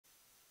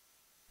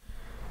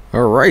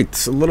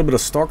Alright, a little bit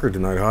of S.T.A.L.K.E.R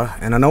tonight, huh?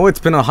 And I know it's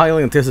been a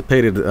highly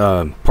anticipated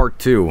part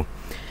 2.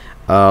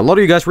 A lot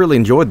of you guys really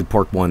enjoyed the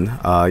part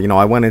 1. You know,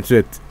 I went into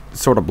it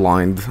sort of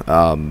blind.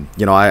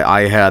 You know,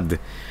 I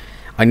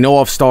know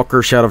of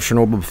S.T.A.L.K.E.R Shadow of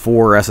Chernobyl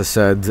before, as I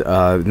said.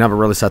 Never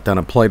really sat down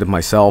and played it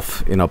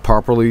myself, you know,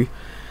 properly.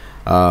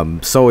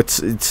 So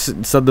it's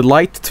a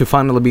delight to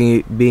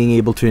finally being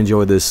able to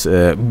enjoy this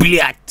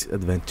Blyat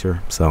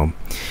adventure. So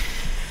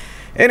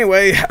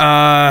anyway,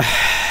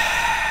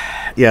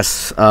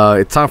 yes,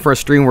 it's time for a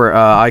stream where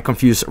I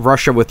confuse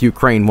Russia with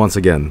Ukraine once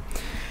again.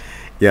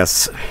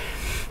 Yes.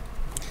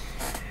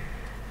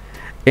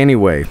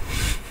 Anyway,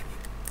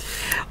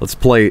 let's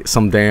play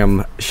some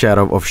damn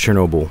Shadow of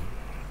Chernobyl.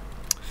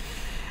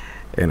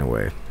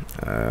 Anyway,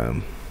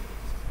 oh,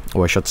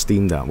 I shut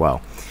Steam down.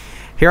 Wow.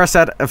 Here I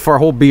said for a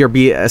whole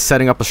BRB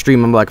setting up a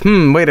stream, I'm like,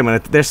 wait a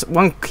minute, there's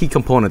one key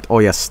component. Oh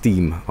yeah,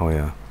 Steam. Oh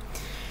yeah.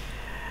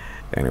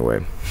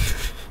 Anyway.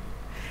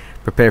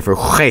 Prepare for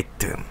shit.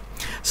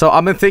 So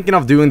I've been thinking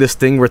of doing this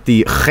thing with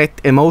the shit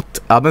emote.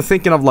 I've been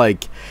thinking of,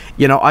 like,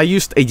 you know, I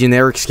used a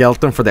generic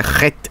skeleton for the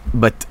shit,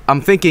 but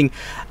I'm thinking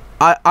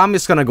I'm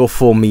just gonna go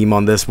full meme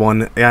on this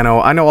one. I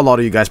know a lot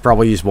of you guys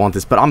probably just want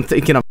this, but I'm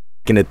thinking of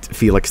making it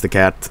Felix the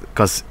Cat,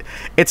 because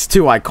it's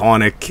too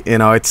iconic, you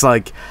know. It's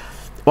like,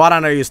 well, I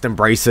don't know, just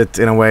embrace it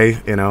in a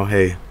way, you know,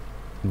 hey.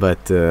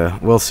 But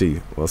we'll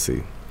see, we'll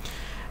see.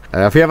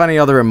 If you have any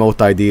other emote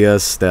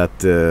ideas,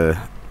 that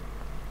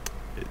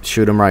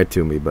shoot them right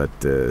to me, but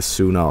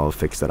soon I'll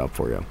fix that up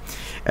for you.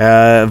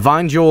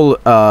 Vinesauce,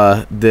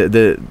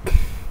 the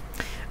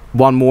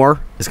one more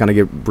is gonna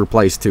get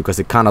replaced too, because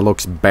it kind of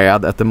looks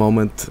bad at the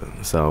moment.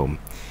 So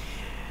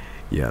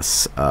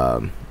yes,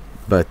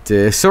 but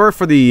sorry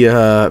for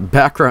the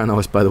background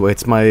noise, by the way.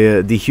 It's my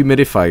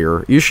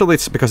dehumidifier. Usually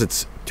it's because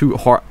it's too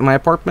hot in my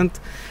apartment.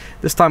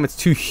 This time it's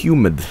too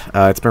humid.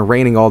 It's been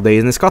raining all day,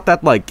 and it's got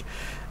that, like,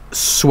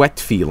 sweat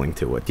feeling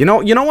to it. You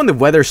know when the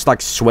weather's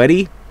like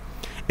sweaty?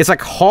 It's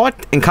like hot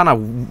and kind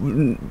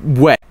of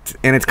wet,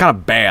 and it's kind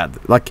of bad.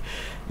 Like,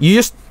 you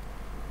just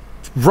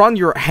run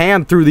your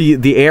hand through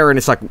the air, and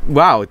it's like,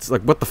 wow, it's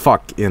like, what the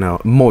fuck, you know,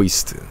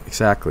 moist.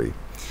 Exactly.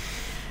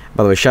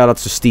 By the way,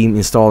 shoutouts to Steam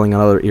installing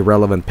another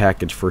irrelevant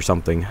package for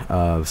something.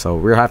 So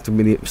we'll have to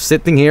be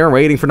sitting here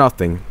waiting for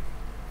nothing.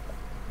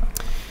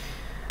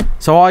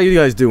 So how are you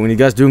guys doing? You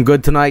guys doing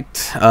good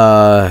tonight?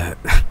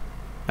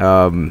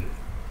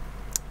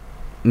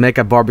 Make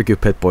a barbecue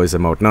pit boys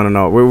emote.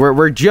 No.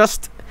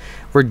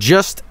 We're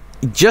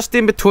just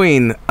in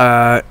between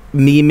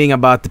memeing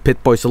about the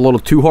pit boys a little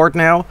too hard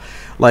now.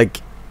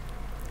 Like,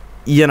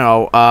 you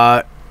know,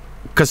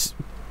 because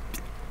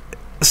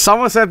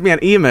someone sent me an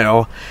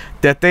email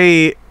that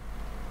they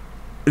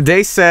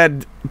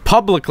said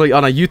publicly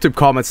on a YouTube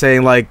comment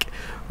saying, like,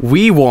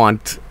 we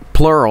want,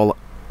 plural,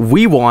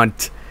 we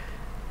want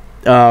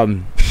a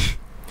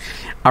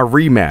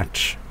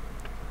rematch.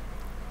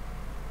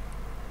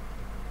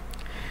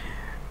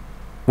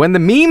 When the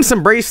memes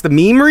embrace the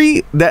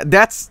memery,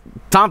 that's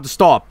time to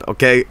stop,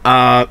 okay?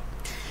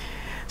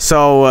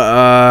 So,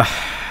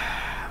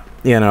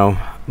 you know,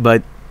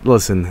 but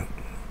listen,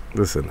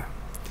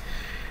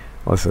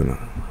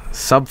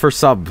 sub for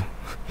sub,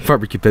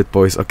 barbecue pit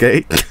boys,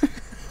 okay?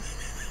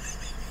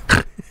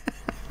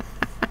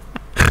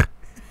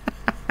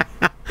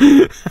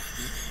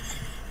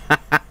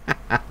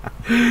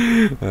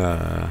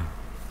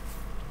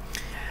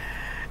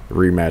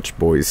 Rematch,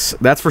 boys.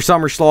 That's for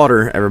Summer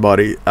Slaughter,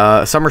 everybody.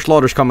 Summer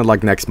Slaughter's coming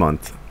like next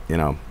month. You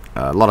know,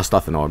 a lot of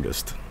stuff in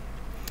August.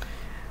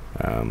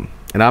 And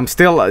I'm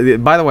still,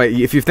 by the way,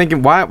 if you're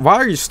thinking, why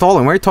are you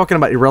stalling? Why are you talking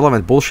about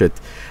irrelevant bullshit?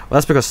 Well,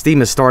 that's because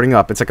Steam is starting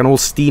up. It's like an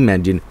old Steam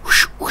engine.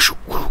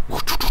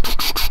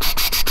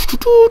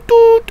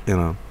 You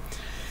know.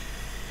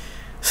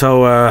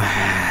 So,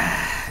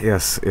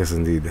 yes,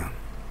 indeed.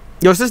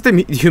 Yo, is this the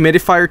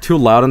humidifier too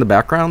loud in the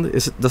background?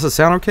 Does it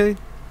sound okay?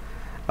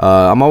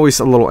 I'm always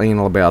a little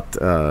anal about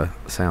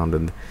sound,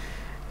 and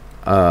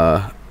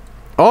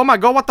oh my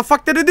god, what the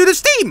fuck did it do to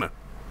Steam?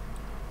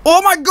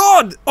 Oh my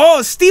god!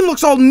 Oh, Steam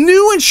looks all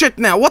new and shit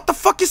now. What the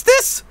fuck is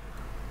this?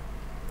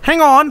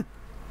 Hang on.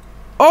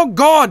 Oh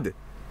god.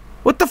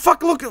 What the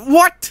fuck? Look,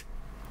 what?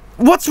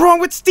 What's wrong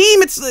with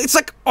Steam? It's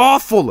like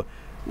awful.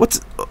 What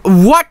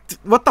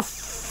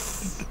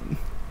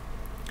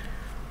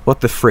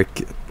the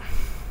frick?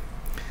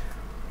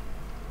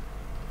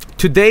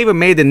 Today we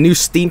made the new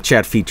Steam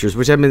chat features,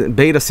 which have been in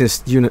beta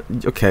since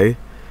okay.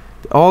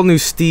 All new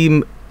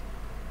Steam.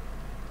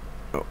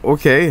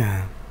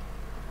 Okay.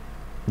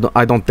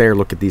 I don't dare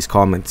look at these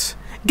comments.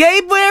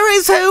 Gabe, where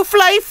is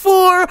Half-Life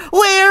 4?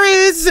 Where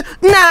is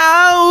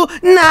now?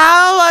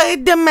 Now I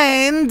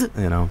demand.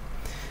 You know.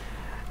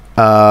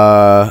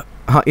 Huh,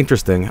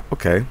 interesting.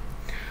 Okay.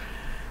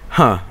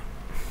 Huh.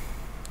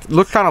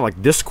 Looks kind of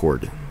like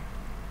Discord.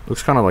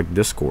 Looks kind of like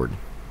Discord.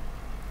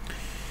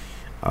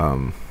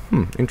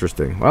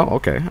 Interesting. Well,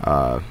 okay.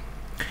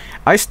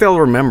 I still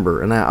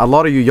remember, and a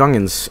lot of you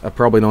youngins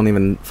probably don't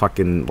even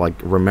fucking, like,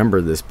 remember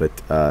this, but,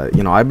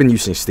 you know, I've been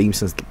using Steam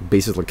since it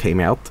basically came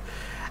out.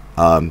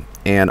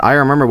 And I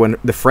remember when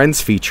the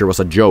Friends feature was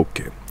a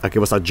joke. Like, it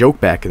was a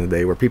joke back in the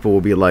day where people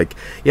would be like,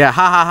 yeah,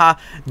 ha ha ha,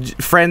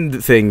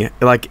 friend thing.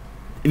 Like,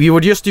 you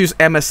would just use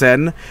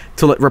MSN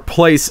to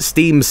replace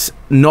Steam's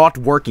not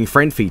working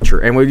friend feature,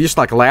 and we'd just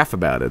like laugh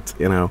about it,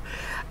 you know.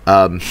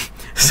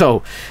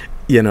 So,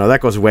 you know,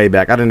 that goes way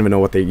back. I don't even know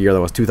what the year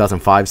that was,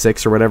 2005,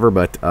 6 or whatever,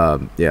 but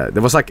yeah,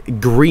 there was like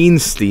green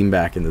Steam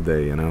back in the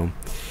day, you know.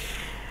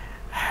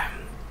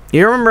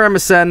 You remember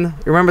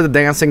MSN? You remember the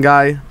dancing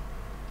guy?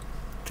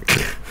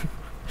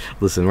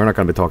 Listen, we're not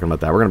going to be talking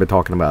about that. We're going to be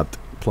talking about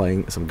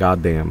playing some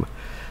goddamn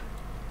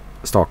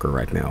S.T.A.L.K.E.R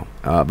right now.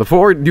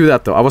 Before we do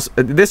that, though,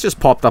 this just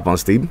popped up on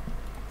Steam.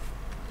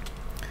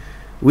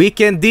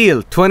 Weekend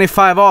deal,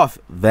 25 off.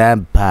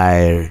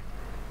 Vampire.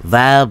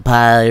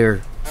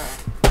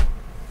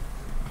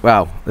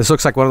 Wow, this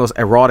looks like one of those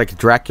erotic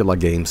Dracula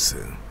games.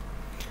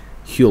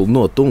 He'll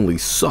not only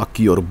suck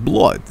your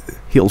blood,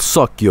 he'll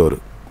suck your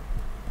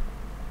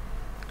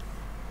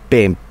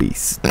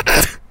pampies.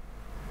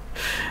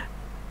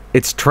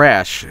 It's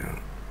trash.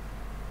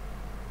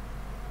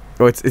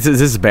 Oh, is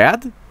this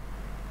bad?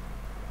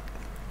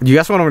 Do you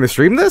guys want me to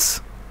stream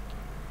this?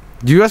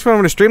 Do you guys want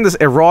me to stream this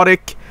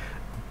erotic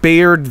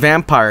beard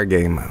vampire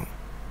game?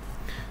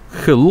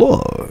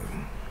 Hello,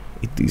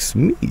 it is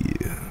me,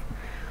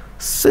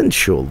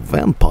 sensual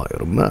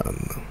vampire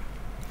man.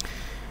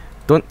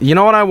 Don't you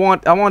know what I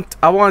want?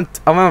 I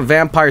want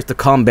vampires to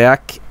come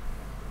back,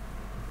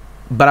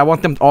 but I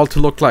want them all to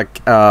look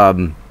like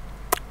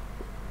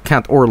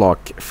Count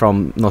Orlok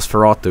from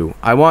Nosferatu.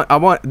 I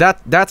want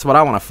that. That's what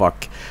I want to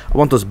fuck. I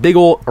want those big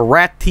old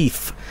rat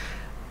teeth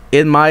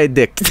in my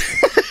dick.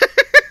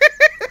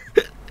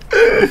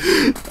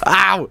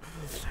 Ow!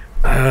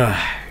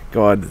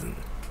 God.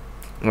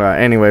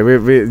 Anyway,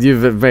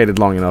 you've waited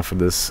long enough for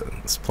this.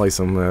 Let's play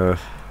some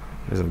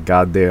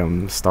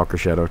goddamn Stalker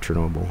Shadow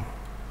Chernobyl.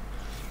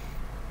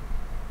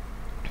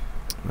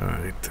 All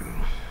right.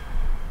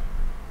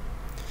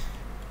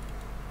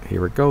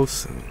 Here it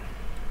goes.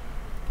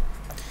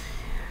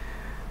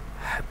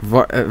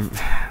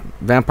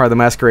 Vampire the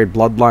Masquerade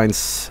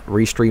Bloodlines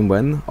restream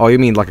when? Oh, you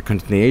mean like a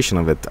continuation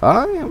of it?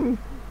 You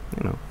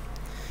know.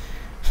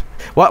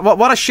 What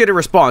a shitty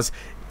response.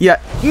 Yeah.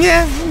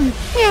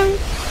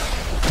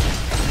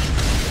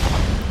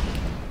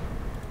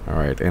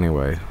 Alright,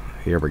 anyway.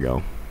 Here we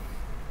go.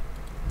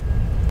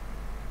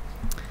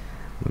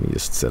 Let me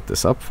just set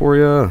this up for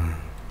you.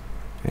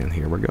 And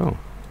here we go.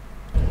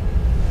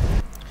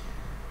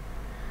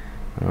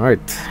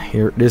 Alright,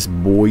 here it is,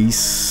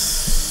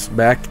 boys.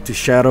 Back to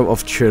Shadow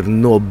of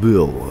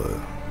Chernobyl.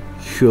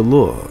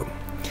 Hello.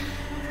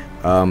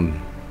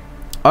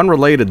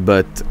 Unrelated,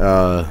 but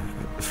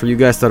for you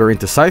guys that are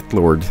into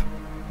Cyka,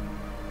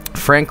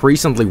 Frank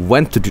recently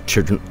went to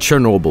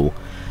Chernobyl,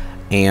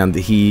 and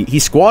he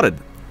squatted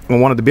on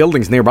one of the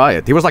buildings nearby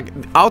it. He was like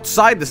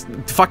outside this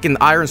fucking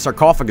iron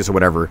sarcophagus or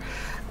whatever.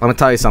 Let me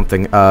tell you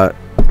something.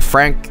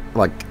 Frank,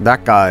 like,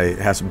 that guy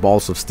has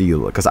balls of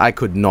steel, because I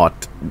could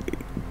not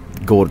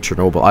go to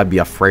Chernobyl. I'd be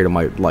afraid of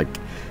my, like,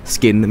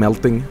 skin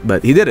melting,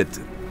 but he did it.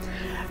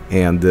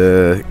 And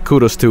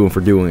kudos to him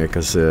for doing it,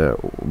 because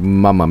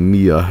mamma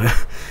mia.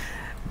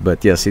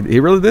 But yes, he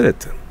really did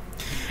it.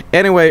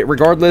 Anyway,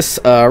 regardless,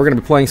 we're going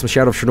to be playing some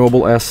Shadow of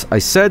Chernobyl, as I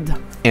said.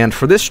 And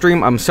for this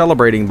stream, I'm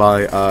celebrating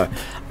by,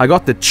 I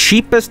got the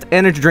cheapest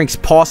energy drinks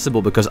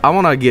possible, because I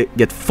want to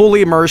get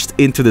fully immersed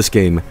into this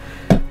game.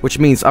 Which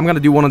means I'm going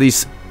to do one of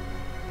these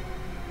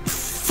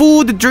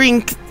food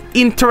drink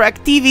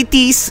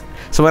interactivities.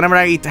 So whenever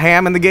I eat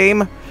ham in the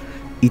game,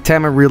 eat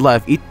ham in real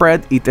life, eat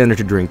bread, eat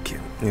energy drink,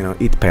 you know,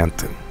 eat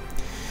pant.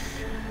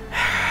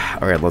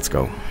 Alright, let's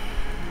go.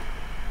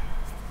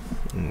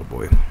 Oh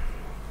boy.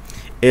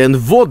 And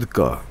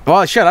vodka.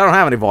 Oh shit, I don't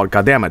have any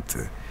vodka, damn it.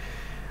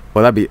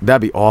 Well,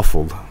 that'd be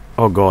awful.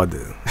 Oh god.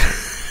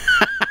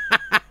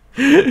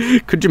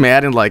 Could you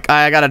imagine, like,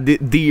 I gotta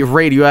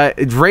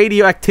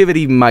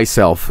radioactivity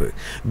myself. I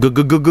don't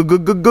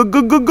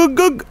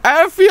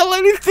feel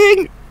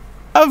anything.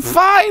 I'm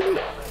fine.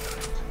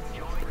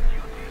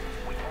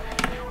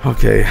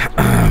 Okay.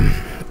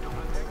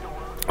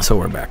 So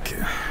we're back.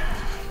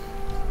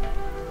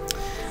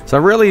 So I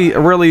really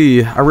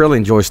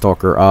enjoy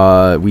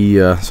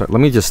S.T.A.L.K.E.R. So let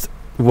me just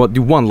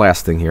do one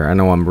last thing here. I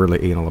know I'm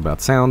really anal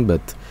about sound,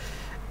 but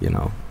you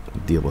know,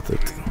 deal with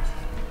it.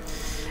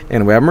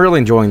 Anyway, I'm really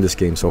enjoying this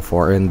game so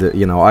far, and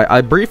you know,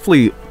 I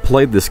briefly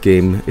played this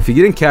game. If you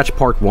didn't catch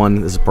part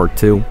 1, this is part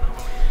 2.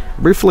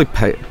 I briefly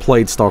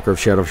played S.T.A.L.K.E.R.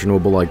 Shadow of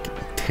Chernobyl like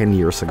 10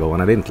 years ago,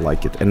 and I didn't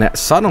like it. And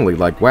suddenly,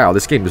 like, wow,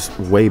 this game is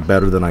way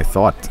better than I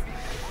thought.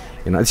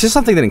 You know, it's just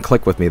something that didn't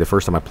click with me the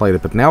first time I played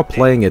it, but now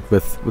playing it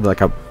with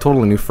like a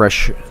totally new,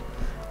 fresh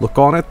look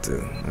on it,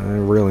 I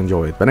really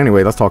enjoy it. But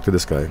anyway, let's talk to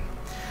this guy.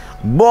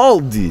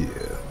 Baldi!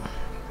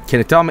 Can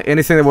you tell me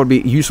anything that would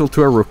be useful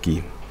to a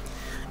rookie?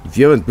 If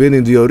you haven't been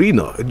in the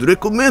arena, I'd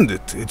recommend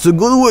it. It's a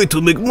good way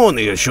to make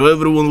money and show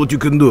everyone what you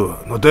can do.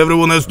 Not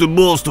everyone has the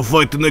balls to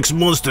fight the next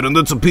monster, and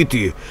that's a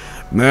pity.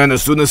 Man,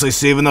 as soon as I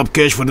save enough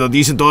cash for the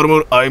decent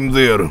armor, I'm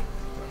there.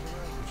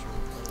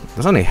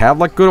 Doesn't he have,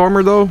 like, good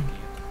armor, though?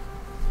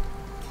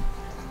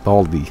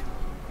 Baldi.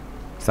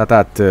 Is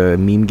that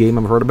meme game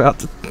I've heard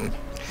about?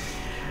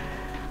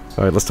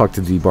 Alright, let's talk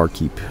to the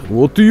barkeep.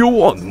 What do you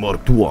want,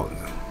 Mark 1?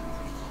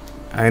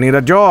 I need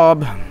a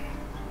job.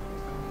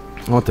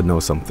 I want to know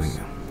something.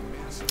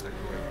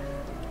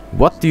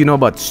 What do you know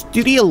about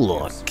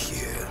S.T.A.L.K.E.R?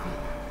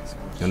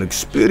 An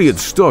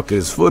experienced stalker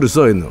as far as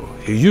I know.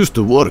 He used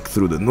to work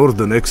through the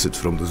northern exits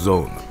from the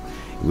zone.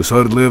 He was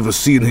hardly ever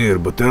seen here,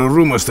 but there are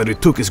rumors that he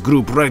took his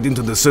group right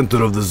into the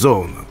center of the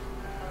zone.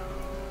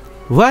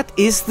 What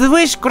is the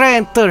wish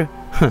granter?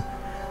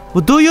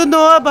 Do you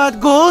know about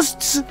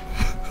ghosts?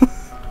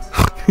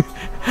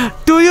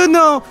 Do you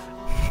know?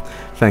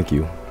 Thank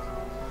you.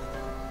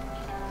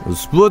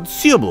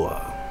 Spasibo.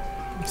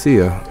 See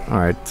ya.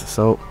 Alright,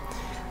 so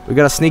we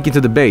gotta sneak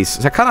into the base.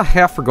 So I kinda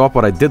half forgot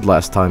what I did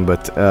last time,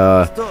 but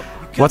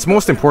what's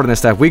most important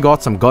is that we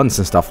got some guns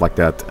and stuff like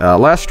that.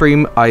 Last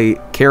stream I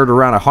carried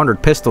around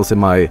 100 pistols in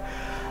my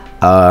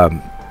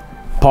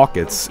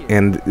pockets,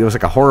 and it was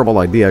like a horrible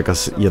idea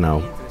because, you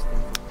know,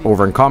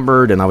 over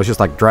encumbered, and I was just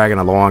like dragging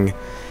along.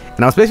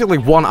 And I was basically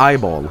one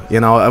eyeball, you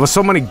know. There was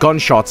so many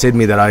gunshots in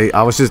me that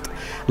I was just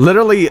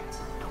literally...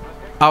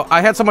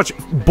 I had so much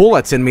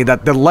bullets in me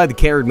that the lead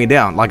carried me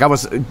down. Like I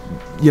was,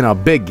 you know,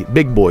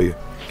 big boy.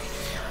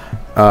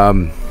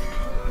 But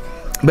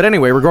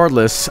anyway,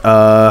 regardless,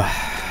 hey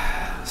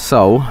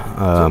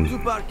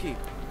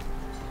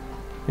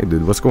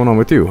dude, what's going on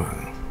with you?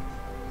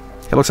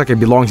 It looks like it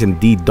belongs in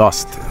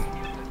D-Dust.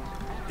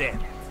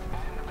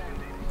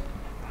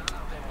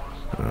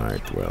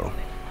 Alright, well.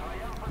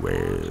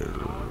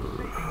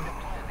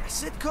 I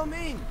said come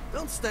in.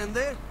 Don't stand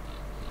there.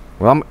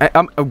 Well,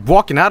 I'm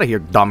walking out of here,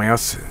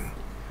 dumbass.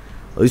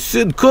 I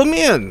said come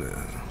in.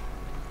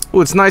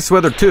 Oh, it's nice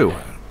weather too.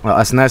 Well,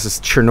 as nice as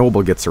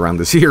Chernobyl gets around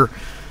this year.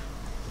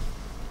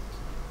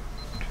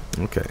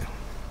 Okay.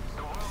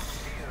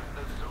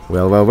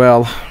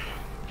 Well.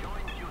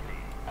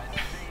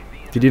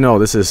 Did you know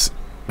this is...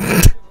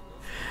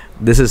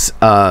 this is,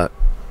 the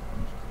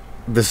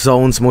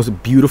zone's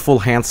most beautiful,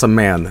 handsome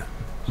man.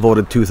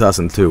 Voted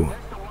 2002.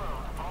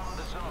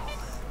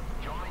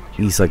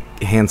 He's like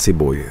handsy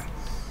boy.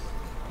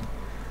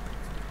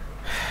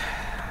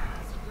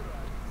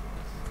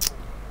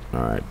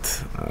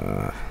 Alright.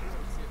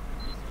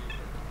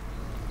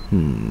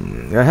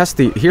 Here's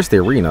the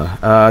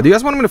arena. Do you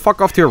guys want me to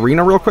fuck off the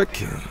arena real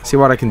quick? See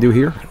what I can do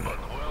here?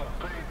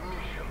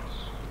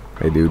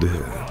 Hey, dude.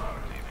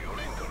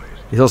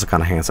 He's also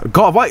kind of handsome.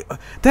 God, why?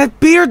 That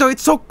beard, though,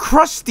 it's so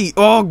crusty.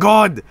 Oh,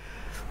 God.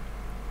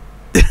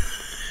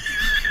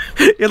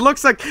 It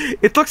looks like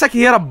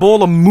he had a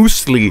bowl of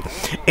muesli,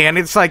 and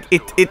it's like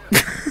it's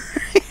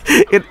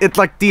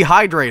like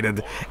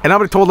dehydrated. And I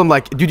would have told him,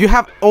 like, dude, you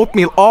have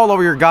oatmeal all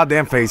over your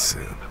goddamn face.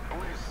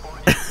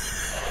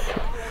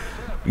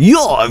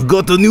 Yo, I've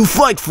got a new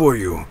fight for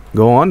you.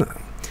 Go on.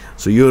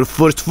 So your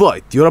first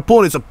fight, your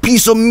opponent's a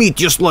piece of meat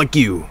just like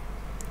you.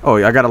 Oh,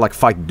 I gotta like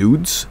fight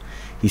dudes?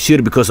 He's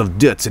here because of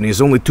debts, and he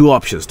has only two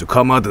options: to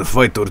come out and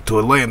fight, or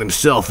to land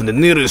himself in the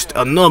nearest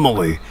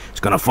anomaly. He's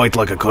gonna fight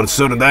like a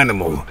concerned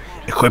animal.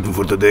 Equipment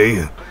for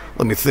today?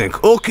 Let me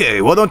think.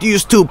 Okay, why don't you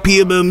use 2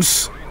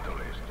 PMMs?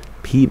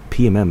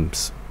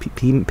 PMMs.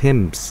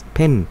 Pims.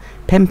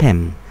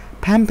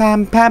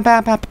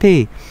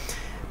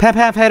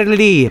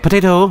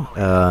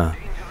 Potato.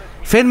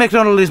 Finn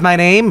McDonald is my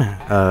name.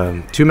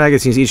 2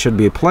 magazines each should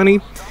be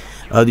plenty.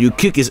 You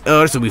kick his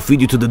arse and we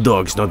feed you to the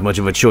dogs. Not much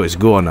of a choice.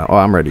 Go on now. Oh,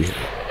 I'm ready.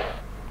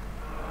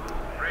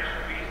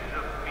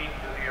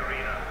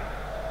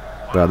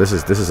 Wow, this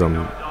is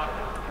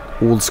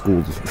old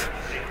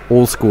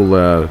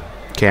school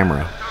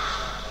camera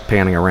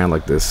panning around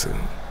like this.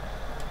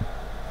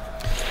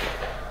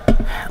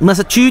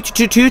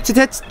 Massachusetts.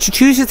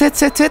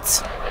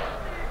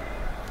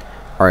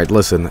 Alright,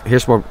 listen,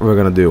 here's what we're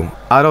gonna do.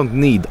 I don't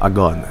need a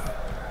gun.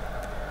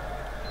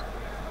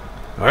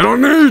 I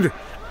don't need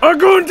a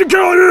gun to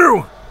kill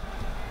you!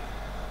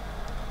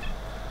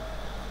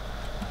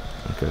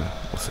 Okay,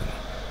 listen.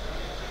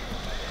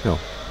 No.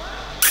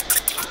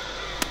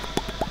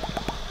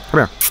 Come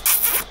here.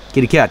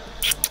 Kitty cat.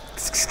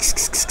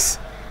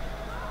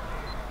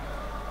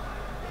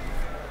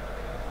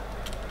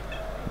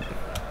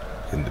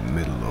 In the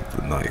middle of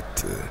the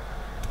night,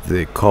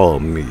 they call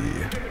me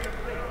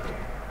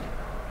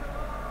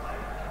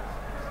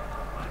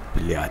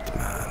Blyat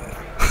man.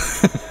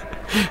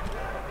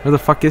 Where the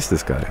fuck is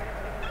this guy?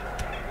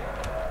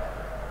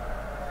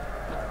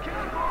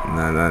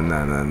 Na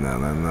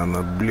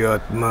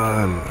Blyat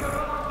man.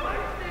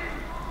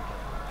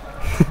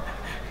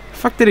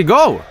 Fuck did he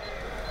go?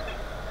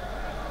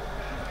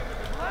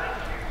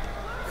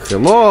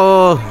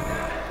 Hello.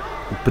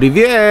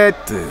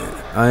 Привет.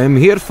 I am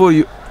here for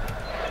you.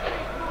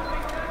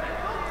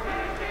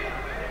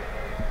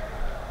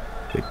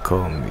 They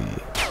call me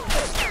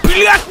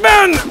Blyat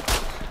man.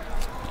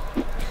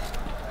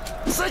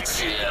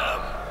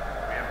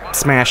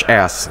 Smash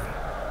ass.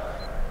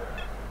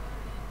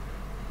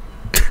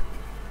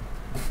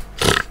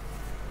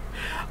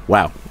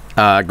 Wow.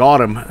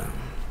 Got him.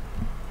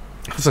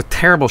 That was a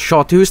terrible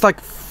shot. He was like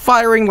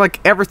firing like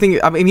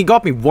everything. I mean, he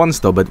got me once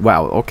though, but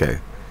wow, okay.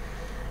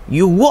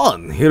 You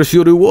won. Here's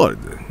your reward.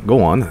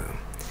 Go on.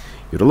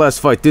 Your last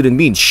fight didn't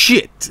mean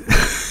shit.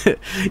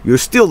 You're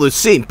still the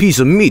same piece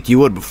of meat you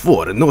were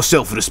before, and no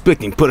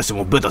self-respecting person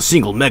will bet a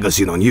single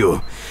magazine on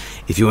you.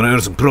 If you want to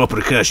earn some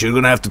proper cash, you're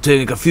gonna have to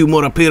take a few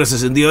more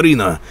appearances in the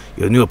arena.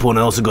 Your new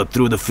opponent also got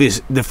through the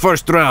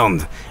first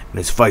round, and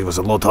his fight was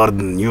a lot harder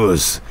than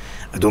yours.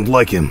 I don't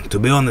like him. To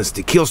be honest,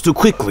 he kills too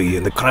quickly,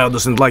 and the crowd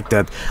doesn't like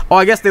that. Oh,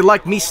 I guess they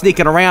like me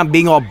sneaking around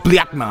being all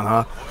Blyat man,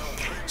 huh?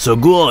 So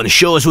go on,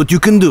 show us what you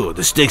can do.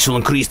 The stakes will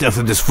increase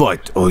after this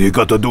fight. All you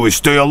gotta do is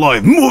stay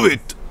alive. Move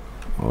it!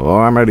 Oh,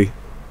 I'm ready.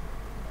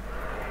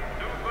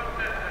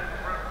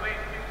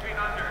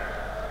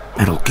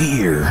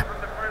 S.T.A.L.K.E.R.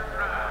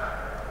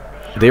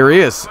 There he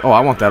is. Oh,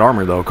 I want that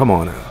armor though. Come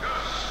on.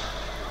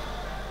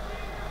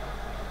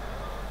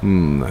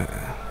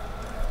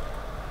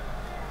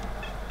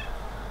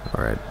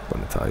 Alright, let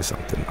me tell you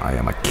something. I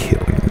am a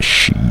killing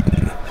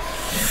machine.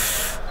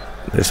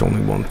 There's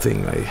only one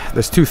thing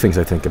there's two things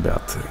I think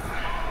about.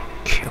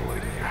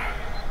 Killing.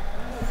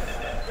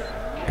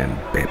 And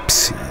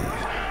Pepsi.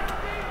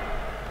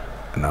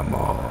 And I'm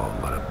all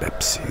out of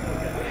Pepsi.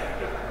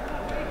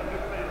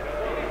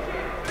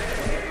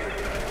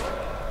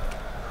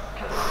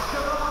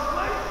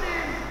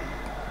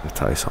 Let me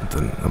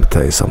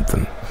tell you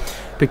something.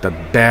 Picked a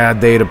bad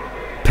day to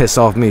piss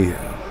off me.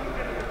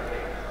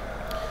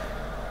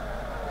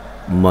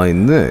 My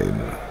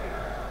name,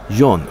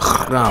 John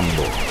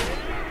Rambo.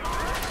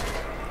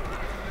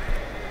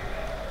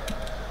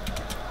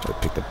 I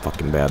picked a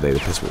fucking bad day to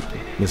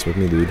mess with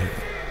me, dude.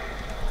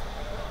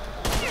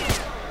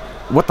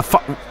 What the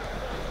fuck?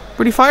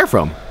 Where'd he fire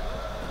from?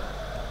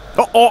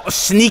 Oh,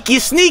 sneaky.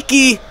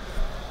 Cheeky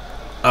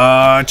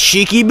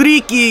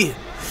breaky.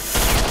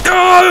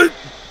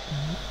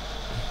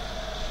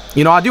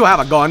 You know, I do have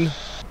a gun.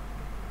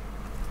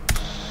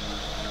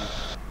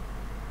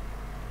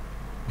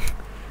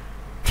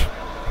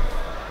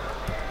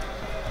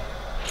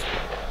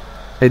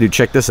 Hey dude,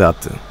 check this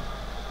out.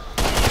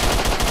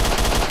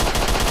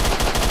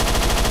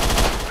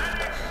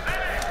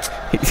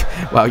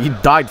 Wow, you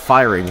died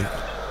firing.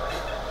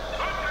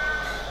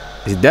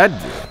 He's dead.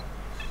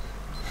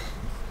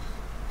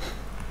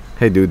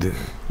 Hey dude,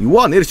 you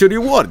won. Here's your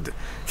reward.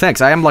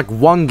 Thanks, I am like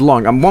one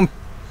lung. I'm one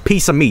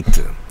piece of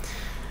meat.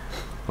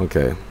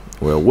 Okay.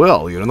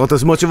 Well, you're not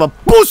as much of a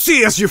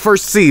pussy as you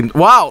first seemed.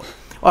 Wow.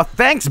 Well,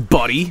 thanks,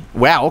 buddy.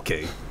 Wow,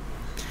 okay.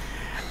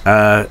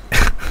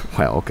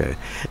 Well, okay.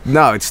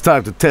 Now it's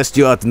time to test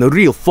you out in a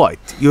real fight.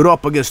 You're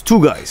up against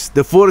two guys.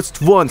 The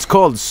first one's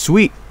called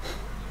Sweet.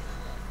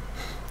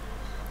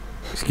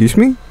 Excuse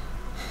me?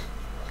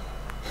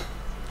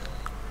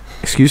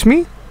 Excuse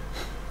me?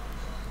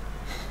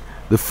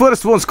 The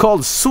first one's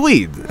called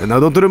Swede, and I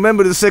don't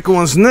remember the second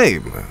one's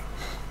name.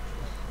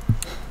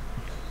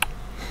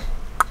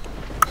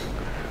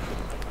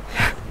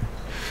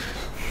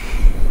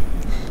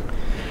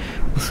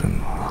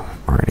 Listen,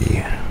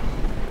 Arnie.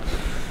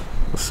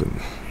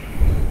 Listen.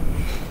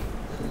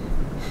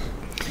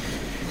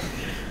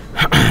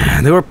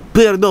 They were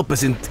paired up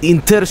as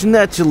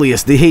internationally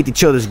as they hate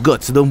each other's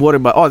guts, so don't worry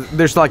about... Oh,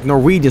 there's like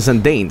Norwegians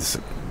and Danes.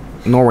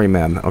 Norway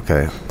man,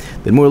 okay.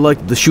 They're more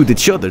likely to shoot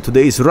each other.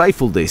 Today is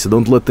rifle day, so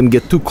don't let them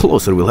get too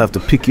close or we'll have to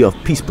pick you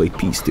off piece by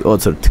piece. The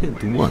odds are 10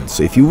 to 1,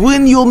 so if you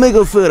win, you'll make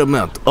a fair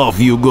amount. Off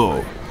you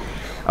go.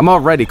 I'm all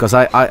ready, because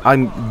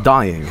I'm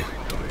dying.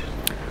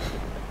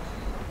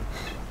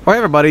 Alright,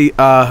 everybody,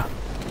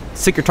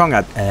 stick your tongue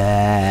out.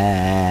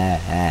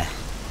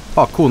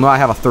 Oh, cool, now I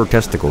have a third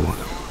testicle.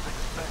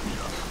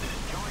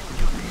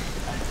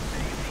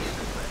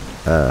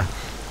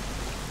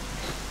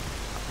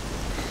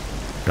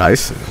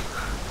 Guys,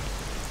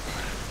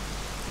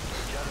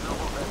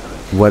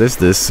 what is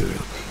this?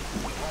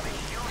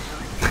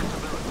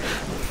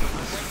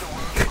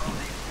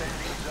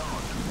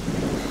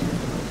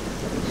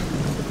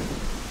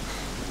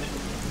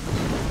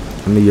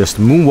 Let me just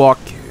moonwalk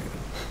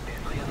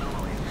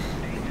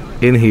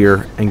in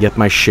here and get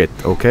my shit,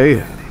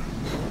 okay?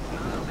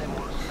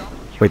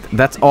 Wait,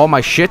 that's all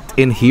my shit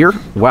in here?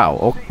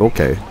 Wow,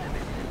 okay.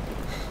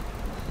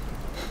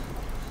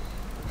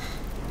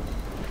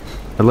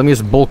 Let me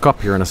just bulk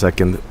up here in a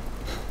second.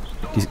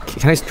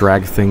 Can I just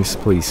drag things,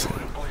 please?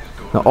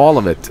 No, all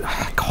of it.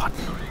 God.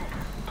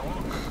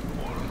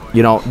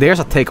 You know, there's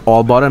a take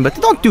all button, but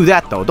don't do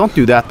that though. Don't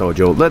do that though,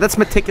 Joe. Let's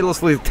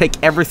meticulously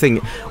take everything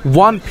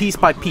one piece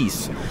by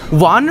piece.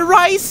 1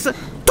 rice,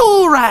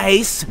 2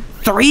 rice,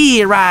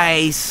 3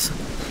 rice.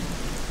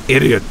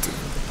 Idiot.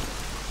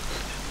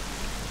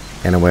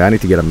 Anyway, I need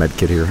to get a med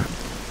kit here.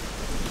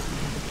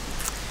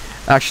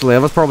 Actually,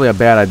 that was probably a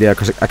bad idea,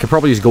 because I could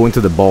probably just go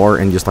into the bar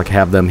and just like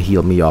have them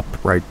heal me up,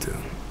 right?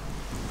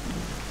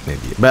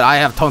 Maybe. But I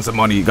have tons of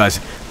money, you guys.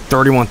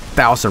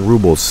 31,000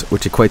 rubles,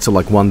 which equates to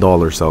like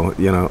 $1, so,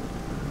 you know.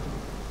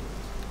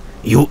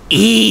 You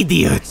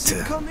idiot!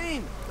 Come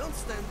in. Don't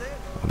stand there.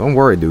 Oh, don't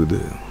worry, dude.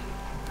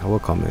 I will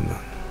come in.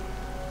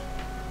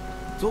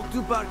 Talk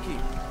to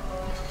Barkeep.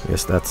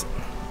 Yes, that's...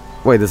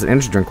 Wait, there's an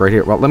energy drink right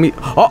here. Well, let me...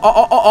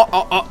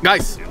 Oh,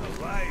 guys!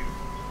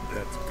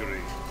 That's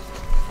great.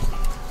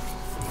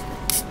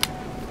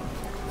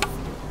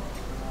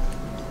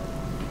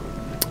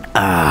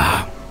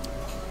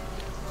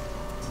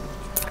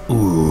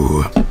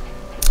 Ooh.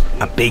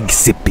 A big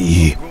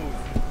sippy.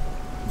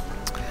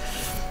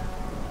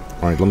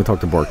 Alright, let me talk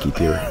to Barkeep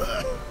here.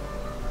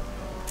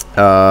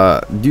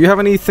 Do you have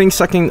anything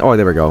sucking? Oh,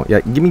 there we go.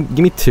 Yeah, give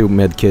me 2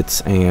 med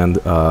kits and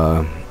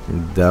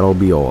that'll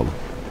be all.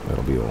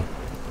 That'll be all.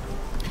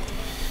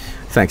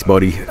 Thanks,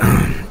 buddy.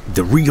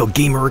 The real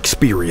gamer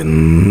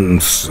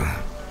experience.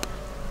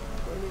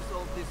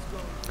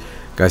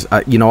 Guys,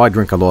 you know I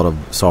drink a lot of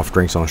soft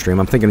drinks on stream.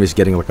 I'm thinking of just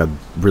getting like a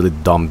really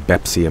dumb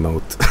Pepsi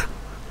emote.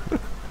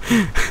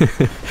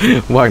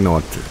 Why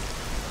not?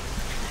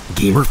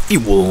 Gamer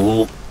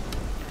fuel.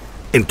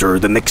 Enter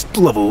the next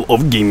level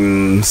of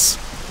games.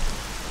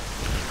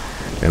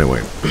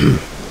 Anyway.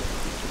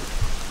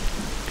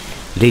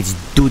 Let's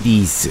do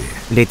these.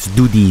 Let's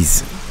do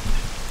these.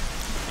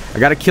 I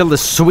gotta kill the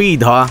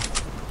Swede, huh?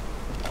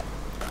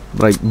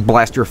 Like,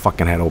 blast your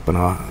fucking head open,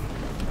 huh?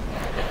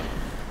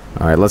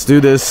 Alright, let's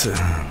do this.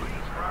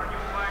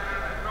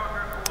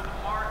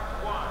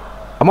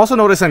 I'm also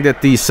noticing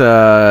that these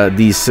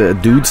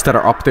dudes that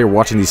are up there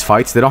watching these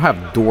fights, they don't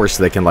have doors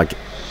so they can, like...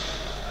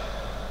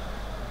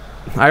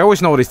 I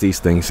always notice these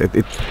things.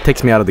 It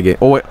takes me out of the game.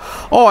 Oh, wait.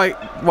 Oh,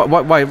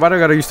 why do I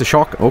gotta use the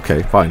shock?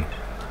 Okay, fine.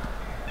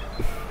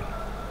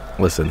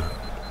 Listen.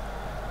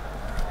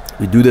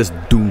 We do this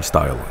Doom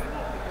style.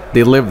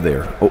 They live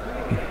there. Oh.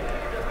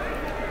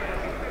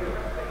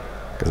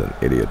 Because an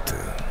idiot.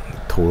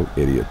 A total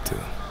idiot.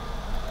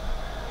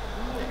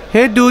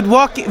 Hey, dude,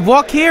 walk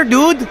here,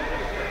 dude.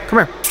 Come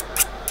here.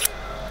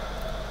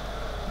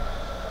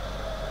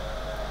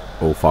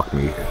 Oh, fuck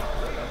me.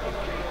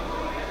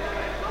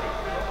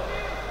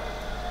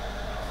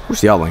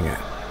 Who's yelling at?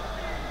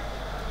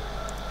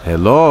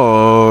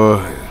 Hello?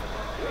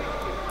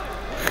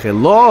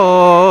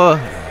 Hello?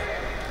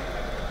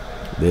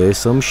 There's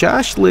some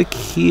shashlik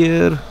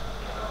here.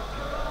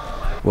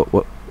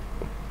 What?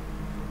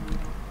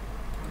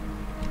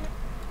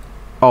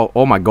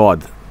 Oh my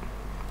god.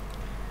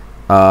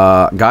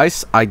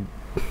 Guys, I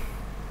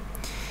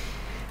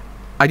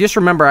just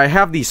remember I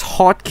have these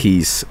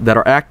hotkeys that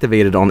are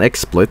activated on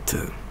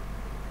XSplit.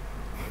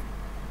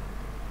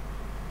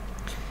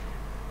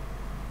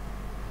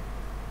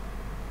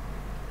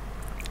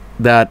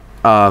 That,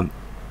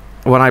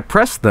 when I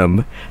press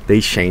them,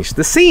 they change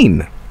the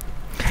scene.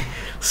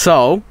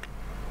 So,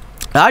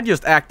 I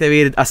just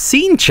activated a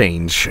scene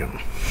change.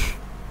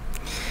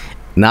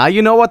 Now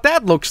you know what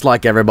that looks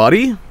like,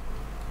 everybody.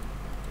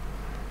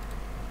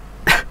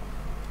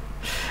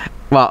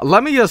 Well,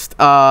 let me just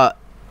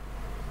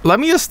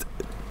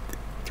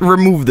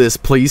remove this,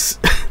 please.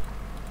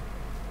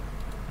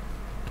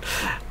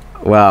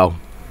 Wow.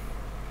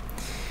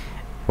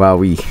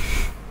 Wow,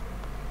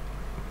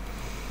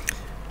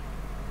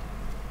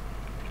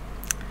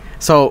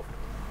 So,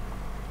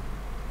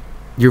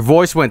 your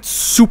voice went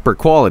super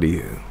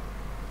quality.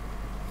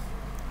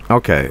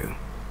 Okay.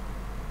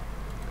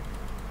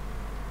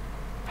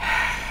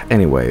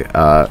 Anyway,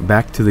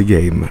 back to the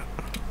game.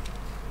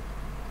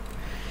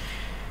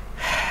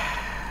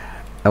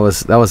 That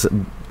was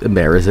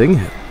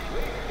embarrassing.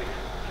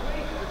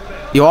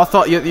 You all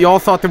thought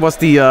there was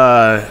the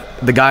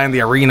guy in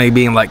the arena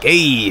being like,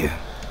 "Hey."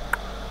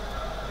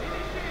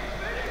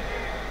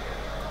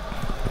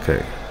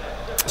 Okay.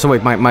 So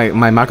wait,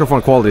 my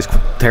microphone quality is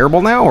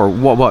terrible now, or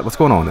what's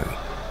going on there?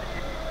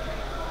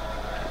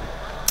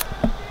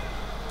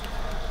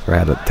 I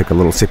had to take a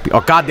little sip.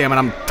 Oh, god damn it,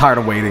 I'm tired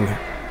of waiting.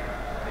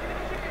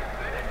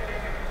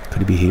 Could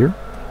he be here?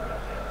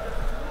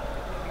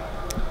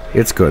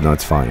 It's good. No,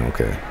 it's fine.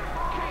 Okay.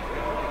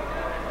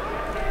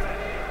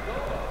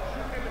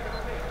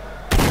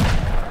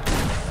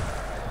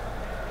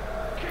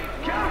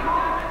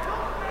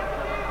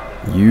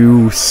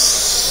 You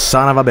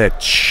son of a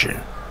bitch.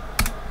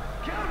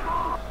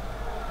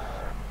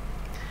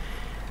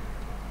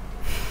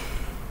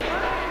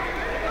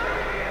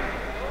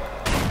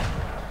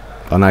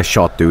 A nice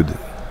shot, dude.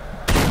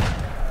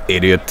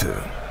 Idiot.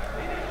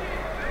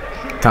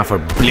 Time for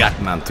Blyat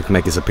man to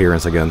make his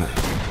appearance again.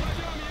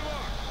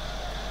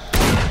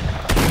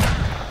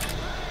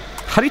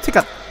 How do you take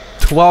a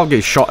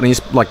 12-gauge shot and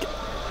he's like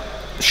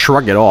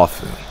shrug it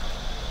off?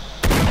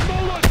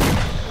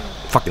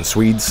 Fucking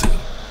Swedes.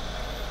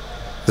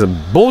 This is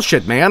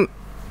bullshit, man.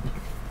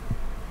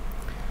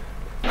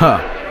 Huh.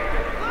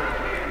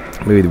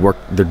 Maybe they work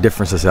their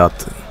differences out.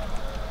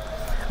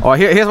 Oh,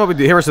 here's what we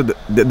do. Here's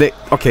the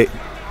okay.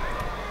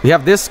 We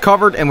have this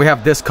covered and we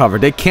have this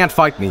covered. They can't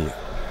fight me.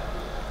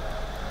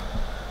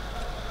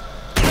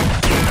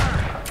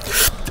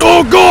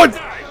 Oh god!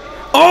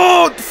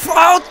 Oh,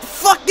 out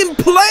fucking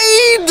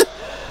played!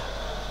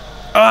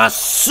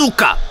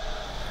 Suka!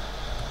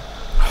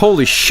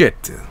 Holy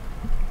shit.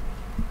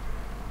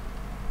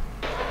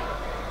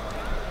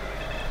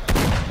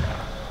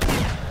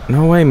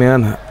 No way,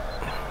 man.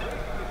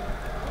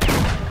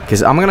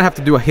 Because I'm gonna have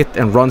to do a hit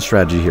and run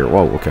strategy here.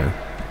 Whoa, okay.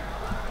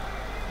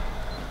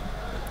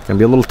 It's gonna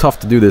be a little tough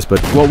to do this, but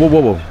whoa, whoa, whoa,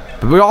 whoa.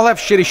 But we all have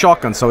shitty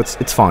shotguns, so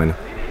it's fine.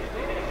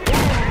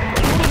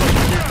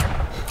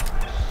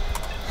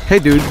 Hey,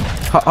 dude.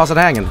 How's it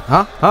hanging?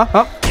 Huh? Huh?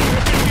 Huh?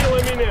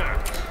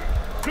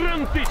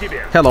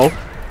 Hello.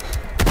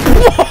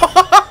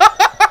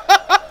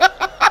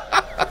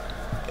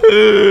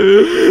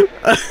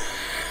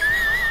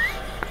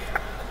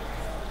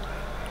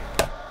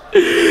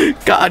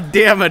 God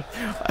damn it.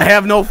 I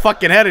have no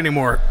fucking head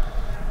anymore.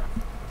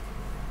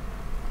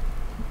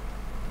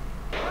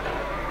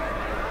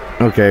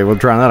 Okay, we'll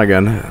try that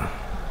again.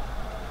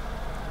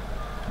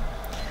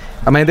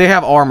 I mean, they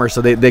have armor, so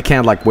they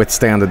can't, like,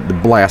 withstand the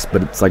blast,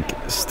 but it's, like,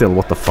 still,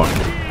 what the fuck?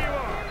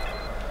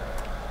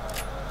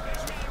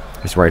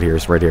 He's right here,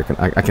 he's right here.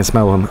 I can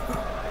smell him.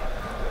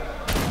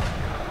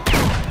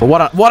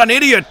 But what an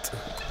idiot!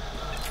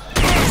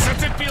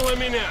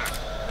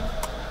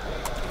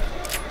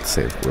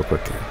 Save real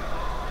quick.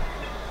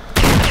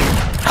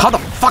 How the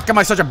fuck am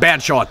I such a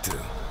bad shot?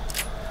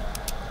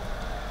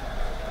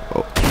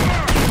 Oh.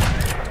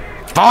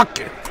 Fuck!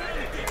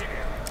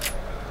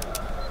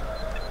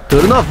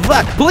 Good enough,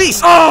 back,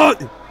 please! Oh!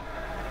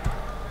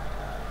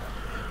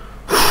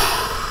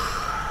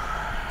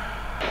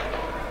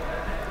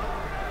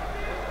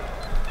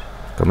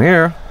 Come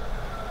here.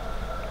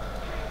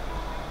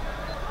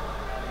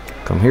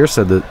 Come here,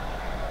 said the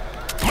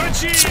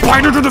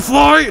spider to the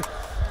fly!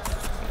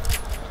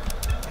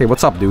 Hey,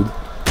 what's up, dude?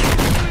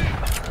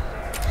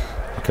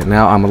 Okay,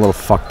 now I'm a little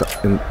fucked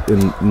up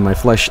in my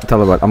flesh. Tell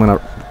you what, I'm gonna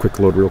quick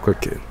load real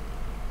quick.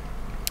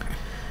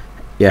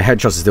 Yeah,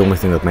 headshots is the only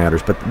thing that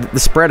matters, but the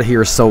spread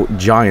here is so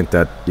giant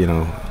that, you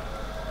know,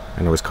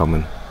 I know he's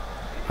coming.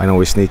 I know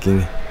he's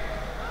sneaking.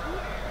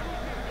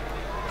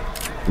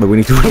 But we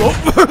need to...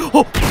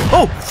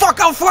 Oh, fuck,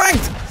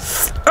 outflanked!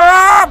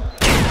 Ah!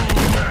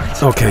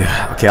 Okay,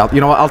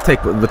 you know what, I'll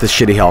take with this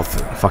shitty health.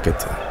 Fuck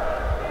it.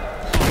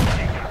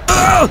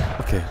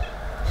 Okay.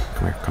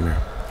 Come here.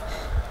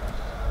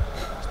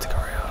 Let's take a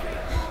way out.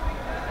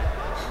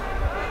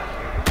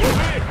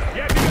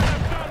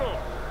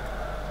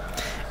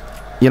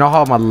 You know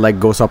how my leg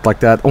goes up like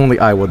that? Only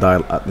I would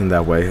die in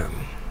that way.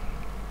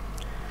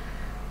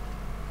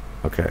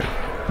 Okay.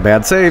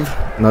 Bad save.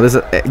 No, this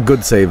is a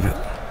good save.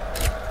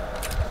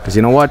 Because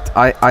you know what?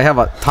 I have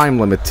a time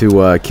limit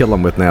to kill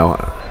him with now.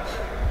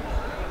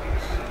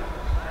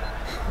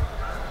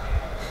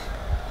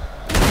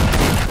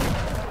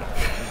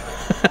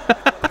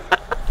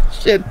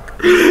 Shit.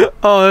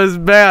 Oh, this is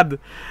bad.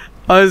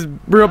 Oh, this is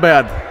real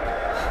bad.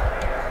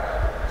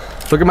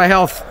 Look at my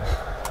health.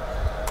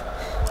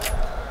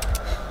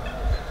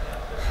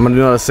 I'm gonna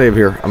do another save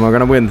here. I'm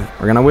gonna win.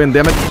 We're gonna win,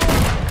 damn it.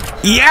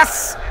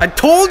 Yes! I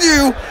told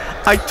you!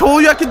 I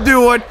told you I could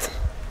do it!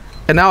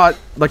 And now I'd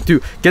like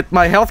to get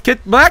my health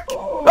kit back.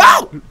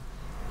 Oh!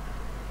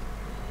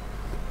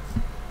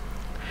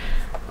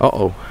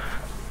 Uh-oh.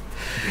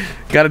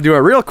 Gotta do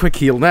a real quick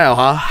heal now,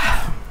 huh?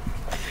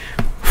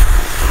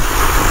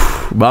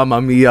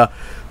 Mamma mia.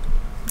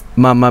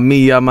 Mamma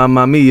mia,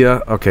 mamma mia.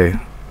 Okay.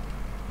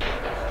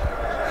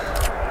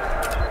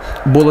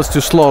 Bullets too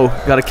slow.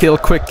 Gotta kill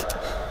quick.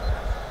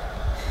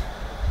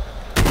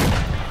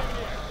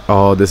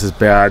 Oh, this is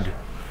bad.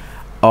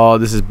 Oh,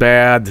 this is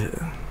bad.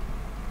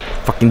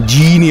 Fucking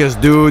genius,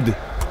 dude.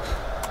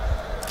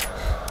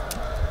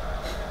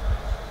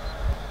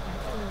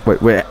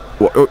 Wait,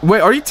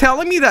 are you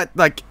telling me that,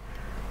 like,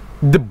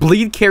 the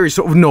bleed carries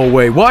so... No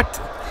way, what?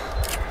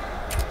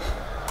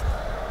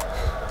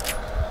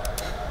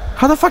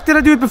 How the fuck did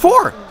I do it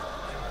before?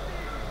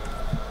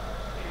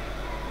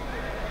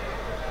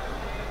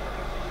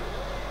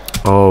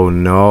 Oh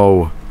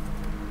no.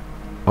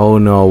 Oh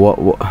no, what?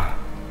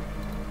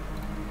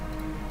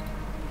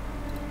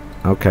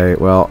 Okay,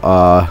 well,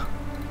 I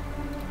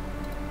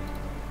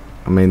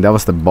mean, that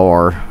was the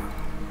bar.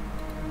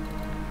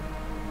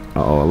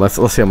 Uh-oh, let's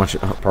see how much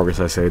progress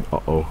I saved.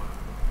 Uh-oh.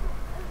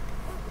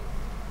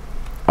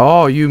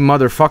 Oh, you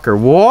motherfucker.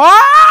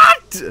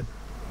 What?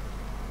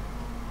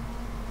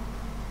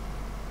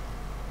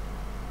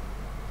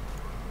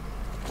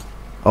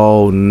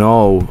 Oh,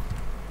 no.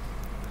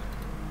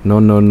 No,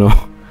 no,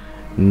 no.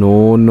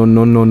 No, no,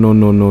 no, no, no,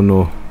 no, no,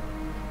 no.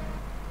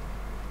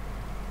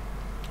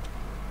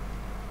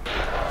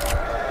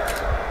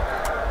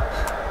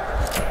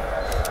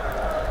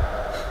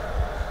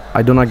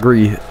 I don't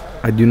agree.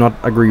 I do not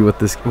agree with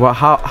this. Well,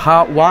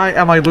 why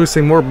am I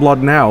losing more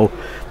blood now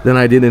than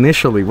I did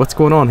initially? What's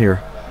going on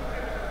here?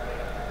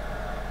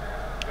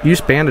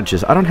 Use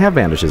bandages. I don't have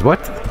bandages.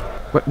 What?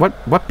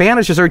 What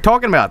bandages are you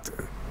talking about?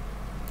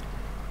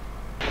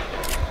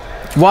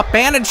 What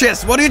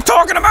bandages? What are you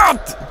talking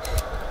about?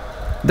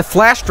 The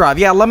flash drive.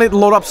 Yeah, let me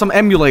load up some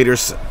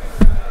emulators.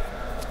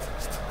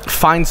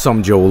 Find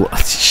some, Joel.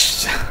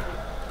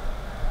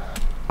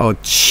 Oh,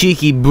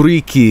 cheeky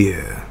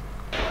breaky.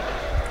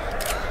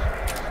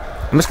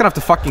 I'm just gonna have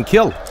to fucking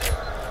kill.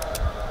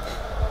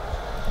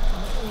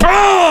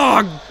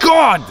 Oh,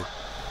 God!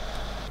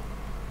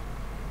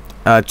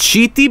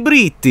 Cheaty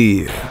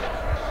breety.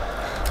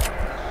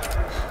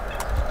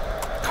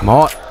 Come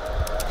on.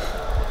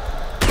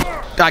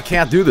 I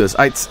can't do this.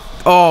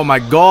 Oh my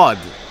god.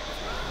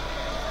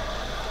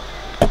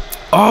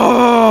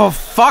 Oh,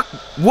 fuck.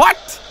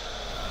 What?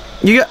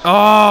 You get...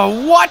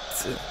 Oh,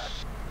 what?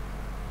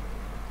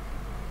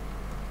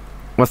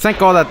 Well, thank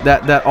God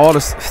that auto...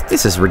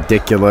 This is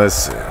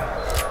ridiculous.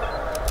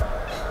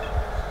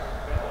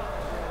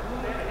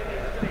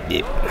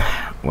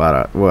 Yeah. What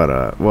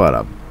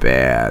a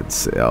bad...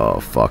 Oh,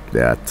 fuck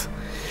that.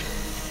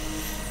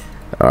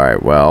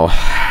 Alright, well...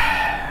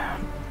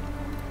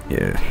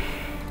 Yeah.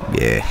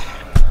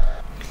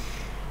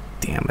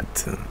 Damn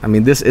it. I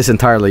mean, this is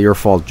entirely your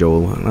fault,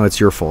 Joel. No, it's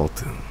your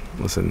fault.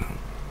 Listen,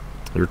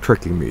 you're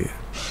tricking me.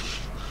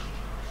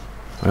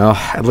 Well,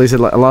 at least it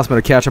allows me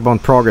to catch up on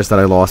progress that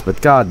I lost,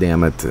 but god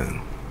damn it.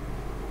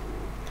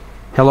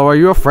 Hello, are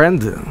you a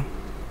friend?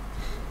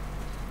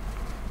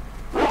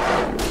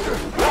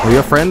 Are you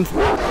a friend?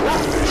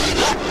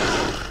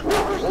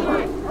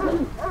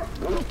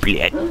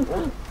 Blyat.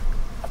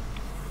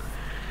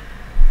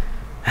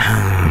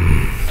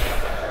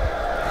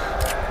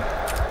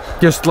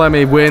 Just let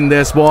me win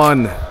this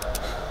one.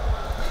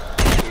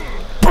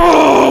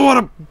 Oh, what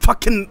a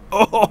fucking...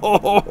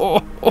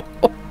 Oh,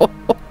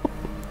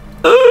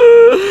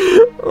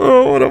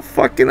 oh, what a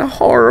fucking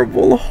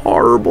horrible,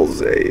 horrible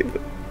save.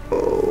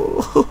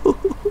 Oh.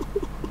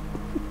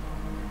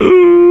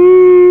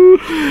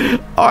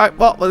 Alright,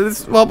 well,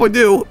 this is what we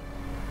do.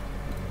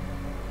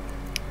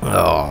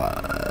 Oh.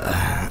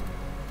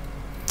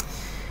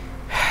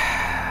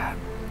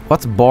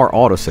 What's bar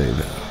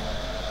autosave?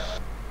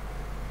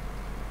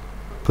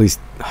 Please.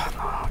 Oh,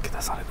 no, okay,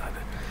 that's not it.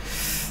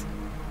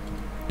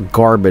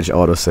 Garbage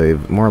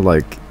autosave. More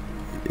like.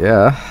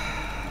 Yeah.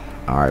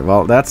 Alright,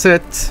 well, that's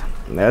it.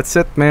 That's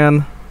it,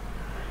 man.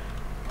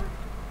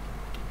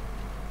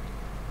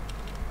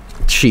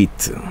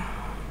 Cheat.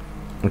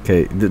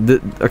 Okay,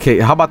 okay,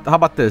 how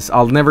about this?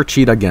 I'll never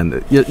cheat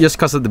again. Just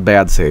because of the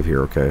bad save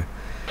here, okay?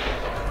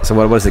 So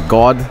what was it?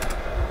 God?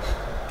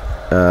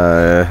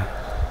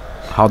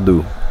 How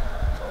do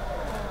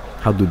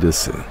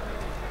this?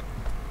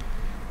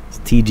 It's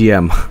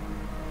TGM.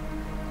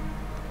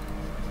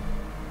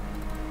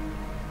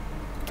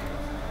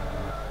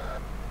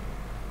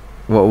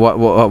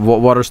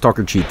 What are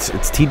stalker cheats?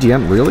 It's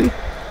TGM, really?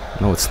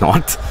 No, it's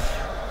not.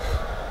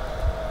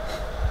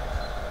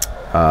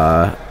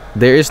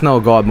 There is no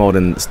god mode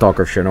in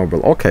Stalker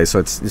Chernobyl. Okay, so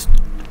it's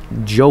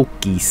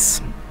jokies.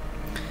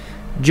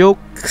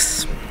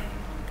 Jokes.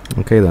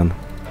 Okay then.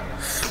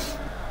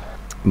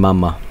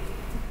 Mamma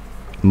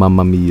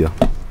mia.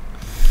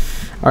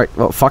 Alright,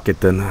 well, fuck it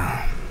then.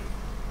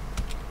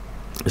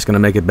 Just gonna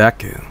make it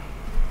back.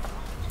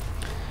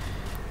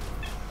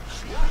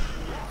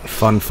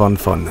 Fun.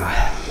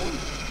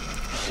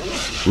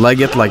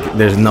 Leg it like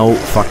there's no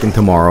fucking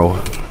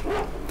tomorrow.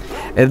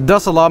 It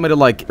does allow me to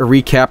like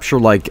recapture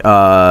like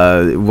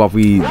what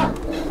we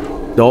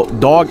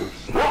dog.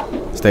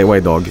 Stay away,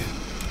 dog.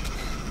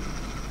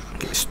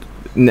 Okay,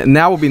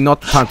 now would be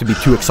not the time to be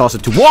too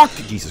exhausted to walk.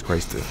 Jesus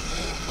Christ.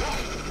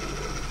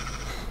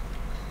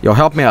 Yo,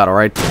 help me out, all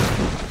right?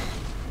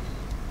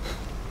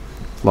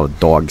 A lot of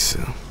dogs.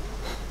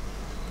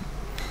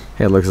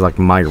 Hey, it looks like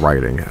my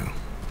writing.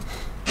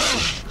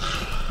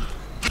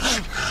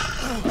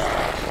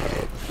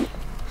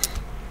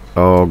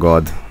 Oh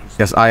god.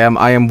 Yes, I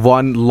am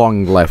one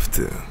lung left.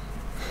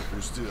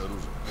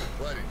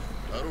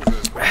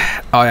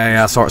 Oh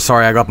yeah,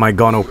 sorry, I got my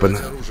gun open.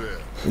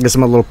 Guess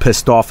I'm a little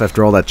pissed off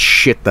after all that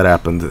shit that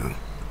happened.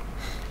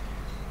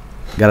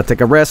 Gotta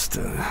take a rest.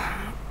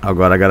 Oh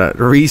god, I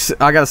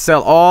gotta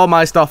sell all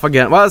my stuff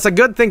again. Well, it's a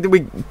good thing that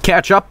we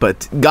catch up,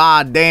 but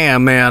god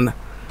damn, man.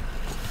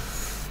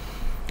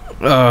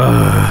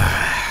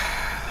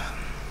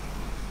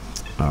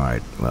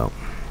 Alright, well.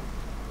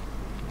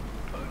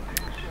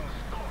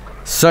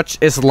 Such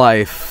is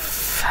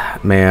life,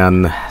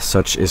 man.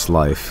 Such is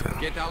life.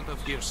 Get out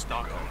of here,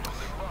 stalker.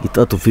 Get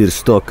out of here,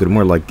 stalker.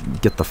 More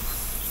like, get the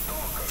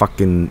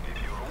fucking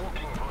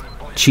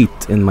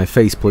cheat in my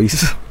face,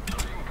 please.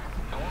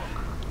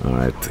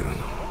 Alright.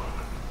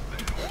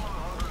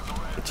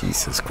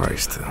 Jesus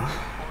Christ.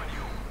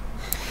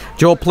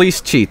 Joel,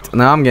 please cheat.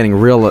 Now I'm getting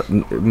real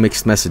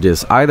mixed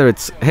messages. Either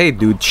it's, hey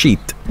dude,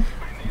 cheat.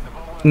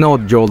 No,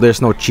 Joel,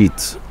 there's no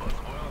cheats.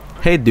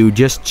 Hey dude,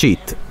 just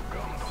cheat.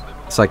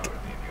 It's like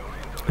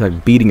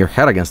beating your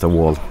head against the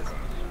wall.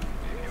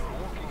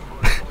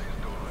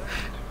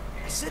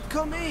 I said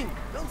come in.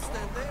 Don't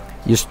stand there.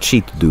 Just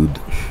cheat, dude.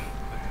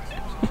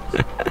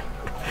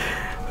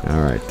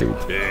 Alright, dude.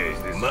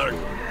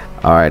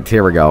 Alright,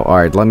 here we go.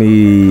 Alright, let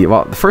me...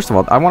 Well, first of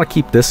all, I want to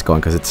keep this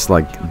going because it's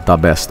like the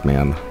best,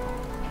 man.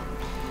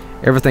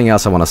 Everything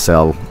else I want to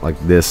sell. Like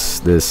this.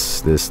 Sell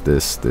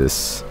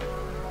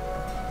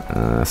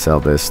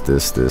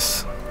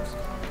this.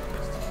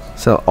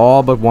 Sell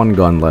all but one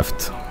gun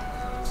left.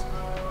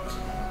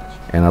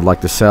 And I'd like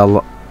to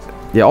sell...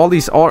 Yeah, all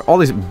these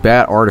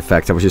bad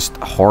artifacts that was just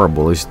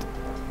horrible. Just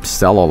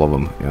sell all of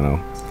them, you know.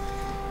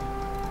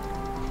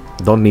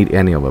 Don't need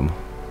any of them.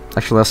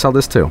 Actually, I'll sell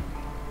this too.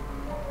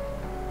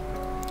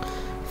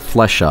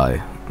 Flesh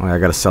Eye. Oh, I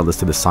gotta sell this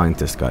to the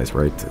scientist guys,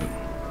 right?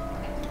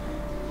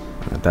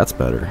 That's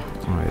better.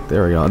 Alright,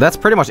 there we go. That's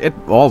pretty much it.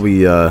 All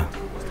we,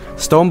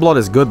 Stone Blood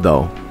is good,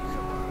 though.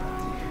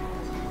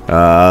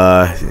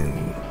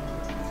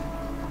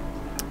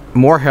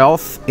 More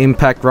health,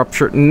 impact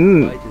rupture.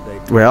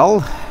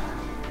 Well...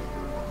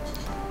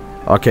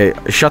 Okay,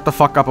 shut the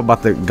fuck up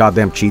about the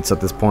goddamn cheats at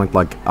this point.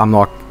 Like, I'm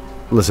not...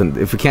 Listen,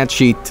 if we can't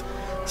cheat,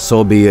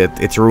 so be it.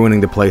 It's ruining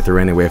the playthrough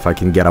anyway if I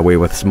can get away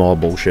with small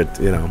bullshit,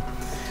 you know.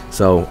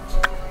 So...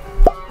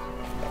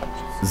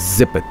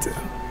 Zip it.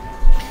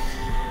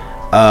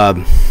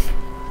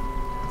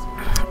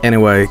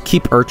 Anyway,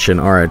 keep urchin,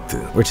 alright.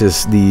 Which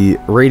is the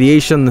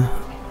radiation...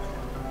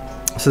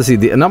 So see,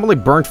 the anomaly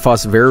burnt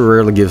fuss very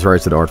rarely gives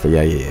rise to the artifact.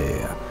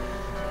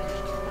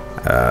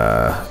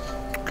 Yeah.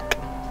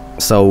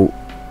 So...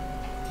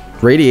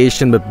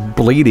 Radiation, but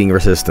bleeding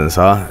resistance,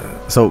 huh?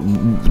 So,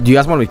 do you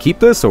guys want me to keep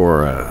this,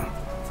 or...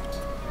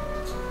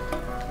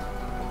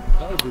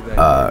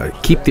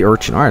 keep the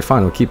urchin. Alright,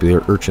 fine, we'll keep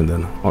the urchin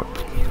then. Oh,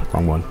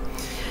 wrong one.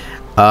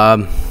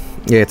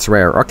 Yeah, it's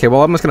rare. Okay,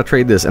 well, I'm just gonna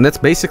trade this. And that's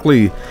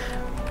basically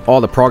all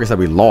the progress that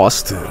we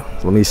lost.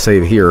 Let me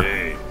save here.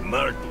 Hey,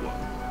 Mark,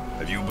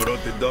 have you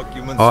brought the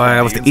documents? Oh,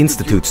 that was the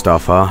Institute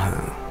stuff, huh?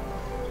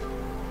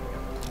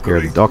 Here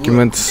are the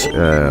documents.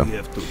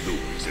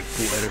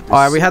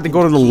 Alright, we had to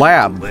go to the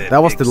lab.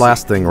 That was the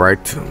last thing, right?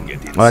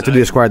 I had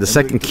to acquire the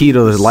second key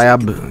to the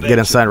lab, get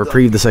inside,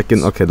 retrieve the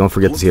second... Okay, don't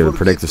forget to see the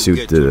protective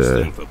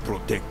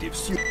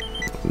suit.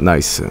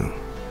 Nice.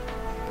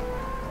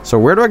 So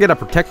where do I get a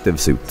protective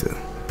suit?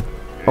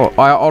 Oh,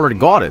 I already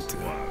got it.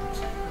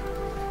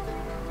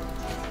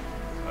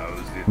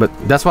 But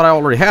that's what I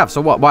already have.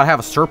 So what, I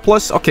have a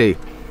surplus? Okay.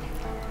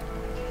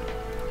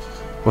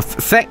 Well,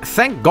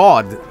 thank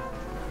God.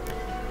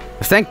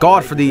 Thank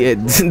God for the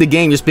the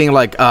game just being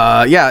like,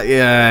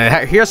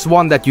 here's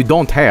one that you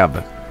don't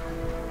have.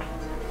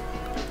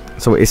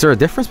 So is there a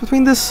difference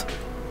between this?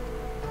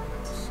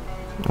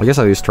 I guess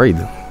I'll use trade.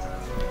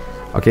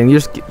 Okay, and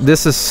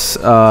this is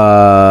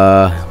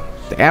the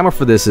ammo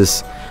for this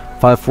is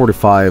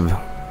 545,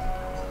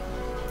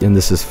 and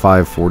this is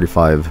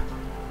 545.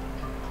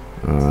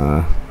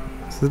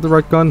 Is this the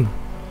right gun?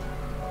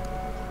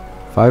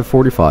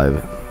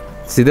 545.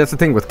 See, that's the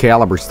thing with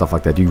caliber stuff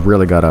like that. You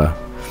really gotta.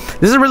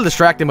 This is really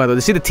distracting, by the way.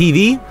 You see the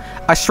TV?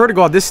 I swear to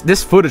God,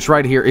 this footage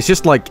right here is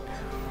just like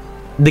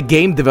the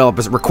game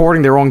developers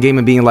recording their own game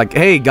and being like,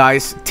 "Hey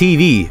guys,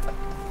 TV."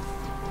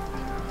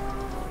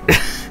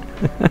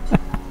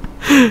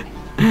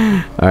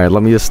 All right,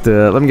 let me just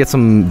let me get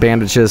some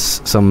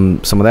bandages, some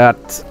of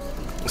that,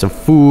 some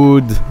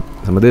food,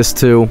 some of this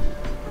too.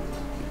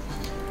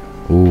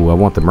 Ooh, I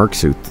want the merc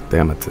suit.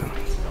 Damn it.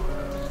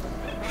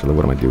 Actually,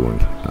 what am I doing?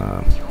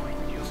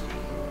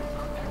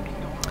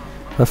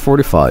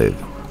 545.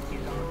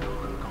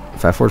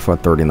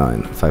 545,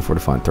 39.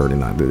 545,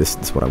 39. This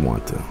is what I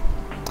want to.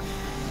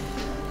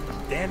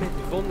 Damn it,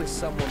 if only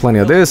someone Plenty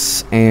of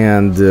this,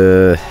 and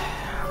there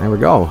we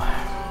go.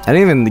 I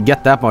didn't even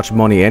get that much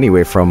money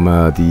anyway from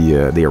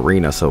the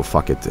arena, so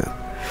fuck it.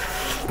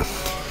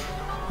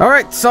 All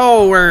right,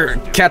 so we're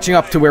catching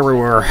up to where we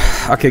were.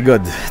 Okay,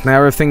 good. Now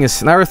everything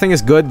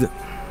is good.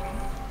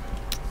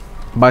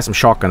 Buy some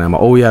shotgun ammo.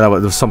 Oh yeah, that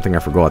was something I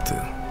forgot.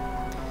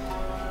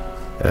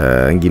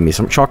 And give me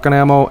some shotgun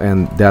ammo,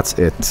 and that's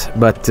it.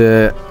 But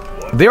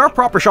there are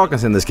proper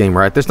shotguns in this game,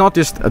 right? There's not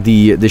just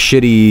the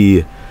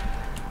shitty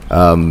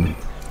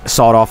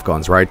sawed-off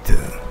guns, right?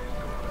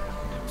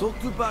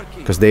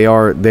 Because they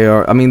are.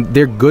 I mean,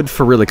 they're good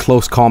for really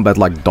close combat,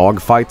 like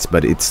dog fights,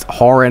 but it's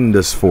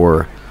horrendous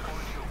for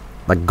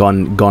like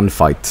gun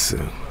fights.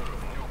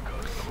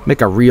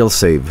 Make a real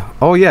save.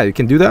 Oh yeah, you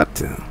can do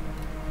that.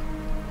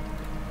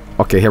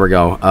 Okay, here we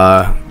go.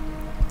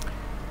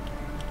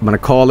 I'm gonna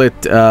call it.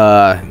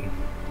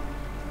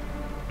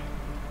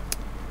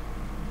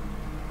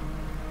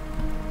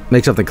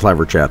 Make something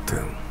clever, chat.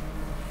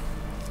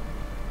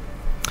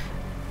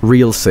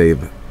 Real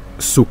save.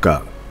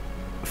 Suka.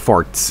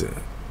 Farts.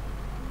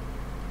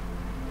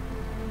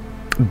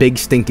 Big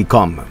stinky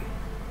cum.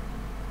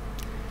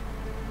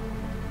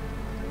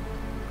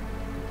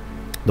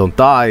 Don't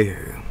die.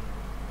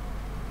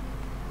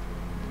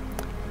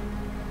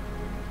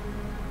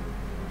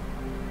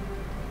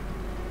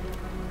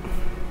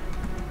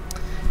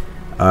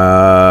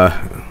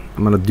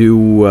 I'm gonna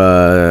do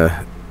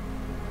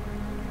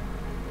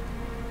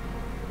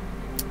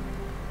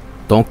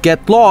don't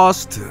get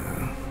lost.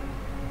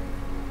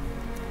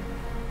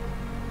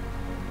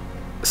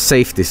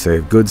 Safety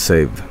save, good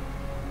save.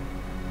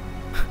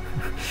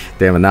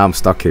 Damn it, now I'm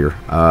stuck here.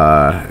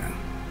 Oh,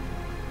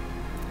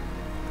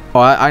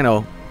 I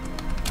know.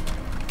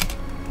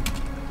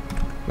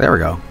 There we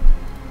go.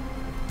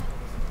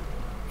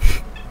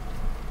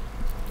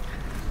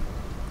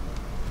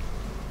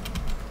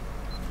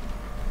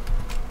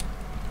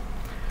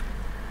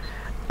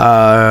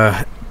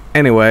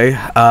 Anyway,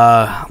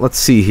 let's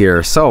see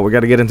here. So, we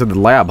gotta get into the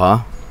lab, huh?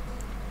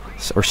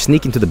 Or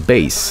sneak into the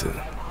base.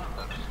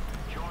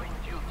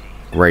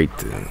 Great.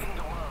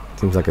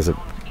 Seems like it's a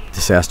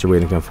disaster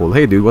waiting to unfold.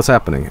 Hey, dude, what's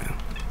happening?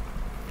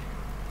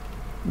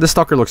 The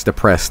stalker looks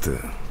depressed.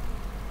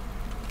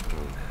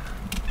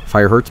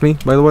 Fire hurts me,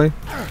 by the way.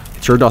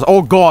 It sure does.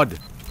 Oh god!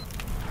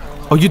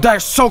 Oh, you die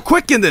so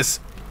quick in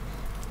this!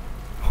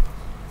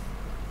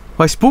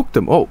 I spooked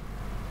him. Oh.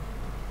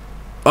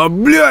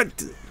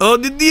 Blyat! Oh,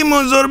 the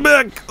demons are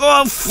back!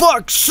 Oh,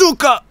 fuck,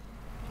 suka!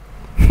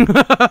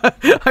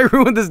 I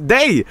ruined this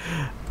day!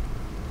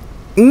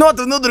 Not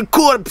another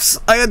corpse!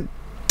 I had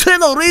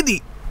 10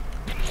 already!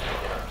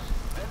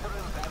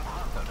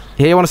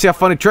 Hey, you wanna see a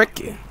funny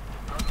trick?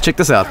 Check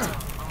this out.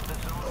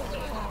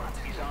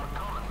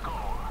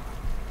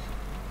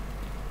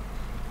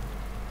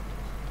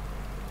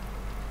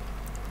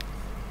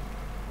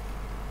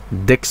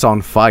 Dick's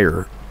on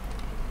fire.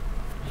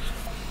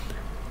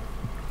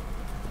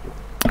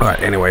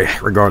 Alright, anyway,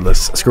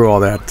 regardless, screw all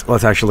that.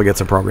 Let's actually get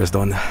some progress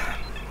done.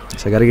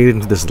 So I gotta get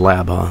into this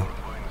lab, huh?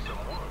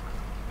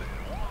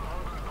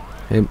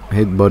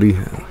 Hey, buddy.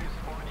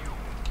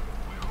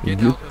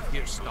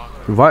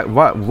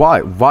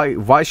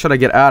 Why should I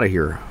get out of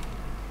here?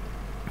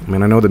 I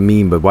mean, I know the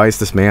meme, but why is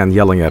this man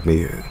yelling at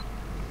me?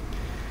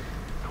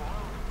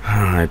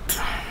 Alright.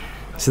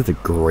 Is it the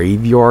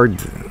graveyard?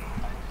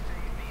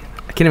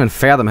 I can't even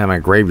fathom having a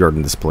graveyard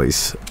in this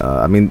place.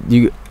 I mean,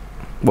 you...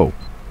 Whoa.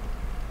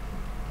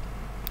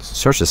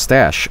 Search the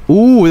stash.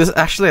 Ooh, there's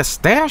actually a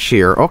stash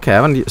here. Okay, I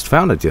haven't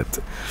found it yet.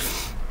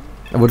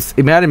 I would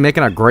imagine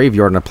making a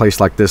graveyard in a place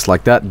like this,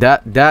 like that.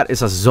 That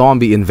is a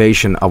zombie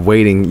invasion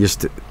awaiting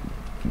just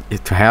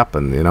it to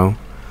happen, you know.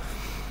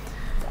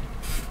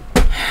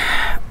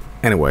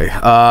 Anyway,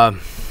 I'm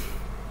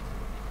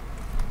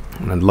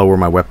gonna lower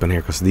my weapon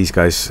here because these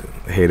guys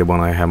hate it when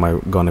I have my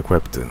gun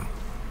equipped.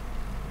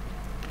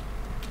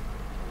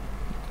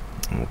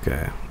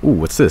 Okay. Ooh,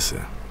 what's this?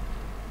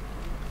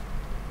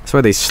 That's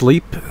where they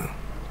sleep.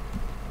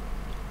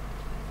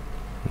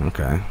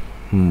 Okay.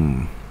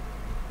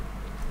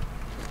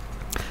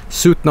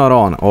 Suit not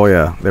on. Oh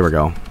yeah, there we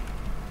go.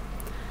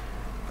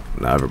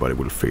 Now everybody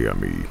will fear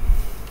me.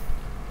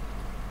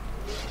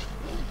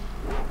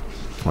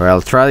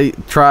 Well, try.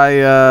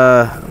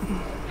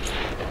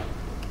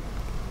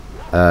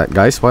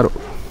 Guys, why?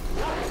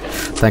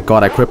 Thank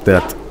God I equipped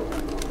that.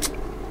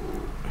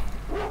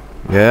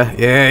 Yeah.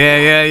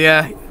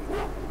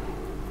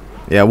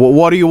 Yeah,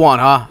 what do you want,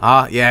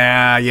 huh?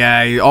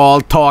 Yeah, all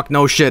talk,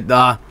 no shit,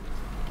 A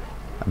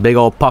big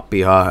old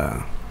puppy,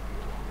 huh?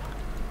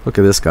 Look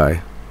at this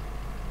guy.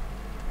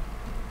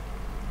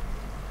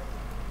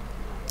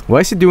 Why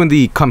is he doing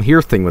the come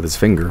here thing with his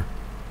finger?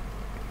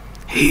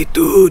 Hey,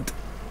 dude.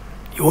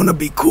 You wanna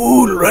be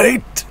cool,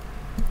 right?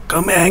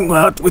 Come hang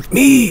out with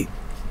me.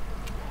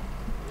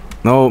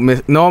 No,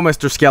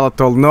 Mr.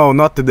 Skeletal, no,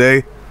 not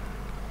today.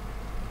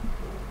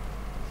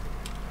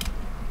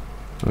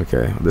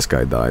 Okay, this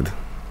guy died.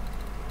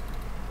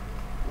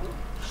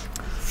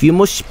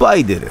 Fumo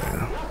spider.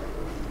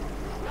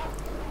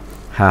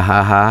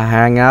 Ha,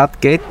 hang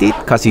out, get it?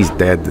 Cause he's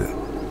dead.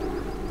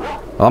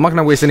 Well, I'm not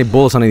gonna waste any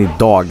bullets on any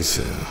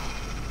dogs.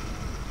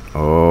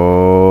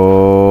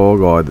 Oh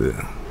god.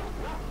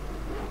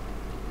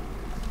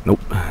 Nope.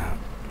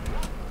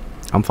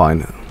 I'm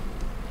fine.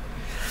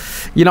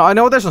 You know, I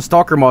know there's a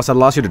stalker mods that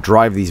allows you to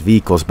drive these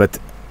vehicles, but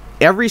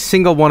every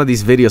single one of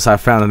these videos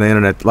I've found on the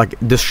internet, like,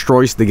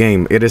 destroys the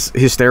game. It is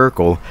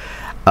hysterical.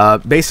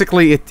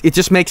 Basically, it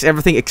just makes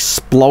everything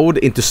explode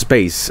into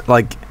space.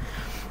 Like,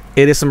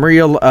 it is some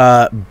real,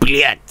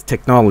 Blyat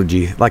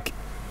technology. Like,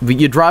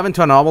 you drive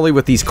into an anomaly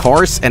with these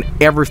cars, and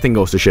everything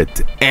goes to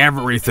shit.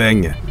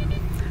 Everything.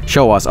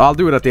 Show us. I'll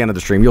do it at the end of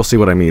the stream. You'll see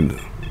what I mean.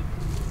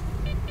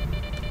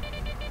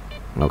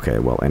 Okay,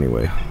 well,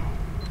 anyway.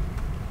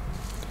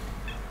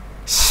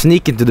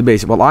 Sneak into the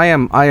base. Well, I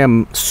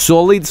am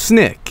solid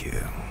snake.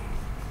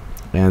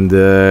 And,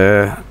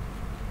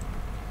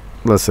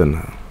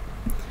 listen.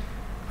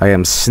 I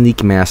am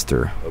sneak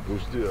master.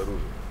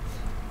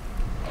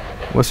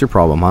 What's your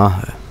problem,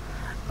 huh?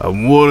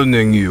 I'm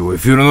warning you,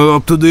 if you're not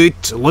up to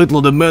date,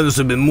 lately the bandits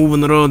have been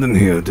moving around in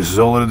here. This is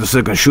already the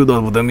second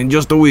shootout with them in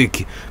just a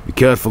week. Be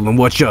careful and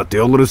watch out, they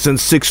already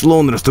sent 6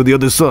 loners to the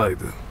other side.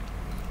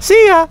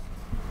 See ya!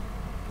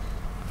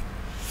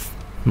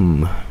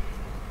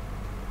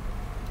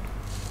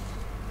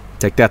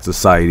 Take that,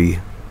 society.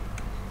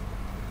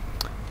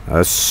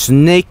 A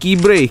snaky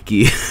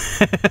breaky.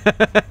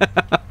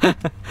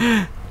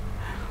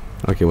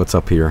 Okay, what's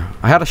up here?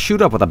 I had a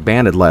shoot up with a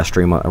bandit last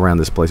stream around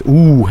this place.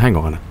 Ooh, hang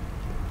on.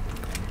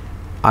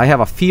 I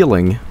have a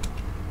feeling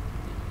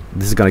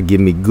this is gonna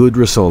give me good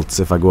results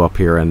if I go up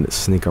here and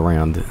sneak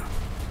around.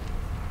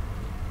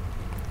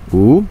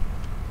 Ooh.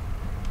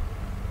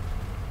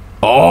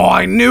 Oh,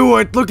 I knew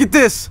it! Look at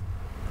this!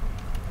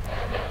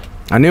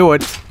 I knew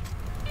it!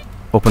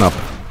 Open up.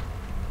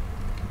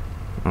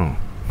 Oh.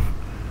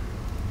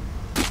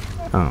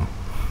 Oh.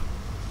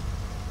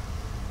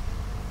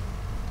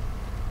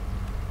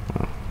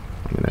 Well,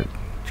 I'm gonna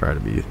try to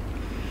be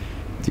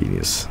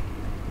genius.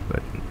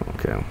 But,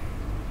 okay.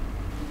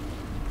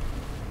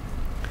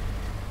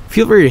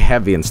 Feel very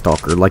heavy in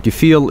Stalker. Like, you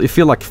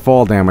feel like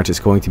fall damage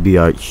is going to be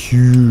a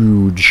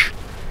huge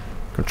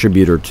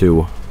contributor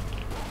to...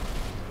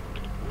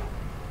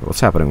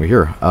 What's happening over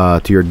here?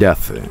 To your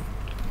death.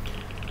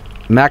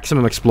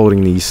 Maximum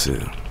exploding these.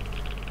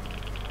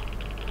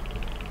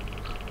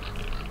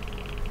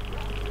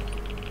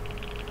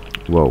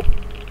 Whoa.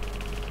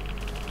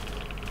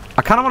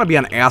 I kind of want to be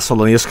an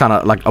asshole and just kind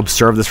of like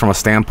observe this from a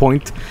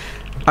standpoint.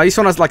 I just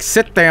want to like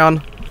sit down.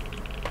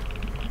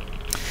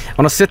 I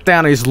want to sit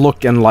down and just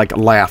look and like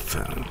laugh.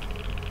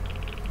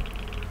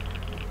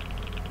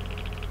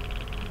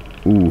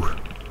 Ooh.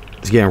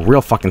 It's getting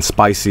real fucking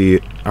spicy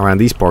around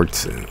these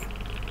parts.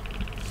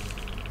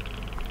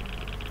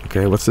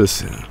 Okay, what's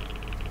this?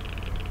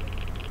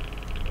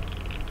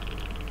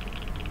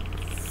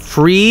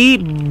 Free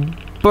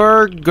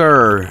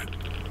burger.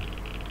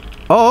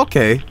 Oh,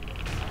 okay.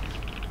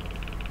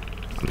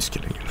 I'm just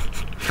kidding.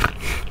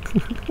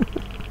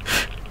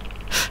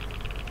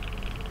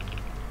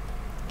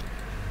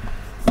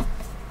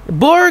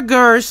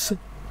 Burgers.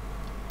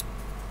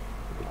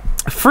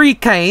 Free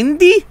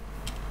candy.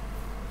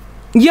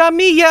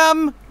 Yummy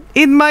yum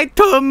in my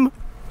tum.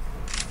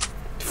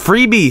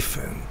 Free beef.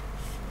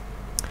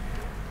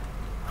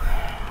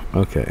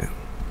 Okay.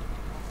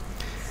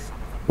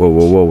 Whoa,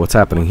 whoa, whoa, what's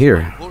happening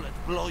here? Bullet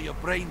blow your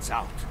brains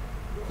out.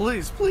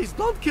 Please, please,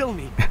 don't kill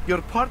me.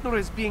 Your partner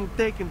is being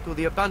taken to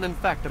the abandoned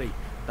factory.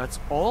 That's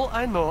all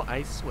I know,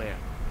 I swear.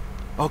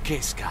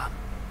 Okay, scum.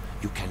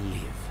 You can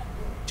live.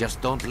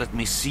 Just don't let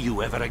me see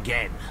you ever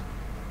again.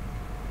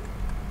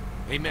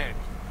 Hey man,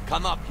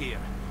 come up here.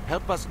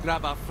 Help us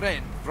grab our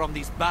friend from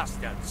these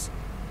bastards.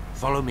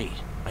 Follow me.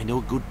 I know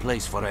a good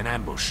place for an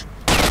ambush.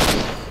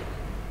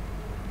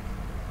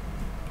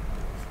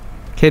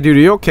 Okay, dude, are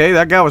you okay?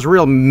 That guy was a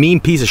real mean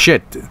piece of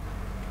shit.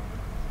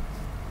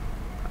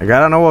 Like, I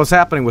don't know what was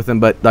happening with him,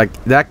 but, like,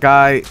 that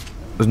guy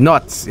was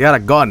nuts. He had a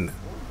gun.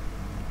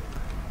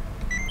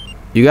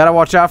 You gotta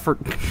watch out for...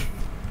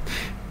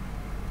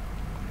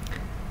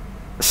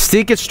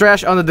 Stick its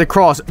trash under the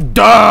cross.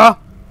 Duh!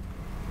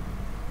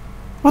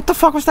 What the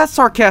fuck was that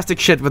sarcastic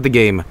shit with the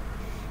game?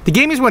 The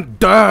game just went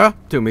duh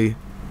to me.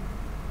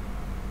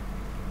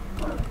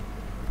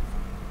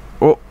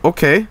 Oh,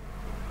 okay.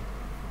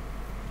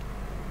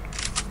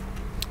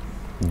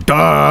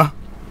 Duh!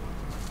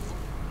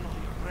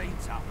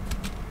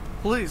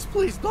 Please,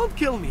 please, don't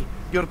kill me.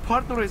 Your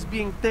partner is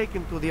being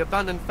taken to the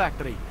abandoned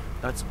factory.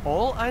 That's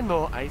all I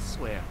know, I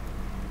swear.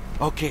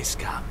 Okay,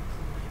 scum.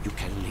 You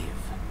can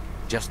live.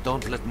 Just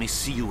don't let me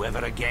see you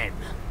ever again.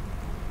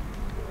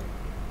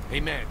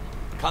 Hey man,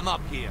 come up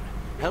here.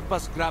 Help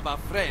us grab our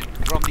friend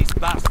from these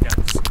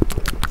bastards.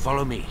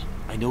 Follow me.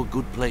 I know a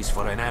good place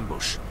for an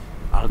ambush.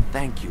 I'll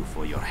thank you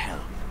for your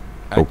help.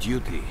 At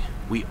duty,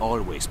 we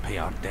always pay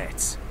our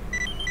debts.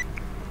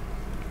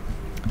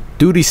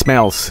 Duty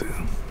smells.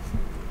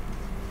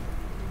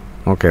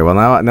 Okay, well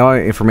now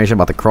information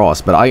about the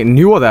cross, but I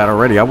knew of that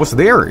already. I was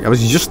there. I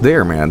was just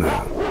there, man.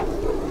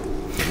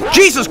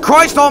 Jesus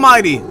Christ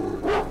Almighty!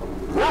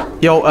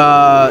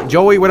 Yo,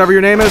 Joey, whatever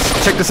your name is,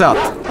 check this out.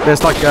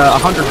 There's like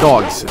 100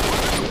 dogs.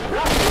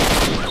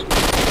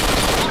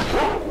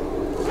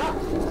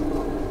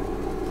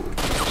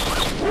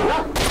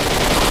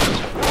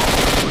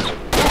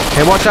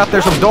 Hey, watch out!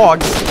 There's some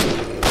dogs.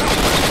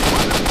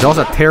 That was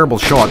a terrible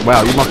shot.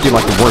 Wow, you must be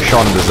like the worst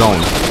shot in the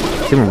zone.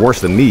 It's even worse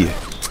than me.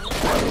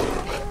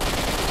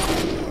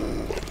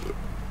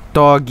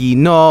 Doggy,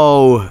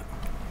 no.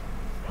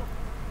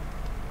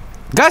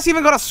 Guy's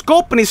even got a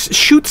scope and he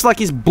shoots like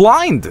he's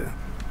blind.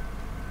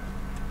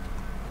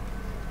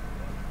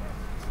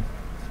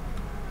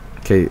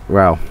 Okay,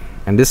 wow.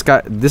 And this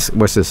guy,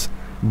 what's this?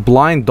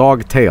 Blind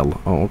dog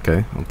tail. Oh,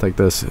 okay. I'll take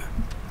this.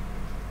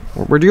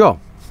 Where'd you go?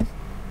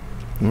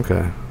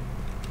 Okay.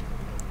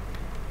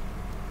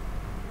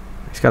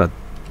 He's got a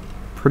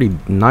pretty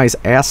nice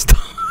ass.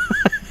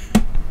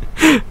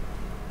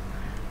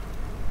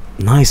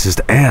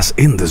 Nicest ass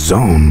in the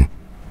zone.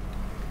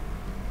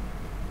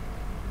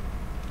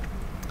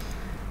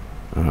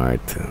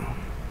 Alright.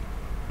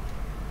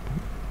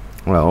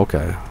 Well,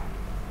 okay.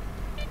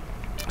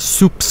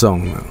 Soup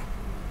song.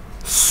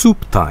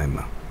 Soup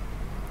time.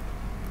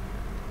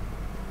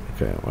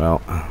 Okay,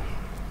 well.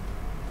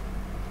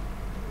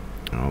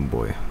 Oh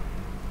boy.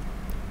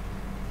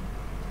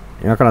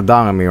 You're not gonna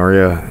die on me, are you?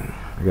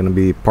 You're gonna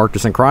be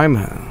partners in crime?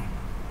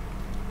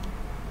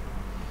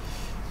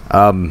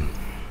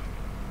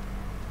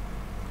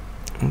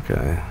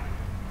 Okay.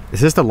 Is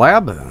this the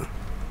lab?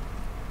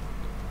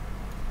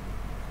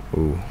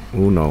 Ooh.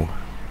 Ooh, no.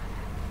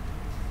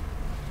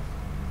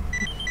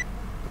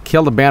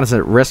 Kill the bandits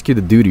and rescue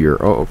the dutier.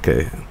 Oh,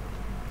 okay.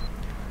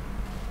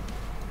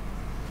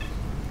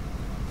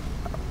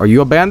 Are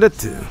you a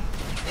bandit?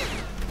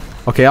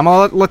 Okay, I'm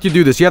gonna let you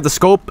do this. You have the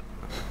scope.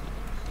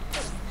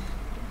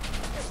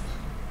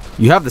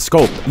 You have the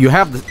scope. You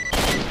have the...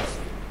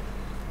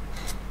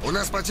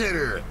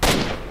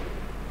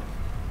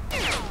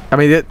 I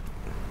mean, it...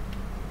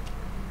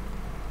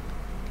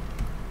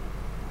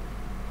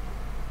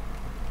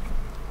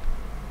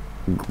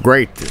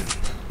 Great.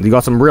 You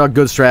got some real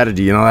good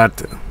strategy, you know that?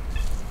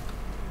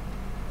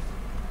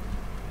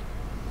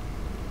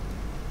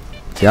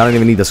 See, I don't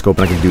even need the scope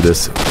and I can do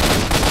this.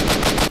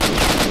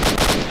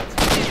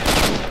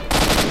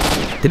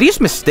 Did he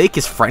just mistake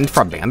his friend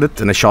for a bandit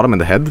and I shot him in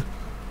the head?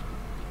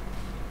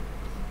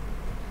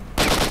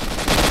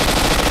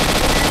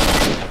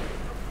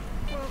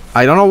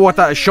 I don't know what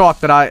that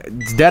shot, but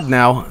it's dead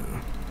now.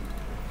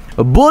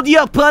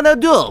 Bodya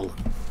Panadol!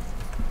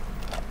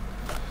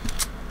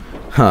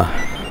 Huh.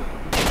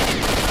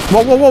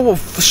 Whoa, whoa, whoa, whoa,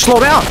 slow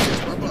down!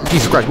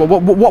 Jesus Christ,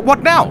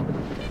 what now?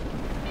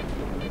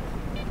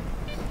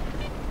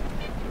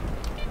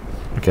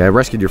 Okay, I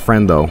rescued your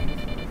friend, though.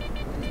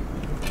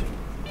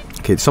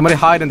 Okay, somebody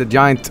hide in the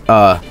giant,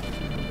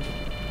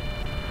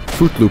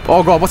 Fruit Loop.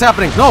 Oh god, what's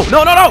happening? No,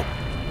 no, no, no!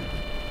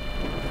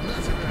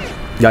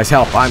 Guys,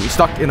 help. I'm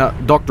stuck in a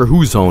Doctor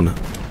Who zone.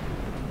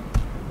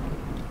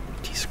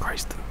 Jesus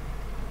Christ.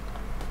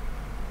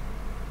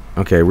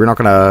 Okay, we're not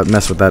gonna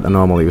mess with that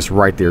anomaly. It was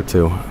right there,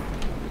 too.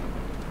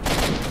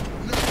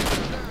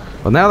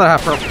 But now that I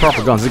have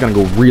proper guns, it's gonna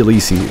go real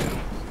easy.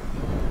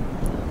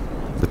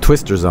 The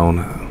Twister Zone.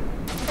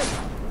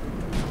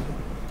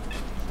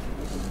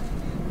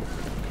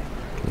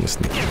 Let me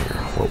sneak in here.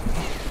 Whoa.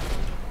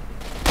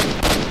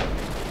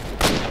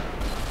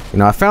 You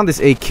know, I found this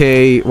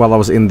AK while I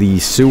was in the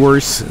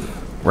sewers,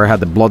 where I had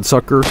the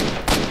bloodsucker.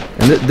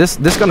 And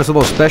this gun is a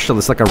little special.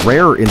 It's like a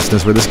rare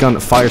instance where this gun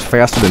fires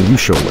faster than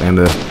usual. And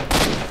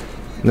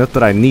not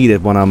that I need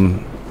it when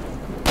I'm...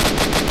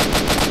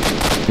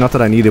 Not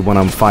that I need it when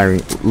I'm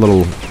firing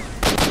little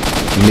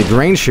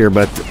mid-range here,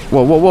 but...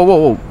 Whoa, whoa, whoa, whoa,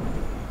 whoa.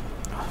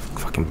 Oh,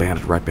 fucking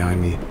bandit right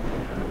behind me.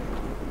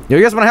 Yo,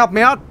 you guys wanna help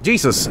me out?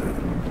 Jesus.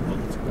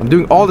 I'm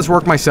doing all this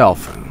work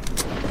myself.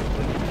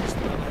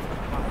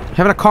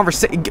 Having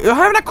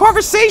a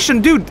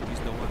conversation, dude!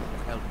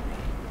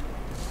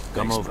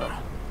 Come over.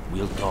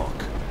 We'll talk.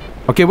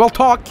 Okay, we'll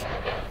talk.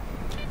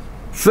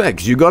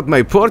 Thanks, you got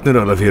my partner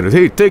out of here.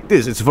 Hey, take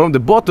this. It's from the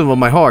bottom of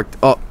my heart.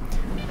 Oh,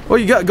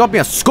 you got me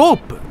a scope!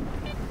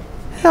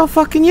 Hell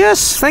fucking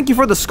yes! Thank you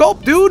for the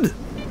scope, dude!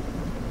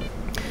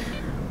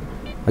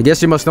 I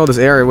guess you must know this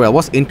area well.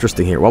 What's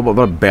interesting here? Well, what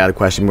a bad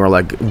question. More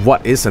like,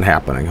 what isn't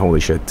happening? Holy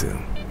shit.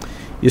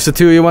 You said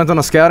you went on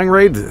a scouting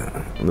raid?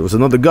 There was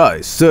another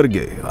guy,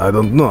 Sergey. I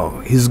don't know.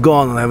 He's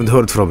gone and I haven't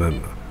heard from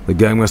him. The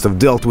gang must have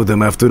dealt with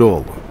him after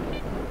all.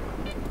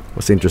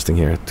 What's interesting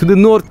here? To the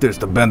north there's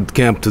the band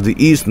camp, to the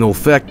east no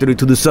factory,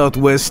 to the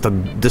southwest a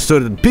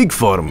deserted pig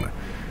farm.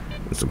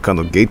 There's some kind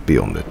of gate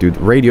beyond it. Dude,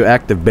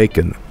 radioactive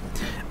bacon.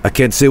 I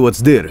can't say what's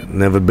there.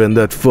 Never been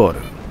that far.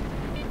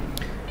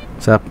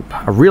 Is that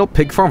a real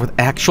pig farm with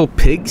actual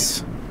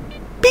pigs?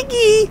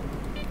 Piggy!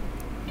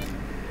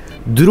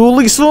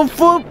 Drooling some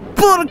for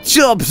pork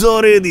chops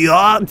already,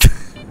 huh?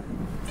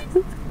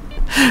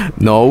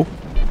 No.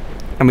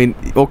 I mean,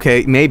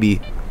 okay,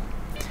 maybe.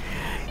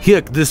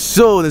 Heck, this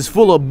zone is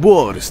full of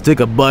boars.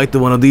 Take a bite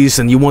of one of these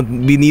and you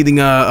won't be needing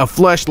a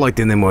flashlight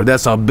anymore.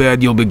 That's how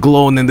bad you'll be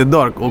glowing in the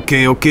dark.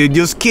 Okay, okay,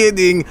 just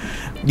kidding.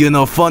 You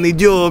know, funny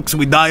jokes.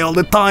 We die all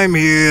the time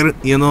here.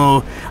 You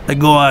know, I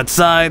go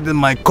outside and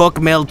my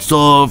cock melts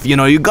off. You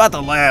know, you gotta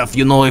laugh.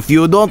 You know, if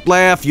you don't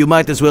laugh, you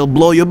might as well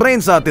blow your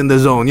brains out in the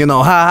zone. You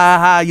know, ha ha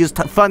ha, just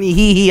funny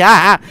hee hee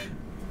ha ha.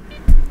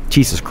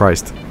 Jesus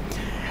Christ.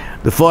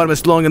 The farm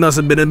has long enough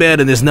been in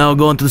bed and is now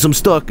going to some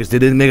stalkers. They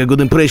didn't make a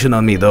good impression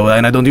on me though,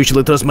 and I don't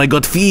usually trust my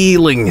gut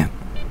feeling.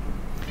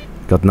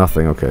 Got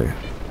nothing, okay.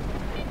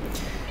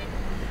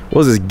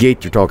 What is this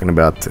gate you're talking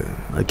about?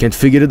 I can't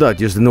figure it out,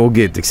 just no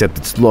gate, except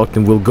it's locked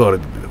and well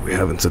guarded. We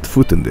haven't set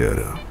foot in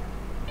there.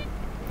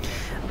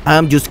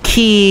 I'm just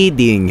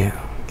kidding.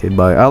 Okay,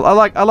 bye. I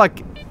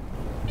like...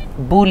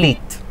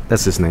 Bullet.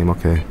 That's his name,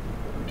 okay.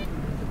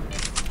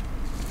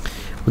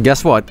 Well,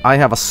 guess what? I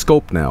have a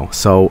scope now,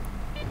 so...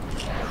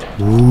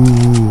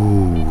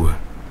 Ooh.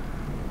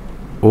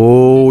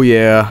 Oh,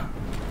 yeah.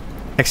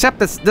 Except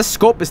this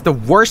scope is the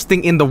worst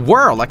thing in the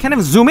world. I can't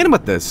even zoom in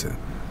with this.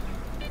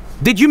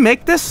 Did you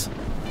make this?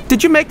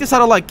 Did you make this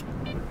out of, like,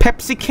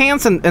 Pepsi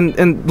cans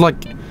and like,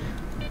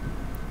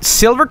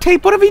 silver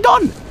tape? What have you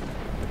done?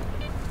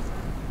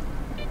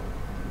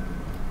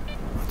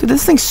 Dude,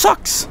 this thing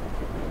sucks.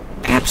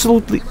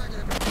 Absolutely.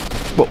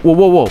 Whoa, whoa,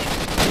 whoa, whoa.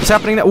 What's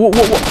happening now? Whoa,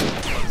 whoa,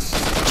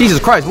 whoa. Jesus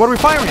Christ, what are we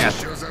firing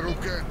at?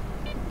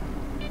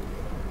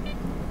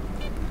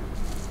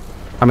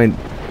 I mean,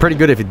 pretty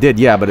good if it did,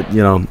 yeah, but it,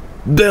 you know...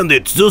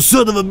 Bandits! Those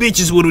son of a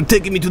bitches were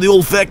taking me to the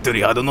old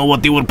factory. I don't know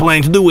what they were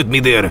planning to do with me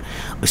there.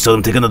 I saw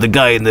them take another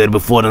guy in there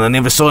before and I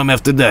never saw him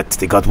after that.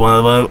 They got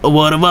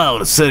one of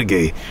ours,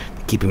 Sergey.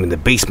 They keep him in the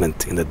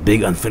basement, in that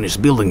big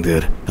unfinished building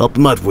there. Help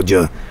him out, would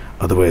ya?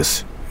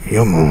 Otherwise,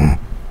 yum.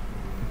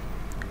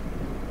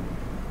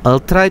 I'll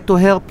try to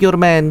help your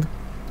man.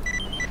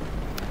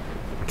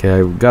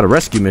 Okay, I got a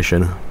rescue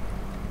mission.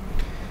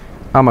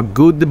 I'm a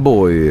good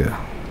boy.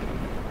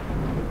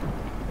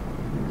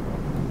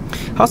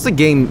 How's the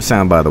game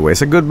sound, by the way?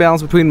 Is a good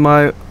balance between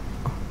my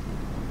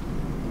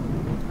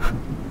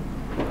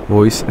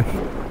voice and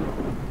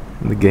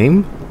the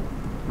game?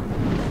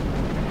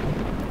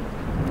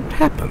 What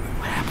happened?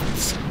 What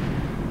happens?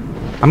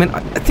 I mean,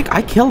 I think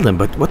I killed him,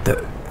 but what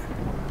the?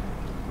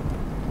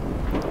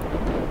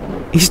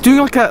 He's doing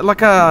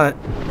like a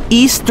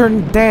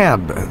Eastern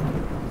dab.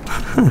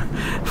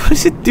 What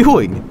is it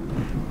doing?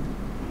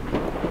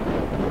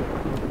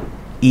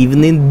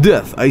 Even in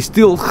death, I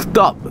still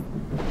stop.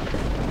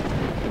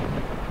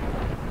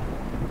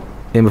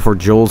 And before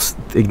Joel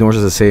ignores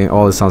us as saying,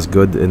 oh, this sounds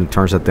good, and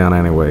turns that down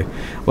anyway.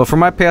 Well, from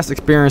my past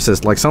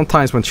experiences, like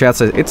sometimes when chat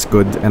says it's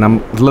good, and I'm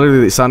literally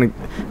listening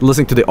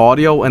to the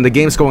audio, and the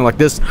game's going like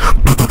this,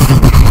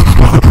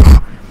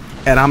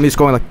 and I'm just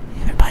going like,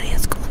 everybody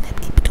is going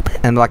to,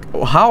 and like,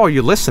 how are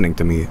you listening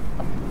to me?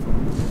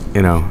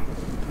 You know.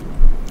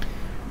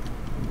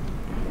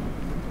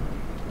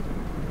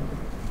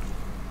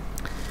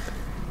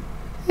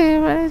 Hey,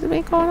 what is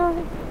going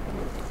on?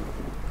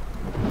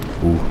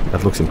 Ooh,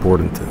 that looks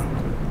important.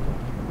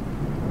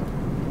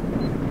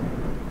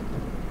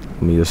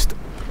 Let me just...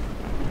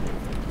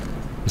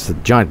 It's a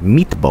giant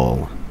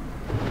meatball.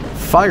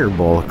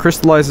 Fireball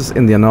crystallizes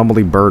in the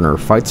anomaly burner.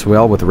 Fights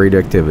well with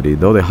radioactivity.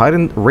 Though the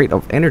heightened rate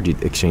of energy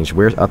exchange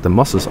wears out the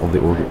muscles of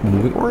the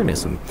moving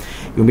organism.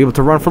 You won't be able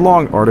to run for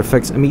long.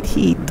 Artifacts emit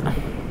heat.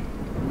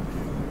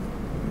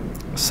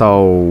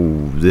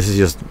 So... This is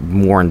just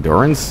more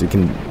endurance? You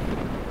can...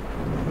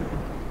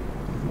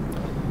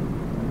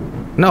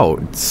 No,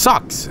 it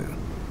sucks.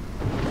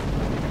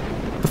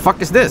 The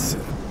fuck is this?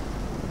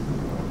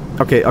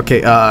 Okay,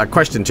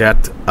 question,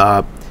 chat.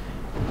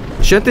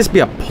 Shouldn't this be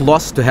a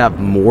plus to have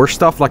more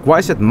stuff? Like, why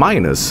is it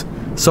minus?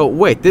 So,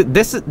 wait,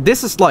 this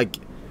is like...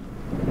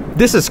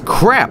 This is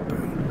crap.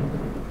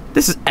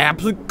 This is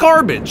absolute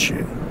garbage.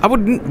 I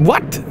wouldn't...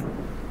 What?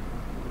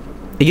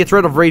 It gets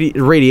rid of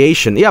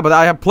radiation. Yeah, but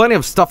I have plenty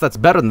of stuff that's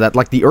better than that,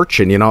 like the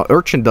urchin, you know?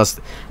 Urchin does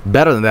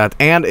better than that,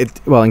 and it,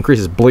 well,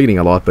 increases bleeding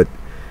a lot, but...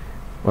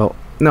 Well,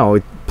 no,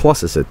 it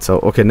pluses it, so...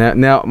 Okay,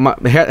 now my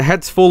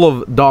head's full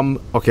of dumb...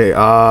 Okay,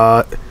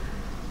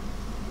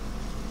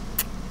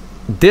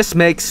 This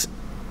makes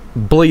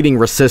bleeding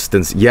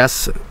resistance,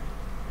 yes.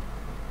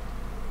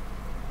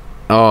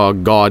 Oh,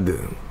 God.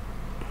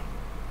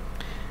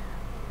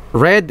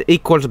 Red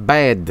equals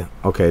bad.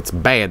 Okay, it's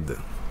bad.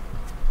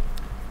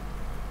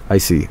 I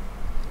see.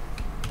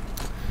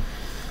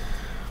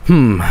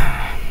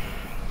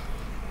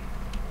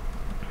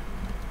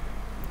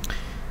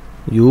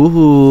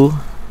 Yoo-hoo.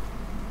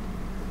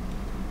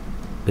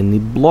 Any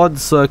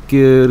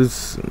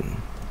bloodsuckers?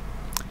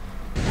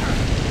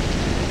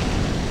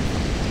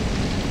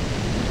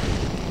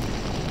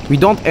 We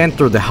don't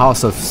enter the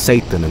house of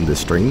Satan in this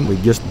stream. We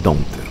just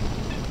don't.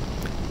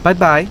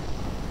 Bye-bye.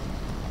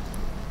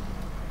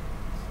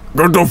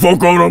 Get the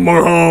fuck out of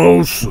my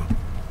house!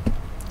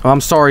 Oh,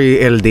 I'm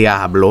sorry, El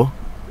Diablo.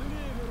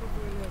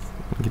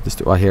 Get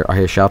this. I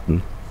hear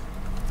shouting.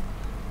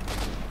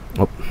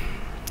 Oh,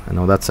 I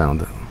know that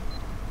sound.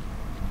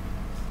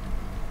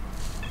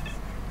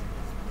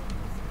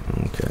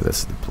 Okay, this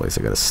is the place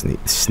I gotta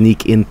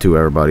sneak into,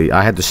 everybody.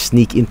 I had to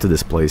sneak into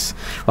this place.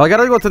 Well, I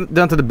gotta go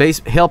down to the base.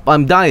 Help,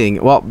 I'm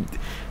dying. Well,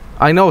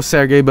 I know,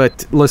 Sergey,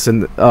 but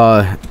listen,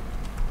 I'm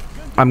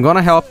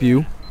gonna help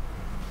you.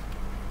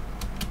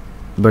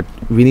 But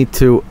we need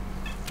to...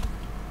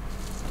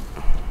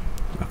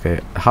 Okay,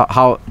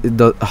 how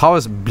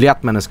is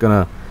Blyatman is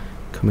gonna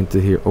come into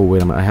here? Oh,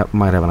 wait a minute, I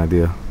might have an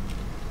idea.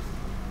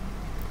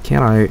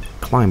 Can I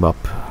climb up?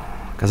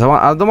 Because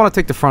I don't want to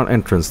take the front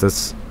entrance.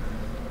 That's...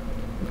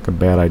 a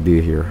bad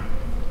idea here.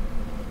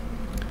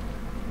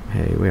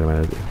 Hey, wait a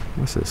minute.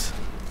 What's this?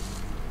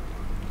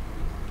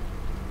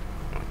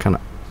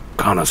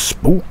 Kinda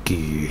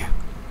spooky.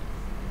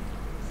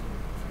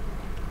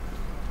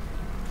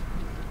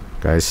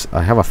 Guys,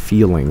 I have a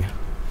feeling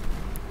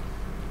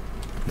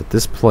that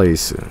this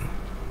place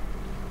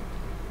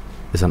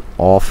is an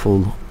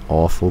awful,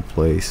 awful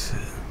place.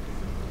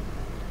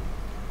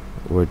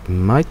 Or it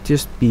might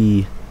just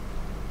be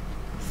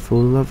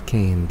full of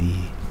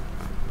candy.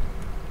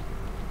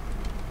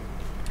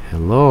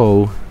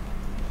 Hello.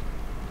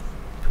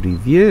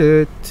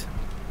 Привет.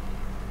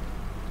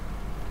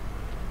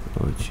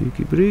 Oh,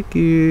 cheeky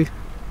breaky.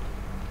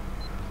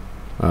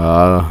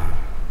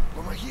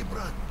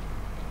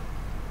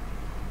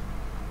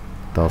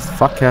 The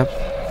fuck happened?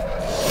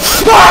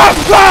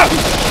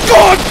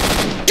 God!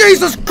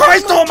 Jesus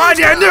Christ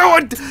almighty, I knew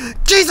it!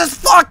 Jesus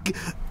fuck!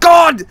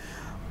 God!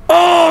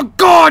 Oh,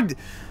 God!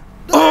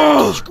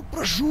 Oh!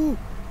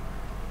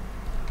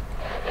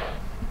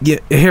 Yeah,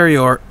 here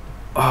you are.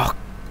 Oh,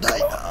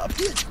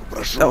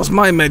 that was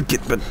my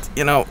medkit, but,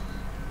 you know...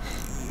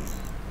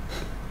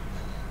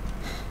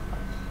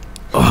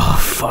 Oh,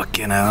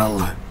 fucking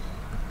hell.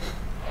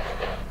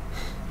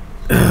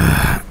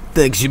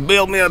 Thanks, you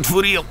bailed me out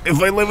for real.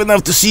 If I live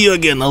enough to see you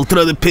again, I'll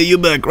try to pay you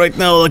back. Right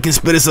now, all I can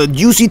spare is a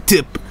juicy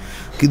tip.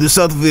 Okay, the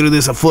south of here,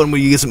 there's a farm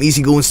where you get some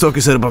easygoing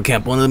stalkers set up a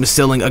camp. One of them is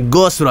selling a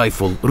gauss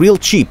rifle, real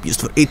cheap,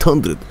 just for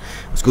 800.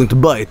 I was going to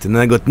buy it, and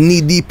then I got knee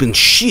deep in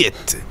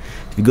shit.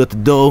 If you got the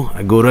dough,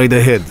 I go right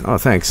ahead. Oh,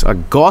 thanks. A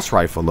gauss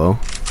rifle, though.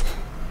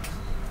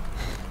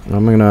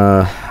 I'm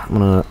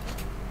gonna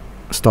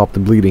stop the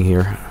bleeding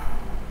here.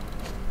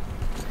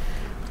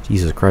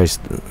 Jesus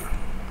Christ.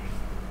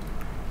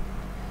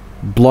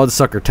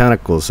 Bloodsucker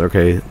tentacles.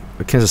 Okay.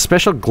 It has a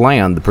special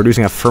gland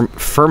producing a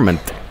ferment.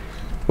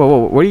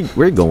 Whoa, where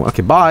are you going?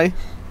 Okay, bye.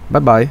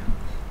 Bye-bye.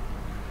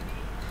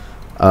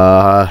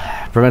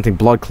 Preventing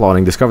blood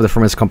clotting. Discover the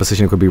ferment's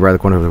composition could be rather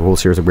one of the whole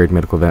series of great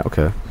medical event.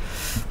 Okay.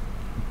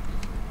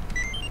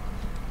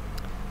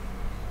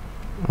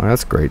 Oh,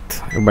 that's great.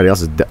 Everybody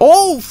else is dead.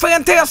 Oh,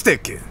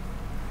 fantastic!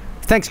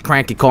 Thanks,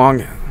 Cranky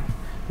Kong.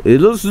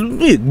 It was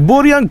me,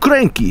 Borean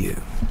Cranky.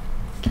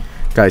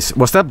 Guys,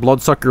 was that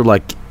bloodsucker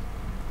like...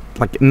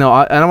 no,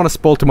 I don't want to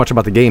spoil too much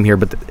about the game here,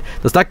 but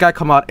does that guy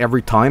come out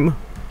every time?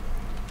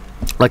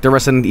 Like the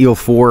Resident Evil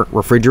 4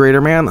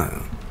 refrigerator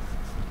man?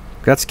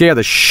 That scared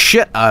the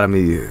shit out of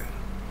me.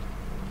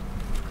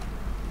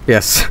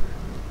 Yes.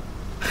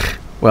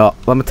 Well,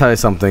 let me tell you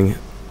something.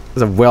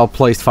 It's a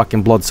well-placed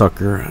fucking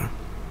bloodsucker.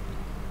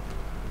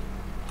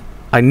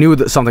 I knew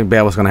that something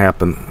bad was gonna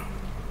happen.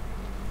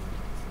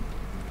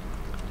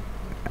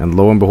 And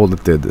lo and behold,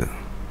 it did.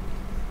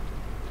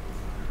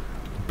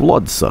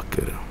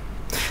 Bloodsucker.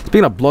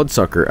 Speaking of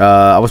bloodsucker,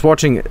 I was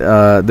watching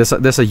this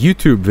a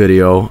YouTube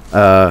video,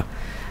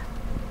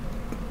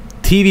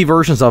 TV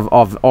versions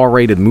of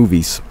R-rated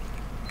movies,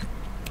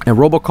 and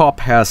RoboCop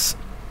has,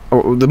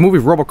 or the movie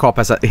RoboCop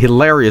has a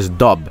hilarious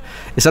dub.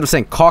 Instead of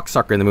saying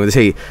cocksucker in the movie,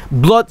 they say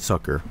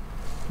bloodsucker,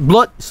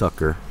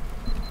 bloodsucker,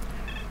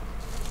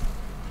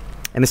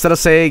 and instead of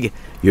saying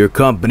your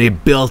company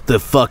built the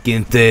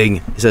fucking thing,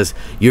 it says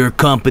your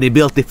company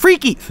built the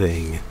freaky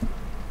thing.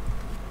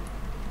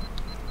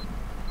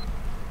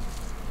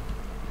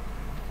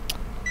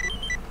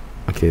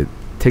 Okay,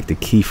 take the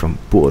key from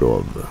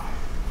Borov.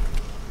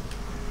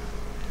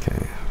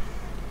 Okay.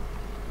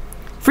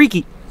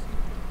 Freaky!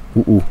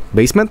 Ooh,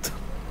 basement?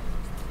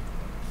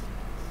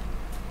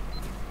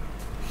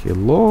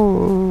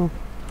 Hello?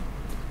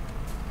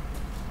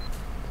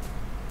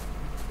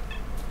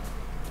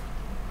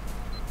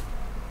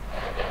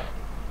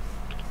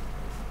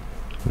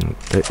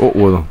 Okay,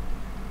 oh.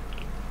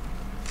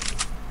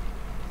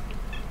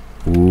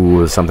 Ooh,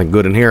 there's something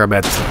good in here, I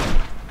bet.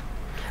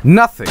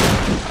 Nothing!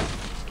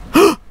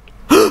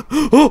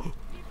 Oh!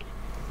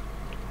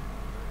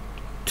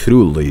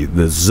 Truly,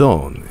 the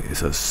zone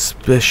is a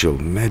special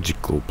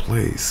magical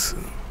place.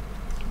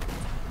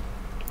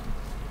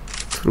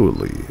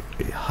 Truly,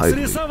 a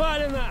highly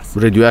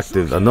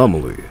radioactive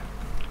anomaly.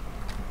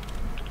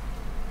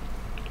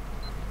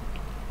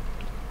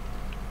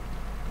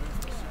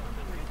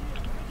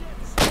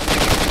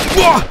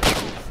 Whoa!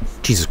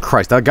 Jesus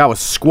Christ, that guy was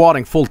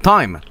squatting full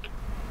time.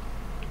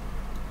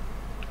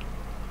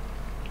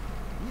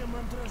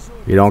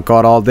 You don't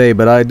got all day,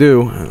 but I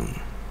do.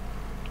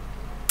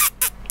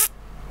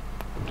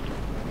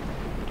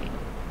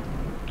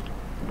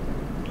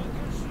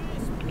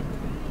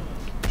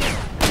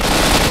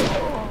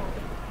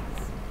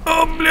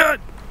 Oh, Blyat!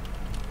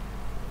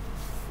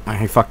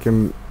 I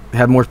fucking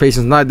had more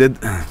patience than I did.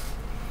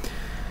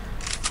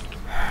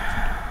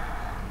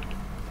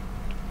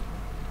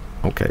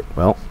 Okay,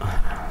 well,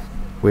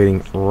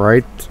 waiting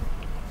right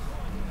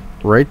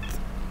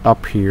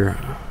up here.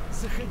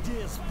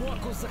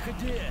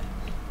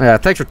 Yeah,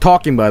 thanks for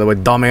talking, by the way,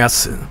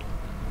 dumbass.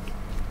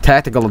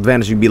 Tactical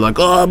advantage, you'd be like,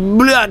 oh,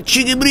 блядь,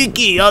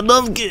 чики-брики,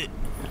 адамки.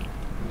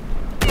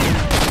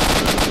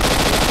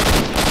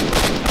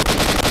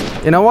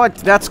 You know what?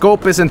 That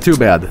scope isn't too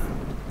bad.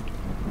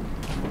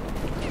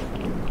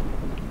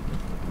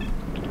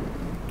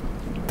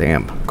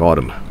 Damn, got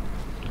him.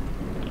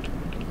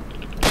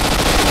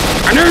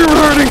 I knew you were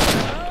hurting!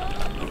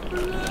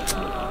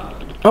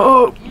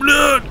 Oh,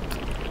 blood!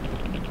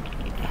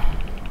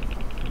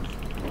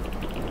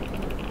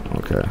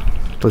 Okay.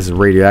 This is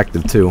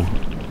radioactive too.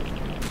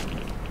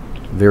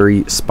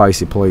 Very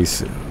spicy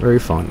place. Very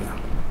fun.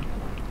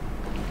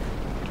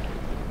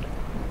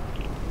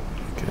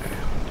 Okay.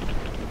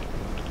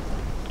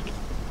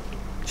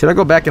 Should I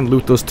go back and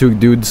loot those two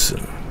dudes?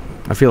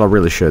 I feel I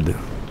really should.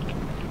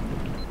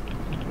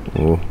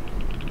 Oh.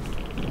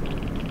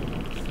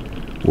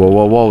 Whoa,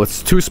 whoa, whoa.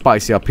 It's too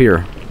spicy up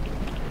here.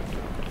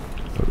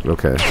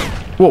 Okay.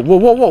 Whoa, whoa,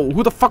 whoa, whoa.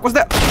 Who the fuck was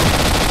that?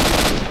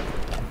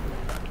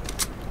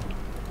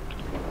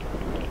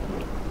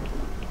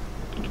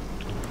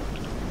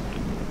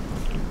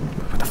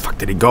 Where the fuck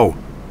did he go?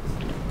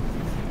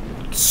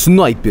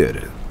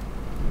 Sniper.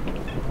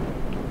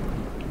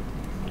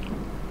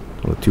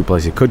 Well, the two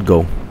places he could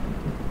go.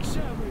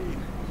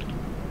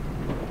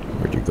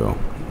 Where'd you go?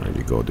 Where'd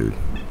you go, dude?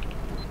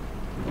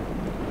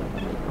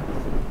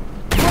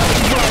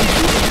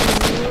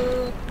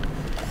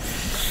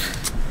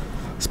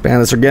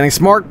 Bandits are getting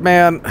smart,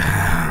 man.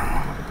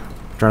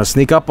 Trying to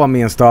sneak up on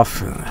me and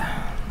stuff.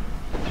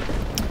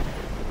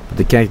 But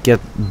they can't get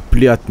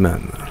Blyat,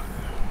 man.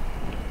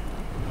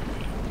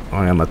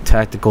 I am a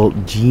tactical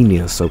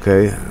genius,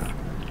 okay?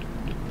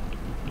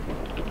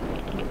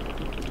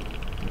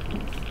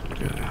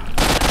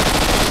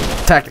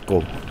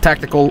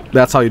 Tactical,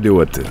 that's how you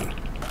do it.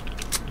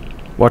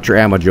 Watch your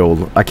ammo,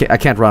 Joel. I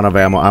can't run out of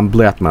ammo. I'm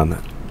Blyat, man.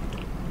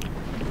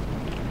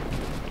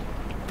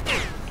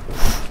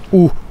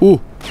 Ooh, ooh.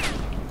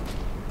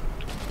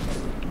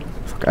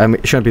 I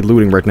shouldn't be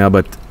looting right now,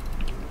 but...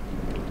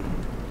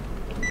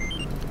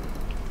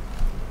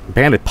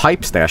 Bandit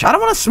pipe stash. I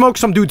don't want to smoke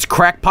some dude's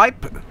crack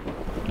pipe.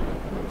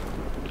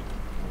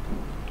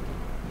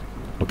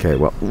 Okay,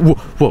 well,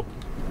 whoa.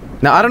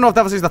 Now, I don't know if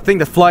that was just a thing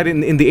that flied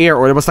in the air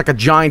or it was like a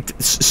giant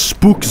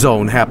spook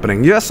zone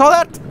happening. You guys saw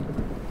that?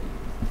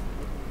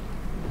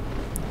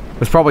 It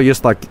was probably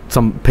just like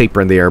some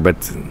paper in the air,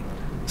 but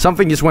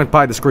something just went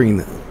by the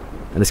screen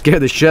and it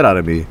scared the shit out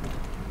of me.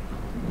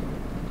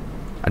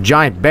 A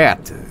giant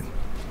bat.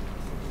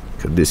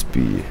 Could this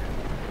be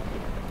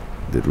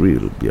the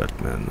real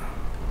Blyat man?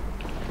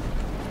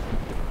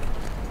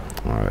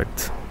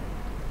 Alright.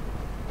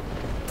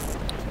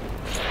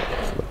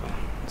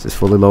 Is this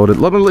fully loaded?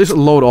 Let me just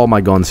load all my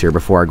guns here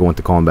before I go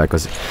into combat,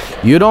 because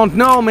you don't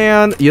know,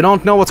 man. You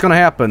don't know what's gonna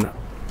happen.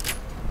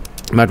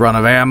 Might run out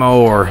of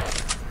ammo or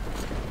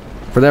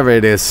whatever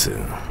it is.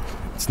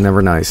 It's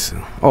never nice.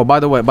 Oh,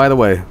 by the way, I'm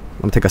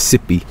gonna take a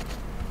sippy.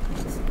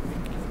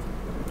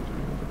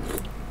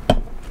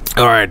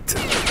 Alright.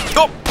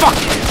 Oh, fuck!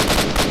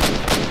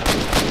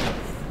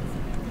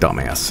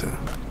 Dumbass.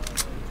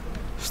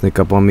 Sneak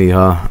up on me,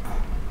 huh?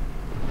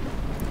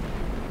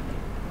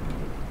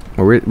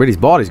 Where'd these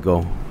bodies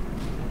go?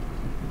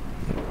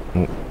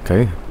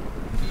 Okay.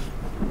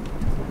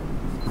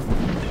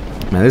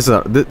 Man, this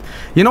is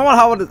you know what?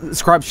 How I would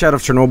describe Shadow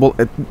of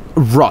Chernobyl?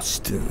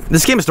 Rust.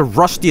 This game is the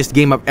rustiest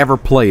game I've ever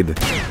played.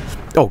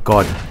 Oh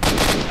god.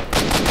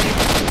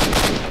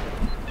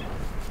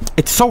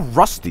 It's so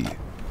rusty.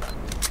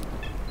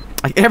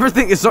 Like,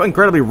 everything is so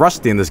incredibly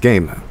rusty in this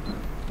game.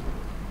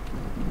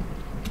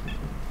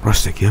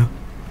 Rustic, yeah?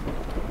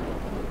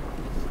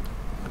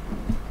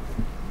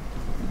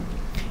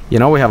 You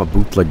know we have a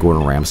bootleg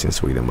Gordon Ramsay in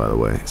Sweden, by the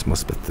way. It's the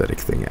most pathetic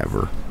thing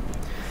ever.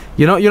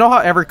 You know how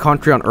every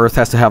country on Earth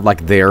has to have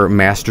like their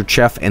Master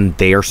Chef and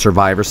their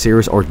Survivor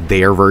Series or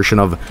their version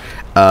of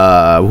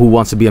Who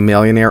Wants to Be a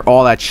Millionaire?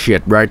 All that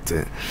shit, right?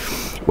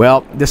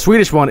 Well, the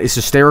Swedish one is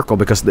hysterical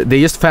because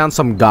they just found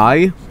some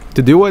guy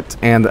to do it,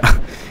 and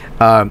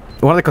one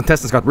of the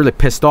contestants got really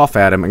pissed off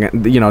at him.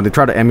 And, you know, they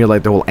tried to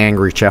emulate the whole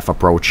angry chef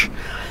approach.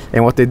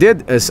 And what they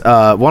did is,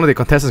 one of the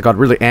contestants got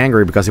really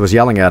angry because he was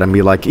yelling at him,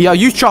 be like, "Yeah,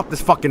 you chop this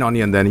fucking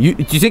onion then. Do you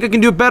think I can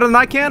do it better than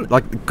I can?"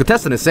 Like, the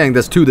contestant is saying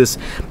this to this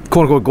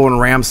quote-unquote Gordon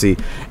Ramsay.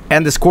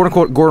 And this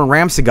quote-unquote Gordon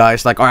Ramsay guy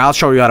is like, "Alright, I'll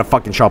show you how to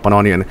fucking chop an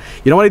onion."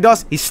 You know what he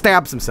does? He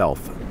stabs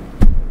himself.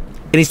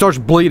 And he starts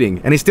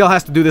bleeding. And he still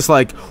has to do this,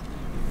 like,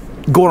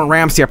 Gordon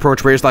Ramsay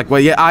approach where he's like,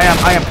 "Well, yeah, I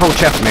am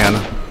pro-chef, man."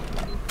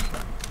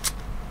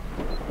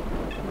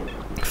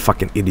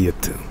 Fucking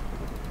idiot.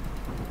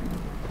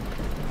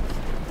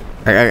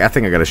 I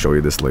think I gotta show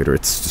you this later.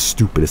 It's the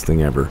stupidest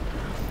thing ever.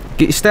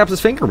 He stabs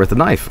his finger with a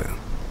knife.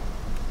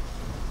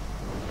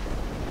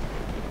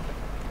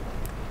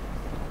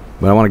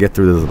 But I want to get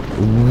through this.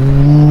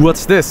 Ooh,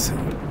 what's this?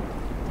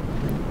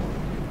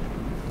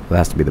 That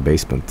has to be the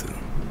basement.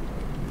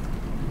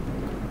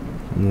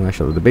 No,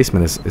 actually, the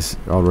basement is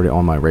already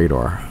on my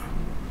radar.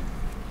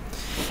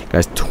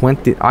 Guys,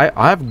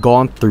 I've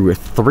gone through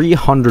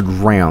 300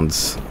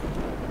 rounds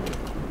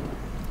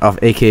of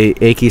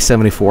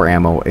AK-74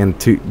 ammo, and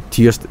to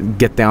just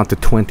get down to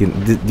 20.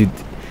 Dude,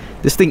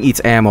 this thing eats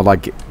ammo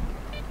like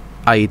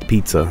I eat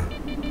pizza.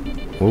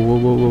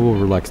 Whoa,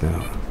 relax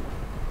now.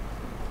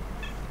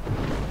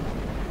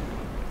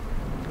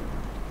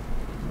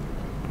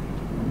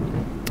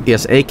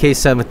 Yes,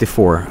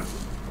 AK-74.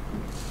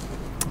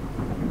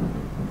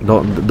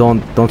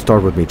 Don't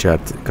start with me,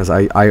 chat, because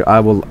I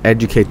will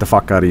educate the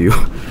fuck out of you.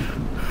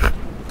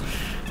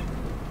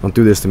 Don't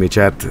do this to me,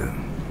 chat.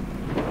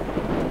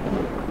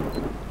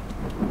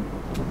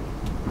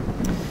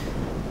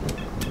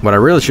 What I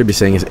really should be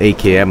saying is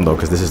AKM though,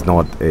 because this is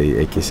not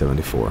a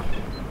AK-74.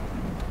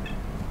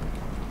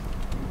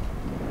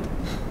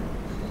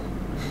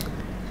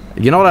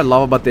 You know what I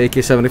love about the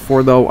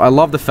AK-74 though? I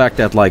love the fact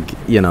that, like,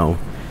 you know,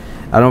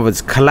 I don't know if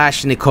it's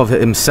Kalashnikov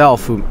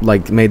himself who,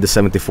 like, made the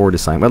 74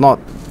 design.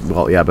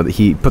 Well, yeah, but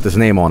he put his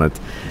name on it.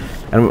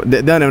 And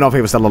they don't even know if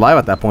he was still alive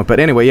at that point. But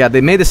anyway, yeah, they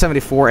made the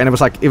 74 and it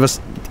was like, it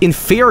was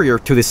inferior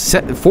to the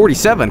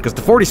 47, because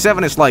the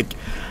 47 is like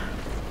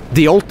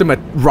the ultimate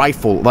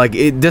rifle. Like,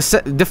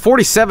 the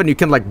 47 you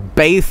can, like,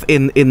 bathe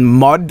in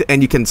mud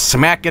and you can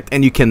smack it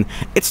and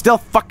it still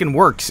fucking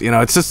works, you know.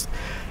 It's just,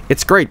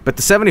 it's great. But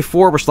the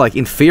 74 was, like,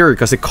 inferior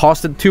because it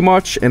costed too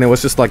much, and it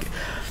was just like,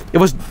 it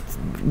was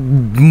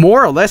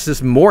more or less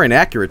just more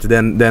inaccurate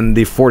than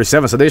the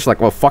 47. So they're just like,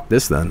 well, fuck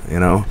this then, you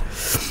know.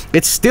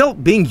 It's still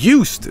being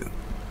used,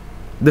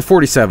 the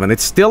 47.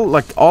 It's still,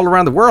 like, all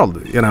around the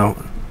world, you know.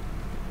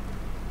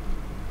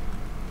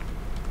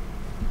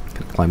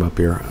 Can I climb up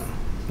here?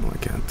 No, I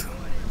can't.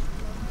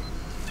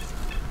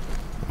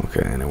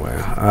 Okay, anyway.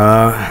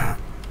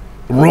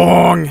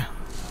 Wrong!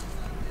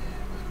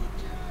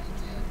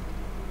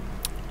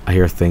 I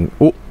hear a thing.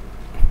 Oh!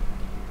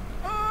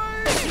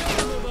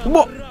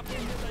 Whoa!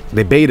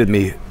 They baited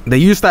me. They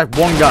used that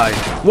one guy.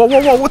 Whoa,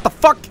 what the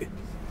fuck?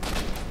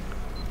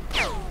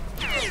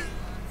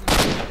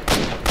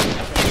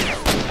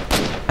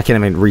 I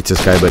can't even reach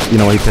this guy, but you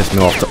know what, he pissed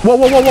me off. Whoa,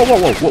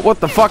 what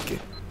the fuck?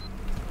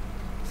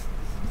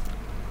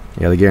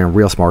 Yeah, they're getting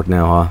real smart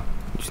now, huh?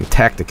 Using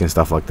tactic and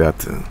stuff like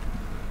that.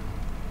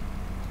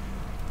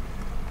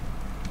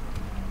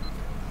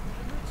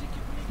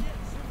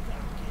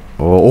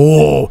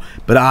 Oh,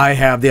 but I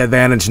have the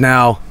advantage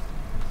now.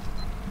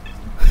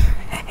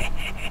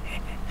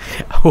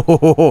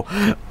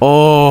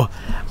 Oh,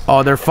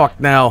 they're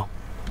fucked now.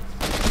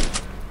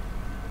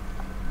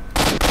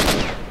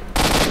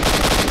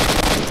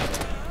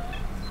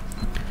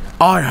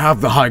 I have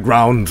the high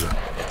ground.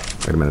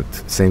 Wait a minute,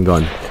 same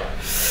gun.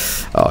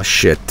 Oh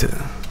shit.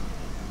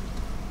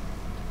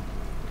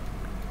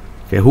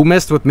 Okay, who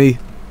messed with me?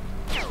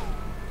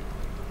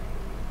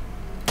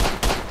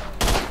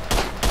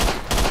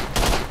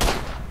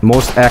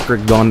 Most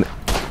accurate gun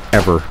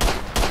ever.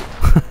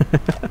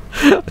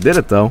 I did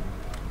it though.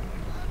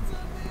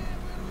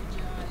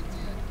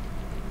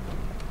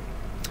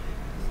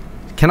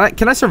 Can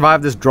I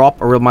survive this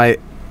drop, or will my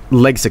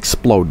legs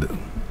explode?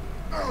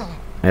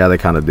 Yeah, they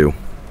kind of do.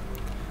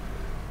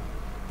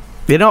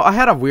 You know, I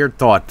had a weird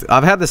thought.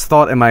 I've had this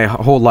thought in my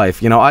whole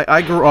life. You know,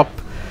 I grew up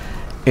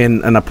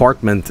in an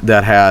apartment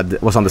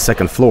that was on the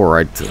second floor,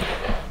 right?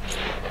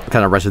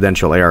 Kind of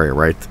residential area,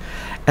 right?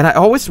 And I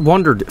always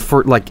wondered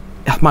for like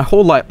my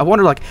whole life. I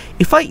wondered like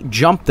if I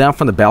jump down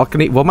from the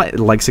balcony, will my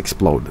legs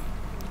explode?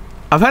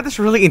 I've had this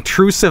really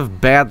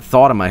intrusive, bad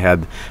thought in my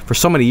head for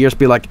so many years.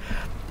 Be like,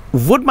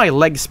 would my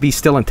legs be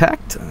still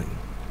intact?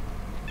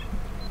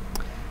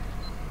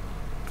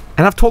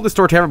 And I've told this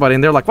story to everybody,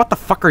 and they're like, "What the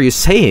fuck are you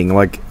saying?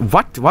 Like,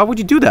 what? Why would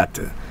you do that?"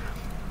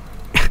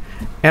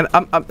 And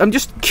I'm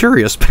just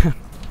curious.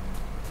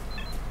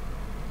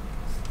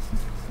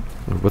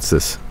 What's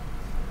this?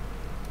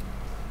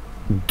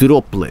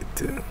 Droplet.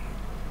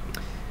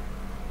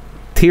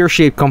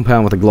 Tear-shaped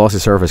compound with a glossy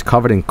surface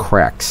covered in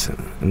cracks.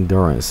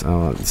 Endurance.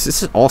 This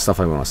is all stuff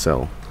I want to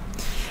sell.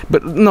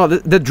 But no,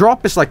 the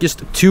drop is like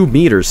just 2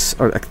 meters,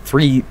 or like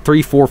 3,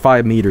 4,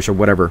 5 meters, or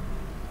whatever.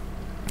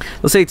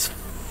 Let's say it's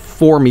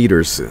 4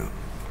 meters.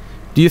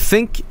 Do you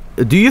think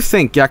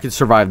I could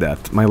survive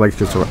that? My legs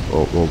could survive.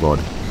 Oh god.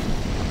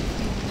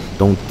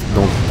 Don't.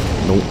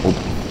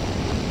 Oh.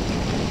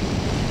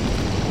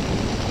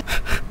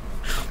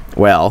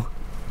 Well,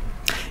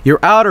 your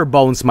outer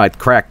bones might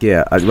crack,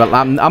 yeah. Well,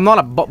 I'm not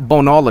a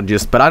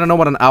bonologist, but I don't know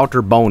what an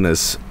outer bone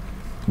is.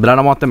 But I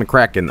don't want them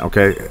cracking,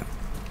 okay?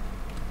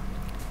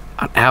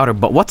 An outer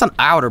bone. What's an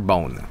outer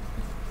bone?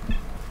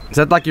 Is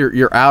that like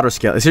your outer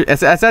skeleton?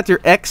 Is that your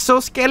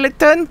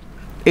exoskeleton?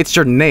 It's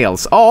your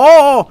nails.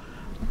 Oh!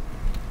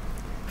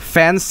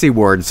 Fancy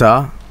words,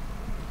 huh?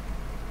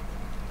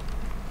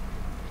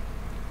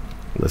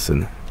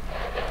 Listen.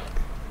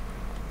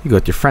 You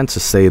got your friends to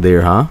say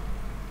there, huh?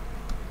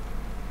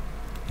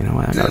 You know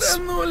what? I got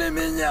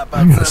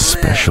a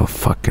special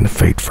fucking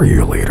fate for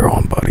you later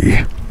on, buddy.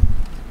 I'm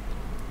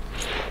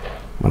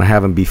gonna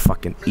have him be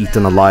fucking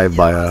eaten alive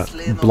by a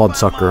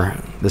bloodsucker.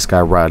 This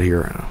guy right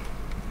here.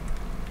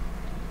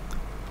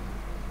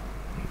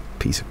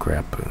 Piece of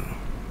crap.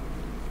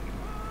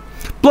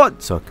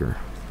 Bloodsucker.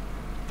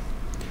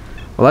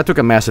 Well, that took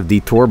a massive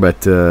detour,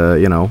 but,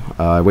 you know,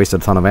 I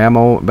wasted a ton of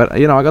ammo. But,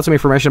 you know, I got some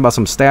information about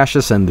some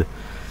stashes and,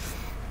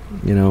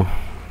 you know...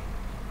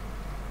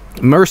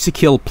 Mercy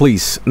kill,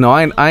 please. No,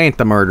 I ain't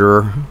the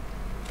murderer.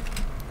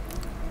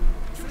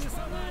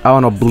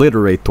 I'm an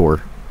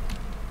obliterator.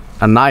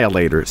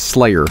 Annihilator.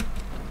 Slayer.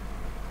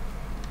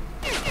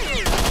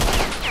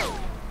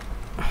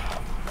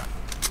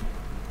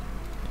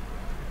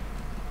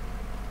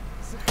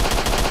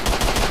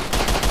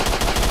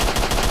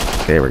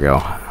 There we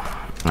go.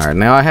 Alright,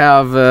 now I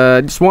have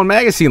just 1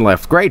 magazine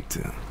left. Great.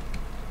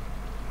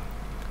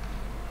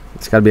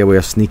 It's gotta be a way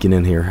of sneaking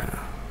in here.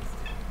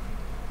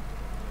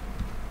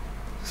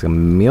 It's a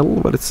mill?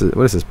 What is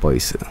this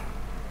place?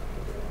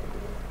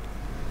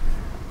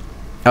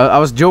 I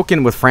was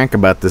joking with Frank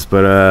about this,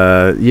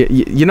 but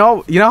you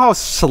know how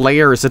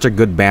Slayer is such a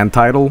good band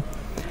title?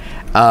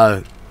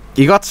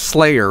 You got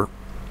Slayer, and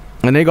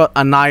then you got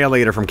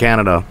Annihilator from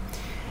Canada,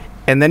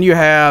 and then you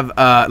have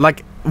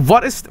like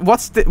what's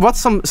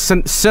some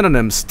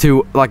synonyms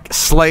to like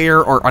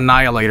Slayer or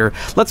Annihilator?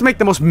 Let's make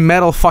the most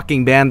metal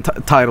fucking band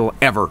title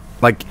ever.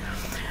 Like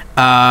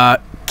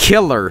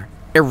Killer,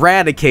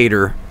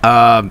 Eradicator,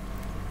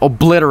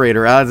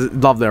 Obliterator, I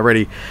love that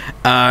already.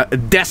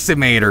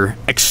 Decimator,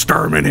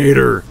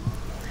 Exterminator,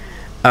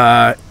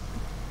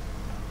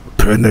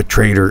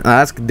 Penetrator.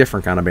 That's a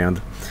different kind of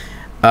band.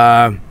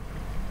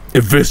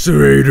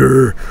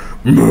 Eviscerator,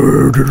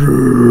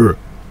 Murderer.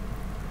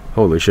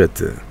 Holy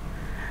shit.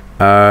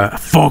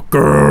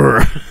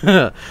 Fucker.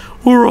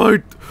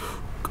 Alright,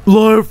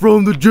 live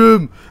from the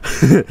gym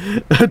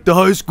at the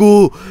high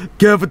school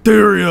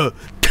cafeteria.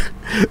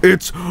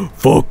 It's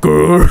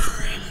Fucker.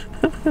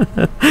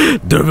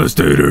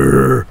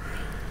 Devastator.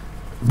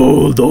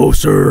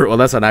 Bulldozer. Well,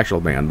 that's an actual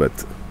band,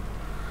 but...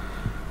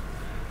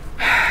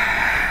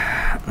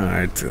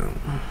 Alright. I'm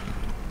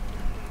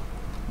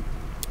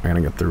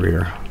gonna get through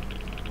here.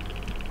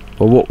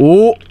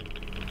 Oh!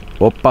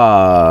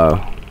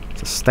 Opa!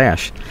 It's a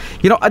stash.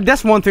 You know,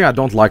 that's one thing I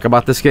don't like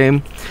about this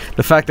game.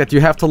 The fact that you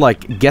have to,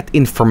 like, get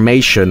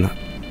information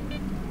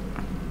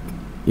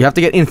You have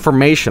to get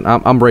information.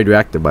 I'm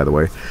radioactive, by the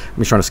way. I'm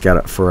just trying to scout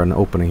it for an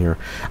opening here.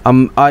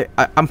 I'm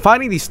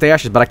finding these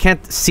stashes, but I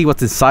can't see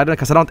what's inside of it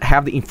because I don't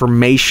have the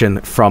information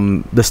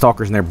from the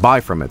stalkers nearby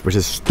from it, which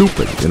is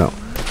stupid, you know.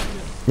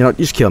 You know,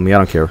 just kill me. I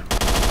don't care.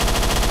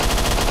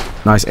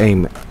 Nice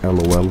aim,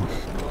 LOL.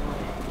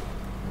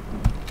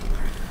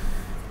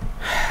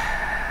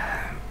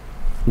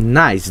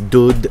 Nice,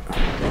 dude.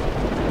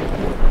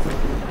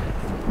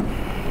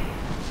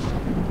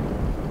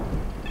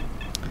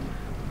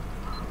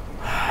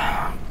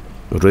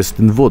 Rest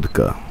in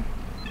vodka.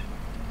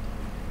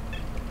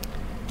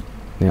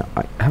 Yeah,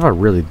 I have a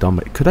really dumb...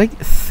 Could I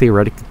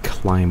theoretically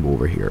climb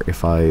over here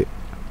if I...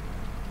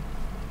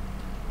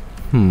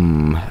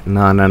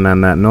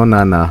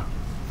 No.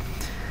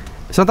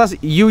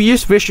 Sometimes you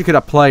just wish you could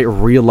apply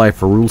real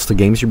life rules to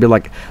games. You'd be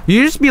like...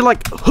 You just be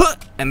like... Huh!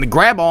 And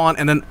grab on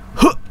and then...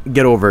 Huh!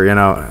 Get over, you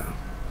know.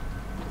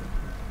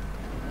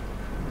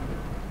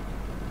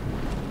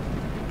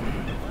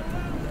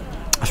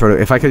 Sort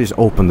of, if I could just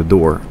open the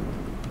door.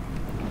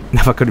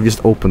 If I could have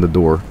just opened the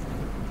door.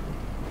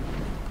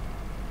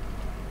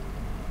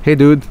 Hey,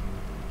 dude.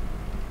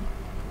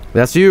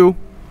 That's you.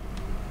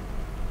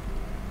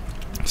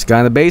 This guy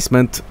in the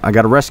basement. I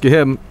gotta rescue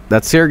him.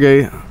 That's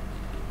Sergey. I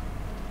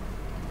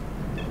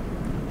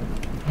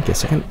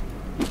guess I can...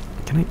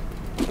 Can I...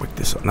 Wait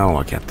this up? No,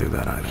 I can't do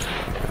that either.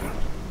 Okay.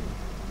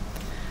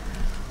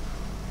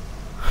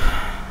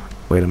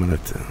 Wait a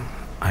minute.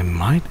 I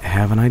might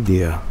have an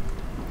idea.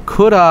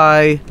 Could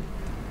I...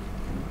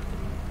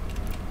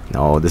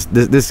 No, this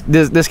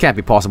can't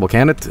be possible,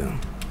 can it?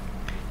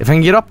 If I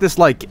can get up this,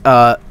 like,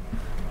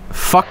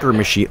 fucker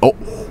machine... Oh!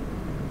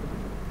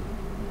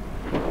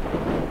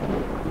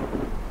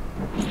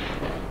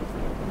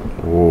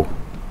 Oh.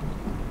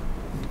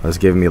 That's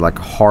giving me, like,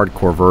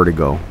 hardcore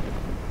vertigo.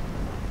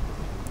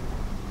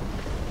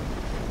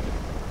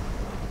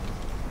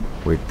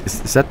 Wait,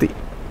 is that the...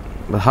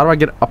 But how do I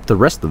get up the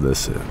rest of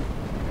this?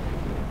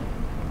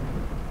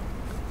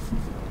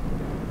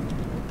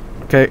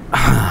 Okay.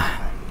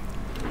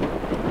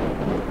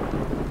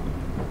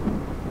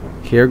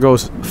 Here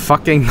goes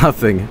fucking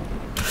nothing.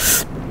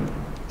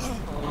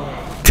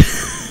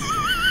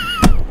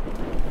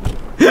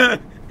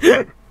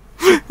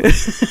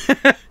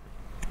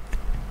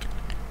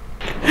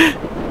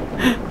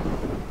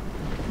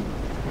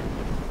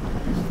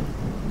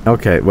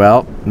 Okay,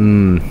 well,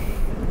 I'm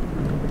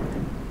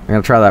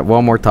gonna try that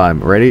one more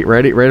time. Ready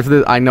for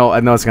this? I know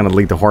it's gonna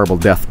lead to horrible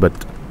death, but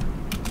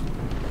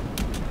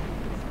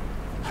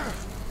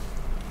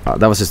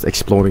that was just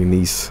exploding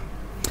knees.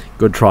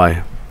 Good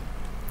try.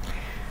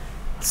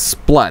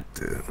 Splat.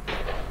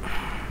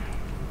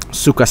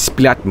 Cyka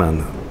Blyat,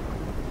 man.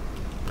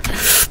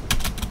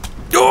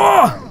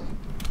 Oh!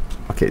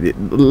 Okay,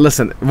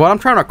 listen. What I'm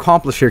trying to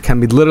accomplish here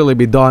can literally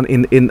be done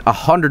in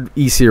 100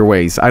 easier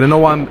ways. I don't know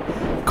why I'm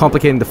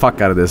complicating the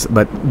fuck out of this,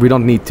 but we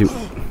don't need to.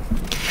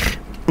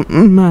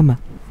 Mama.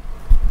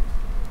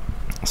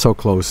 So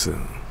close.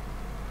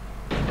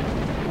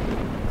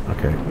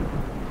 Okay.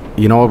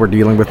 You know what we're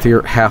dealing with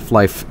here?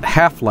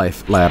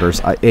 Half-life ladders,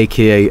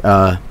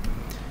 aka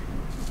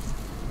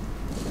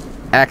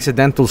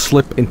accidental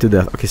slip into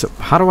death. Okay, so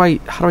how do I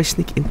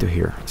sneak into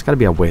here? There's gotta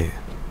be a way.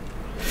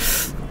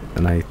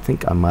 And I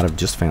think I might have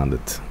just found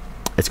it.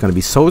 It's gonna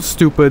be so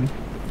stupid,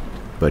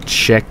 but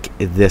check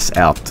this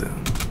out.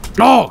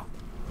 Oh!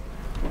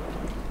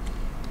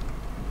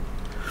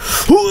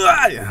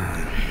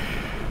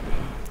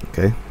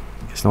 Okay,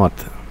 guess not.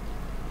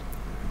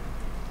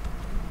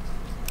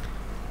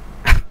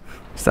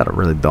 Is that a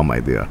really dumb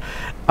idea?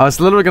 I was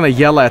literally gonna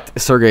yell at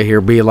Sergey here,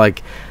 be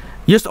like,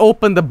 just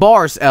open the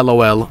bars,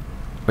 LOL.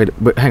 Wait,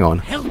 hang on.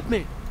 Help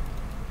me!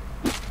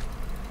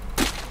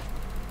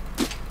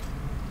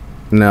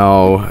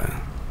 No.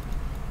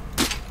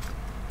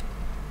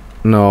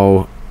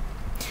 No.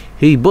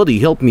 Hey, buddy,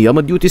 help me. I'm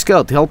a duty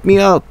scout. Help me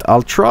out.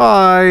 I'll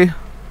try.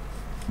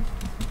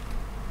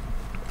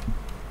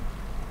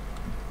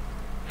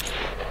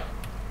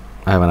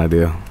 I have an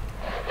idea.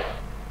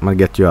 I'm gonna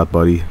get you out,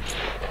 buddy.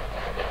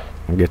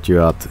 I'll get you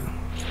out.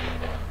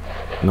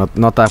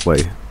 Not that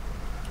way.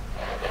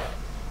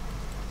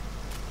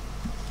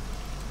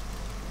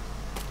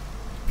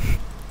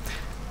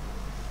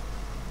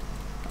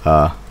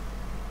 No,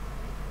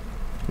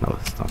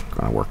 it's not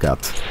gonna work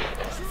out.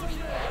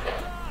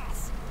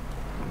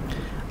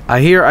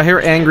 I hear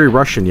angry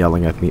Russian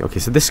yelling at me. Okay,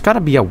 so there's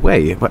gotta be a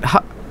way, but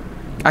how?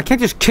 I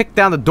can't just kick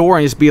down the door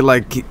and just be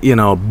like, you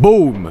know,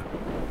 boom.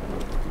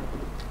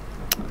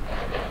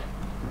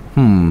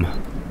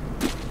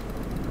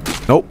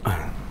 Nope.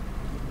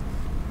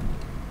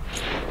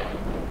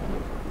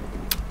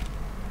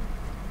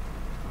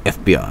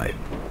 FBI.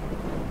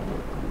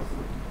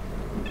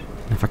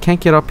 If I can't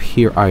get up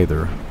here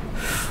either.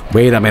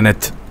 Wait a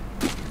minute.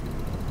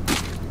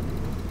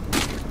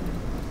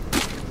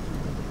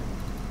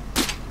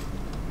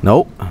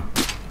 Nope.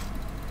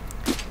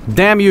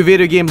 Damn you,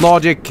 video game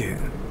logic.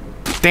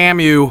 Damn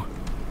you.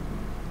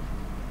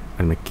 Wait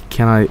a minute,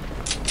 can I...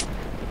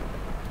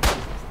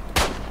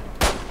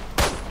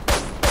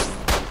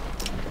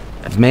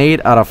 It's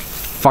made out of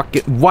Fuck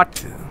it.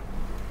 What?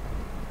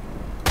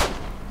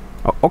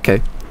 Oh,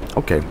 okay.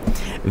 Okay.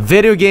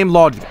 Video game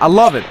logic. I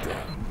love it.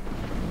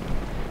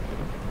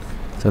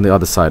 It's on the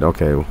other side.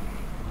 Okay.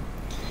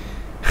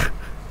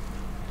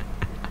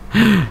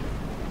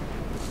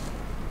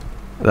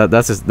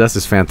 That's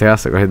just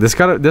fantastic. Right?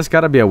 There's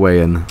gotta be a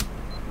way in.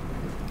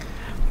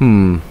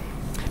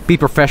 Be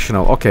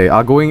professional. Okay,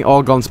 I'll go in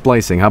all guns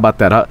blazing. How about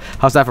that?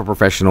 How's that for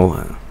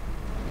professional?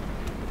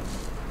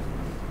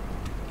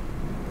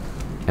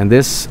 And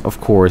this,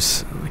 of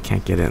course, I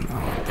can't get in.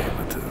 Oh,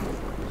 damn it.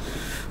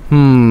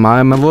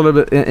 I'm a little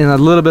bit in a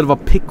little bit of a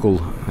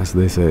pickle, as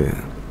they say.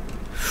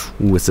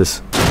 Ooh, what's this?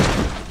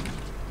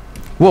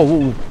 Whoa,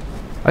 whoa!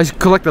 I just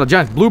collected a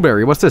giant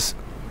blueberry. What's this?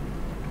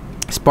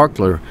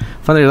 Sparkler.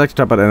 Found the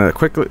electric type and a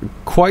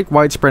quite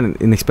widespread and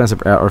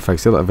inexpensive artifact.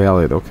 Still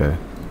evaluate. Okay.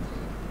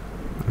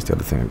 That's the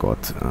other thing I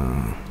got.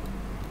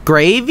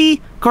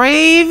 Gravy?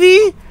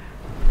 Gravy?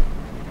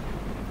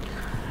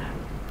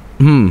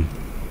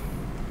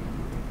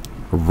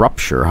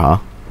 Rupture, huh?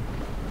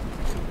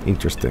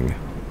 Interesting.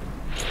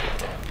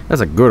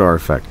 That's a good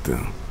artifact.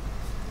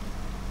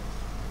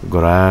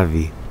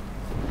 Gravy.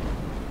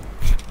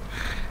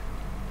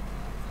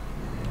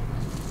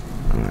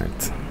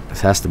 Alright.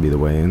 This has to be the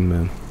way in,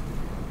 man.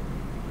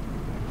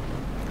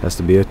 Has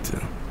to be it.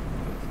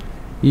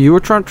 You were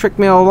trying to trick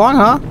me all along,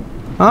 huh?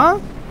 Huh?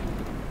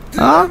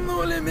 Huh?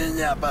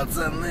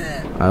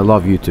 I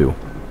love you too.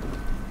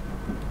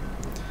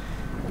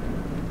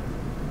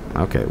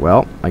 Okay,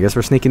 well, I guess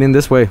we're sneaking in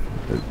this way.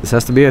 This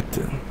has to be it.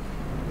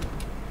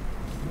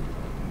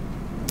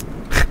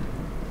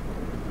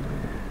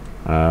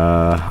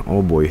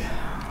 Oh boy.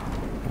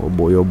 Oh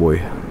boy, oh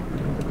boy.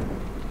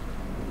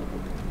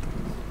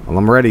 Well,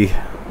 I'm ready.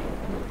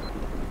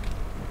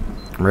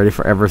 I'm ready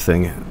for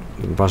everything you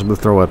can possibly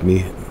throw at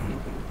me.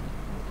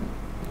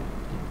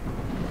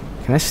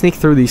 Can I sneak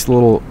through these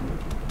little...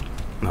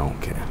 No,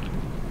 okay.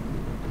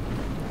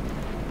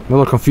 I'm a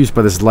little confused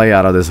by this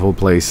layout of this whole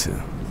place.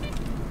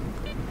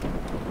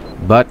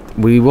 But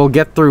we will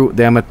get through,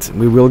 damn it.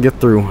 We will get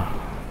through.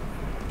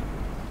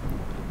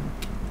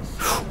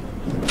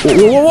 Whoa,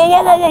 whoa,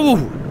 whoa, whoa, whoa,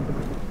 whoa!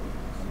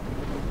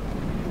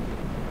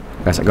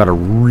 Guys, I got a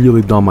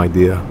really dumb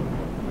idea.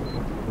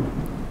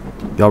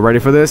 Y'all ready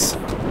for this?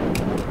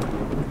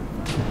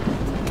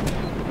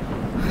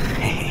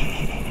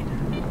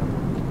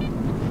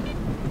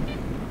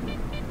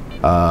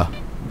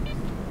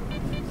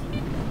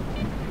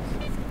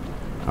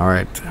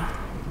 Alright.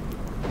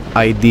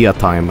 Idea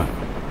time.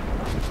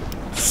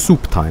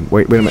 Soup time.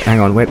 Wait a minute. Hang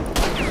on, wait.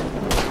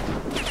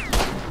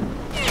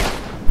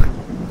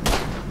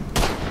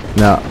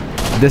 Now,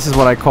 this is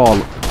what I call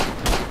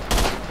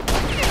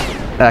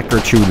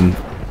accurate shooting.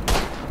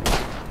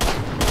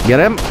 Get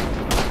him?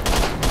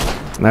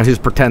 Now he's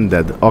pretend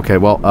dead. Okay,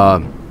 well,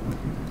 gonna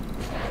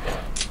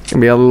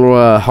be a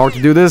little hard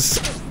to do this.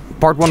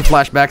 Part 1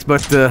 flashbacks,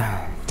 but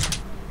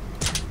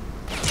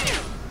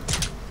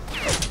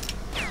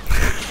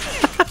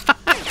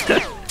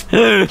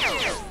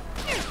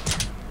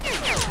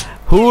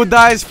who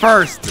dies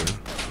first?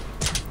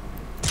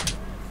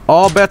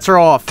 All bets are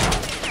off.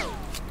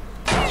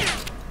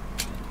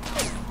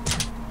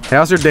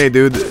 How's your day,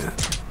 dude?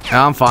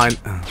 I'm fine.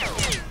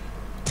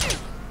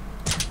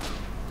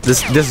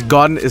 This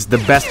gun is the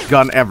best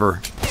gun ever.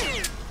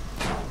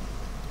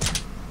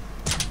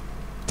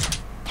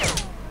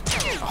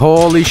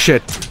 Holy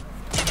shit.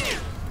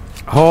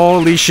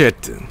 Holy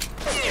shit.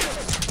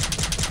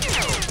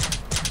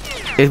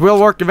 It will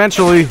work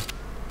eventually.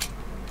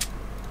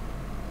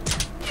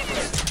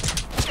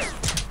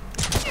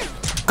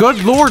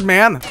 Good lord,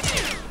 man.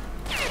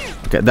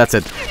 Okay, that's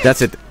it.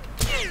 That's it.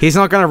 He's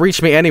not gonna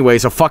reach me anyway,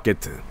 so fuck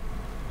it.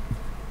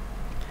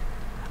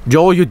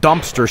 Joel, you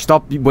dumpster,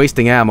 stop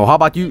wasting ammo. How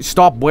about you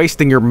stop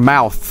wasting your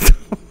mouth?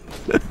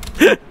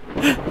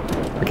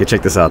 Okay,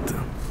 check this out.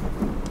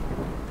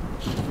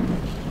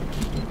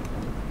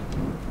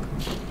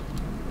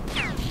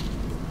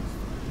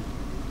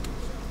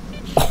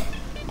 Oh.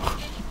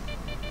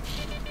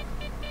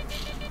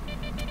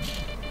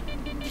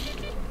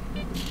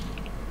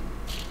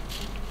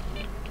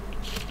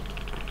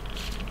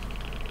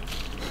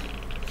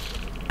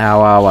 Ow,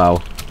 ow,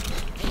 ow.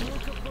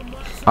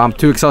 I'm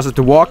too exhausted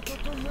to walk.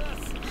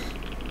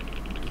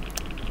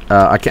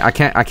 I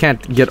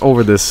can't get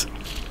over this.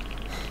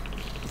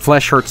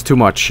 Flesh hurts too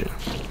much.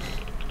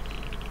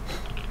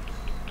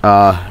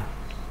 Okay,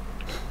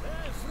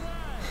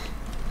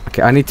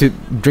 I need to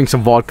drink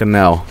some vodka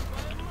now.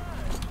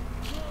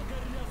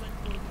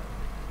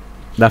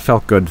 That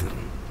felt good.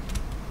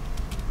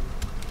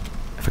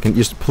 If I can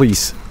just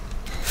please.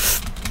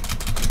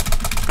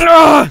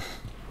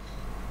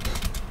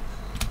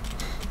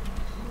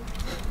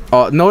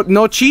 Oh,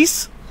 no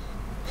cheese?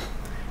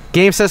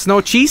 Game says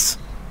no cheese?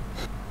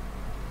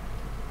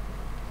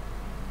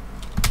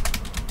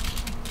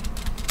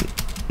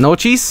 No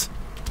cheese?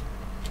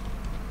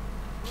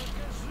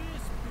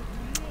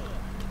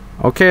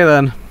 Okay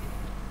then.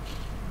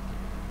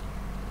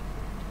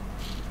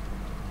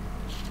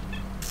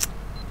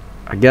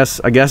 I guess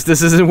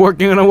this isn't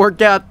gonna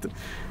work out.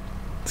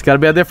 It's gotta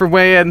be a different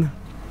way in.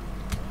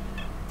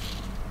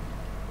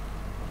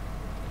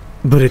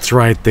 But it's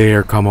right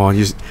there. Come on,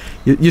 you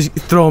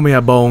throw me a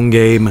bone,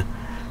 game.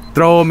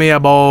 Throw me a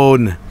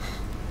bone.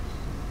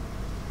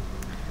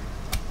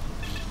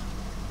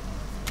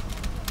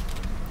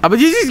 But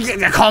you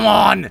just come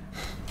on.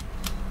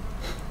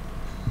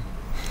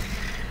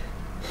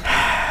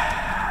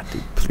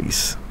 Dude,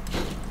 please.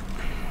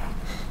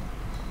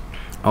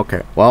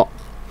 Okay, well,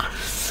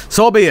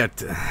 so be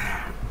it.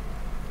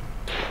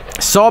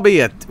 So be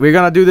it. We're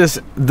gonna do this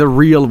the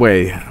real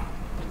way.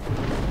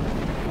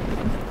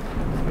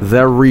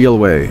 The real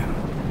way.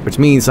 Which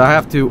means I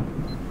have to...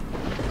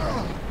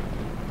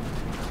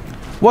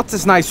 What's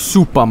this nice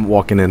soup I'm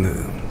walking in?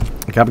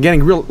 Okay, I'm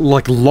getting real,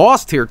 like,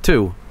 lost here,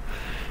 too.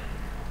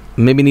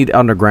 Maybe need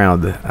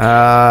underground.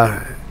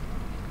 I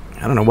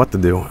don't know what to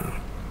do.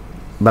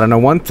 But I know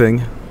one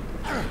thing.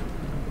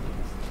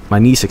 My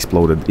niece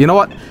exploded. You know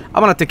what?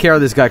 I'm gonna take care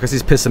of this guy because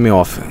he's pissing me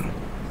off.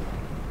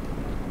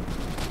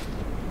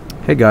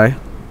 Hey, guy.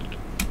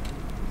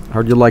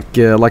 Heard you like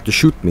to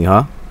shoot me,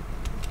 huh?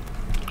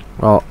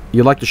 Well,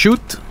 you like to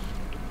shoot?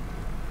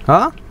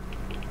 Huh?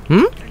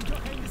 Hmm?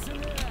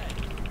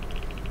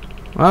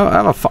 Well,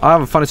 I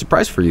have a funny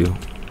surprise for you.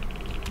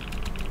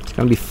 It's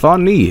gonna be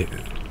funny.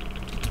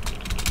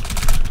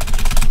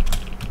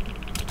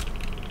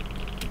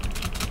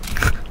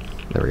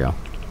 There we go.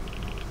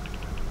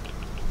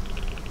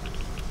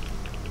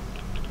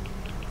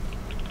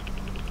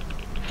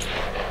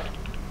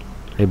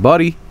 Hey,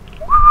 buddy.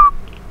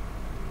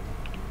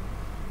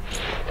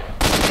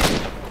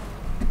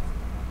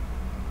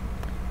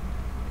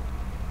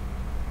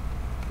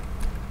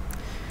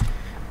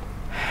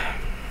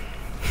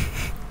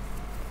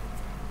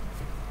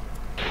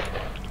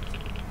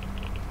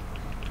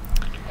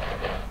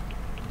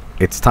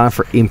 It's time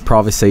for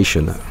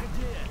improvisation.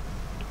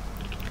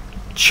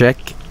 Check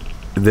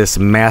this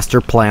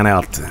master plan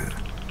out.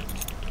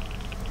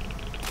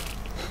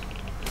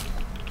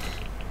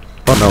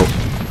 Oh no.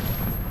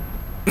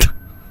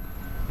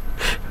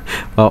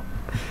 Oh.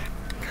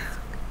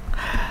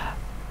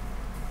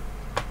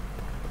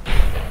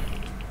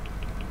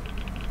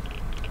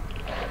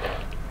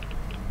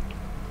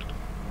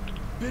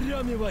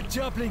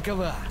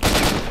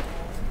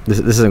 This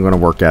isn't gonna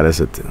work out,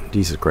 is it?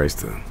 Jesus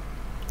Christ.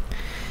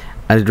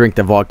 I had to drink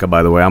the vodka,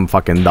 by the way. I'm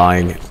fucking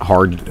dying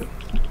hard.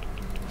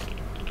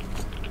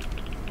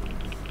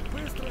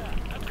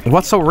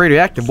 What's so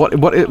radioactive? What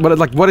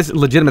is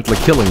legitimately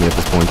killing me at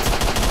this point?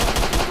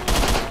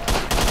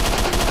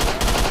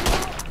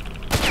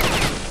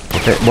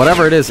 Okay,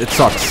 whatever it is, it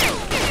sucks.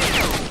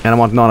 And I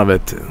want none of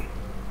it.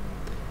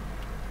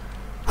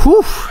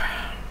 Whew.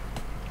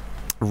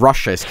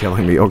 Russia is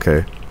killing me,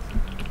 okay.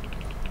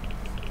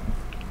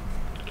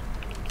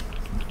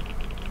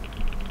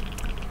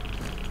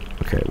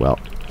 Okay, well,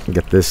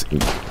 get this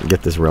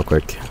real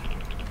quick.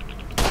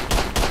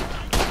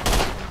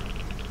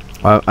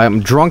 I'm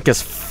drunk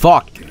as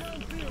fuck.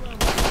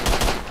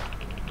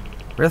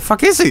 Where the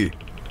fuck is he?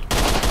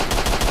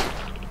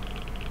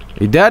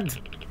 You dead?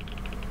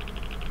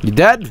 You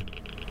dead?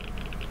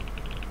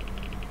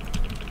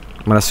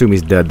 I'm gonna assume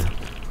he's dead.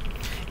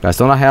 Guys,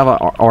 don't I have an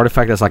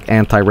artifact that's like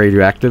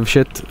anti-radioactive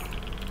shit?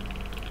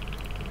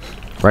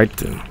 Right?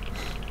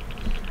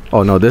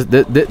 Oh no,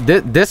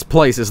 this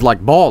place is like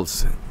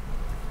balls.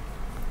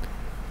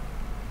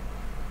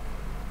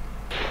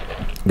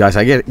 Guys,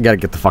 I gotta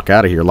get the fuck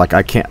out of here. Like,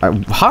 I can't...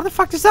 how the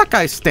fuck is that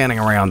guy standing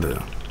around?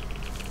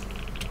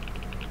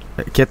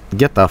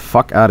 Get the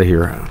fuck out of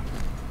here.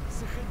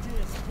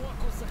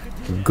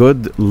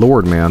 Good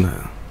lord,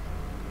 man.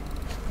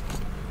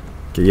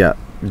 Okay, yeah.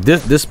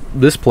 This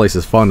place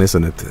is fun,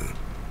 isn't it?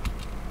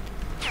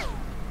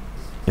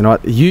 You know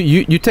what?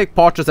 You take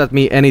portraits at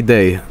me any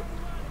day.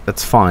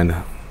 That's fine.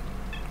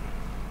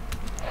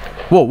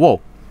 Whoa, whoa.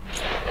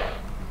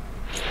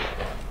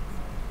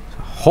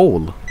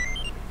 Hole.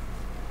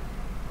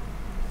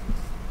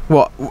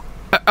 Well,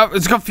 I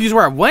was confused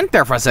where I went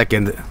there for a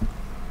second.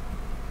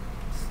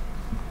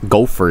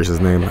 Gopher is his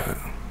name.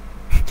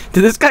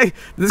 Did this guy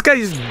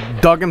just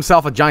dug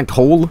himself a giant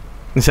hole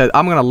and said,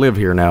 "I'm gonna live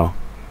here now"?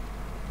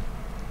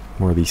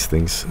 More of these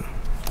things.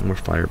 More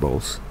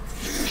fireballs.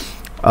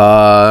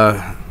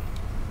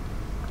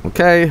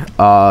 Okay.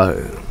 I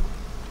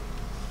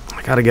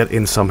gotta get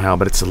in somehow,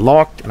 but it's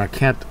locked and I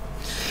can't.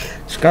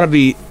 It's gotta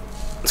be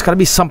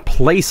some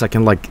place I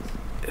can like.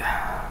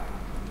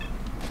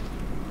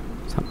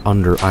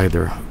 Under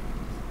either.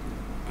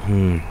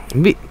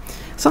 Maybe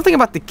something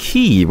about the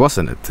key,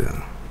 wasn't it?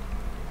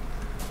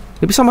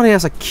 Maybe somebody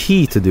has a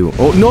key to do.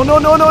 Oh no no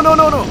no no no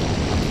no no!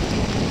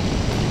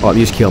 Oh,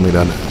 you just kill me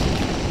then.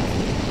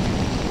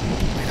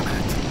 Wait a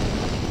minute.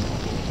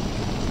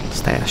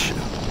 Stash.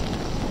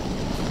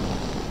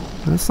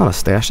 That's not a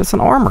stash. That's an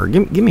armor.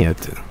 Give me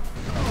it.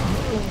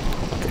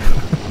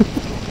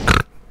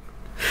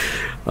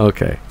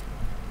 Okay.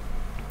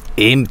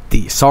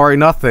 Empty. Sorry,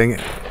 nothing.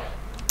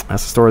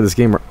 That's the story of this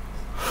game.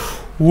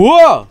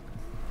 Whoa!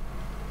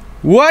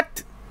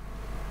 What?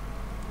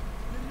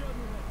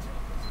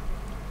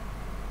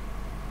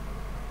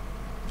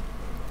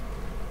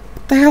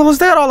 the hell was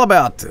that all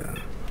about?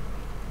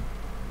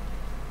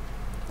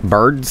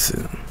 Birds?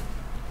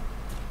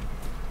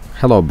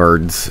 Hello,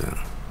 birds.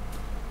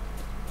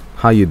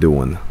 How you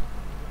doing?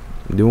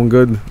 Doing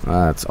good?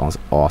 That's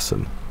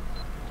awesome.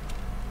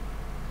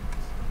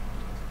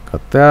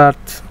 Got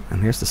that.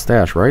 And here's the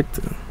stash, right?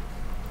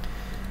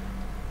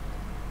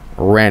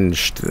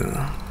 Wrenched.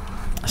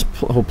 This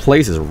whole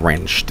place is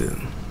wrenched.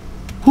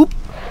 Whoop.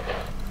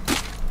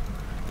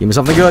 Give me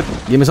something good.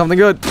 Give me something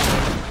good.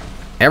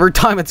 Every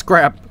time it's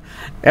crap.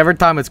 Every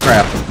time it's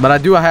crap. But I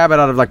do a habit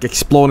out of like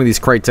exploding these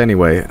crates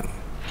anyway.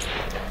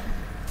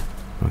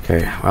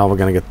 Okay, well, we're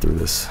gonna get through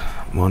this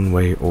one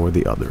way or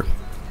the other.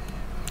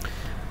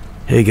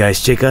 Hey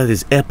guys, check out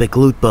this epic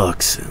loot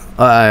box.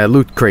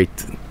 Loot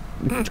crate.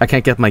 I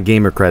can't get my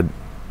gamer cred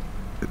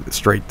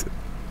straight.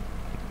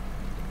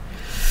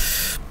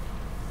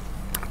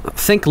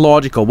 Think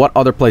logical. What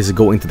other places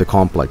go into the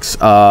complex?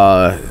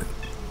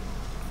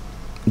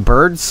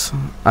 Birds?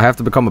 I have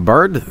to become a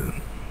bird?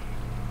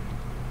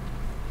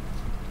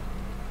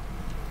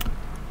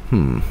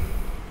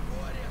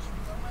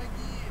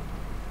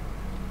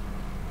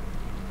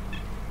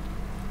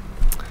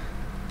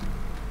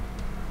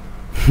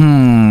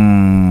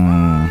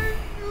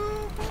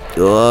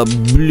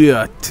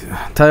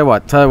 Blyat. Tell you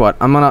what.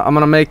 I'm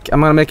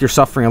gonna make your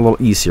suffering a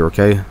little easier,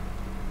 okay?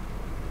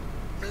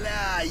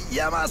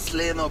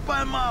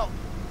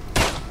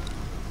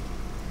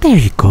 There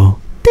you go.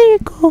 There you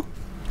go.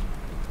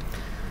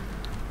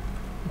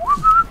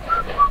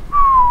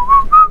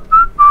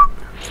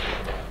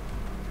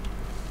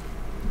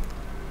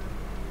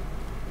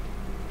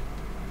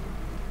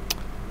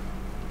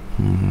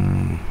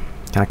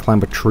 Can I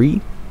climb a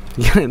tree?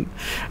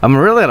 I'm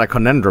really at a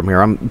conundrum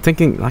here. I'm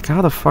thinking, like,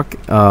 how the fuck...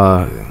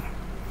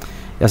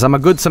 yes, I'm a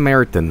good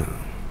Samaritan.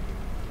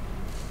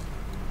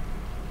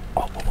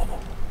 Oh,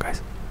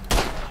 guys.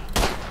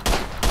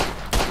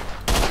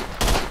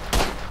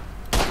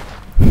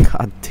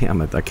 God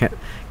damn it. I can't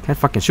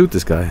fucking shoot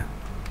this guy.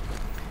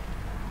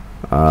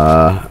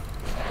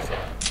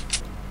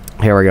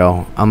 Here we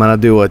go. I'm gonna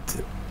do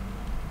it.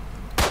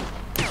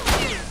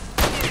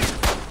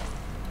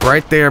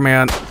 Right there,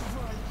 man.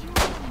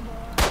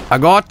 I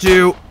got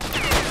you.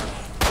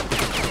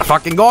 I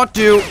fucking got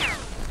you.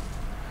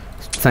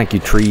 Thank you,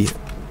 tree.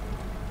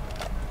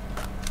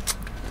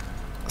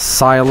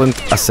 Silent.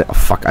 Oh,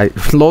 fuck. I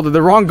loaded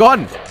the wrong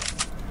gun.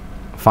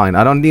 Fine.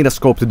 I don't need a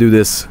scope to do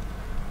this.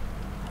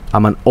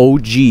 I'm an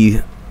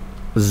OG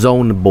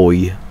zone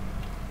boy.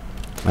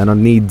 I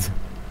don't need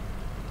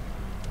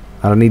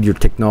your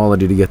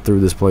technology to get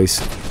through this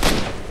place.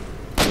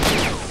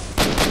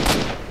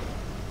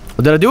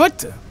 Did I do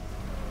it?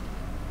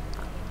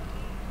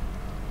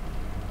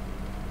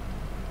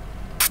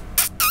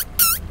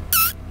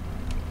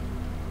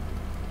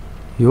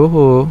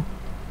 Yo.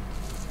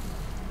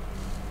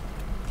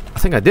 I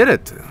think I did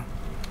it.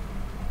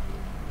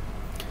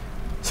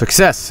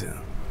 Success.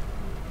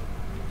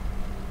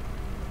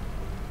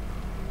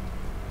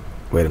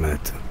 Wait a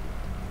minute.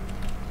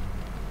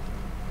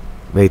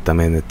 Wait a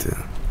minute.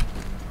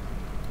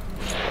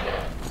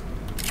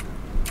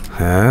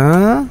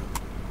 Huh?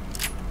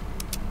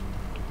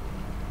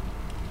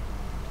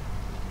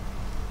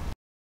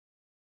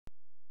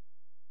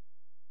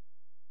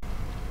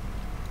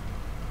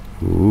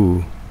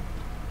 Ooh.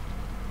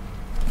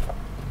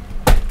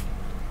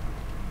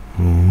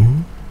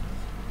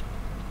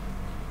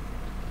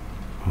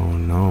 Oh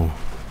no.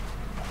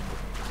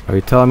 Are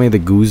you telling me the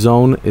goo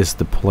zone is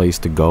the place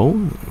to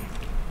go?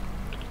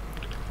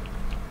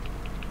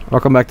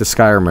 Welcome back to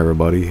Skyrim,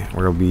 everybody.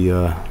 We're gonna be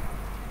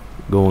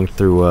going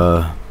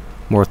through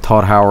more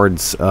Todd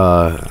Howard's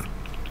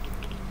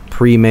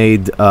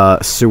pre-made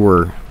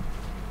sewer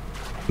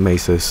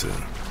mazes.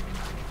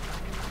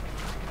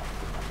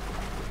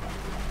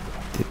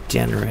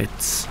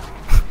 Degenerates.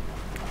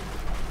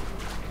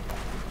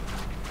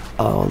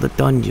 All the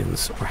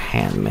dungeons were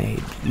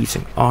handmade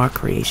using our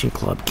Creation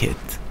Club kit.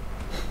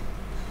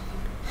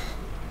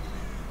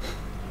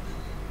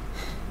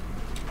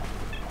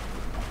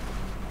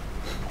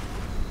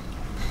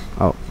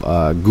 Oh,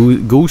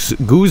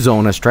 Goo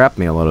Zone has trapped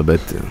me a little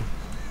bit.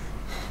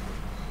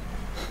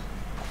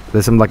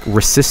 There's some like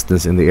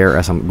resistance in the air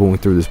as I'm going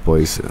through this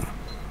place.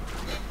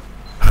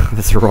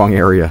 That's the wrong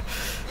area.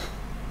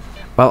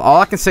 Well, all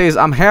I can say is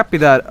I'm happy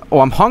that... Oh,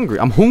 I'm hungry.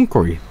 I'm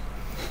hungry.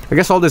 I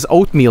guess all this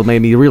oatmeal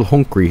made me real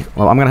hungry.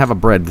 Well, I'm gonna have a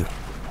bread.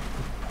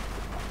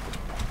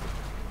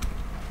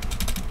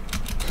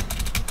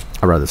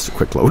 I'd rather just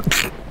quick load.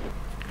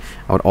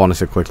 I would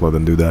honestly quick load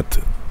and do that.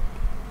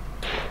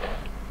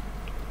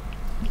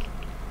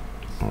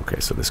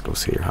 Okay, so this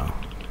goes here, huh?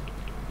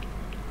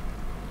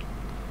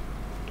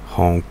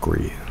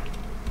 Hungry.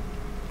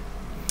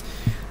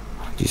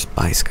 Just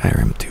buy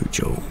Skyrim too,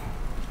 Joe.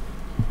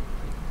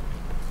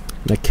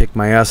 I kicked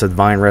my ass at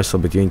Vine Wrestle,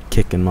 but you ain't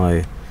kicking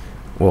my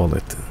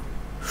wallet.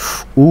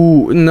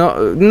 Ooh,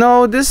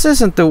 no, this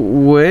isn't the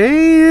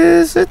way,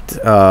 is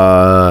it?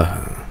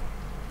 I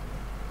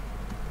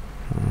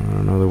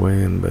don't know the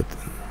way in, but...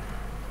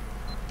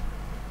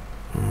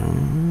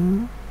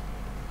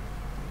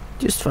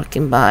 Just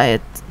fucking buy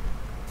it.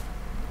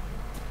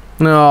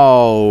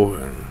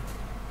 No.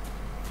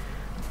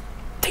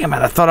 Damn it,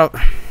 I thought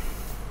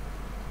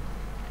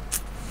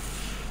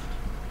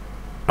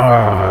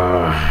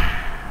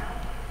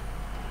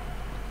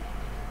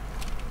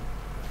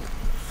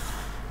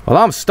well,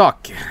 I'm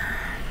stuck.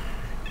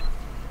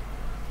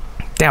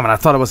 Damn it, I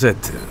thought it was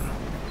it.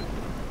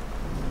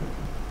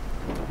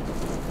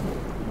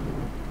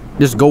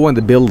 Just go in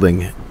the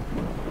building.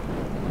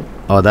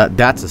 Oh,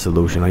 that's a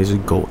solution. I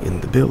usually go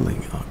in the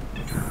building. Oh,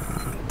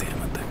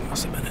 damn it, that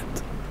must have been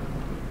it.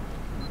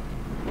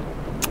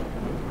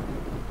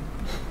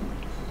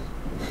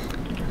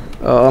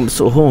 Oh, I'm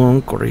so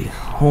hungry.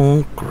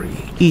 Hungry.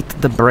 Eat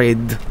the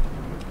bread.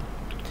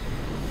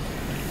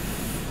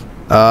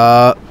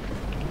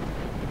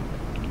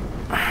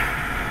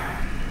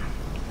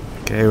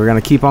 Okay, we're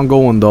gonna keep on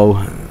going though.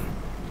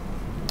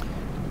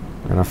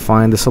 We're gonna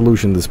find the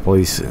solution to this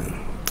place.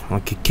 I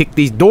can kick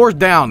these doors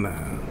down.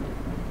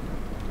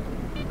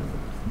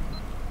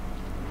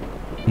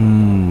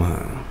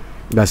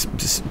 That's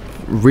just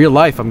real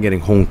life. I'm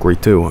getting hungry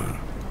too.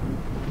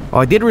 Oh,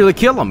 I did really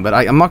kill him, but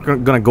I'm not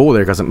gonna go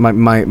there because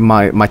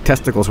my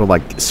testicles were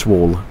like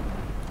swole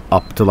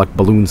up to like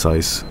balloon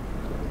size.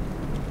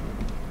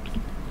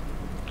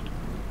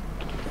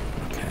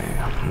 Okay.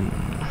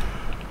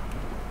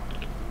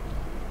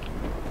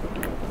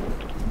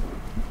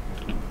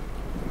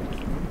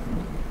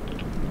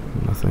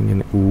 Nothing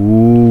in.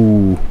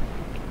 Ooh.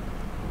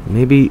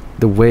 Maybe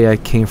the way I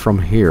came from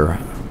here.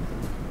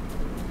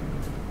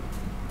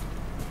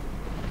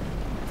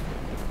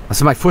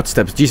 That's my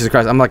footsteps. Jesus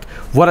Christ! I'm like,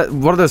 what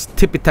are those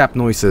tippy tap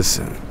noises?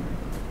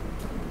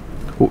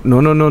 Oh,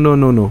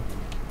 no.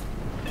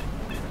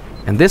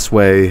 And this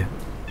way.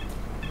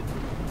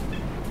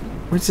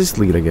 Where's this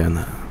lead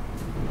again?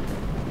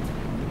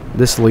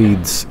 This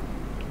leads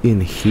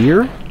in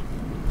here.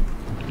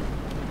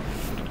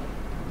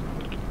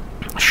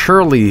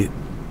 Surely.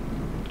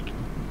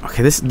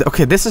 Okay,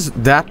 this is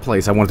that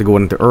place I wanted to go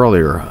into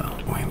earlier.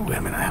 Wait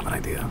a minute, I have an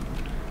idea.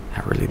 I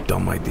have a really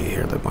dumb idea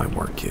here that might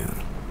work. Yeah.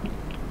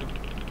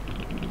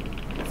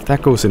 If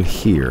that goes in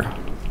here.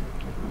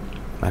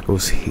 That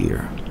goes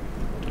here.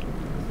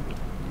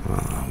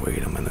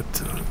 Wait a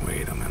minute.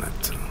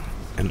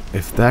 And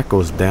if that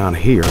goes down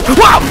here.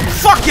 Wow!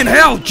 Fucking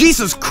hell!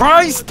 Jesus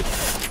Christ!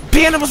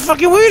 Panda was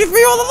fucking waiting for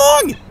me all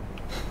along!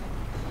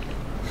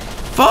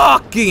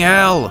 Fucking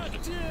hell!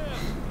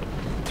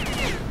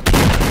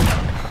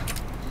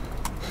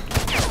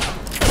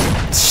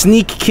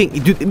 Sneak King,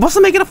 dude, it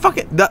wasn't making a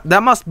fucking.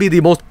 That must be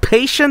the most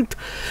patient,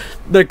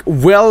 like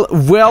well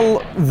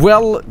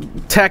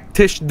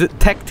tacticianed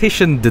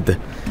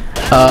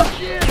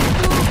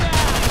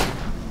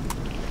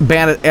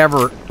bandit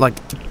ever. Like,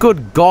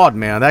 good God,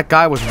 man, that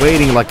guy was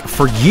waiting like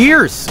for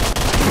years.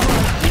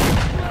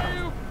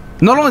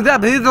 Not only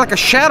that, but he did like a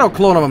shadow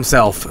clone of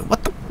himself.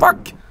 What the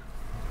fuck?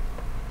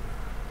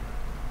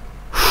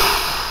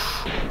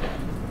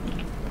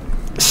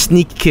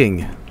 Sneak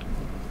King.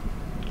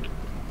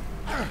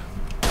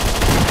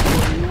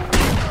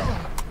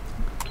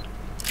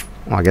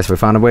 Well, I guess we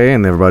found a way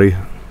in, everybody.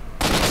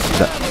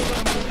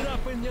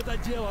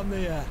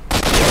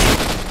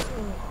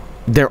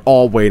 They're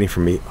all waiting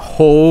for me.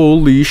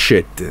 Holy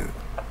shit.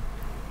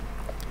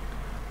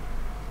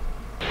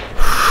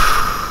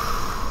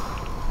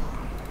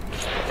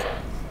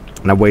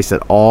 And I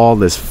wasted all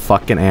this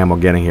fucking ammo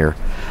getting here.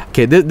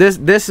 Okay, this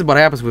is what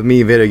happens with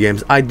me in video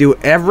games. I do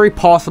every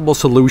possible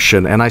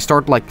solution, and I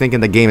start like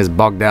thinking the game is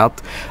bugged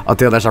out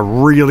until there's a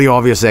really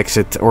obvious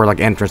exit or like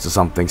entrance to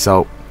something.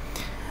 So,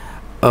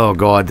 oh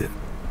god,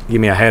 give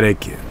me a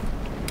headache.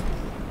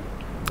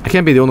 I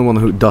can't be the only one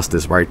who does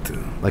this, right?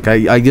 Like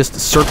I just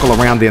circle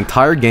around the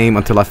entire game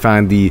until I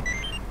find the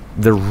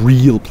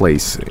real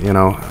place, you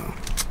know.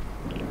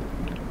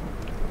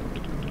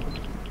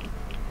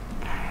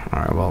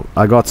 Alright, well,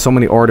 I got so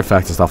many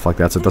artifacts and stuff like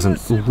that, so it doesn't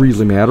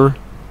really matter.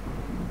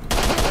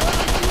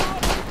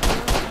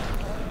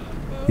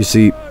 You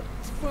see...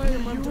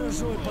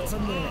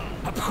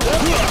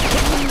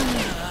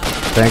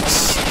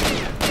 Thanks.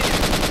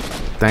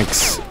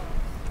 Thanks.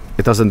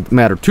 It doesn't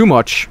matter too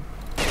much.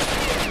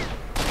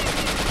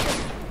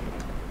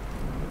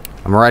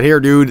 I'm right here,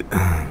 dude.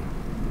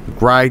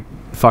 Right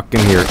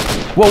fucking here.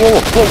 Whoa, whoa,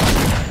 whoa, whoa.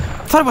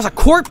 I thought it was a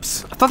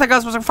corpse. I thought that guy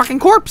was a fucking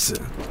corpse.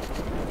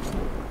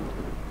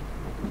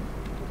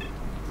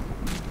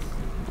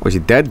 Was he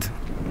dead?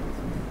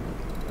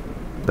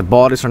 The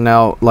bodies are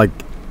now, like,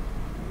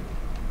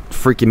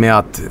 freaking me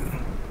out.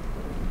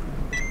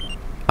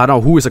 I don't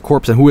know who is a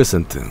corpse and who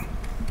isn't.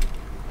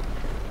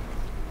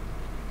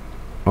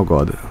 Oh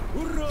god.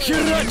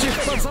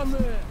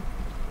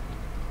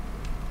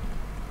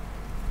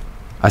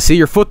 I see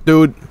your foot,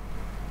 dude.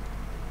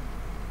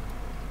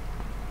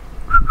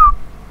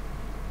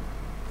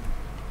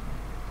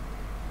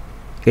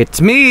 It's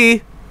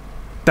me,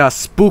 the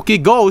spooky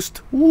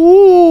ghost.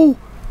 Woo!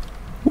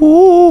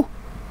 Woo!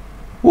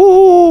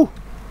 Woo!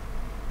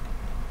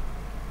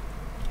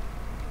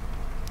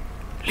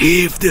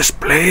 Leave this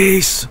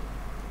place.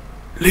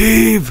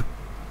 Leave.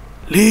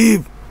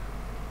 Leave.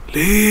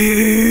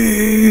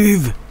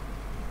 Leave!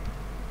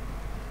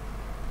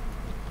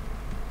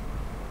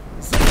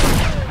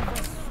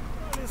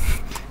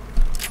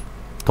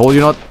 Told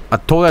you not. I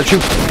told you I'd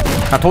shoot.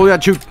 I told you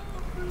I'd shoot.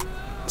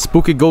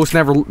 Spooky ghost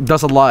never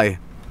does a lie.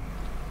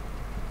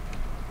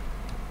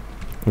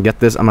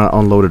 Get this, I'm gonna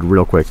unload it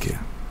real quick.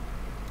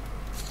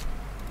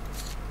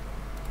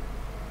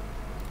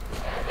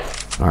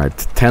 Alright,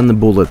 10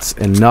 bullets,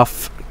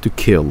 enough to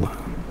kill.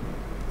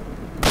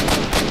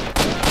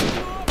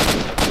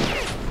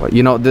 But,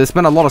 you know, there's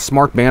been a lot of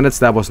smart bandits,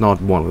 that was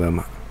not one of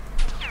them.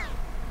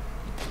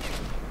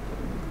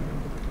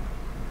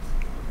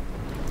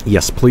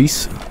 Yes,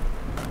 please.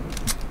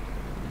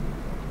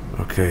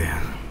 Okay.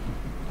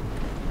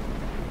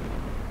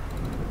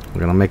 We're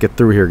gonna make it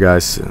through here,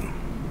 guys.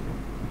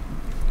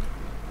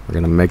 We're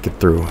gonna make it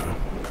through.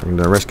 We're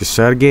gonna rescue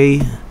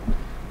Sergey.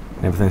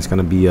 Everything's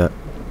gonna be a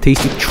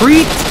tasty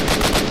treat.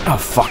 Oh,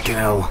 fucking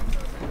hell.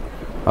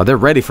 Oh, they're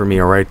ready for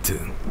me, alright.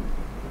 And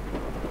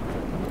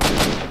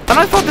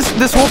I thought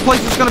this whole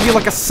place was gonna be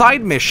like a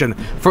side mission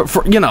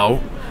for you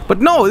know. But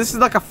no, this is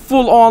like a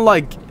full-on,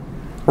 like,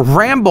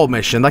 Rambo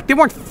mission. Like, they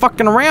weren't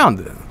fucking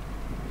around.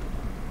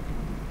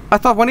 I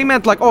thought when he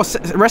meant, like, oh,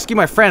 rescue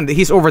my friend,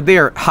 he's over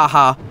there,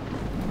 haha.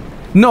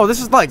 No,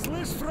 this is like...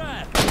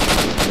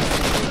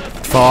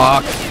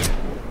 Fuck.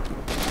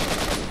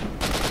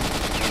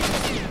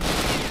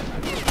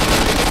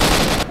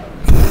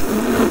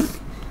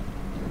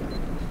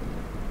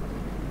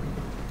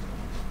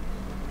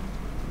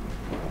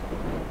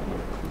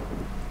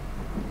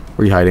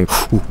 Where are you hiding?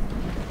 Ooh.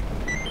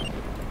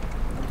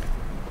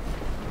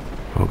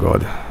 Oh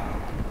god.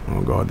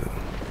 Oh god.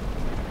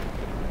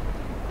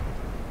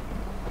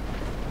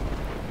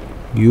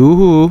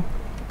 Yoo-hoo.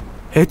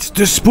 It's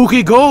the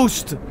spooky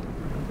ghost!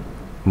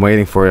 I'm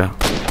waiting for you.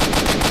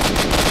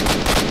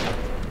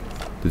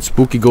 The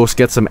spooky ghost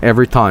gets them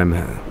every time.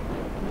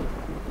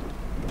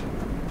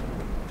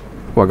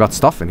 Oh, I got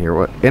stuff in here.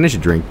 What? Energy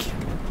drink.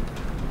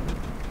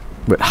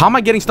 But how am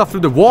I getting stuff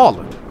through the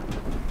wall?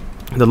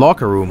 The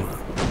locker room.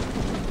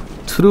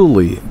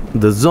 Truly,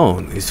 the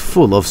zone is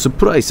full of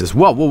surprises.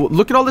 Whoa, whoa,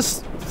 look at all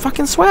this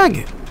fucking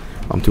swag.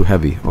 I'm too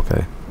heavy.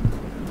 Okay.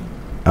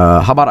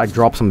 How about I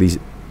drop some of these?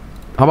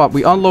 How about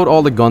we unload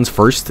all the guns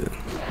first?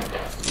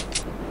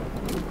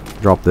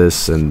 Drop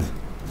this and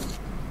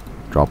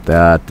drop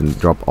that and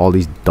drop all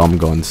these dumb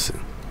guns. In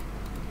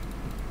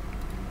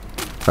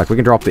fact, we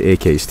can drop the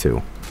AKs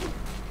too.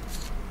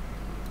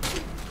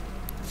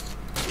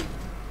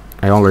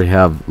 I already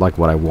have like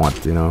what I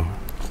want, you know.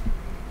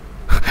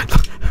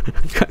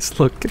 Guys,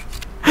 look. Look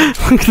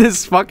at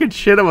this fucking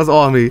shit that was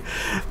on me.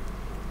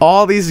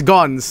 All these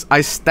guns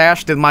I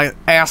stashed in my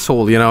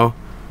asshole, you know.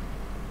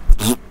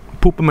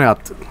 Poop them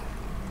out.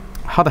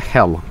 How the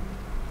hell?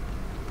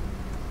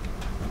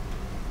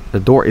 The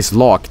door is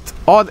locked.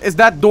 Oh, is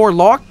that door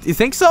locked? You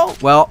think so?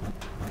 Well,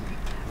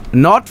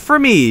 not for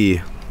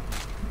me.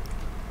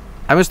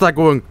 I'm just like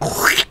going...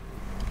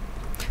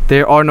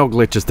 There are no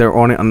glitches. There are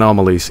only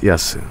anomalies.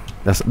 Yes.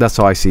 That's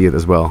how I see it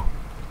as well.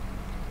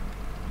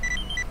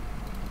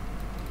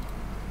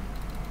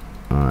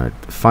 Alright.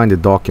 Find the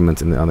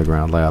document in the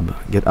underground lab.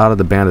 Get out of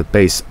the bandit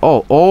base.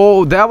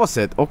 Oh, that was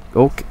it.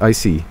 Okay, I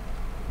see.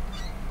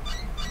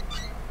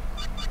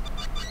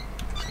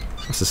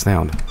 What's the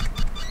sound?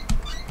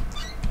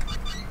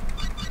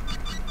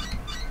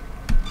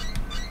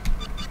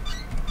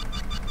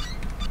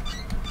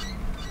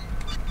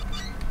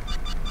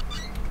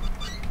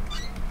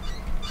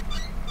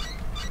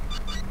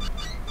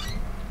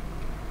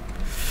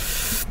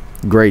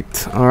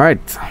 Great. All right.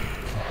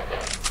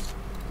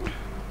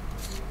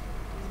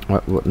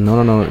 What?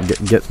 No.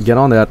 Get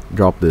on that.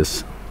 Drop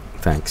this.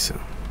 Thanks.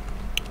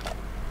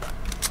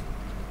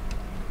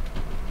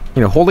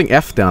 You know, holding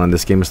F down in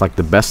this game is like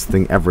the best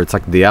thing ever. It's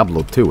like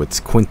Diablo 2. It's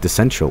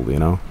quintessential, you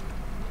know.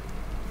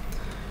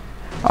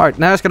 All right,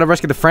 now it's gonna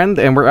rescue the friend,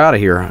 and we're out of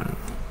here.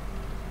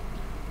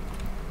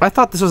 I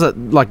thought this was a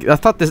I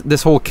thought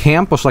this whole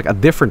camp was like a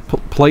different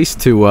place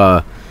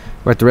to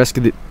where to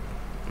rescue the.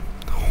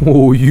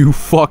 Oh, you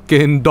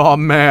fucking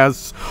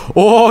dumbass!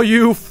 Oh,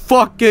 you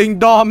fucking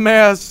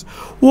dumbass!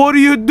 What are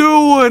you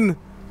doing?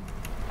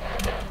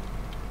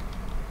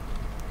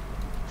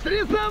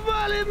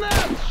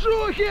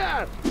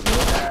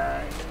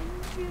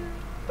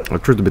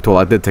 Truth to be told,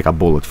 I did take a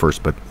bullet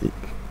first, but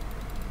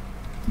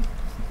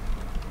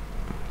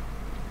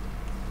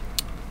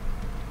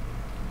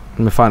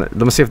let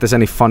me see if there's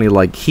any funny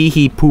like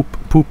hee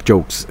poop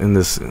jokes in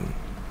this.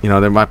 You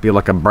know, there might be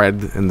like a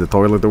bread in the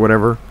toilet or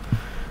whatever.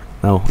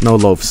 No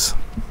loaves.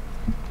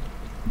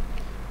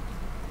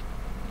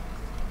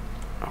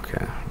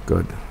 Okay,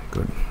 good.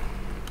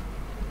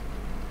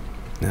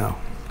 Now,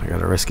 I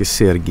gotta rescue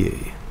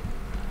Sergey.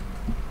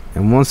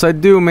 And once I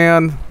do,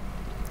 man,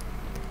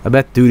 I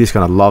bet dude's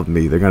gonna love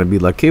me. They're gonna be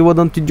like, hey, why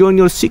don't you join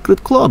your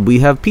secret club? We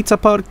have pizza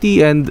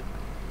party and...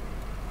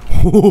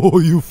 Oh,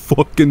 you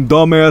fucking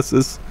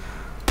dumbasses.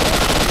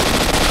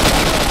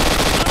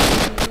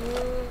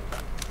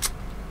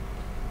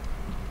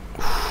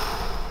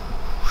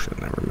 Should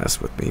never mess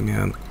with me,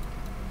 man.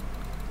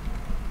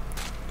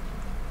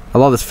 I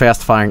love this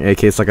fast-firing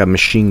AK. It's like a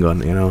machine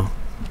gun, you know?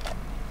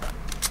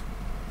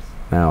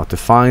 Now, to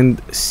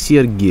find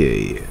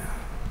Sergei.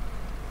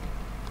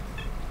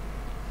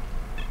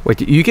 Wait,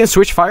 you can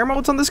switch fire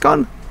modes on this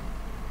gun?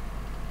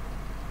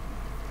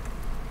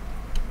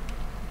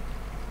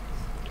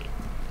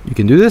 You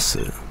can do this?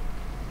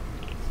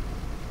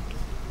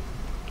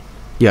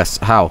 Yes,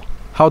 how?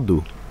 How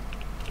do?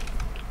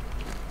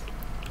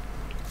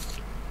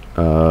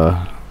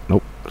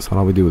 Nope. That's not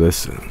how we do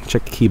this.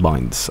 Check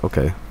keybinds.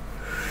 Okay.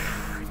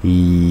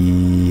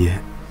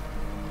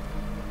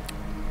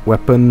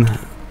 Weapon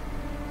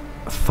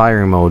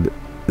fire mode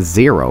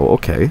 0.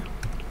 Okay.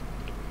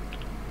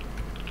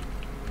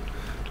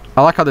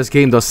 I like how this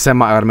game does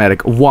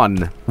semi-automatic.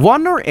 1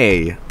 or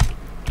A?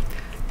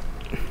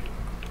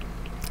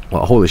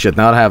 Well, holy shit!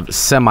 Now I have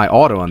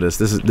semi-auto on this.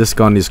 This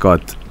gun has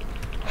got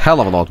hell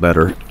of a lot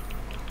better.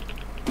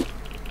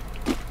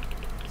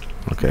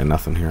 Okay,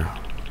 nothing here.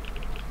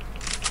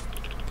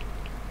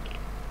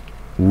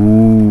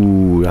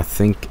 Ooh, I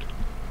think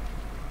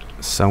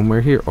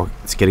somewhere here. Oh,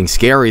 it's getting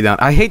scary down.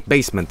 I hate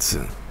basements.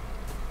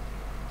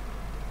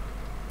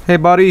 Hey,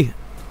 buddy.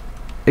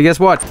 Hey, guess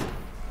what?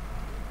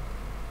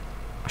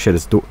 Shit,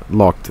 it's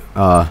locked.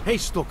 Hey,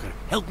 Stalker,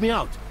 help me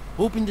out.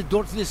 Open the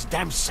door to this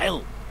damn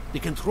cell. The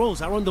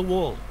controls are on the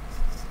wall.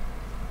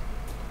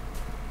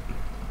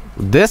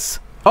 This?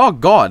 Oh,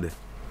 God.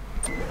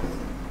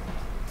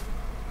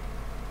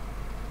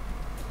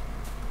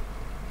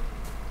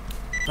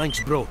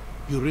 Thanks, bro.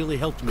 You really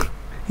helped me.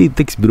 Hey,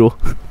 thanks, bro.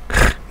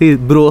 Hey,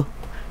 bro.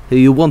 Hey,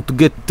 you want to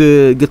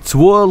get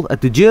swole at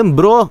the gym,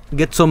 bro?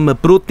 Get some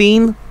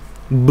protein,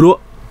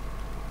 bro.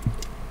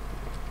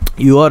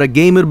 You are a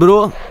gamer,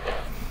 bro.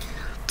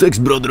 Thanks,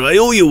 brother. I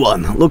owe you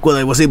one. Look what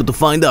I was able to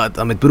find out.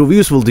 I might prove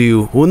useful to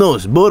you. Who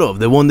knows? Borov,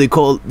 the one they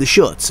call the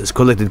Shots, has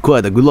collected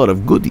quite a good lot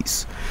of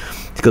goodies.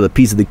 He's got a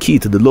piece of the key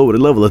to the lower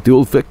level at the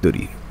old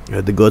factory. I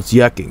heard the gods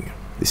yakking.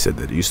 They said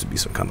there used to be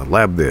some kind of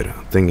lab there.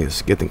 Thing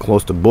is, getting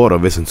close to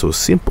Borov isn't so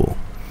simple.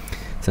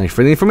 Thanks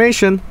for the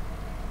information.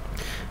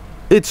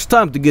 It's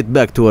time to get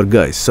back to our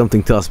guys.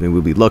 Something tells me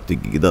we'll be lucky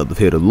to get out of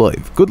here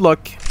alive. Good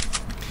luck.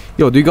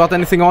 Yo, do you got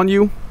anything on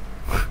you?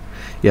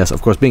 Yes,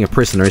 of course, being a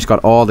prisoner, he's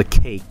got all the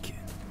cake.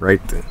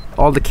 Right?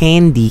 All the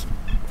candy.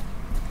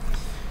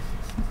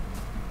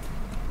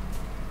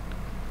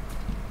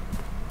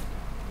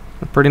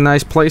 A pretty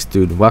nice place,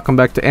 dude. Welcome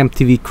back to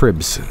MTV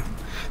Cribs.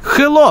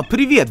 Hello,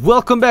 привет.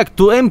 Welcome back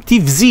to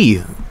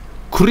MTV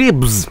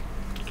Cribs.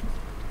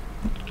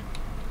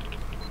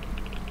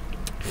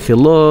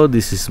 Hello,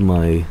 this is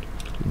my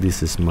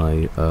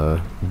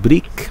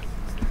brick.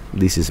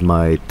 This is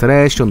my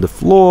trash on the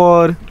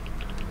floor.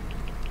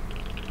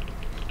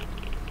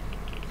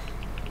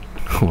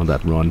 Oh,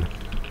 that run.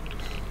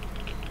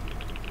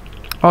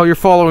 Oh, you're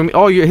following me.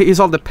 Oh, he's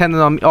all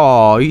dependent on me.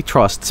 Oh, he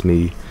trusts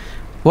me.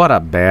 What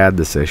a bad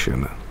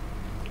decision.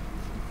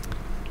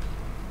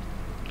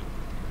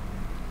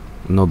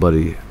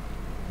 Nobody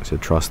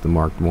should trust the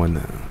Mark 1.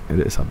 It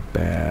is a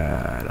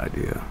bad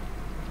idea.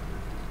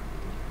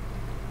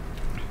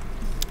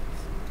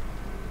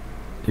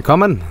 You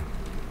coming?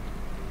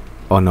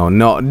 Oh, no,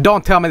 no.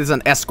 Don't tell me this is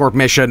an escort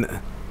mission.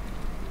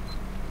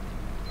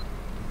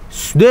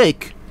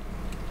 Snake?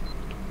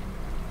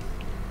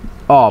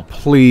 Oh,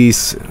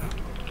 please.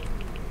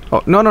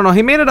 Oh, no, no, no.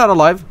 He made it out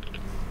alive.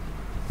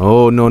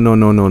 Oh, no, no,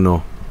 no, no,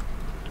 no.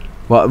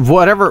 Well,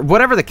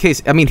 whatever the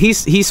case. I mean,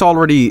 he's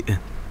already,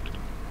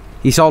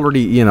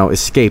 you know,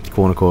 escaped,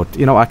 quote unquote.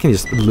 You know, I can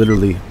just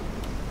literally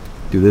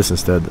do this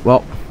instead.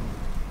 Well.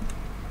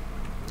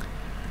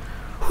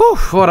 Whew,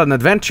 what an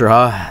adventure,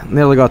 huh?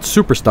 Nearly got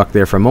super stuck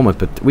there for a moment,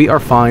 but we are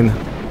fine.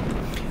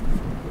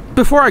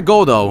 Before I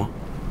go, though,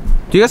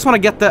 do you guys want to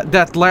get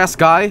that last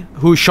guy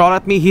who shot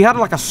at me? He had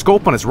like a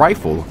scope on his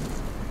rifle.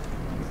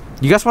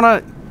 You guys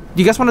want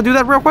to do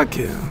that real quick?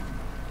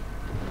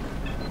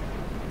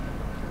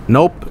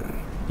 Nope.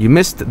 You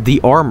missed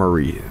the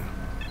armory.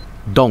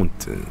 Don't.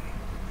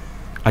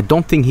 I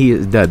don't think he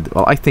is dead.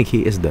 Well, I think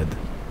he is dead.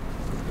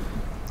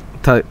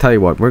 Tell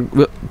you what.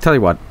 Tell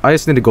you what. I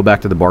just need to go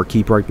back to the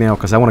barkeep right now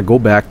because I want to go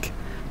back,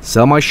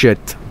 sell my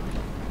shit,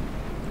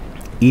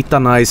 eat a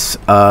nice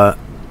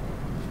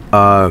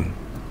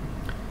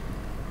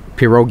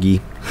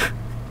pierogi.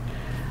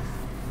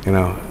 You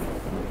know.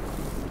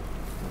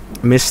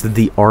 Missed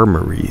the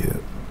armory.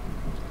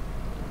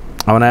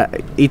 I wanna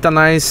eat a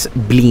nice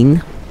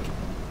blin.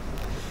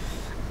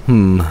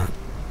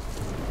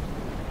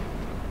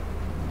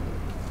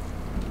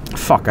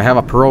 Fuck, I have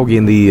a pierogi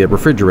in the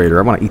refrigerator.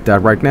 I wanna eat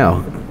that right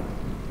now.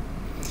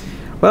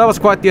 Well, that was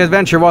quite the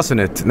adventure, wasn't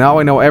it? Now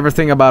I know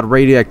everything about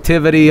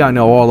radioactivity. I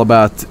know all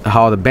about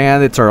how the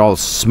bandits are all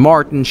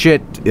smart and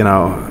shit, you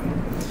know.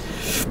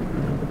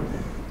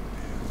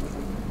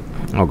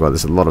 Oh god,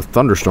 there's a lot of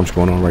thunderstorms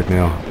going on right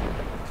now.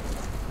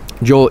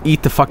 Joel,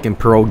 eat the fucking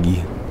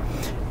pierogi.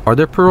 Are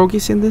there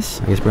pierogis in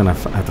this? I guess we're gonna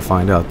have to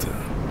find out.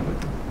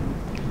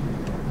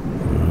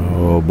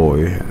 Oh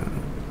boy.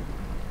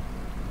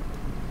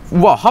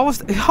 Wow, how is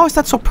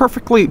that so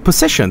perfectly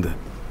positioned?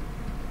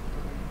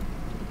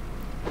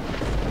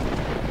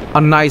 A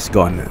nice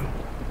gun.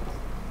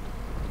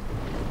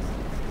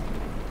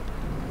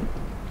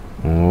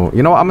 So,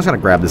 you know what? I'm just gonna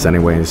grab this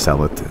anyway and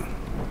sell it.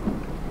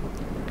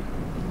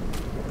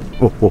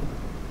 Oh, oh.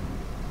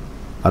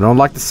 I don't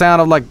like the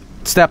sound of, like,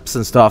 steps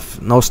and stuff.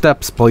 No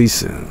steps,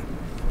 please.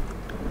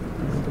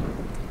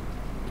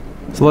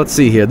 So let's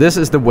see here. This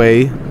is the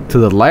way to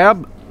the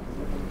lab.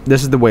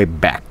 This is the way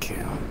back.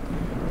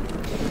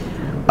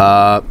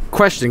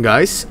 Question,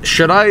 guys.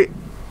 Should I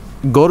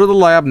go to the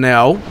lab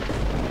now?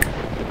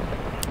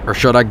 Or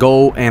should I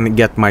go and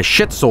get my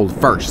shit sold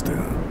first?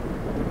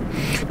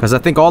 Because I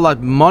think all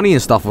that money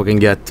and stuff we can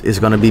get is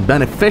going to be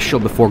beneficial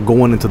before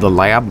going into the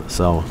lab.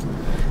 So,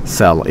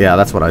 sell. Yeah,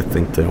 that's what I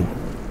think too.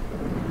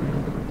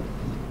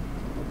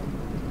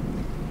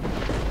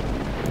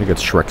 You got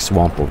Shrek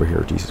Swamp over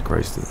here. Jesus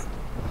Christ.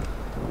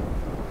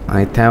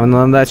 I ain't having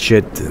none of that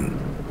shit.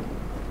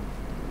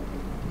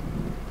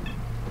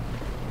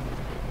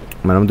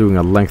 Man, I'm doing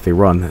a lengthy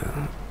run.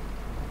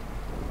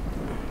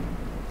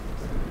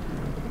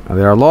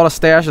 There are a lot of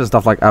stashes and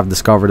stuff like I've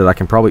discovered that I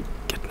can probably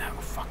get now.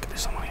 Fuck, there's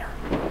someone here.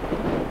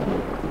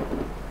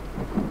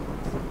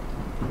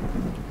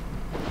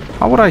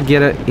 How would I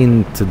get it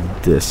into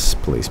this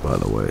place, by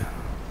the way?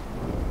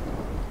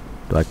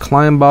 Do I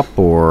climb up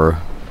or...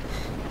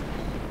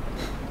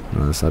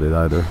 No, that's not it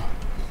either.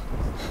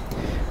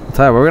 I'll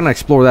tell you, we're gonna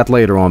explore that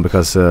later on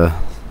because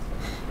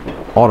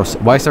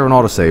why is there an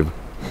autosave?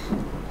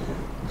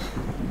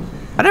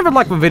 I never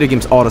like when video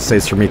games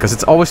autosaves for me because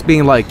it's always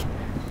being like,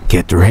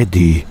 get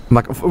ready. I'm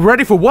like,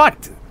 ready for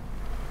what?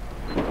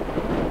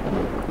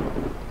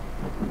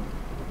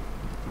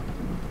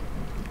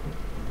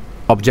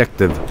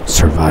 Objective: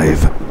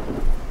 survive.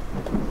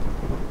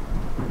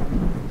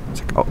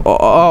 It's like,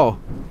 oh.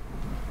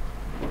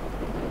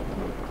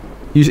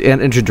 Use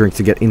an energy drink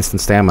to get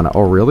instant stamina.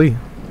 Oh, really?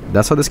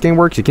 That's how this game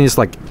works? You can just,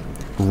 like,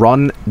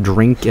 run,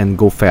 drink, and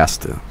go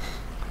fast.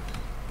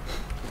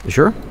 You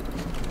sure?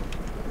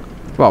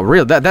 Well,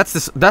 real.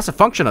 That's a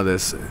function of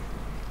this.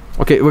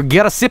 Okay, we'll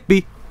get a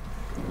sippy.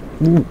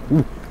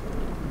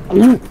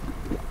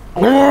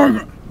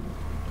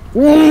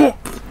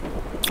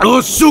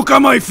 Oh, suka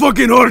my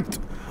fucking heart!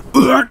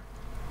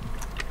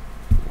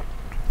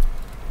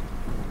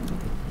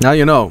 Now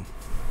you know.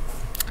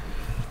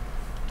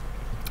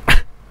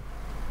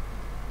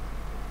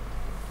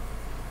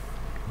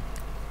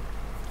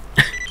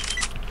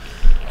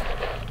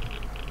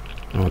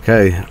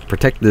 Okay,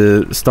 protect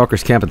the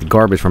stalker's camp at the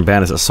garbage from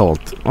bandits'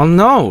 assault. Oh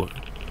no!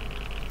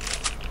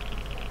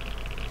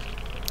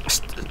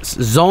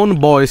 Zone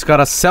boys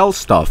gotta sell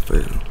stuff.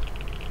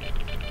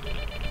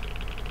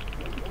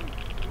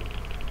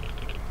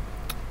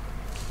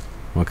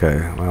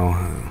 Okay, well,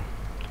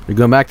 you're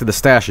going back to the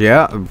stash,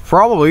 yeah?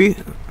 Probably.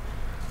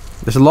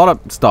 There's a lot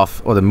of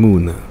stuff. Oh, the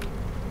moon.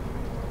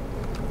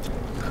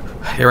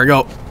 Here we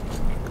go.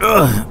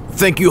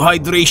 Thank you,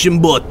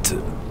 hydration bot.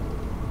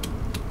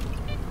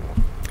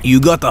 You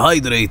gotta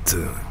hydrate.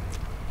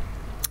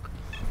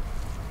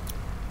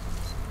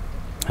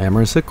 Hammer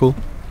and sickle.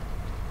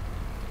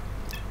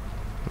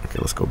 Okay,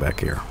 let's go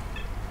back here.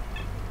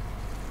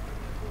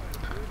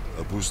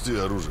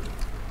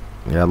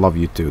 Yeah, I love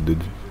you too,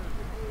 dude.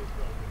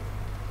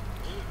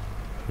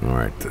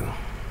 Alright.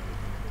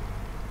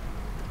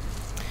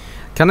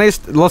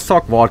 Let's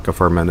talk vodka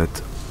for a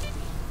minute.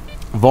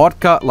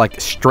 Vodka, like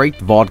straight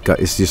vodka,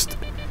 is just...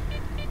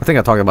 I think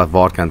I talked about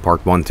vodka in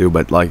part 1 too,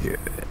 but like...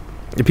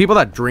 The people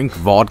that drink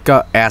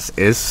vodka as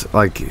is,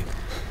 like...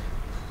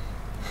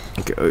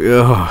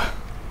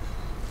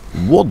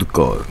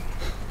 Vodka.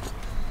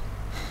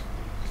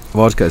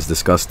 Vodka is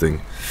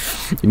disgusting.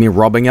 You mean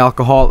rubbing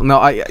alcohol?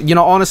 No, you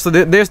know,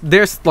 honestly,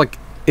 there's like...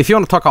 If you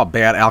want to talk how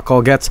bad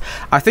alcohol gets,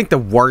 I think the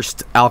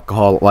worst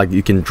alcohol, like,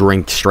 you can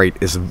drink straight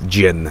is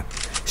gin.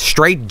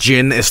 Straight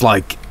gin is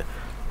like...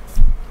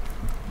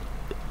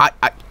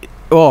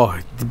 Oh,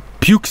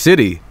 Puke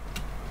City.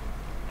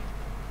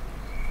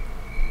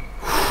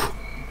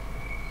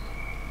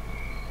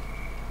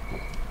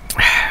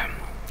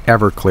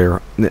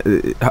 Everclear.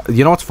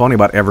 You know what's funny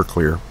about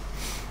Everclear?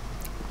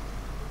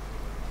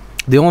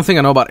 The only thing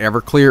I know about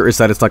Everclear is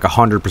that it's like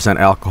 100%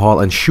 alcohol,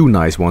 and Shoe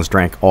Nice once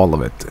drank all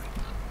of it.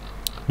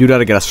 You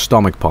gotta get a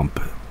stomach pump.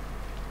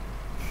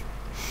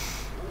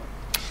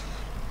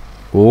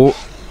 Oh,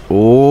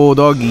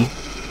 doggy.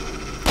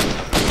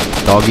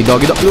 Doggy.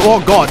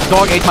 Oh god,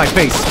 dog ate my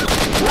face.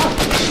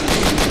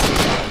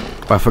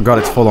 I forgot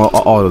it's full on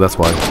auto, that's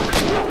why.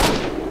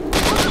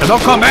 And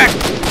don't come back!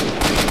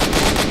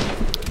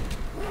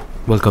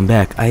 Welcome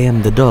back. I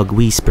am the dog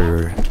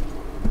whisperer.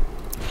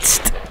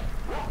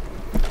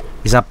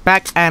 He's a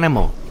pack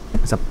animal.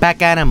 He's a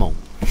pack animal.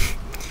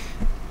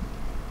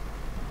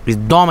 He's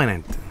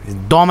dominant. He's a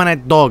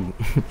dominant dog.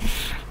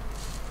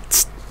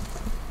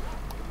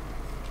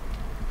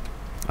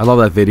 I love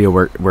that video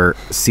where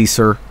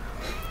Caesar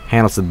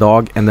handles the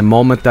dog, and the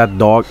moment that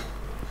dog,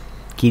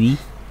 kitty,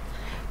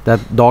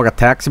 that dog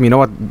attacks him, you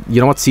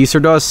know what Caesar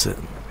does?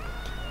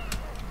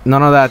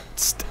 None of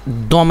that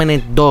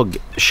dominant dog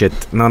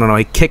shit. No.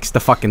 He kicks the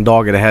fucking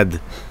dog in the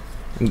head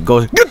and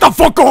goes, "Get the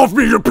fuck off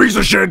me, you piece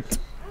of shit!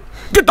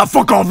 Get the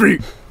fuck off me!"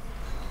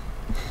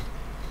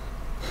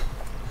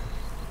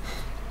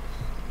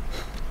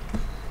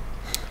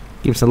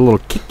 Gives it a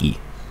little kicky.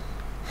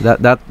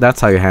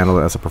 That's how you handle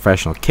it as a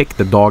professional. Kick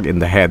the dog in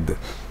the head.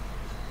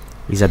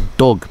 He's a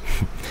dog.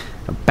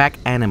 A back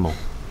animal.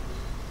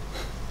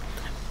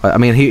 I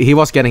mean, he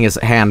was getting his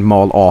hand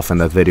mauled off in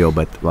that video,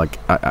 but like,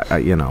 I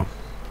you know.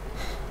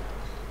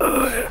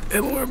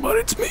 Don't worry about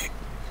it, it's me.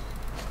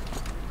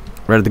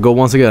 Ready to go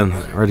once again.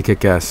 Ready to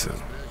kick ass.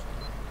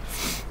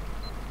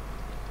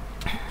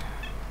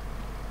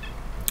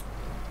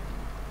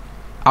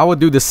 I would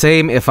do the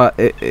same if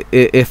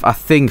a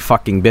thing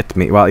fucking bit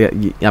me. Well,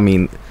 yeah, I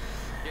mean,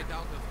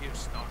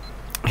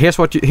 here's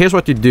what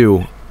you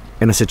do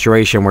in a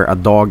situation where a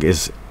dog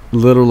is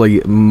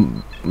literally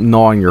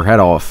gnawing your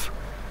head off.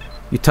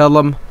 You tell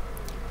them,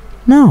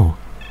 no,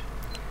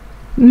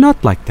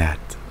 not like that.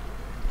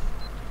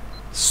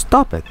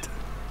 Stop it.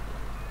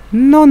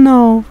 No,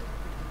 no.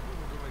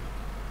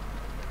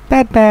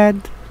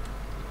 Bad.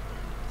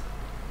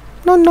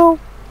 No, no.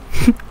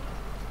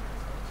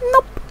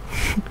 Nope.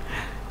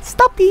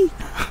 Stoppy.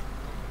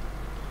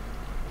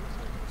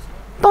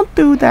 Don't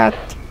do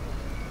that.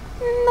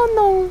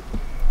 No.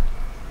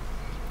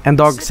 And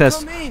dog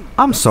says,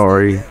 I'm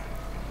sorry.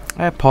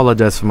 I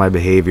apologize for my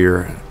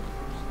behavior.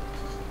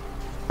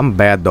 I'm a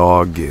bad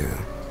dog.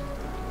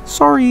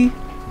 Sorry.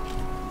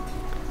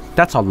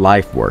 That's how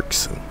life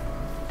works.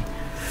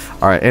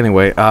 Alright,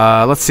 anyway,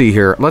 let's see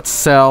here. Let's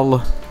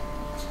sell...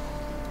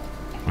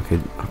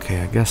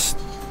 Okay, I guess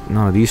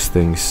none of these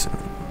things.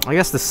 I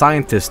guess the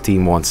scientist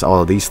team wants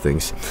all of these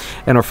things.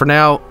 And for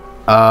now,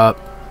 how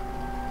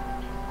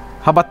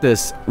about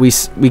this? We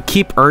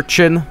keep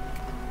Urchin.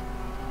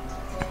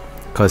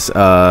 Because,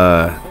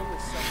 I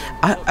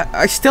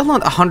still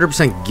not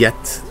 100%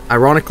 get,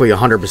 ironically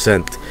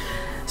 100%.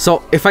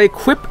 So, if I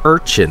equip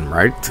Urchin,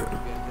 right?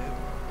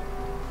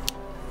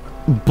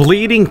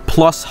 Bleeding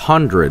plus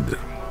 100.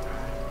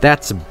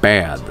 That's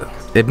bad.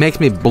 It makes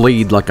me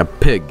bleed like a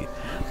pig.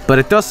 But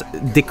it does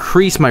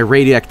decrease my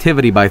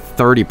radioactivity by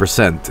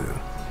 30%.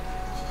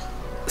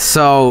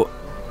 So...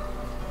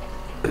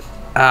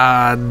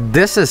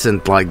 this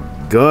isn't,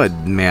 like,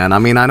 good, man. I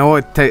mean, I know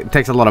it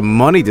takes a lot of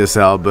money to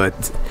sell,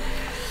 but...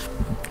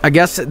 I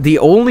guess the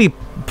only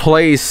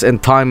place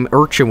and time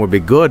Urchin would be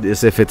good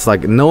is if it's,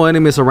 like, no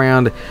enemies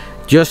around,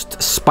 just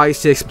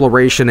spicy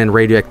exploration and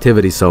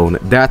radioactivity zone.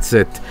 That's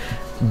it.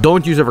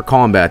 Don't use it for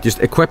combat. Just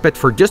equip it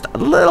for just a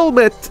little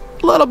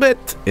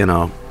bit, you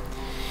know.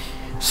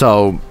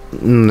 So,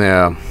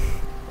 yeah.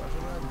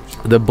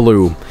 The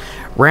blue.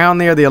 Round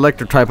near the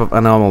electric type of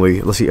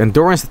anomaly. Let's see.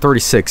 Endurance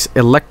 36.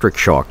 Electric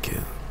shock.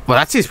 Well,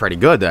 that seems pretty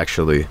good,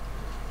 actually.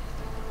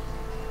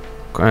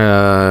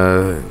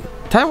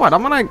 Tell you what,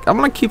 I'm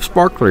gonna keep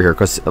Sparkler here,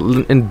 because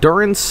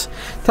endurance...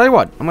 Tell you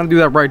what, I'm gonna do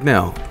that right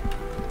now.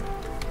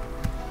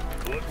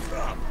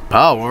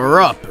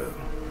 Power up!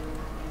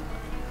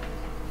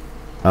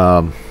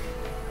 And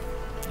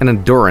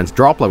endurance.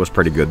 Droplet was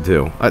pretty good,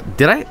 too.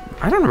 Did I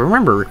don't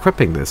remember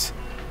equipping this.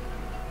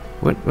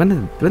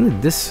 When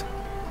did this...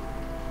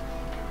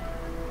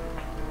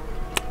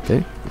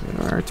 Okay.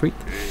 Alright, sweet.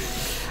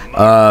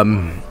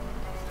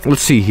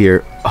 Let's see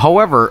here.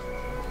 However,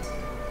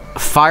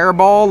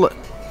 Fireball...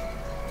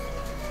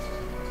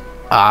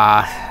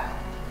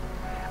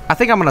 I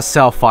think I'm gonna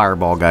sell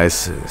Fireball,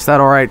 guys. Is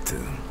that alright?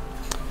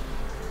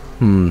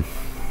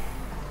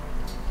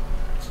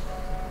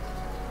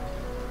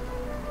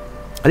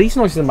 Are these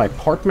noises in my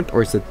apartment,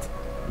 or is it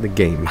the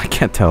game? I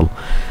can't tell.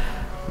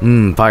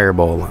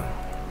 Fireball.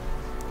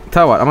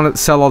 Tell you what, I'm gonna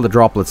sell all the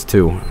droplets,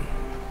 too.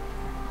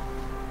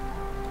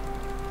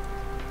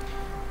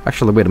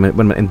 Actually, wait a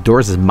minute.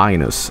 Endurance is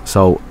minus,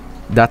 so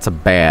that's a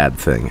bad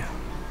thing.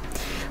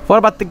 What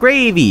about the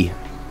gravy?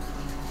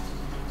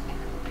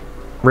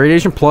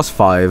 Radiation plus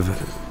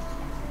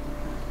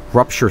 5.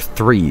 Rupture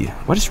 3.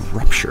 What is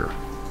rupture?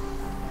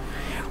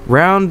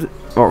 Round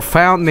or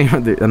found near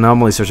the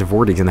anomaly such a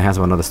vortex in the hands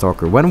of another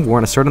stalker. When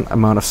worn, a certain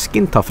amount of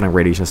skin toughening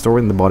radiation is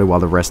stored in the body while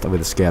the rest of it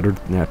is scattered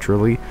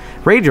naturally,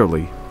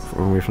 radially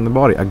away from the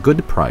body. A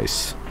good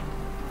price.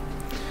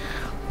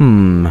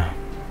 I'm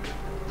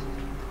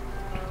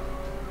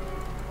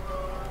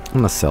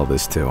gonna sell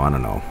this too. I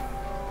don't know.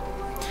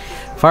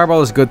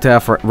 Fireball is good to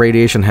have for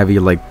radiation-heavy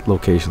like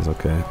locations.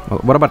 Okay. Well,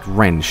 what about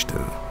wrenched?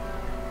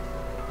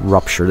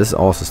 Rupture. This is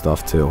also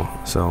stuff too.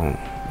 So,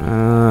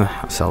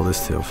 I'll sell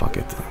this too. Fuck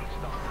it.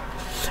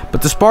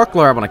 But the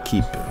Sparkler, I want to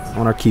keep. I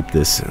want to keep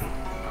this.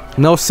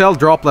 No, sell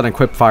Droplet and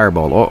equip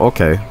Fireball. Oh,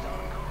 okay.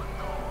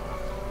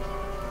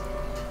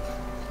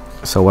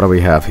 So what do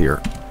we have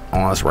here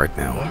on us right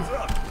now?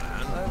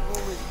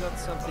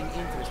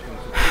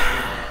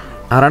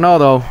 I don't know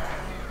though.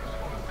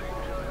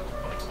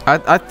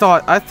 I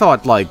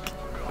thought like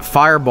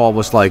Fireball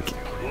was like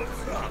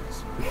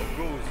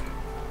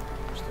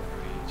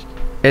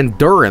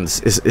endurance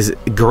is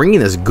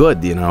green is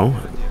good, you know.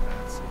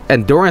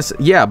 Endurance,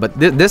 yeah, but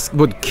this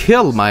would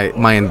kill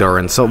my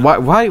endurance. So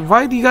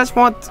why do you guys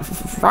want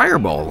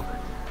Fireball?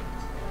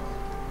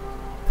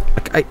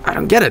 Like, I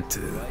don't get it.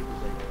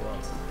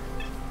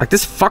 Like,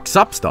 this fucks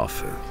up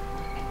stuff.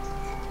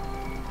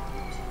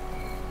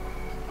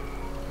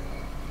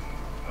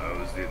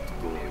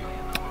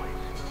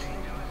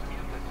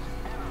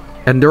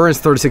 Endurance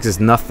 36 is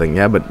nothing,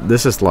 yeah, but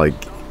this is like...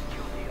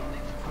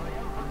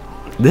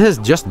 This is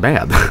just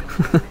bad.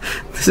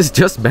 This is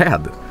just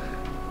bad.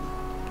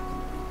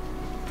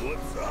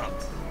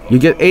 You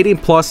get 18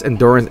 plus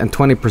endurance and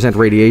 20%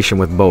 radiation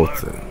with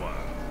both.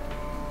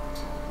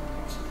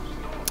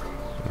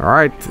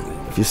 Alright,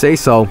 if you say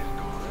so.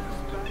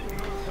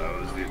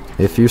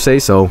 If you say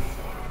so.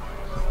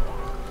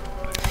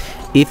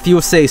 If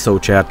you say so,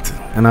 chat.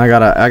 And I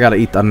gotta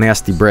eat a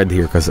nasty bread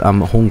here because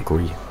I'm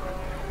hungry.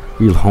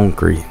 Real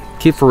hungry.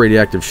 Keep for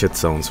radioactive shit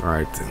zones,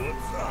 alright.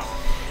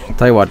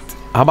 Tell you what,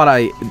 how about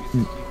I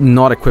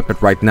not equip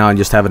it right now and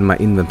just have it in my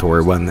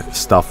inventory when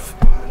stuff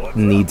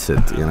needs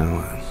it, you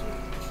know?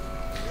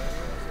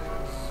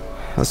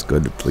 That's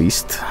good, at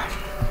least.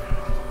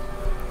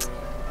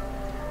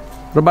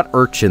 What about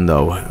urchin,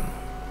 though? I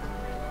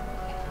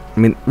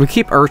mean, we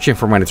keep urchin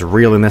for when it's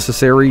really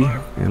necessary,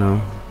 you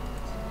know?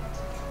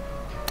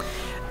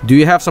 Do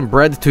you have some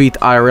bread to eat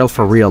IRL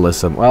for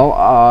realism? Well,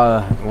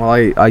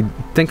 I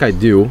think I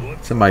do.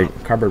 It's in my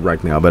cupboard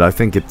right now, but I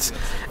think it's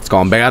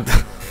gone bad.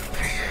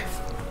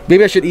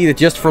 Maybe I should eat it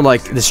just for,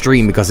 like, the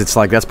stream, because it's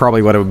like, that's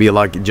probably what it would be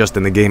like just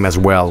in the game as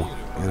well,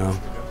 you know?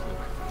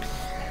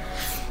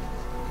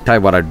 Tell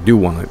you what, I do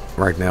want it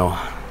right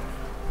now.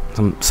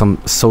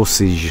 Some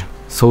sausage.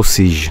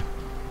 Sausage.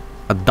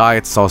 A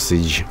diet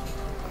sausage.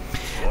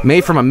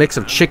 Made from a mix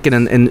of chicken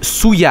and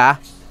soya.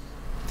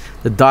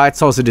 The diet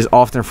sausage is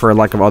often, for a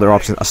lack of other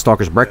options, a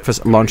stalker's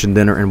breakfast, lunch, and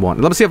dinner in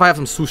one. Let me see if I have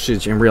some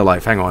sausage in real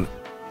life. Hang on.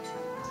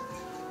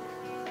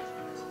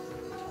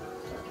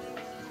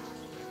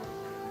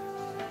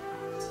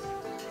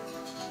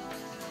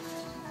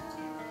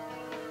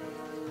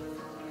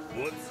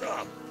 What's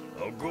up?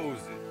 How goes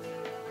it?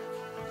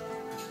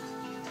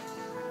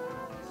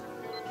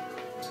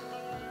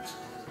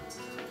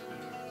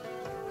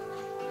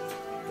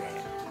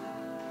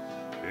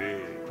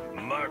 Hey,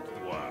 marked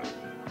one.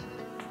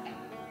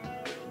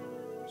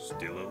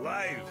 Still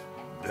alive?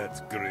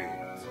 That's great.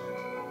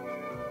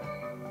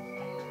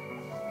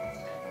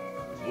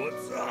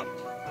 What's up?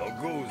 How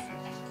goes it?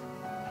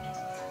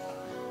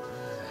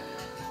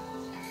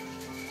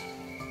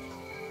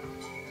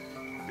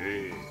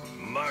 Hey,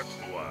 marked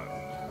one.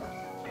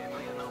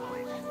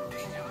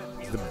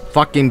 The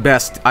fucking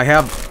best. I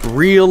have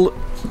real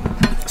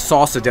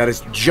sausage that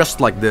is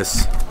just like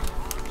this.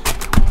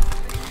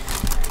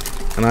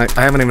 And I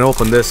haven't even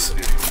opened this.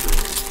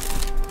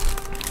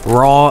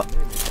 Raw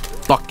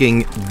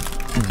fucking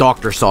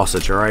doctor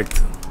sausage,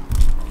 alright?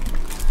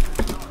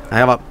 I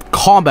have a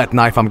combat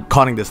knife I'm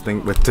cutting this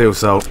thing with too,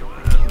 so...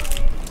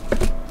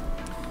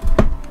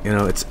 You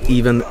know, it's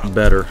even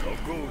better.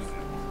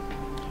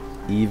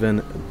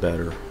 Even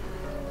better.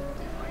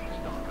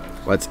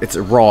 Well, it's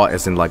raw,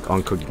 as in like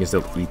uncooked. You can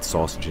still eat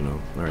sausage, you know.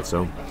 Alright,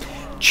 so...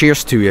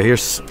 Cheers to you.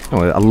 Here's...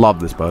 Oh, I love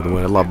this, by the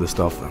way. I love this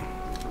stuff.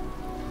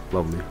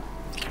 Lovely.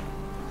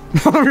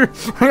 You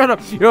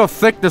know how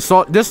thick this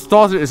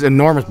sausage is.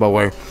 Enormous, by the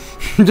way.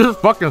 This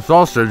fucking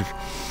sausage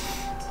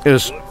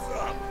is...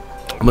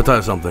 I'm gonna tell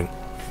you something.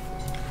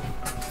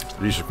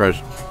 Jesus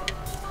Christ.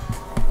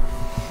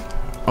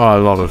 Oh, I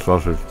love this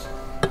sausage.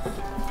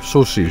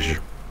 Sausage.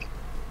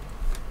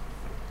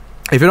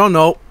 If you don't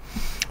know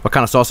what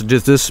kind of sausage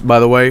is this, by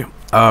the way,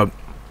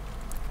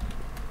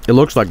 it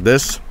looks like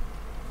this.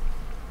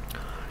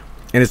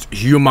 And it's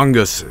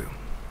humongous.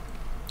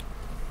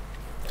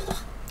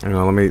 Hang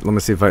on, let me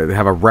see if I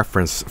have a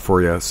reference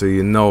for you, so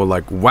you know,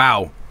 like,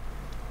 wow.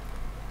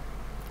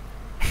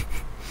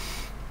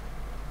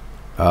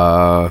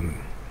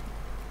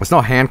 There's no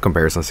hand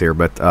comparisons here,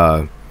 but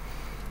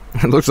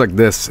it looks like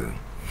this.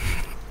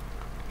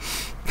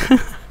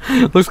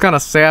 It looks kind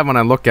of sad when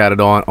I look at it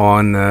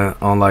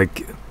on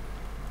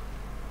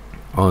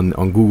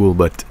Google,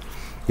 but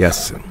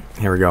yes,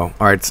 here we go.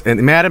 All right, and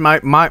imagine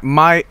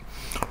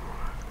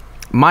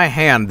my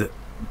hand.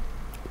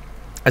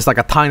 It's like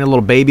a tiny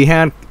little baby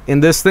hand in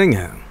this thing.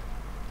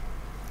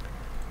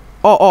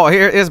 Oh,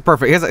 here's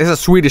perfect. Here's a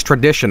Swedish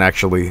tradition,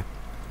 actually.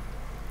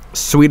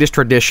 Swedish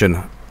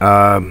tradition.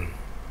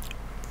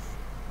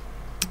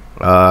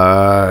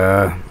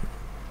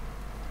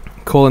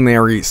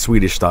 Culinary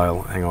Swedish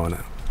style. Hang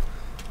on.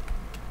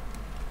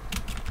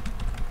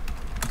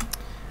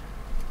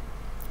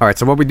 Alright,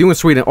 so what we do in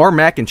Sweden, or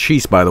mac and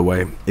cheese, by the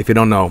way, if you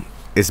don't know,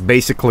 is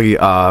basically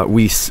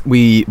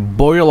we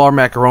boil our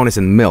macaronis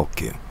in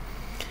milk.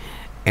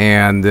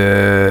 And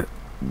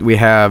we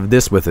have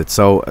this with it.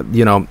 So,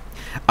 you know,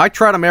 I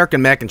tried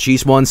American mac and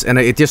cheese once, and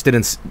it just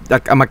didn't...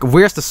 I'm like,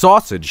 where's the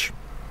sausage?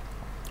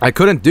 I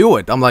couldn't do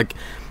it. I'm like,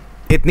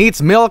 it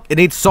needs milk, it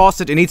needs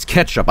sausage, it needs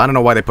ketchup. I don't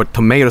know why they put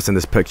tomatoes in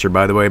this picture,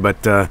 by the way,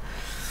 but,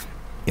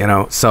 you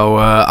know, so,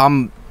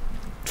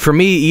 for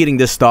me, eating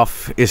this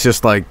stuff is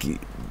just, like,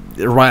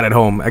 right at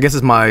home. I guess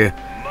it's my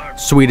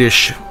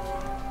Swedishness,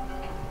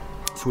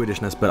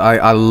 but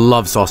I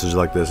love sausage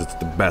like this. It's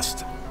the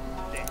best.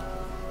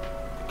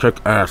 Kick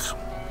ass.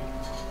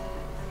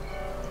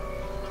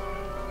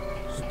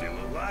 Still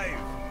alive?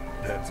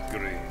 That's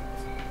great.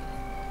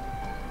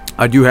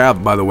 I do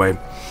have, by the way.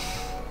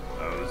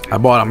 I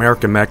bought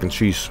American mac and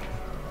cheese.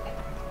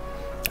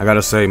 I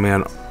gotta say,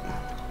 man,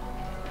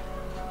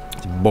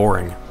 it's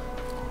boring.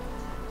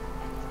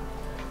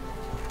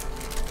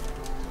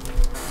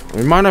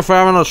 You mind if I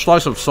have another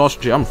slice of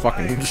sausage? I'm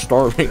fucking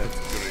starving.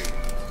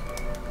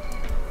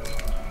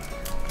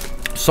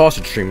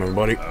 Sausage stream,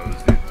 everybody.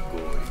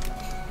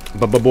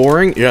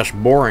 Boring? Yes,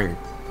 boring.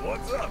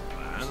 What's up,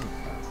 man?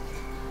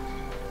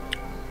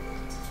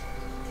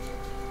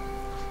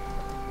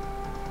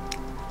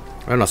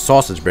 And a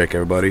sausage break,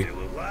 everybody.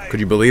 Still alive? Could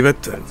you believe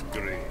it? That's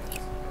great.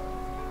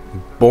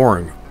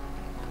 Boring.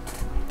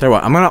 Tell you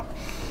what, I'm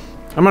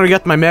gonna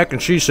get my mac and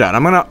cheese out.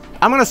 I'm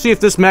gonna see if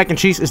this mac and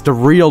cheese is the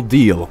real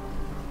deal.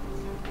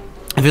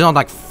 If it's not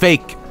like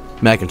fake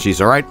mac and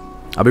cheese, alright?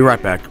 I'll be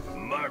right back.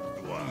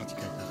 Marked one. Пить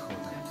как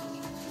охота.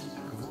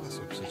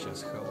 Квасу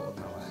сейчас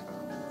холодного.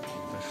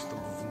 Да чтоб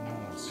в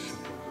нос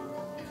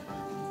шибало.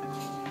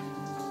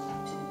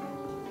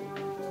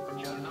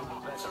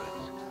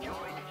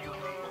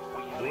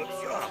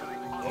 What's up?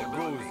 How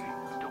goes it?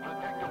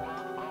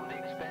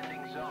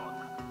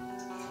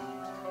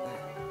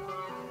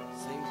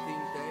 Same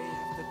thing day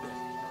after day.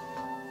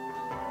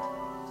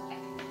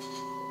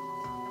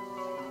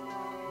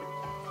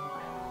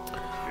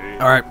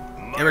 Alright,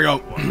 here we go.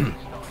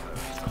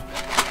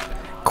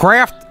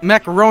 Kraft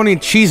macaroni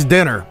and cheese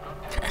dinner.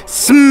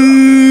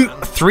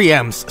 3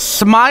 M's.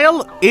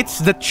 Smile, it's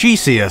the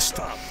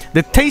cheesiest.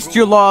 The taste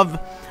you love.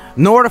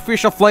 No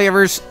artificial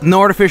flavors,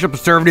 no artificial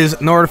preservatives,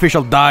 no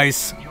artificial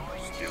dyes.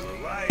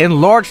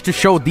 Enlarged to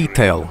show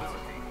detail.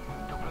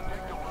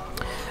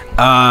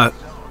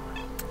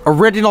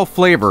 Original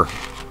flavor.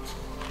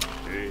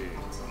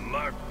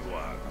 Marked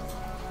one.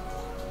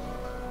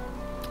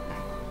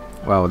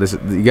 Wow, this is,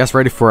 you guys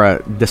ready for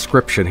a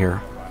description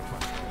here?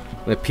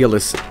 Let me peel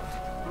this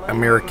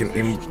American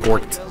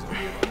import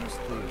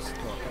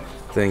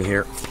thing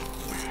here.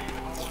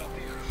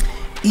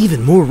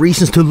 Even more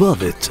reasons to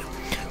love it.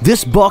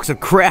 This box of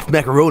Kraft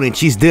macaroni and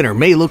cheese dinner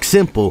may look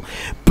simple,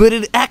 but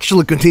it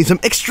actually contains some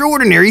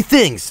extraordinary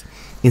things.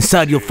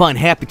 Inside you'll find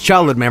happy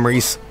childhood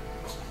memories.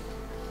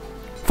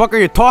 Fuck are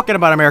you talking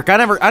about, America?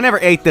 I never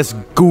ate this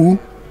goo.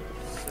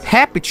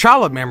 Happy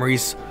childhood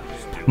memories.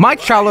 My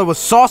childhood was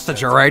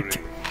sausage, alright?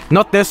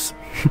 Not this.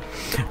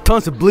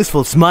 Tons of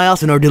blissful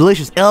smiles and our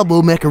delicious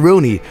elbow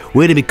macaroni,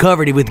 waiting to be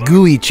covered with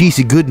gooey,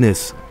 cheesy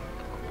goodness.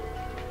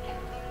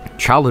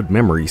 Childhood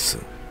memories.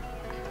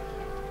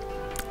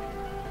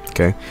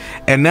 Okay.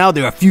 And now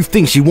there are a few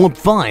things you won't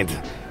find.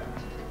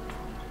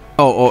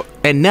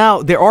 And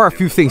now there are a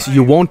few things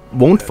you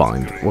won't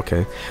find.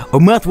 Okay. Our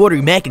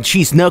mouth-watering mac and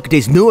cheese now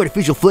contains no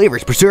artificial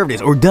flavors,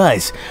 preservatives, or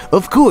dyes.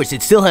 Of course,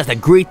 it still has that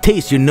great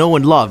taste you know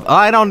and love.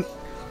 I don't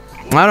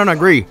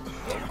agree.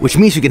 Which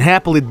means you can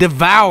happily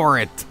devour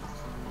it.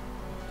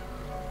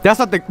 That's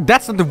not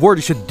the word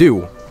you should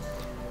do.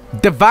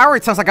 Devour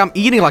it sounds like I'm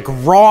eating like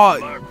raw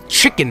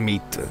chicken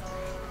meat.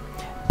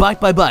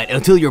 Bite by bite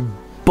until your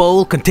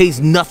bowl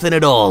contains nothing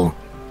at all.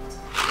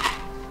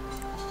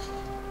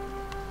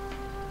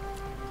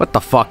 What the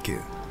fuck?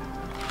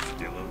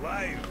 Still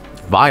alive.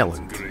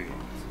 Violent. Great.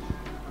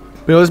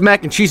 You know, this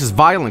mac and cheese is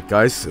violent,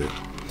 guys.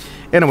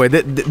 Anyway,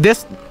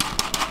 this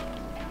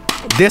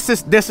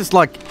is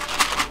like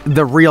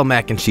the real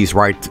mac and cheese,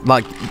 right?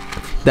 Like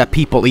that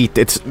people eat.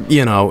 It's,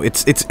 you know,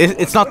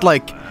 it's not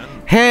like,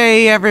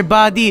 hey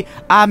everybody,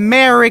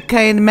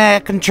 American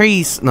mac and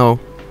cheese. No,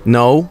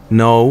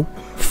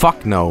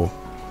 fuck no.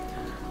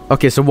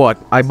 Okay, so what?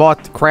 I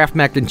bought Kraft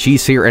mac and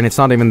cheese here, and it's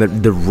not even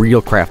the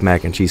real Kraft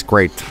mac and cheese.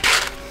 Great.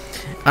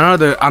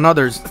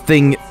 Another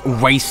thing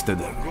wasted.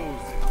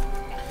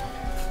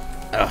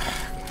 Ugh.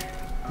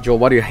 Joel,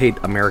 why do you hate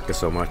America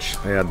so much?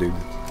 Yeah, dude.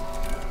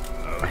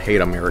 I hate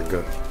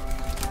America.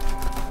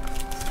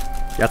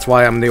 That's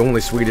why I'm the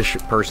only Swedish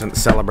person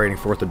celebrating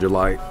 4th of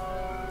July.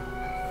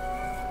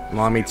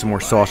 Mom eat some more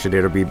sausage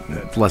there to be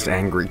less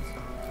angry.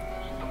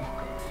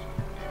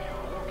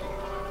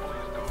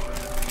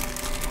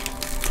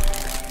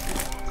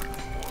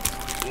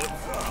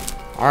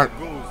 Alright.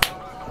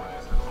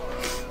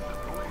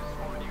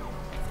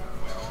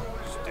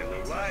 Still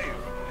alive.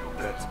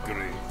 That's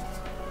great.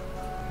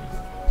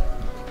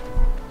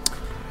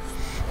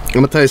 I'm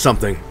gonna tell you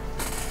something.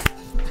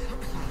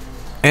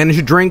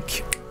 Energy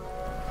drink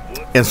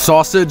and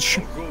sausage.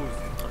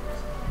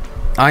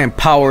 I am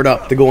powered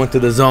up to go into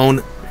the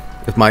zone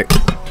with my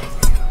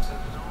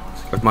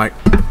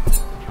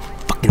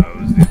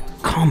fucking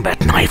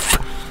combat knife.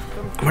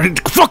 I'm ready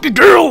to fucking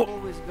kill.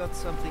 Always got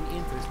something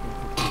interesting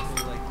for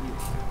people like you.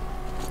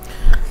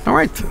 All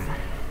right.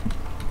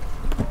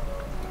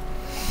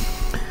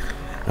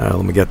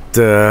 Let me get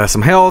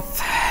some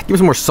health. Give me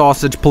some more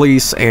sausage,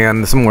 please,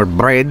 and some more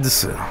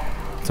breads,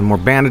 some more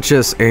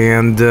bandages,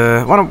 and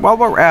while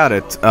we're at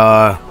it,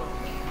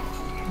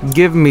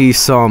 give me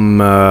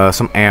some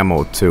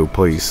ammo too,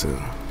 please.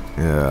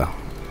 Yeah,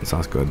 that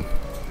sounds good.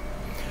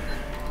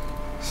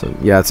 So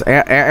yeah, it's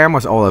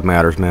ammo's all that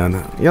matters, man.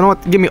 You know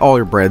what? Give me all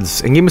your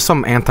breads and give me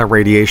some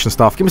anti-radiation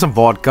stuff. Give me some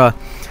vodka,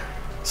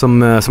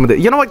 some of the.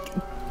 You know what?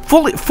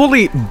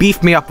 Fully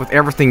beef me up with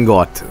everything you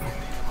got.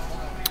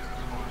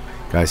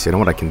 Guys, you know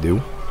what I can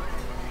do?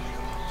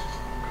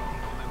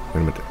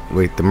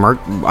 Wait, the Merc...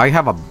 I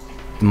have a...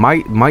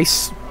 My...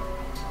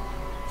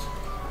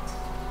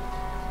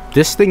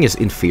 This thing is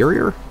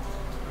inferior?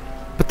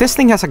 But this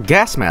thing has a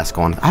gas mask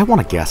on. I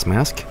want a gas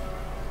mask.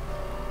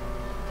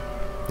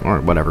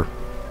 Alright, whatever.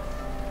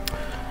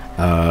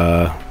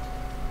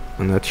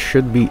 And that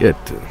should be it.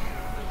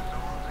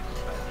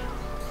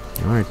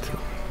 Alright.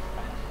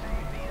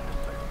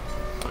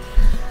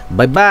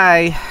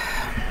 Bye-bye.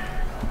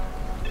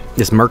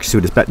 This Merc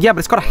suit is bad. Yeah, but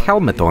it's got a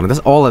helmet on it. That's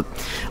all it...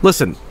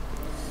 Listen.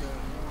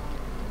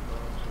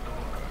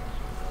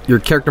 Your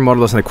character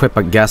model doesn't equip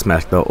a gas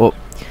mask, though. Oh,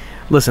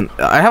 listen,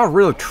 I have a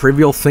really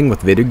trivial thing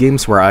with video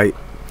games where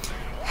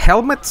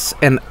helmets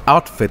and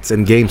outfits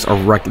in games are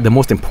like the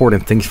most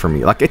important things for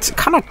me. Like, it's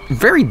kind of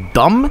very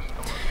dumb,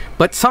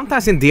 but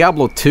sometimes in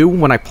Diablo 2,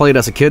 when I played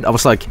as a kid, I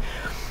was like,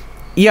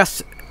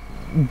 yes,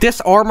 this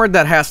armor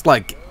that has,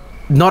 like,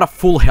 not a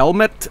full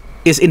helmet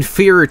is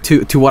inferior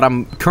to what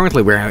I'm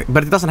currently wearing,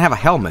 but it doesn't have a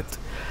helmet.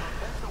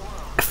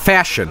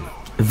 Fashion.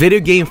 Video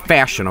game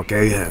fashion,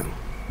 okay?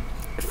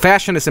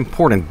 Fashion is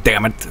important,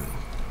 damn it.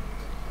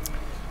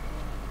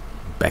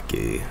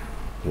 Becky.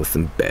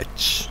 Listen,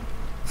 bitch.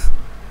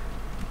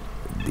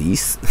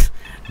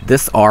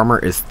 This armor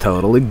is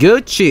totally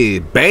Gucci,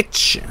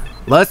 bitch.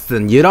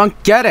 Listen, you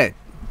don't get it.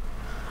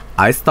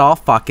 I saw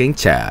fucking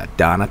Chad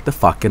down at the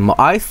fucking mall.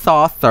 I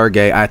saw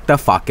Sergey at the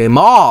fucking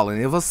mall, and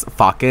it was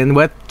fucking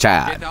with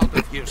Chad. Get out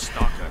of here,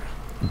 stalker.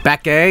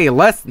 Becky,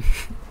 listen.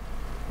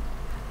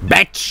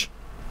 Bitch.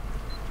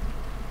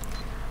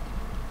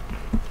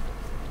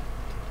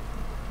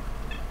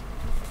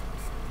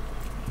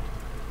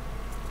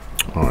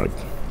 Alright.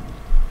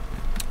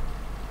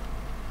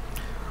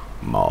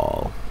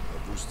 Mall.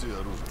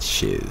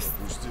 Shoes.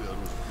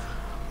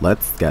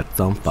 Let's get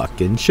some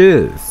fucking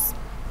shoes.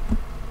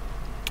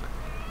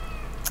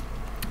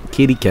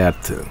 Kitty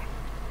cat.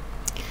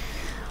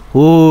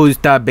 Who's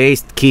the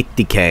best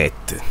kitty cat?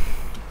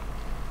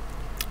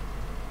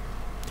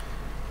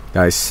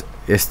 Guys,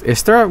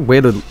 is there a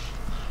way to...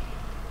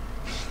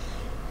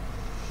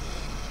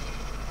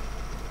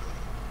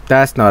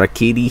 That's not a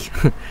kitty.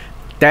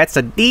 That's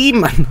a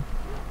demon.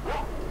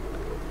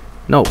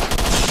 No.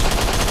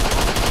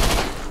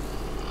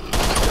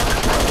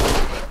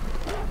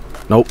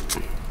 Nope.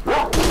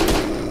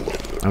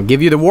 I'll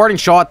give you the warning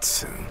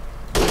shots.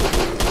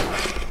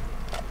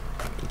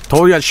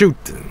 Told you I'd shoot.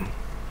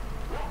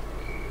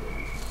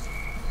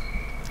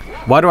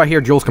 Why do I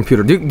hear Joel's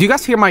computer? Do you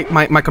guys hear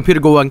my computer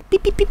going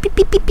beep beep beep beep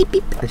beep beep beep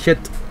beep? And shit.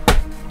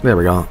 There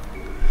we go.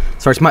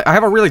 Sorry, I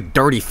have a really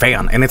dirty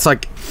fan, and it's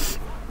like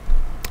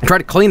I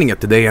tried cleaning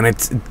it today, and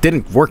it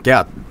didn't work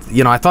out.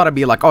 You know, I thought it'd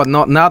be like, oh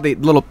no, now the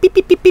little beep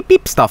beep beep beep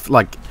beep stuff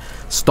like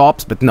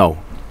stops, but no,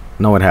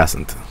 it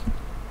hasn't.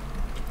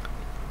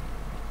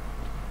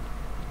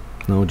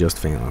 No, just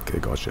fan. Okay,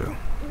 gotcha.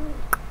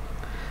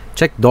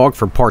 Check dog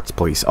for parts,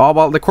 please. Oh,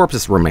 well, the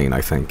corpses remain,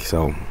 I think,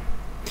 so...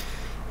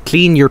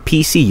 Clean your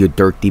PC, you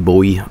dirty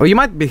boy. Oh, you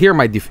might hear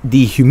my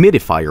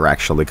dehumidifier,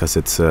 actually, because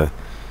it's,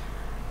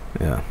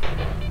 yeah.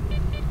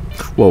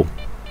 Whoa.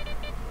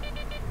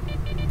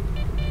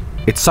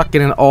 It's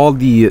sucking in all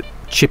the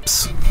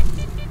chips.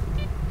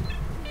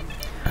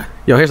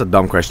 Yo, here's a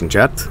dumb question,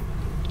 chat.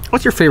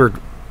 What's your favorite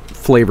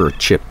flavor of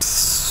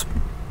chips?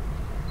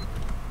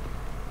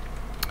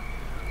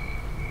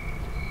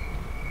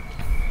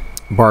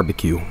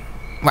 Barbecue.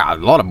 Wow, a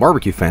lot of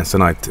barbecue fans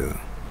tonight.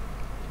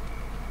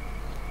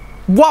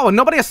 Wow,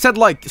 nobody has said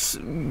like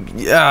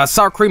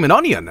sour cream and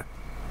onion.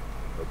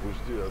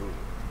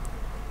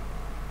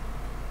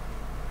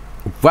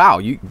 Wow,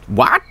 you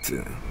what?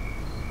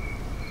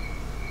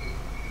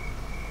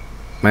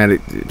 Man,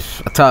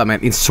 I tell you, man,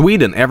 in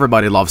Sweden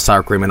everybody loves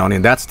sour cream and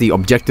onion. That's the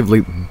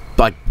objectively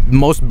like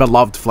most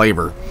beloved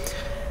flavor.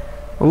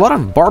 A lot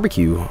of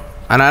barbecue,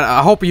 and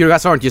I hope you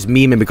guys aren't just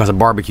memeing because of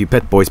barbecue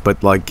pit boys,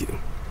 but like.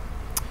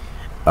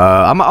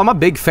 I'm a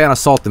big fan of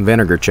salt and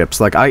vinegar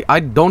chips. Like, I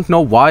don't know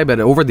why, but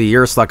over the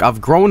years, like,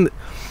 I've grown...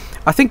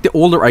 I think the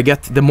older I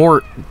get, the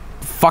more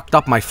fucked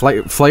up my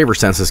flavor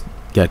senses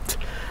get.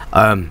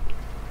 And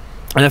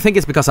I think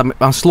it's because I'm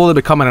slowly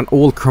becoming an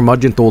old,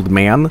 curmudgeon old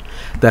man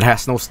that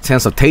has no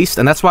sense of taste.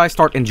 And that's why I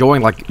start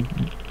enjoying, like,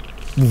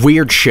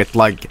 weird shit,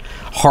 like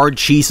hard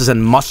cheeses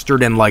and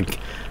mustard and, like,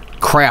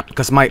 crap.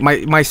 Because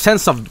my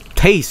sense of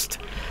taste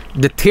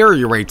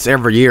deteriorates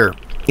every year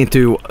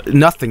into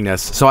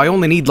nothingness. So I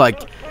only need,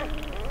 like...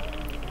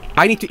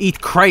 I need to eat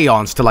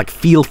crayons to, like,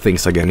 feel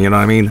things again, you know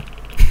what I mean?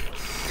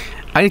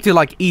 I need to,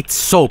 like, eat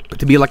soap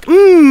to be like,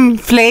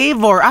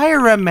 flavor, I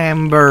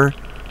remember.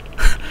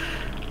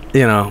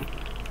 You know.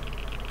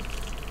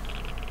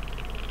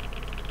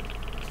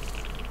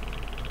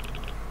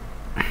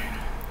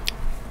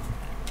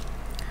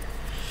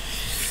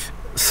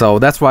 So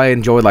that's why I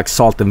enjoy, like,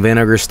 salt and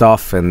vinegar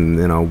stuff and,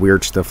 you know,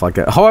 weird stuff like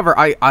that. However,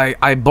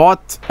 I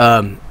bought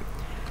a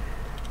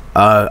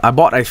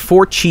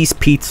 4-cheese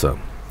pizza.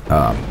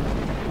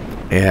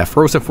 Yeah,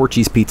 frozen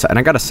 4-cheese pizza, and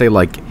I gotta say,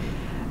 like,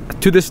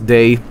 to this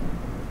day,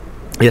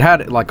 it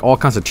had, like, all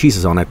kinds of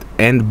cheeses on it,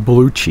 and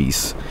blue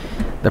cheese.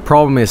 The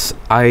problem is,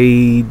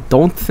 I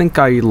don't think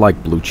I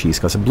like blue cheese,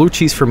 because blue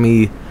cheese for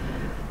me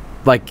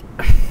like,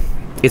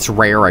 it's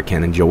rare I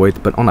can enjoy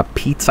it, but on a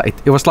pizza,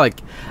 it was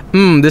like,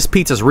 this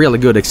pizza's really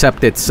good,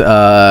 except it's,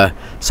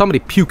 somebody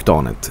puked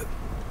on it.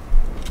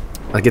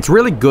 Like, it's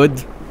really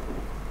good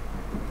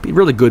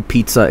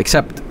pizza,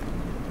 except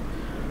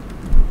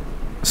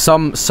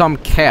some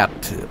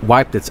cat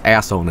wiped its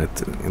ass on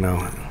it, you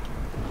know.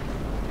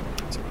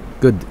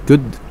 Good.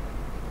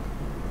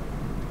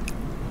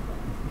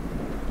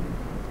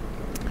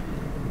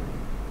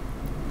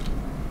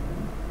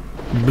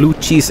 Blue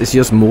cheese is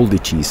just moldy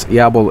cheese.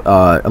 Yeah, well,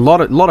 a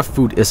lot of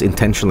food is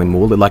intentionally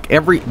molded. Like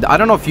I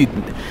don't know if you,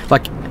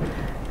 like,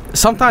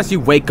 sometimes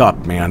you wake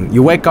up, man.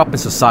 You wake up in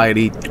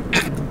society,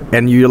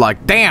 and you're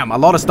like, damn, a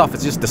lot of stuff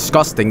is just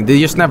disgusting. They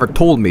just never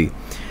told me.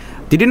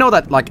 Did you know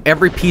that, like,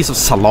 every piece of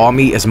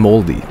salami is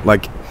moldy?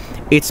 Like,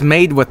 it's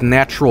made with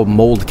natural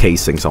mold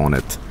casings on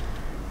it.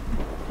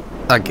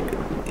 Like,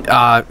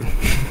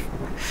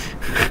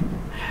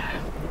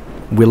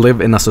 we live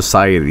in a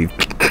society.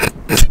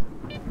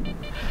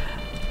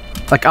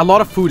 Like, a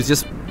lot of food is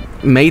just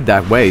made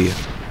that way.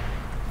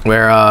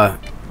 Where,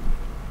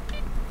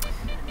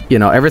 you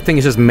know, everything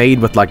is just made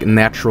with, like,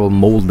 natural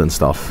mold and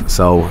stuff.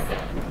 So,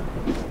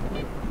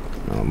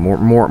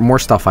 more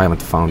stuff I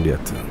haven't found yet.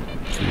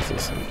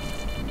 Jesus.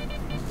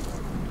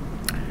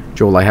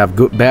 Joel, I have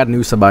bad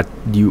news about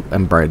you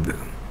and bread.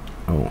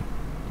 Oh.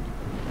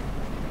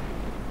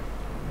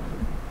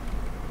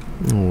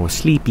 Oh,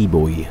 sleepy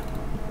boy.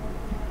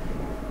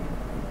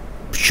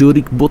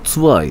 Shurik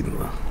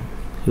Botswine.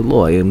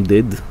 Hello, I am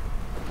dead.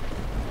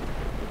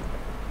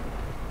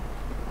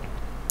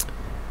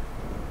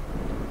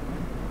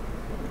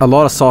 A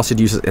lot of sausage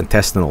uses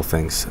intestinal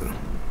things.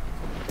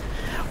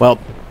 Well,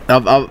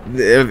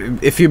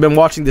 if you've been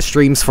watching the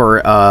streams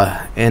for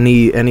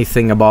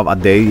anything above a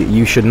day,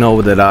 you should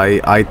know that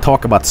I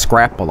talk about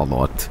Scrapple a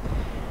lot.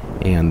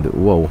 And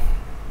whoa,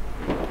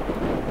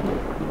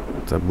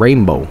 it's a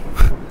rainbow,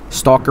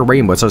 Stalker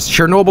rainbow. So it's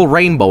Chernobyl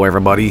rainbow,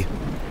 everybody.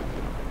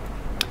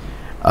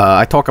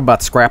 I talk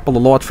about Scrapple a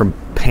lot from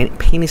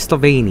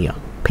Pennsylvania,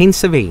 PA.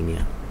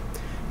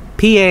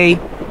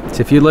 So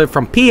if you live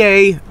from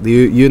PA,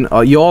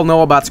 you all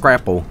know about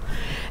Scrapple.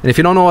 And if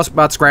you don't know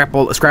about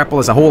Scrapple, Scrapple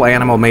is a whole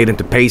animal made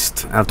into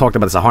paste. I've talked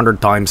about this 100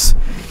 times.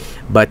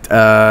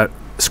 But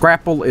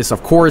Scrapple is,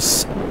 of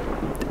course,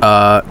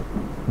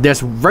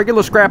 there's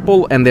regular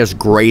Scrapple and there's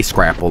gray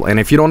Scrapple. And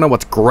if you don't know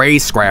what gray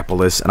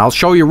Scrapple is, and I'll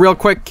show you real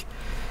quick,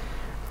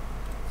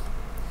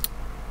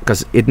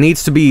 because it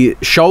needs to be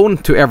shown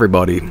to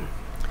everybody.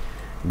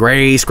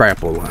 Gray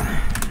Scrapple.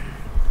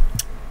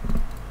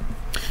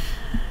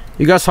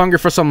 You guys hungry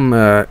for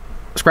some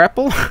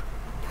Scrapple?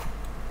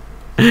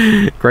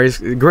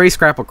 Gray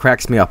Scrapple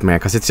cracks me up, man,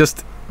 because it's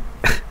just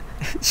a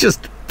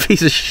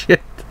piece of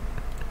shit.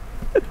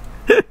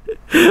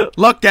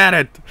 Look at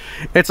it.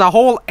 It's a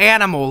whole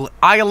animal,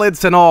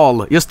 eyelids and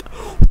all, just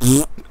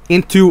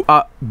into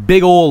a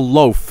big old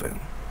loaf.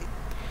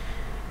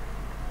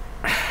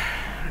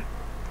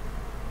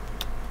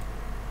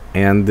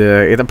 And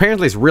it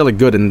apparently is really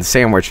good in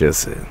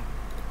sandwiches.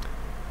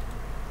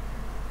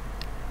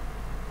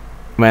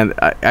 Man,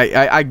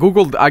 I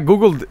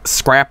googled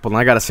Scrapple, and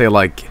I gotta say,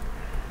 like,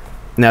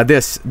 now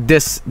this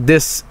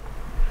is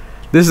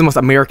the most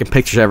American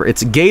picture ever.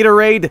 It's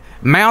Gatorade,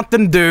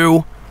 Mountain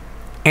Dew,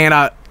 and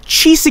a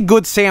cheesy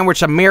good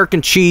sandwich,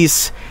 American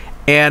cheese,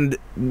 and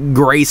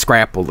gray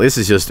Scrapple. This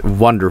is just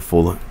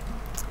wonderful.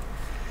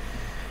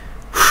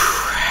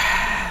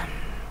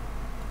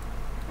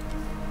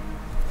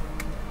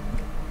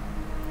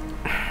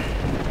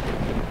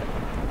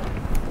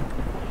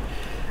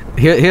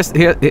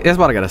 Here's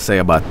what I gotta say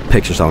about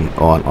pictures on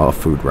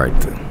food, right?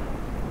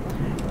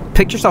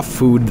 Pictures of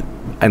food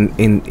and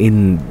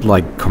in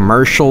like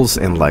commercials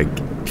and like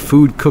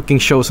food cooking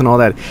shows and all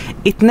that,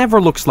 it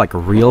never looks like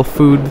real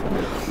food.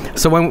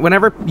 So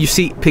whenever you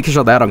see pictures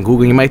of that on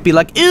Google, you might be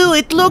like, ew,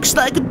 it looks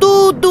like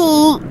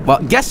doo-doo. Well,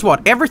 guess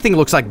what? Everything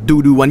looks like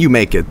doo-doo when you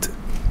make it.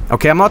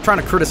 Okay, I'm not trying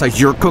to criticize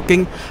your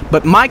cooking,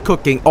 but my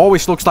cooking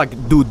always looks like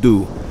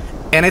doo-doo.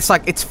 And it's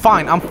like, it's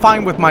fine. I'm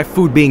fine with my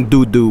food being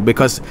doo-doo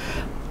because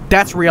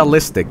that's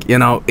realistic, you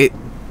know.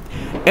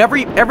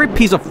 Every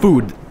piece of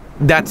food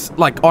that's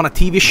like on a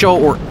TV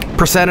show or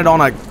presented on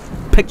a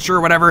picture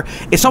or whatever,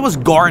 it's always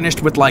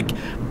garnished with like a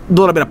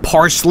little bit of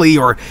parsley,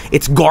 or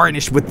it's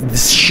garnished with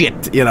this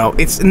shit, you know.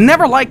 It's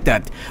never like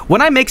that.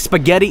 When I make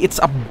spaghetti, it's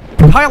a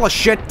pile of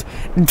shit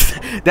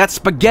that's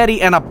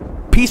spaghetti and a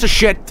piece of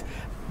shit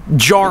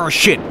jar of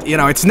shit, you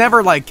know. It's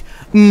never like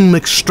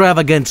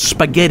extravagant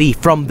spaghetti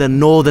from the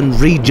northern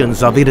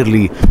regions of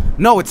Italy.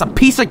 No, it's a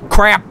piece of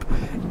crap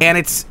and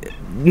it's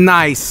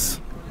nice.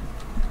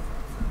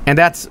 And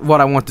that's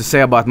what I want to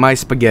say about my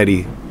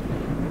spaghetti.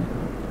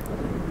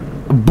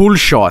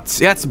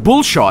 Bullshots. Yeah, it's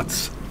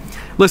bullshots.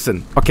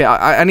 Listen, okay,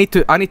 I need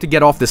to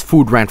get off this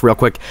food rant real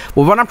quick.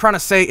 Well, what I'm trying to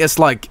say is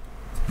like,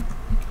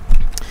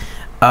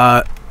 if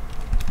I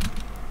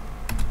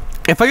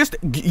just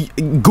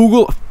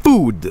Google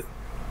food,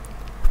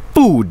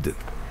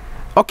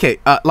 okay,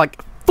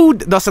 like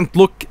food doesn't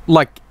look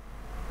like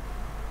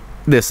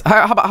this.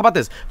 How about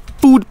this?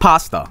 Food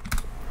pasta.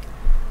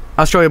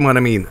 I'll show you what I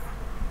mean.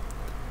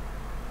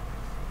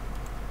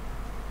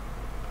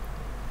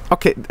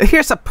 Okay,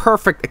 here's a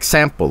perfect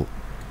example.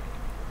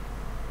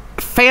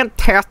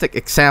 Fantastic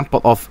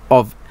example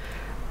of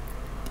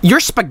your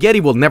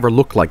spaghetti will never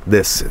look like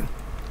this.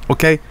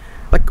 Okay?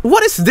 Like,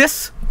 what is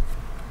this?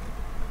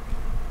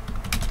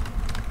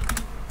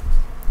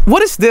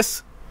 What is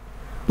this?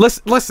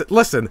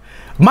 Listen.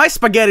 My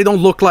spaghetti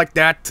don't look like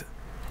that.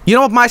 You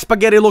know what my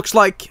spaghetti looks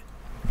like?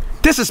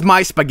 This is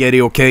my spaghetti,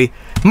 okay?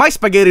 My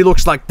spaghetti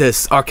looks like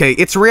this, okay?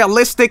 It's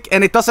realistic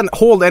and it doesn't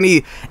hold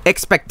any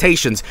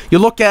expectations. You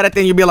look at it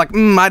and you'll be like,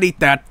 I'd eat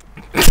that.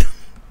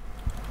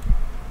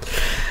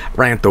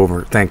 Rant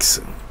over, thanks.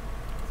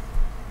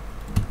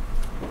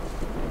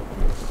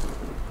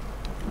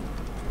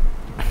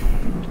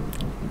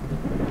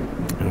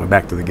 And we're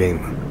back to the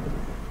game.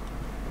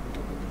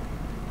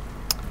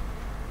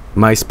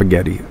 My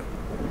spaghetti.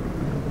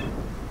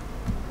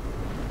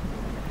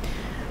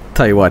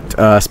 Tell you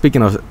what,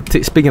 speaking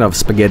of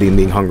spaghetti and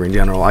being hungry in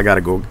general, I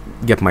gotta go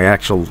get my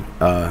actual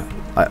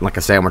like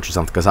a sandwich or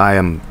something, because I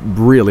am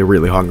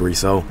really hungry.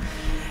 So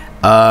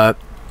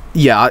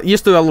yeah,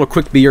 just do a little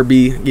quick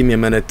BRB. Give me a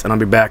minute and I'll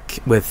be back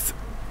with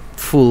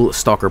full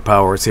stalker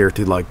powers here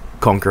to like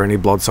conquer any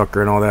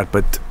bloodsucker and all that.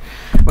 But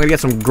I'm gonna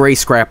get some gray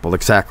scrapple,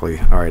 exactly.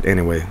 Alright,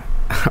 anyway,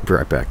 I'll be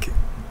right back.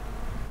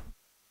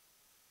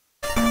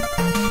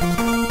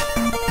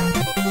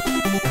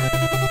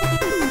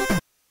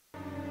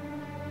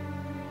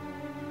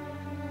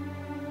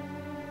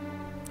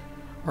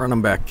 Alright,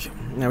 I'm back.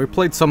 Now we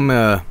played some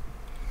of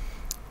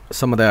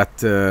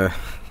that.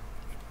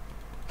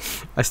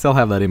 I still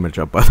have that image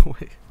up, by the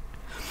way.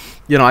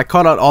 You know, I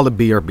cut out all the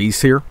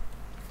BRBs here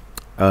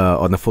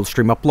on the full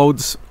stream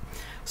uploads.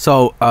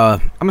 So I'm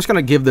just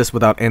gonna give this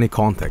without any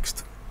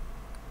context.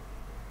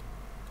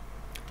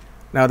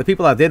 Now, the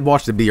people that did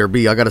watch the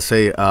BRB, I gotta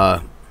say,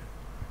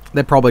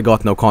 they probably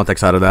got no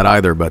context out of that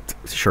either. But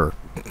sure.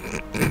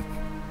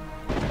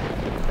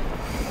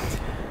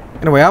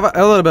 Anyway, I have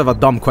a little bit of a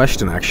dumb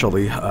question,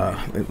 actually.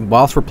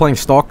 Whilst we're playing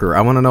S.T.A.L.K.E.R,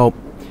 I want to know,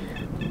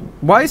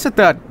 why is it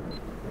that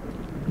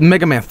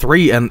Mega Man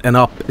 3 and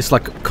up is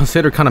like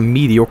considered kind of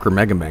mediocre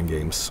Mega Man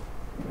games?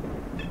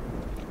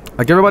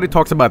 Like, everybody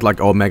talks about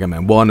like, oh, Mega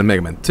Man 1 and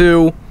Mega Man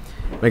 2,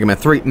 Mega Man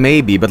 3,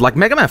 maybe, but like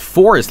Mega Man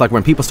 4 is like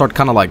when people start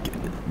kind of like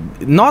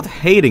not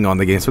hating on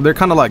the game, so they're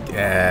kind of like,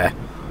 eh.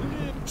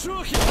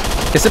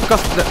 Is it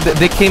because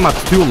they came out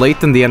too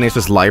late in the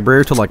NHS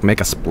library to like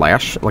make a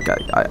splash? Like,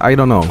 I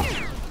don't know.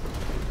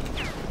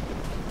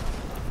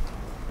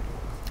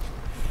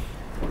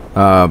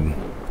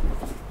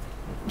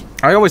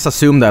 I always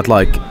assume that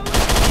like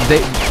they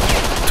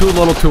too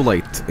little too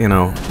late, you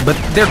know, but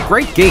they're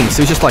great games.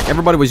 It's just like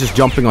everybody was just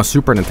jumping on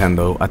Super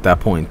Nintendo at that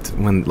point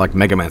when like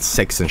Mega Man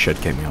 6 and shit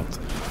came out,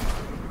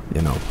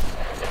 you know.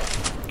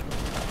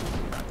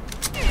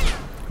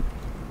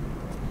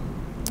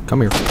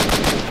 Come here.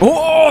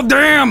 Oh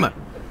damn!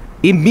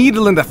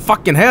 Immediately in the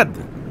fucking head.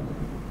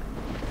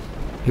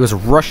 He was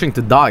rushing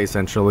to die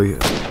essentially.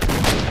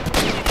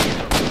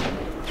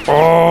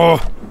 Oh!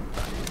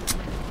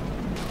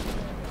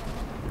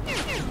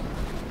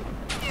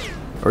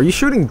 Are you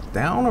shooting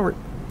down, or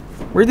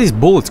where are these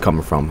bullets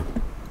coming from?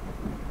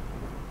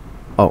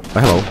 Oh,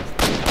 hello.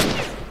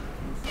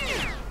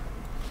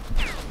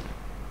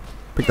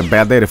 Picked a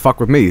bad day to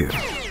fuck with me.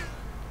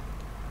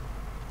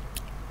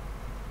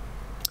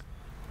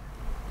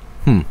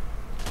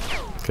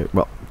 Okay,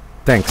 well,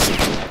 thanks.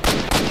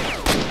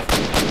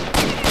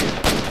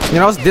 You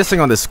know, I was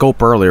dissing on this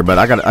scope earlier, but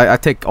I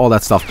take all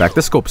that stuff back.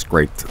 This scope's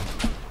great.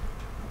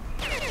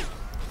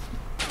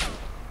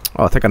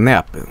 Oh, I'll take a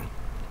nap.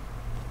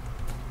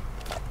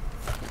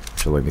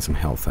 Actually, I need some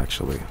health,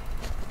 actually.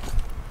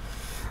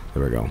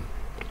 There we go.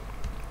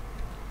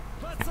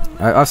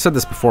 I've said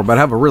this before, but I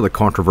have a really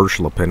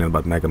controversial opinion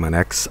about Mega Man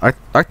X.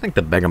 I think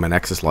that Mega Man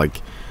X is,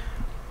 like,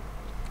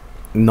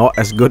 not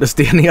as good as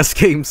the NES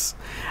games.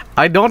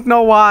 I don't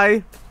know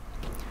why.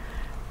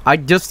 I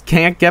just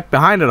can't get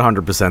behind it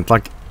 100%.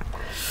 Like,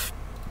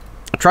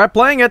 I try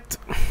playing it.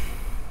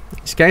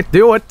 Just can't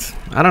do it.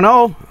 I don't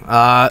know.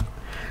 I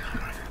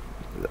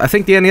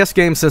think the NES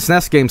games and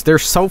SNES games, they're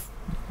so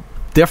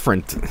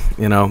different,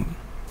 you know.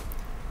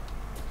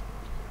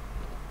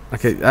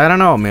 Okay, I don't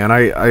know, man.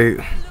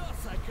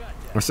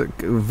 It's a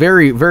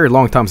very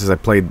long time since I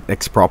played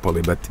X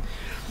properly, but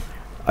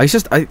I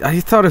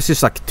thought it was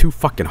just like too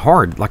fucking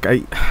hard. Like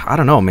I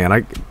don't know, man.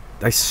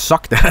 I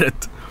sucked at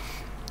it.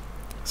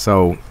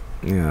 So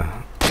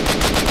yeah,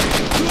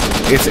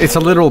 it's a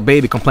little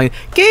baby complaining.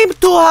 Game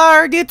too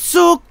hard. It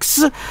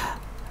sucks.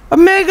 A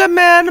Mega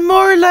Man,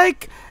 more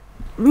like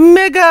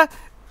Mega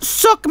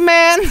Suck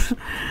Man.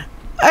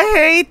 I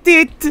hate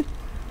it.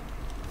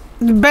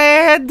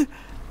 Bad.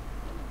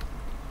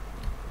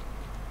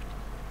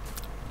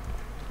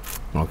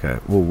 Okay.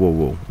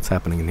 Whoa. What's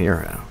happening in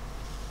here now?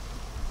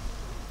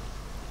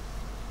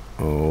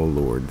 Oh,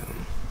 Lord.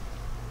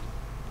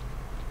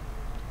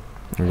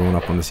 We're going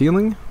up on the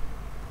ceiling?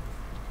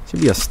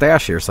 Should be a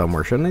stash here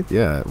somewhere, shouldn't it?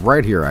 Yeah,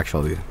 right here,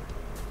 actually.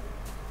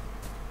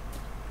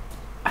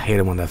 hate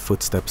it when that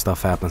footstep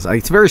stuff happens.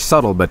 It's very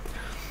subtle, but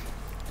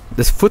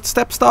this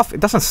footstep stuff, it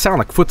doesn't sound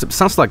like footsteps. It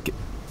sounds like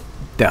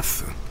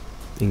death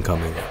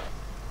incoming.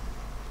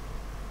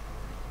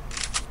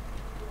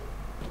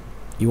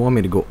 You want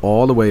me to go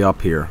all the way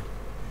up here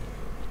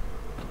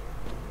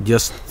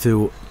just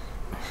to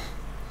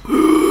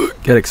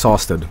get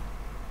exhausted?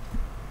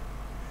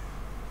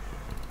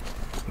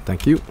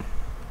 Thank you.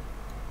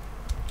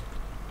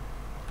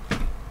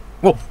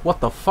 Whoa, what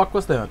the fuck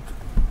was that?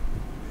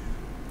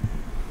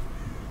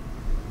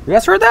 You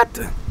guys heard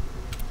that?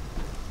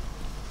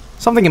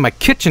 Something in my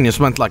kitchen just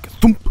went like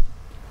thump.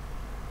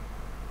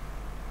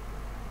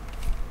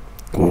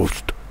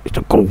 Ghost. It's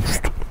a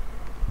ghost.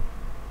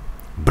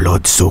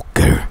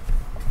 Bloodsucker.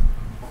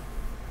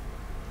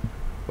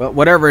 Well,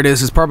 whatever it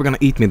is, it's probably gonna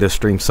eat me this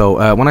stream.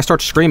 So when I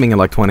start streaming in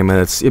like 20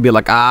 minutes, you'll be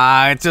like,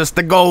 it's just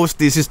a ghost.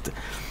 This is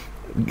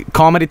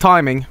comedy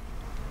timing.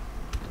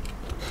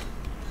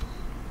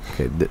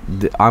 Okay,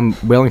 I'm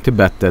willing to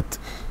bet that.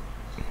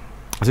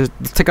 Just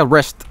take a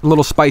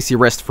little spicy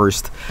rest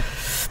first,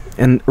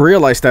 and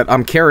realize that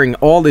I'm carrying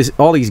all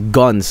these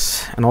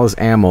guns and all this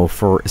ammo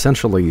for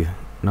essentially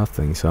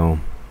nothing. So,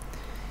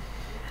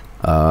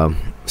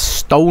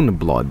 stone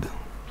blood.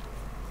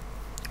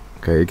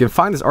 Okay, you can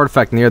find this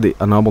artifact near the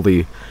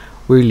anomaly.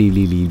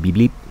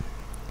 Bleep.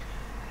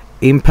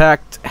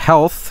 Impact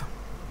health.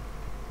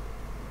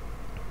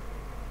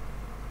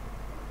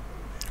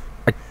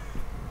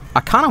 I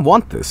kind of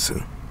want this.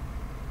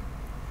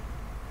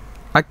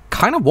 I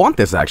kind of want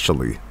this,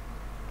 actually.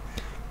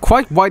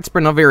 Quite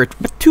widespread enough area,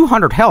 but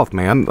 200 health,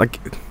 man. Like,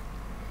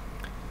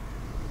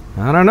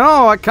 I don't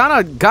know. I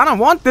kind of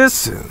want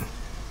this.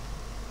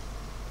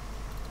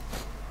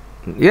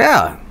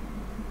 Yeah.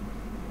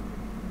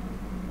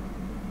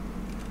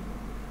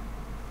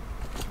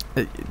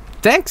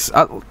 Thanks.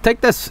 I'll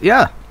take this.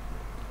 Yeah.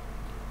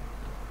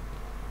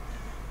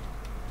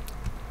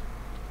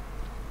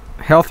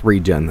 Health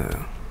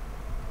regen.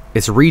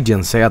 It's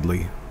regen,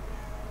 sadly.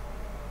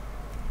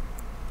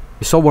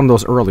 You saw one of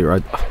those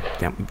earlier.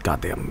 Damn,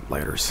 goddamn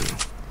lighters.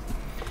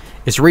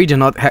 It's regen,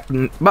 not.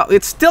 Well,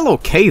 it's still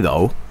okay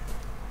though.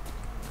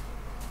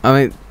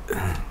 I mean,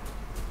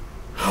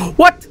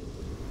 what?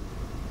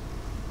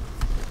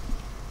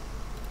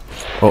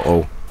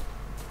 Uh-oh.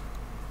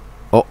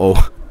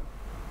 Uh-oh.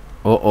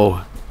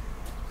 Uh-oh.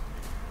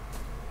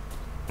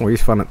 Oh,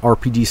 he's found an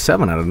RPG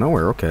 7 out of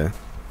nowhere. Okay.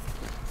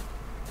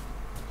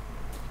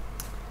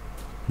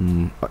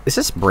 Is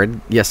this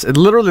bread? Yes,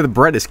 literally the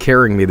bread is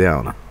carrying me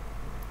down.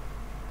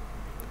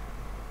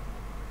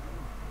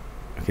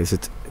 Okay, is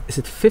it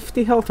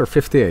 50 health or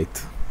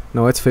 58?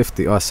 No, it's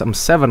 50. Oh, I'm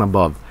 7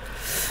 above.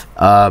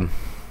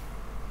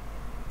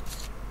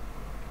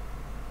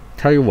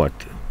 Tell you what.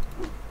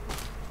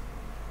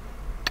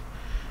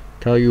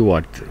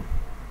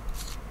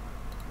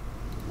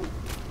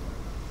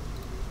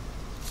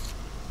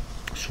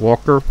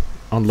 Walker,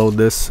 unload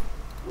this.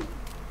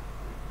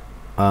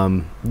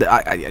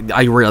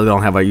 I really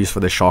don't have a use for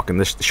this shotgun.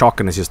 This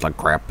shotgun is just like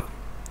crap.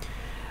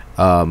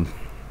 And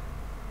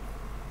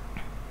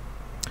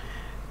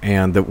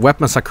the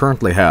weapons I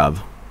currently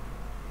have.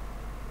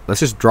 Let's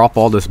just drop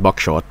all this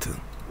buckshot.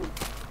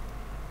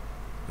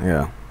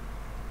 Yeah.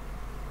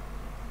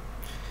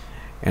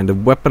 And the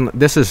weapon.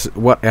 This is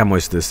what ammo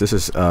is this? This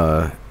is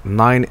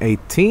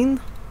 918.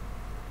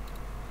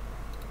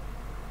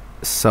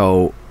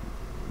 So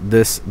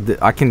this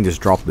I can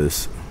just drop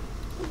this.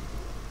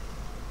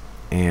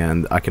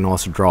 And I can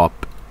also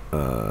drop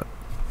there's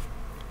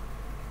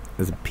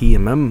a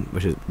PMM,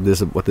 which is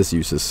what this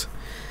uses.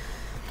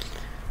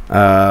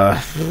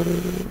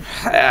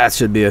 That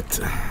should be it.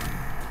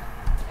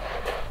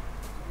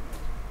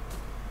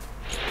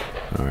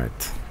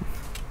 Alright.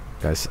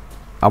 Guys,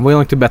 I'm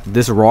willing to bet that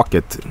this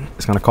rocket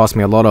is gonna cost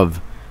me a lot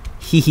of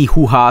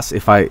hee-hee-hoo-has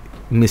if I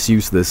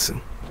misuse this.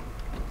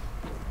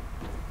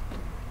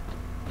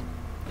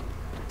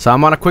 So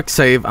I'm on a quick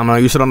save. I'm gonna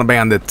use it on a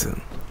bandit.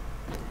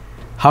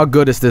 How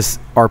good is this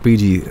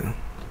RPG?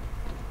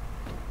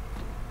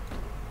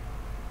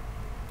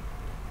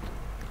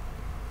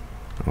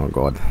 Oh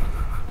god.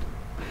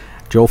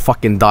 Joe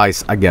fucking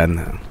dies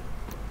again.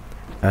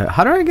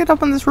 How do I get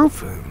up on this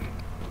roof?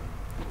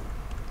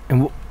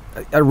 And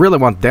I really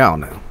want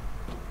down.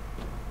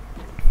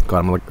 God,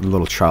 I'm like a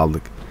little child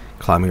like,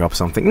 climbing up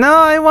something. No,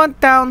 I want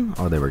down.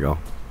 Oh, there we go.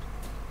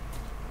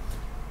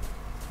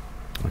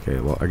 Okay,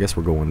 well, I guess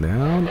we're going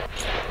down.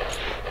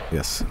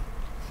 Yes.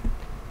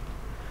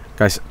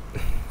 Guys,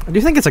 do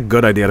you think it's a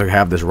good idea to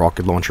have this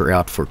rocket launcher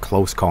out for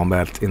close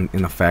combat in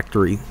a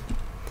factory?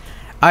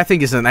 I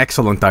think it's an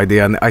excellent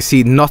idea, and I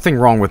see nothing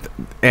wrong with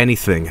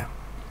anything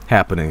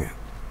happening.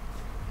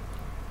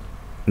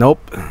 Nope.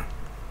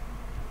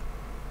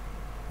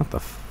 What the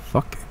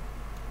fuck?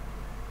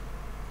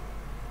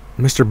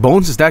 Mr.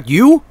 Bones, is that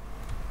you?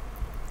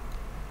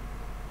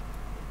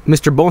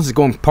 Mr. Bones is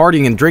going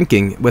partying and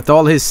drinking with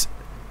all his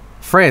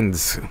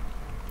friends.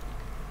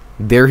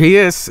 There he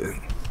is.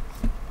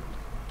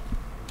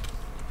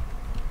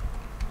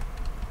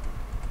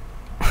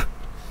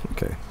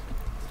 Okay.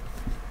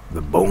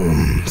 The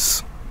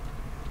Bones.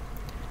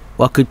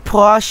 What could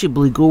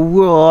possibly go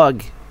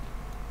wrong?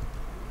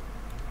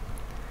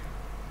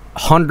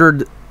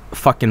 100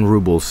 fucking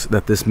rubles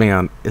that this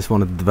man is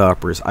one of the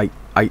developers. I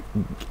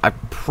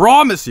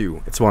promise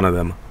you it's one of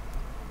them.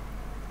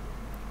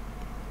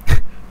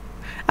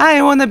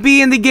 I wanna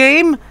be in the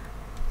game.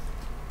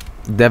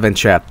 Devin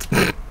chat.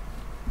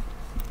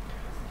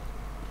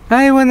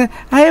 I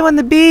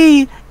wanna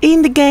be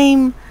in the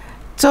game.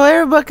 So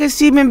everybody can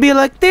see me and be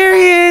like, there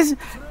he is.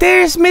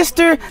 There's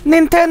Mr.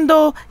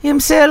 Nintendo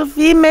himself.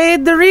 He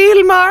made the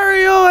real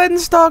Mario and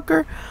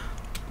S.T.A.L.K.E.R.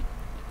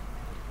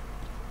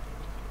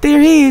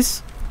 There he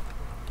is.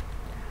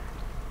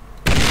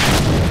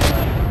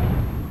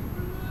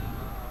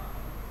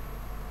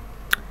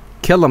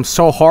 Kill him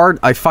so hard,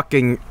 I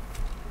fucking...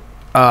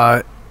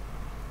 I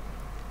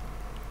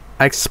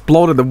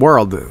exploded the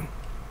world.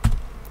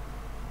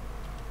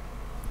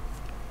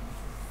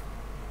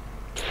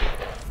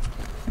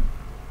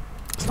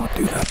 Let's not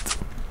do that.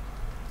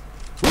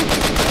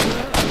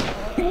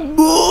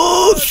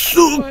 Oh,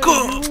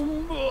 suka!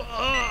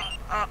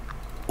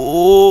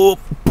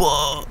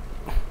 Opa!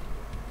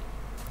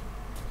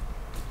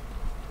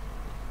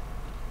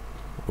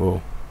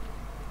 Whoa.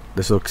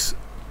 This looks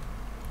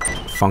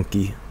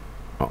funky.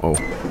 Uh-oh.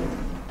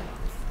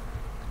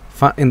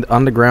 In the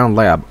underground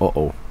lab.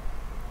 Uh-oh.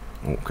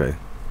 Okay.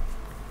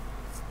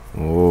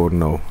 Oh,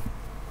 no.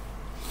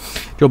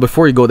 Joe,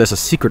 before you go, there's a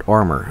secret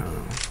armor.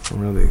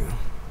 Really?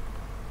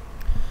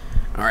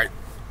 Alright.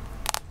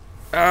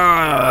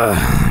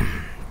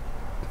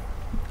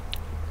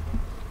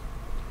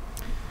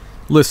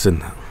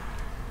 Listen.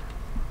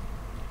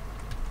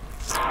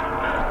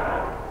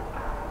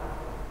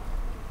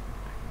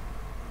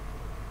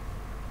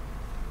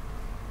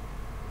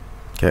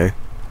 Okay.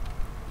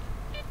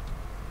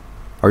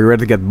 Are you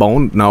ready to get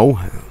boned? No.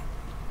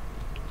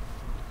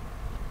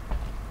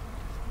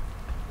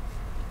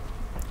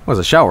 What's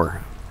a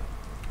shower?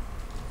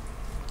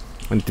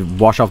 I need to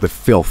wash off the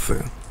filth.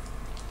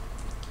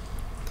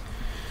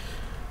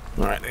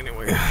 Alright,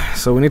 anyway.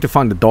 So we need to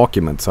find the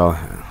documents.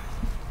 Neato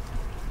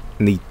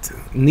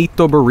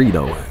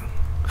burrito.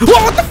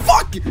 Whoa, what the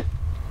fuck?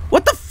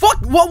 What the fuck?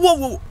 Whoa, whoa,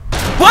 whoa.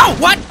 Whoa,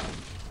 what?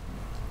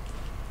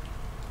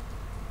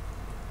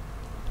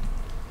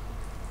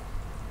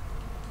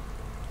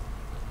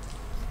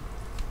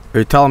 Are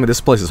you telling me this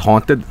place is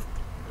haunted?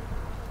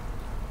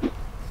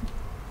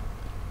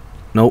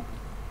 Nope.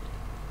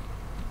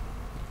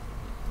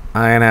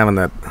 I ain't having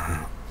that.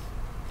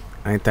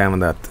 I ain't having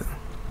that.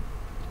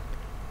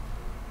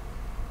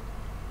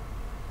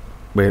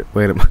 Wait a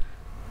minute.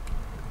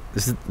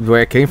 This is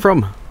where I came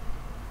from?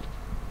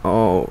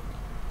 Oh.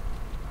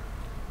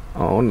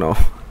 Oh no.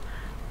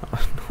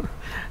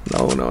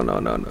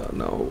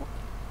 No.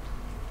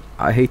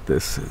 I hate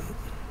this.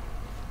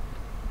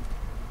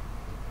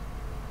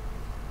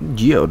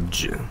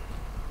 George.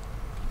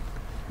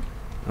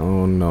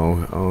 Oh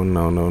no. Oh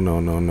no.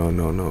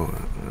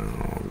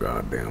 Oh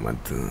god damn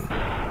it.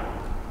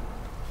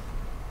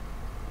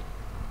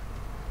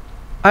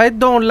 I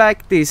don't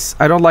like this.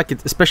 I don't like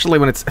it, especially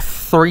when it's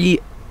 3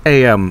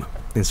 a.m.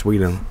 in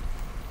Sweden.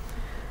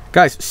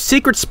 Guys,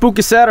 Secret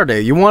Spooky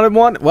Saturday. You wanted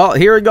one? Well,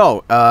 here we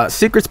go.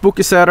 Secret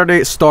Spooky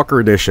Saturday S.T.A.L.K.E.R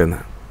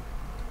edition.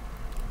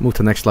 Move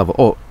to next level.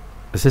 Oh,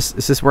 is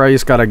this where I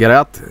just gotta get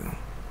out?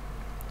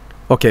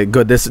 Okay,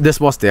 good. This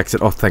was the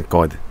exit. Oh, thank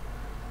God.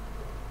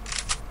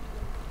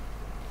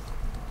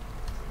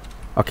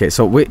 Okay,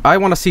 so I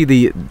want to see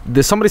the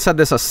somebody said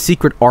there's a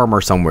secret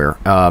armor somewhere.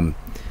 And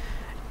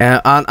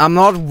I'm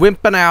not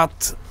wimping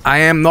out. I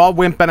am not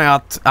wimping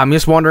out. I'm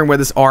just wondering where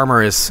this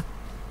armor is.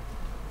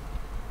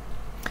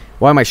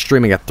 Why am I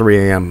streaming at 3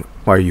 a.m.?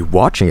 Why are you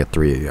watching at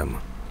 3 a.m.?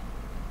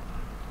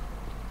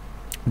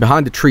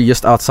 Behind the tree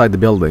just outside the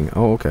building.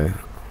 Oh, okay.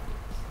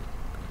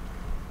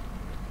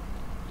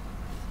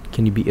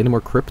 Can you be any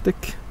more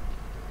cryptic?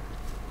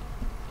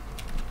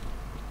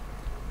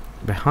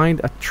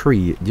 Behind a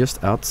tree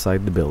just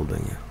outside the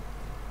building.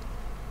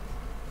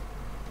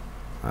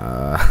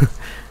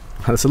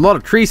 There's a lot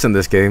of trees in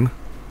this game.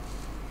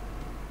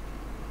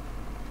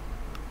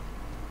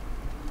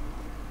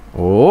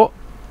 Oh.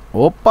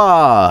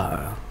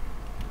 Opa!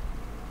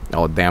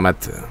 Oh, damn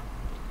it.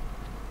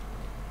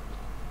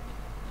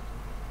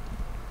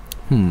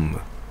 Let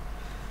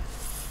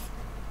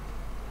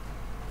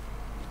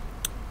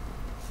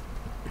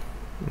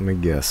me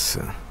guess.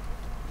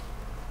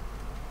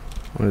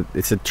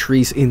 It's a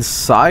trees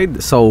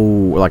inside, so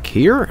like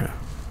here?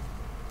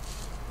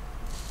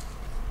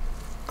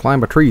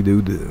 Climb a tree,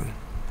 dude.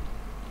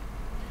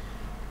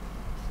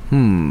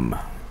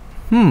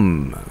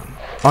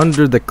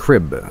 Under the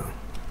crib.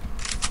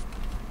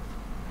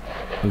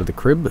 Under the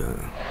crib?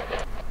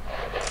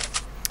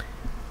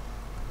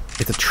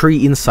 It's a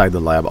tree inside the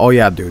lab. Oh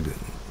yeah, dude.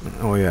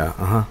 Oh yeah,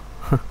 uh-huh.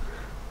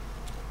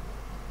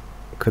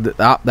 Could it,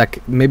 that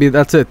maybe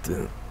that's it.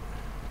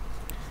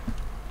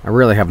 I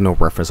really have no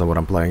reference on what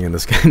I'm playing in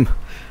this game.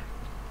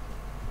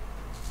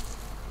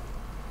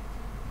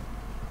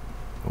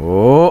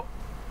 Oh,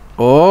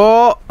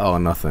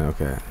 nothing.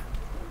 Okay.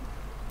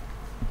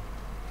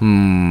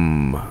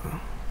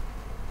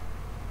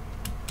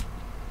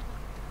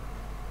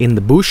 In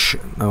the bush?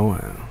 No.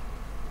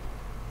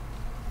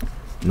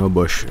 No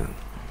bush.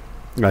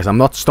 Guys, I'm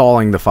not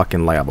stalling the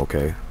fucking lab,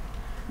 okay?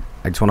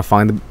 I just want to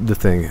find the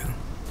thing.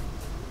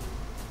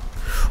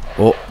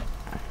 Oh.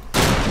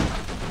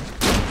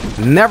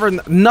 Never,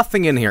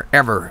 nothing in here,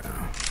 ever.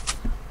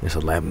 There's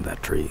a lab in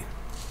that tree.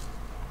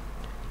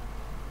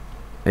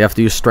 You have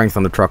to use strength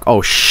on the truck.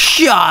 Oh,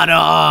 shut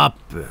up!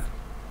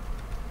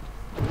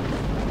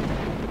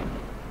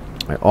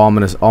 Like,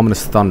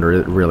 ominous thunder,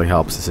 it really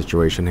helps the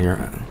situation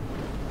here.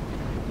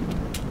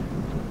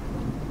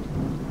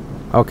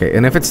 Okay,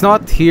 and if it's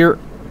not here,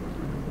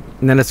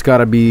 then it's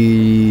gotta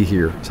be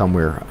here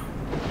somewhere.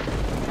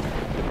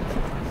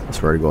 I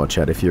swear to God,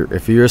 Chad, if you're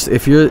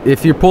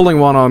pulling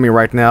one on me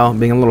right now,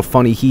 being a little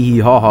funny, hee hee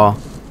ha ha.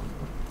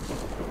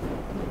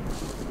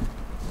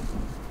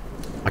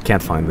 I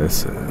can't find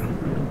this.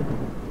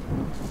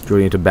 You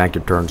need to bank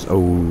your turns.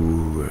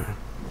 Oh,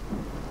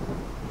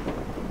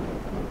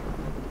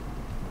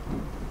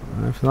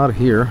 it's not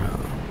here.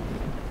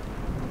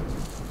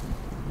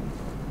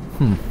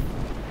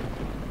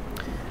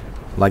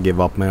 I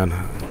give up, man.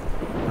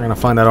 We're gonna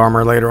find that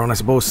armor later on, I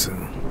suppose.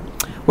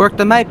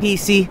 Worked on my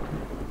PC.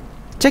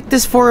 Check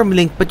this forum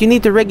link, but you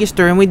need to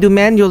register, and we do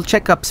manual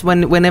checkups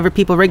whenever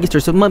people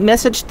register. So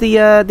message the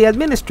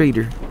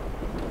administrator.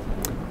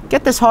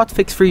 Get this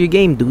hotfix for your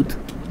game, dude.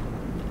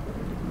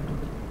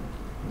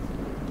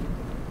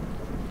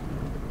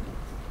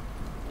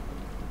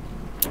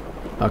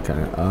 Okay,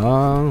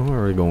 where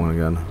are we going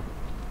again?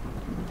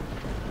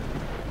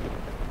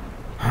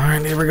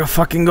 Alright, here we go,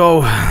 fucking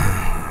go.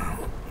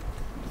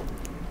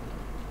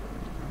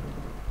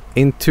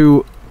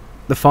 Into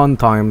the fun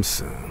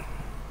times.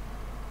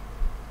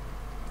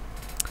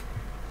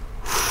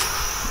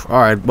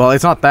 Alright, well,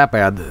 it's not that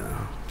bad.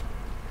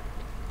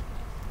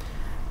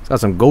 It's got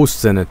some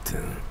ghosts in it.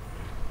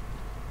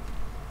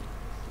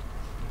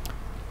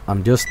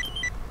 I'm just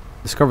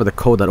discover the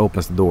code that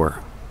opens the door.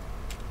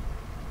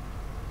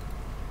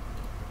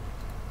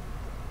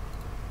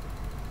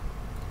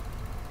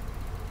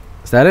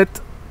 Is that it?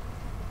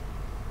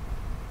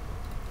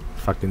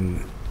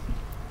 Fucking...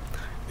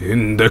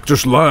 In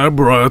Dexter's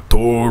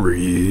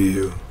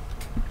laboratory.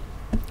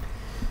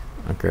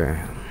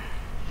 Okay.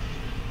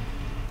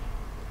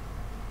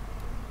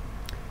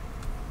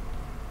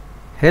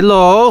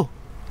 Hello?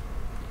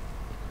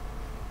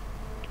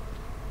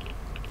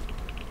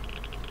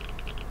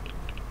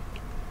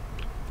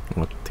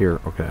 What here?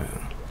 Okay.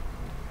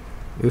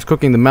 He was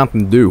cooking the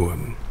Mountain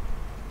Dew.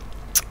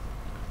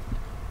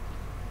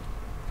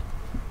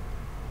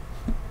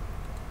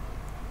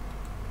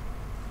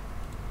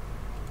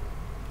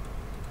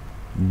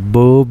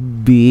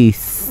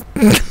 Boobies.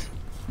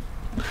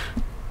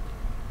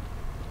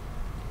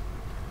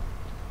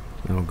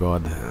 Oh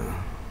God.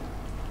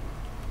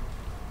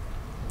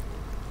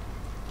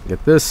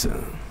 Get this.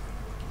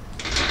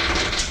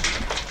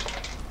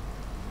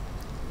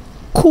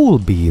 Cool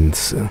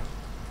beans.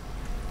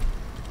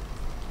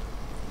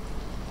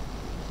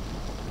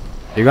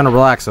 You're gonna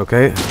relax,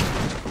 okay?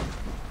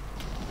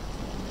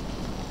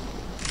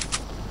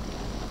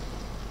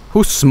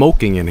 Who's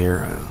smoking in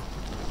here?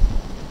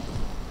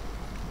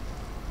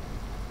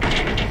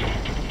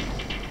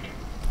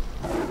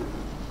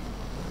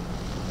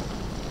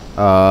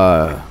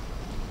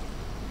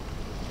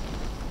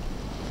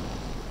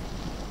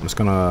 I'm just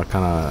gonna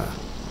kinda...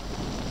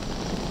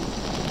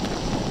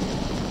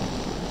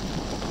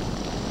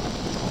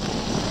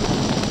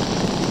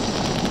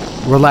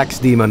 Relax,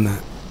 demon.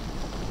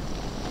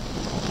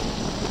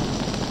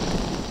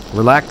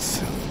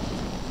 Relax.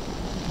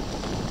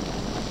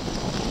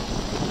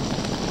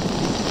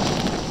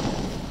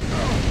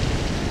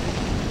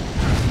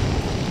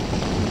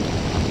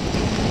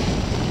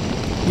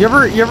 You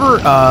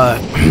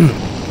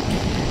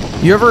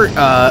ever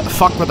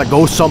fuck with a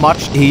ghost so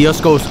much he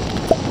just goes,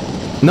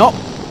 nope,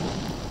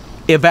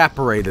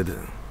 evaporated,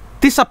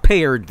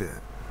 disappeared.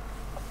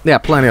 Yeah,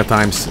 plenty of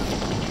times.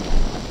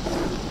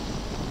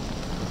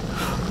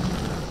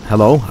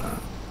 Hello?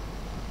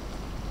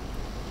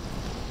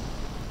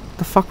 What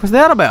the fuck was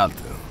that about?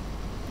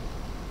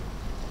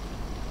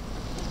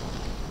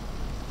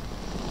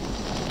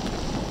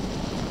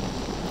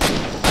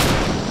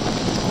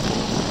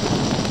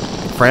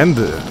 Friend?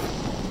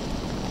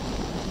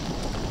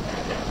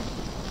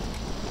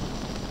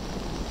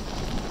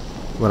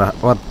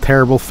 What a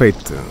terrible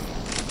fate.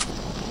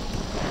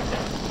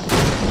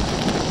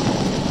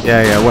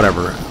 Yeah,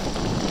 whatever.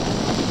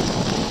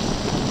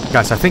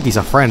 Guys, I think he's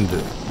a friend.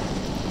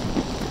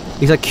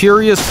 He's a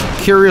curious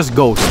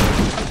ghost.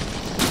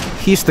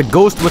 He's the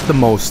ghost with the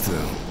most.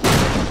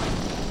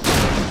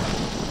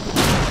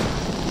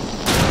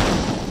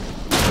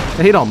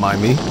 He don't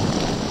mind me.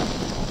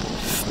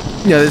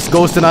 Yeah, this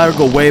ghost and I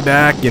go way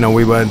back. You know,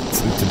 we went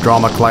to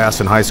drama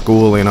class in high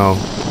school, you know.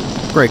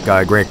 Great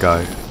guy, great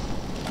guy.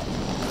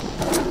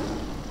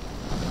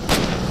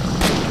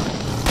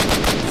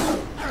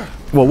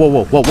 Whoa.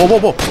 Who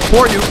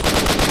are you?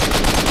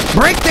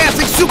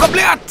 Breakdancing, Cyka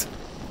Blyat!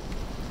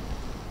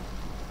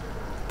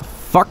 The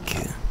fuck?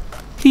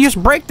 He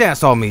just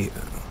breakdanced on me.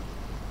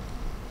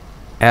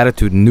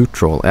 Attitude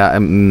neutral.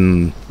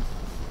 Trying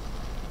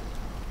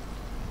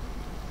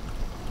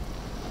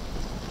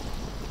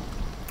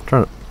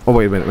to, oh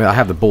wait a minute, I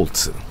have the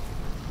bolts.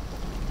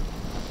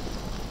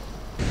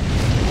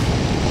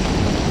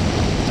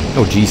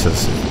 Oh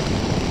Jesus.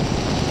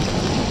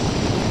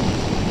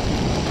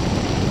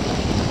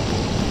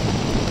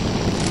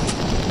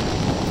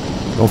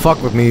 Don't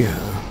fuck with me.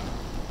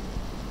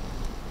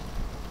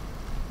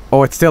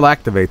 Oh, it still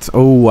activates.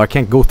 Oh, I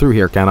can't go through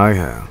here, can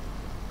I?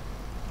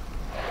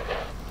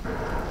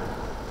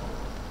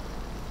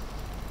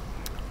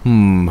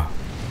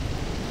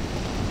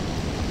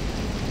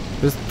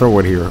 Just throw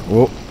it here.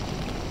 Oh.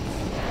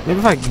 Maybe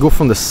if I go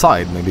from the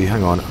side, maybe.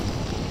 Hang on.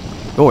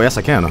 Oh, yes,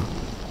 I can.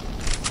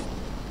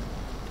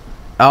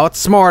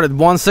 Outsmarted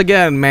once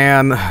again,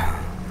 man.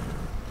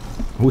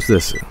 Who's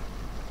this?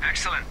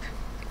 Excellent.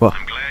 What?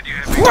 I'm glad you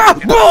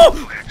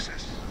have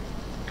access.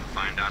 To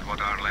find out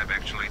what our lab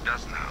actually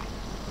does now,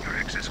 your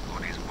access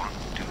code is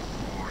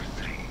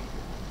 1243.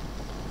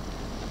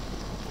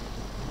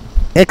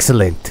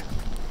 Excellent.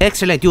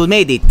 Excellent, you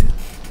made it.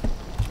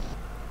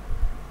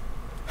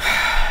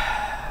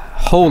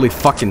 Holy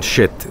fucking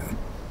shit.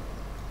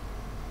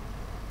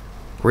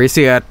 Where is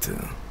he at?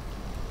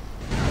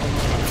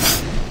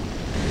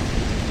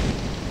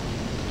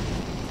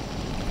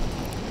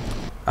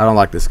 I don't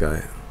like this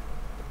guy.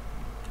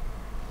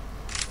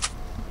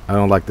 I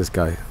don't like this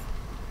guy.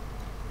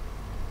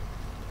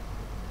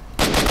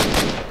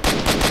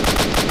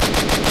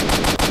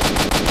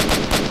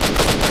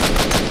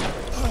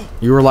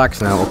 You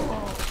relax now.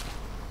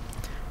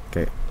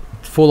 Okay.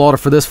 Full auto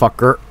for this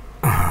fucker.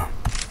 Come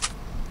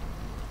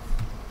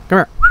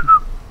here.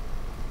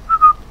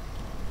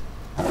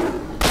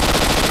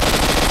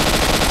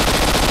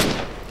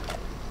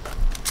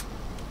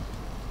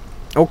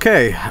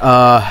 Okay,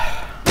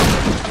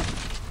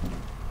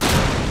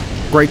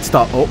 great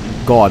stuff. Oh,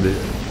 God.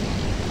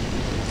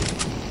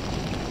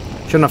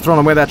 Shouldn't have thrown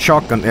away that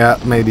shotgun. Yeah,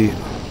 maybe.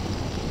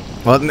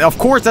 Well, of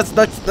course, that's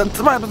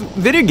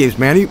video games,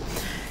 man.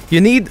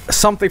 You need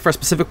something for a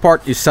specific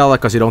part, you sell it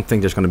because you don't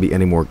think there's going to be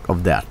any more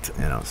of that,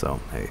 you know, so,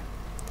 hey.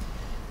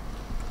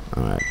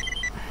 Alright.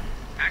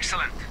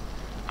 Excellent.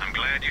 I'm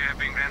glad you have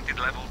been granted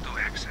level 2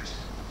 access.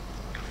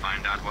 To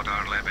find out what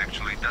our lab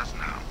actually does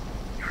now,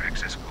 your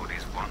access code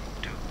is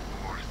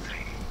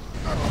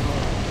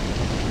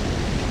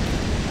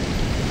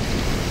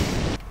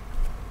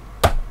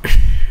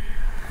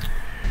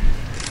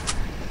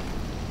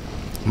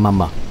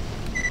Mama.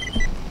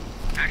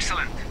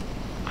 Excellent.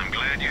 I'm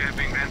glad you have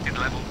been granted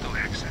level 2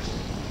 access.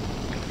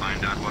 To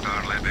find out what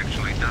our lab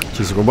actually does.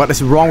 Jesus, what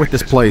is wrong with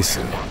this place?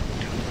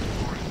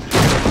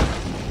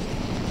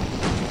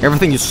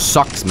 Everything just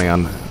sucks,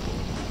 man.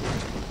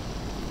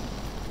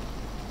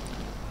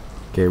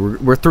 Okay,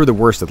 we're through the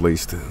worst at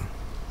least. I'm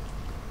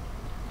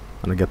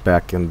gonna get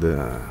back and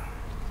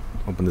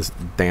open this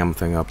damn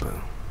thing up.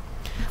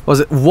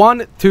 Was it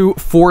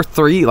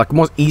 1243? Like the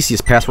most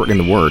easiest password in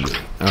the world.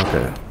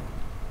 Okay.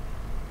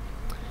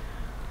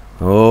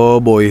 Oh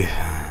boy.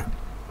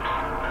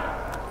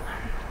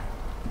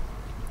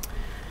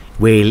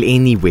 Well,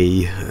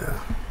 anyway.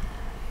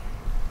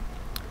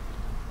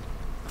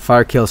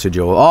 Fire kills you,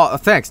 Joel. Oh,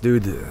 thanks,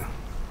 dude. It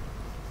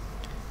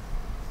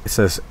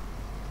says,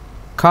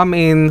 come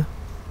in,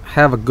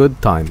 have a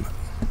good time.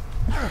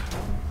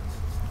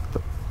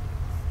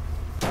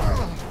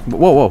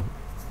 Whoa, whoa.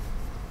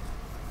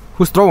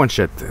 Who's throwing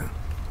shit?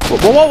 Whoa,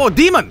 whoa, whoa, whoa,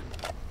 demon!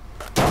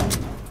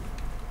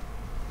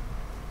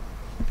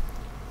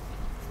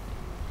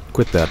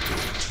 Quit that.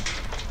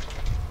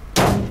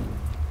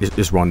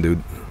 Just run,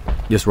 dude.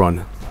 Just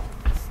run.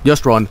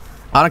 Just run.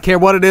 I don't care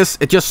what it is,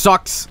 it just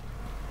sucks.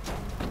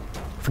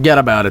 Forget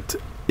about it.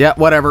 Yeah,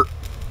 whatever.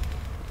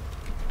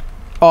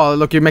 Oh,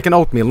 look, you're making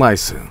oatmeal.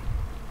 Nice. And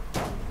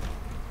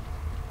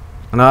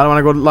I don't want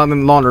to go to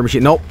London laundry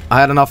machine. Nope, I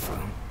had enough.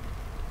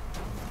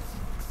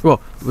 Whoa,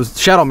 it was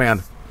Shadow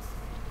Man.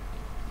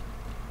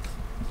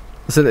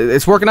 Listen,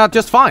 it's working out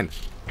just fine.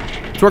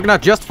 It's working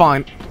out just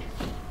fine.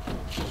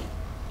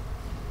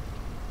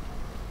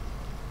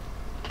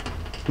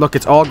 Look,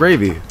 it's all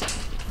gravy.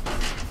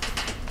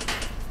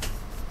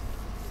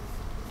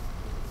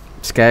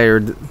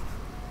 Scared.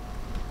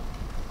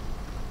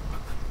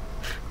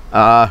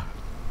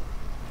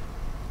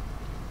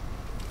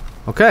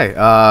 Okay,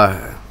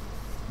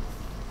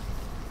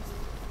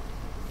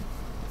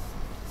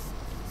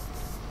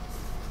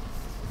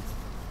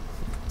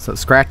 so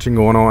scratching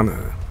going on.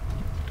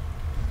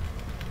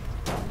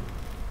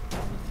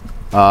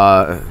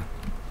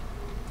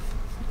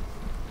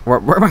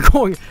 Where am I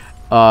going?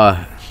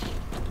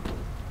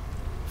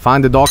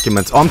 Find the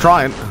documents. Oh, I'm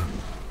trying.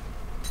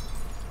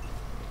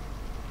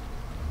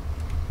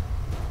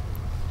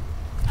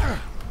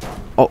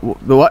 Oh,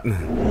 the what?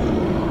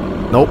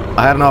 Nope,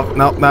 I had enough.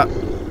 Nope, no.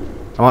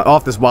 I'm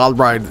off this wild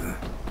ride.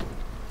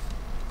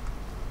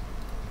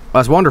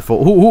 That's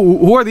wonderful.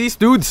 Who are these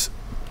dudes?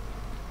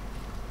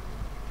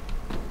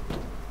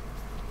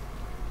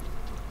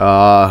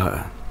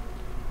 Nope.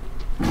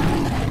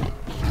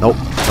 Nope.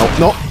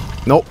 Nope.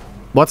 Nope.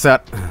 What's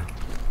that?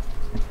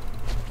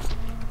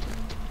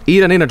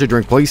 Eat an energy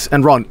drink, please,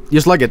 and run.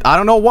 Just like it. I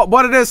don't know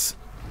what it is.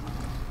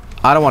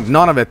 I don't want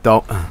none of it,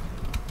 though.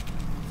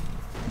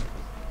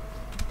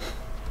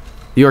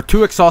 You're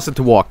too exhausted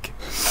to walk.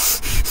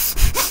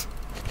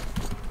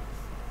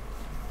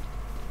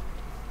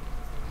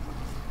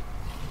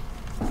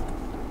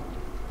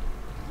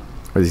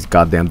 What are these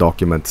goddamn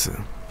documents?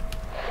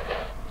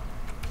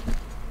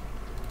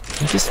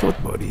 Guess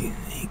what, buddy?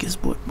 Guess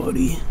what,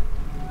 buddy?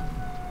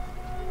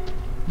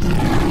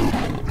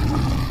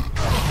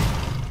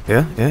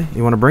 Yeah,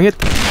 you wanna bring it?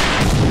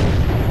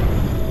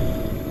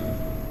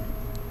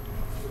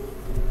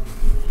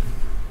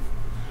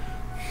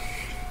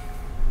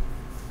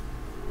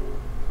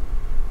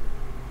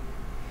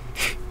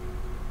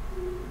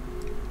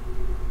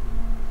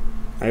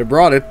 I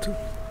brought it.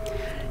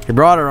 He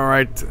brought it,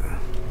 alright.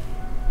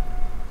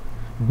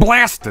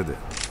 Blasted!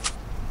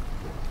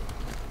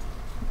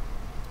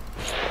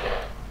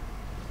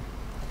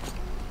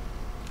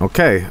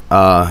 Okay,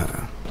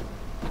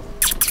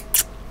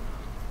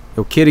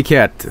 yo, kitty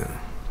cat.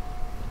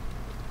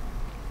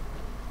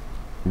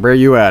 Where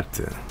you at?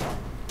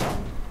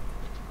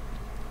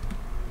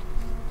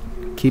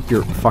 Keep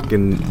your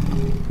fucking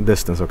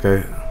distance,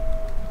 okay?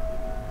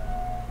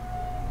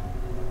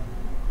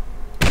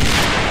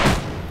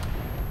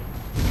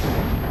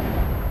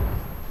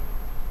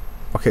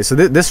 Okay, so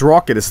this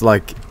rocket is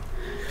like...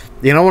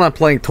 You know when I'm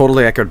playing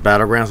totally accurate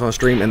Battlegrounds on the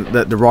stream and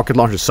the rocket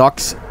launcher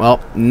sucks?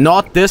 Well,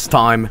 not this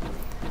time.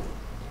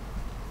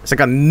 It's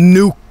like a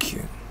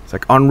nuke. It's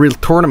like Unreal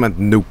Tournament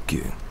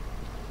nuke. In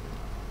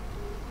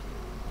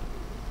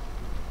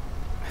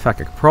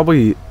fact, I could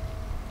probably...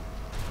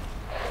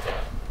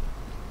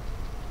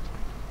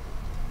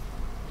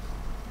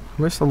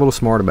 I'm just a little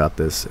smart about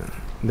this.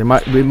 We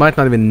might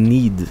not even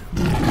need...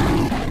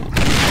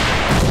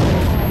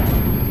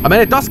 I mean,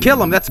 it does kill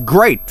them. That's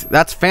great.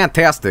 That's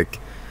fantastic.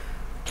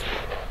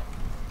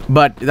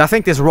 But I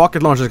think this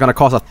rocket launcher is gonna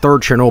cause a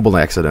third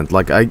Chernobyl accident.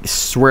 Like, I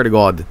swear to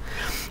God.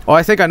 Oh,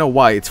 I think I know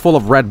why. It's full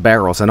of red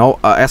barrels. And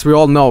as we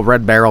all know,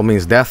 red barrel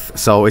means death.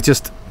 So it's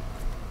just...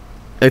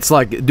 It's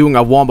like doing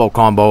a wombo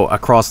combo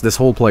across this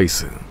whole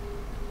place.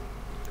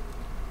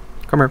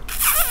 Come here.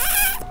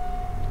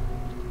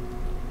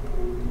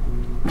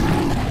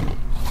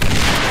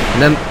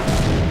 And then...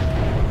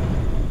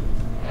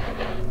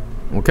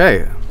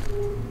 Okay.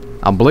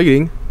 I'm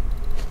bleeding.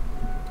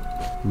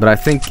 But I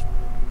think...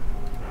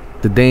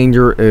 The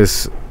danger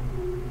is...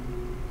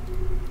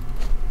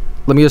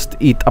 Let me just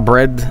eat a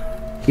bread.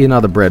 Eat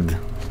another bread.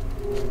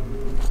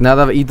 Now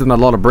that I've eaten a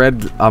lot of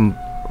bread, I'm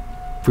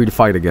free to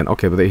fight again.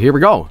 Okay, but here we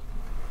go.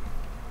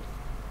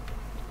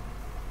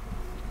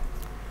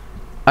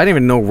 I don't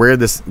even know where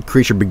this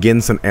creature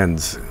begins and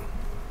ends.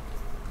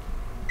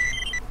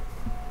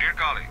 Dear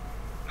colleague,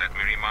 let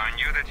me remind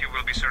you that you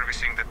will be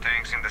servicing the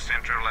tanks in the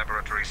central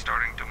laboratory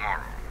starting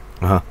tomorrow.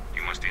 Uh-huh.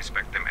 You must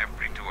inspect them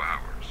every 2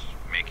 hours.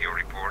 Make your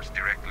reports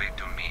directly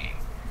to me.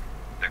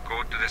 The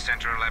code to the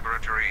central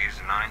laboratory is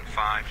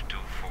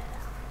 9524.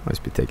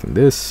 Must be taking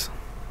this.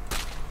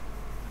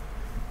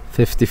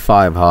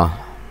 55, huh?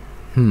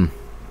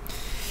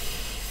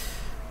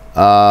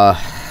 How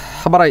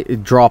about I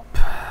drop...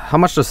 How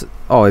much does...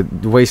 Oh, it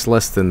weighs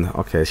less than...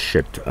 Okay,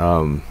 shit.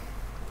 How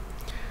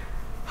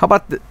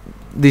about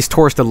these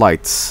Torsted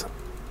lights?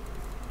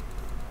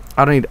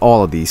 I don't need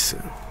all of these.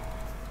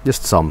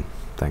 Just some.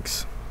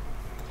 Thanks.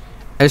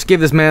 I just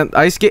gave this man...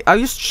 I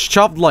just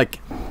shoved like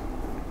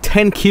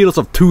 10 kilos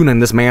of tuna in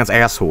this man's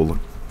asshole.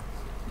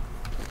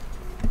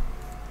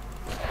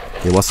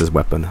 Hey, what's his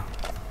weapon?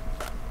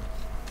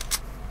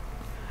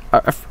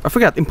 I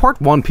forgot. In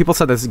part 1, people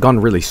said this gun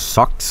really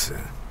sucks.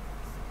 I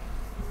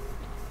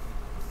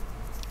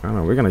don't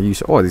know. We're gonna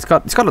use... Oh, it's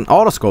got an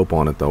autoscope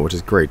on it though, which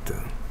is great.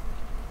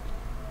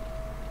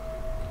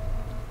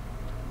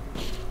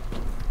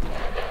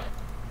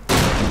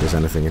 If there's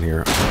anything in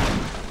here.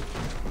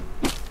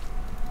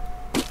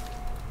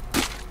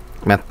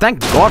 Man, thank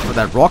God for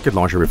that rocket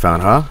launcher we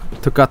found, huh?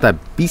 Took out that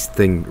beast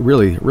thing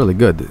really, really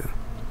good.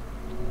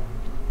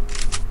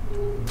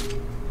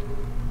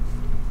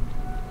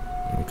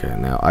 Okay,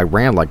 now I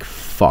ran like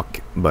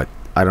fuck, but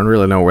I don't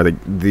really know where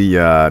the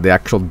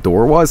actual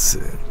door was.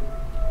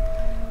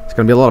 It's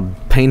gonna be a lot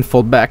of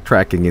painful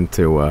backtracking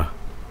into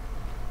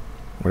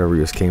wherever we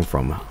just came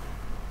from.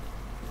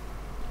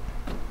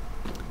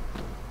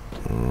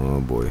 Oh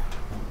boy.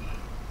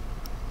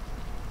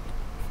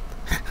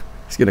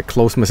 Just gonna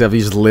close myself, you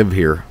just live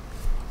here.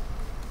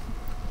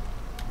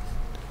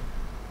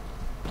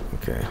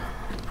 Okay.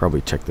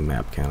 Probably check the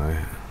map, can't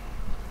I?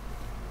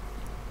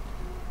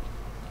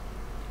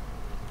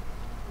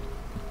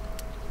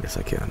 Yes,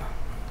 I can.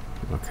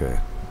 Okay.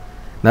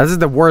 Now this is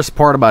the worst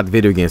part about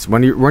video games.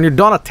 When you're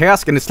done a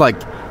task and it's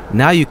like,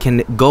 now you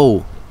can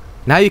go.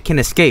 Now you can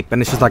escape.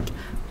 And it's just like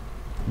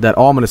that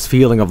ominous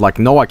feeling of like,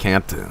 no I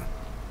can't.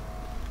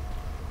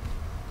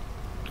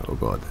 Oh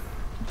god.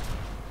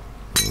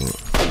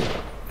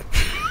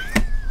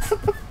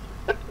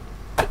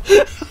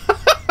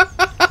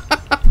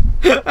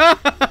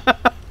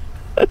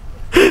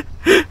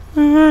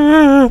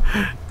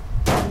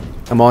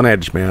 I'm on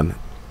edge, man.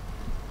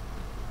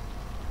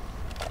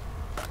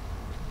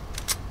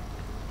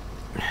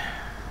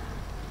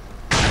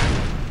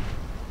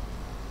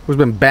 Who's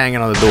been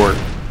banging on the door?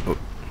 Oh.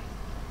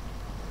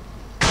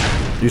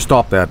 You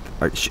stop that.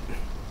 Shit.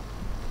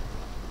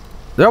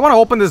 Do I want to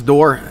open this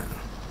door?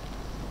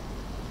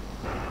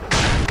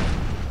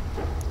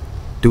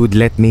 Dude,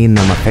 let me in.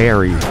 I'm a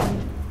fairy.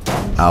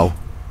 Ow.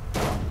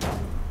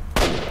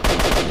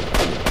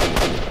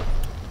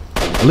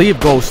 Leave,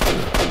 ghost.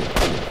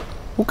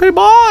 Okay,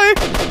 bye.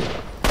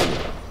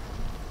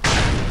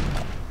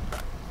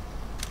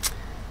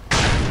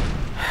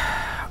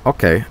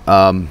 Okay,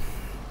 I'm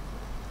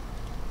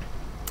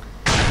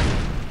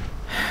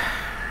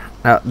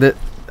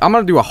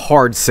gonna do a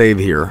hard save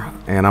here,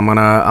 and I'm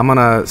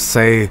gonna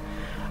say,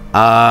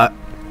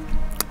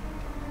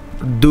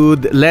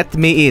 dude, let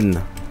me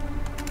in.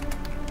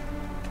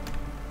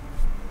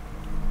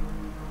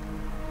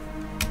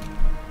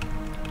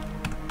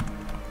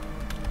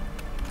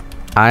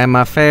 I'm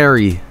a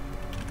fairy.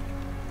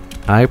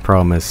 I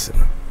promise.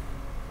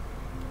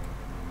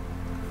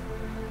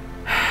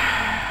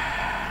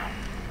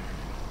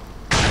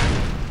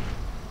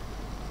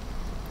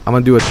 I'm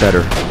gonna do it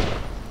better.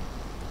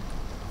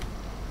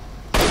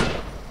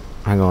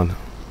 Hang on.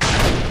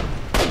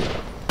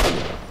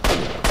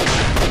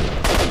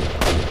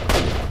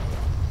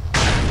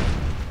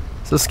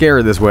 So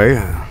scary this way.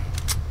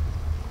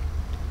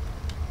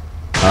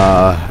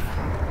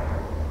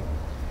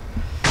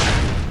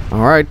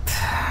 Alright.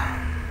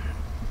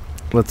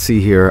 Let's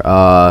see here.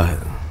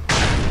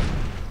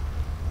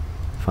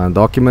 Find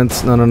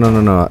documents.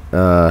 No.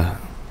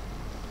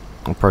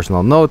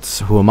 Personal notes.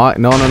 Who am I?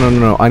 No.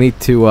 I need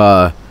to.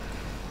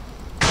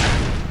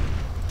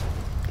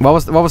 What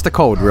was the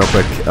code, real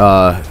quick?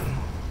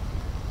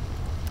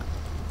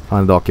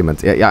 Find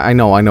documents. Yeah. I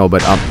know.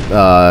 But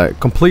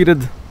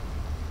completed.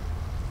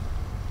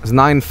 It's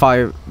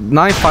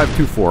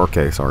 9524.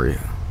 Okay, sorry.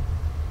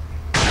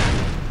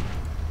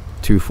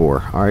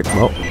 24. All right.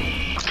 Well,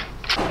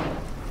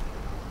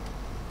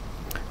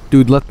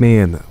 dude, let me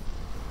in.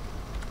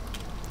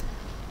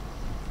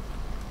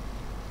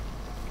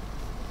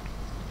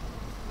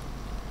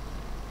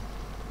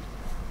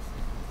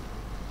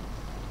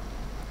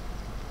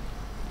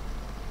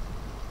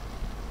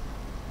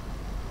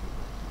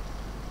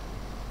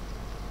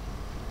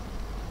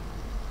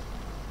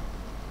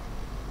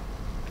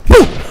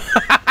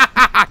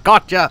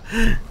 Gotcha!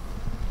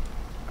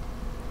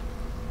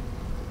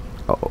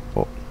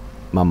 Oh.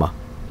 Mama.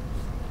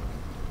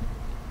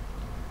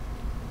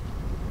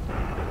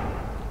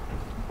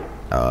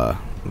 I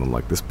don't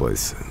like this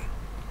place.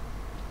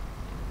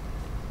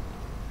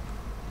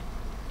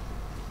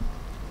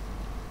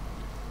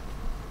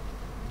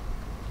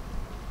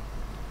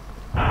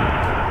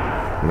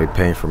 I'm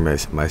paying for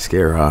my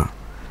scare, huh?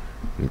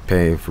 I'm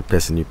paying for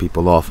pissing you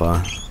people off,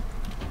 huh?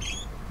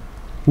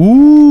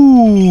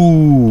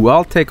 Ooh,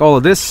 I'll take all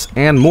of this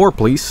and more,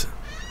 please.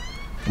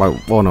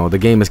 Oh no, the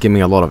game is giving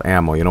me a lot of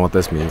ammo. You know what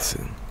this means?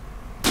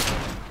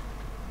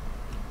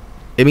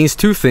 It means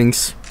two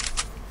things.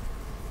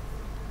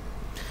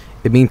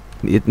 It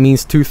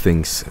means two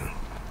things.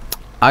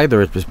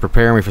 Either it was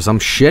preparing me for some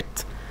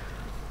shit,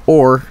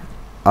 or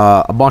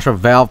a bunch of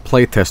Valve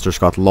playtesters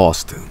got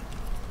lost.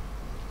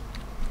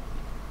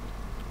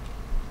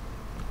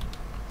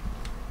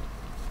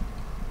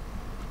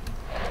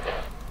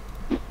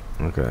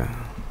 Okay.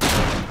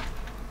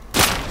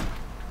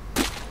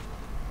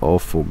 Oh,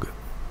 fug.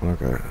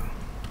 Okay.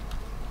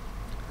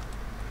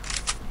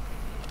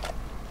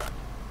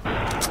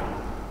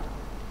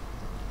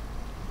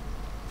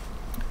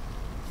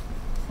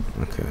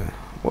 Okay.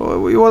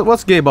 Well,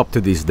 what's Gabe up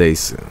to these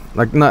days?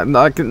 Like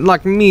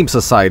memes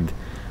aside,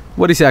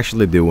 what is he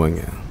actually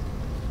doing?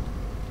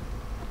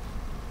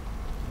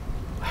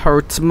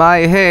 Hurts my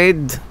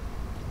head.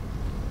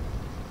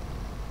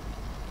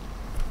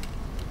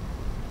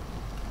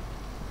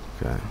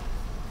 Okay.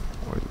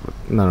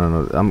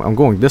 No. I'm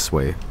going this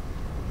way,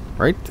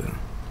 right?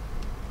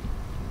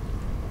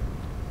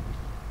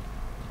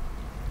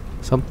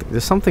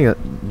 There's something that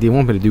they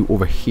want me to do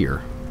over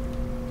here.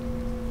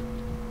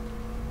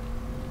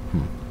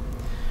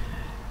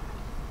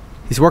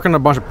 He's working on a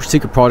bunch of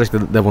secret projects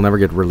that will never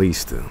get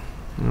released.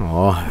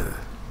 Oh.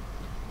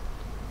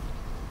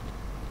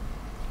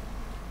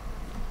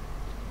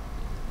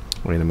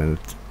 Wait a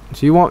minute.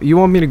 So you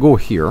want me to go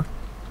here?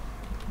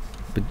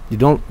 But you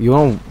don't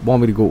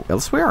want me to go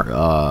elsewhere?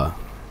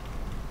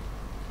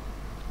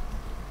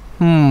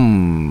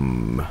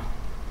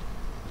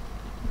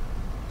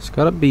 There's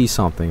gotta be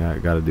something I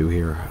gotta do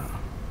here.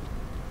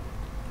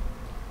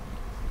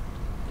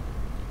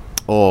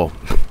 Oh,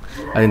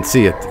 I didn't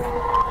see it.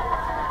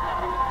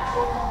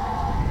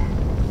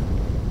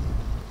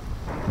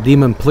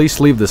 Demon, please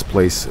leave this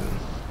place.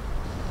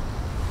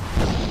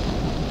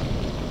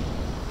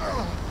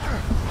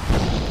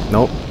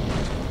 Nope.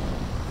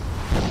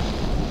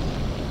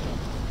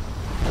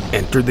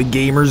 Enter the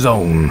gamer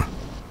zone.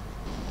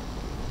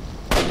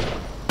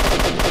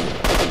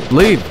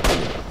 Leave.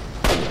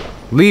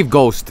 Leave,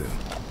 ghost.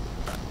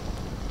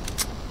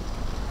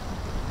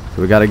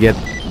 We gotta get...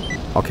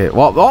 Okay,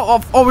 well...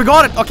 Oh, we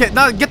got it! Okay,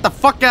 now get the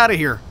fuck out of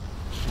here.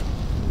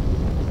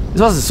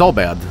 This wasn't so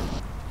bad.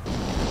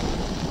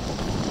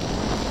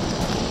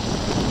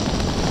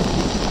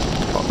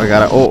 I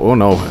gotta... Oh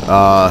no.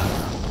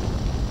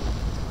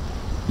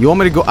 You want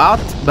me to go out?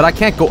 But I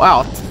can't go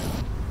out.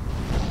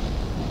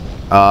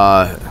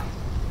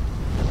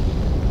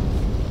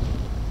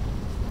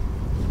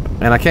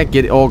 And I can't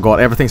get... Oh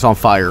god, everything's on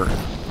fire.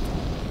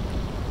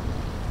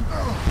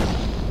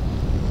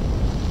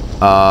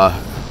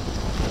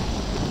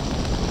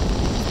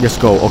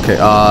 Just go. Okay,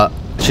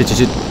 shit.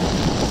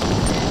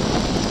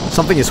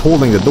 Something is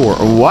holding the door.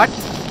 What?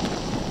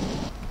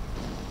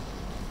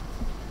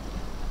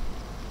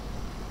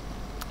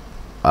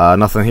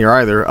 Nothing here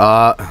either.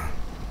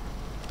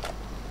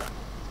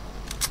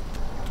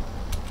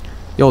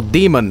 Yo,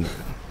 demon.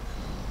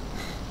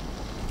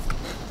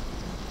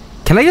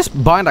 Can I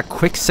just bind a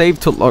quick save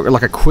to, or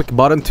like a quick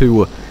button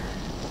to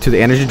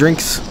the energy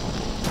drinks?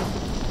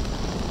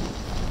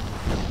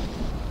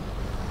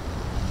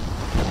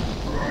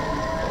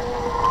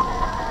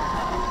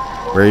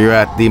 Where are you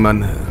at,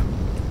 demon?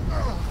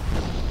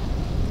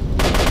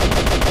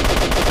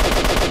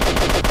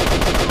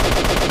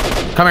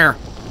 Come here.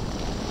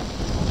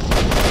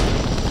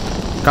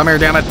 Come here,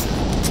 damn it.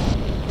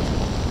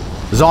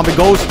 Zombie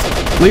ghost,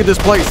 leave this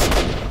place.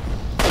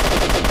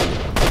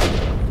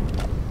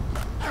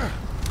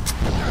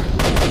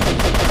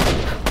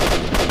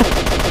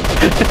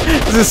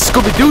 This is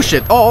Scooby-Doo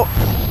shit. Oh.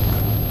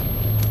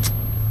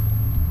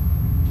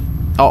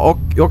 Oh,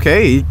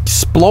 okay. He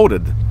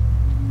exploded.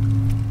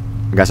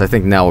 I guess I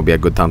think now would be a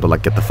good time to,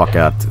 like, get the fuck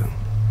out.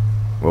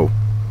 Whoa.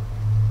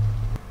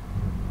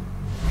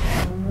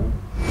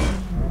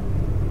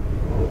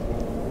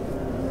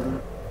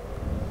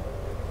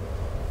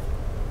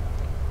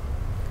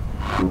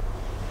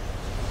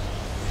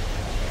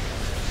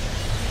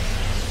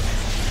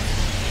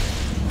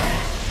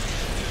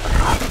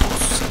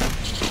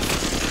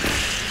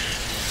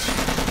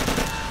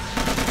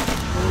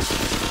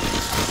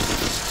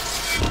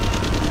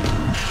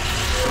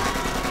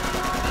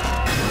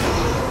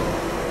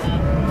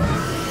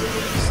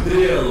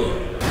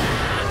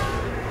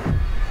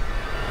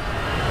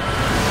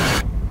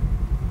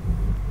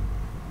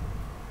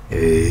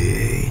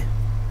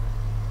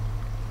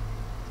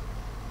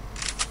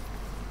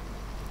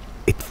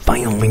 It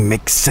finally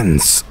makes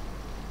sense.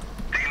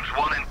 Teams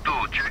 1 and 2,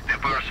 check the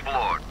first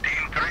floor.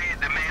 Team 3,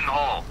 the main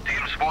hall.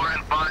 Teams 4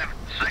 and 5,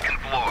 second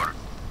floor.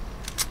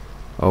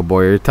 Oh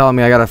boy, you're telling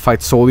me I gotta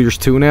fight soldiers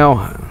too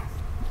now?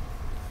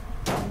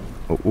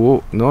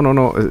 Oh,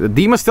 no.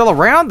 Demon's still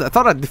around? I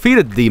thought I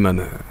defeated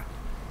Demon.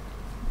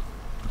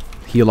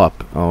 Heal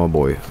up. Oh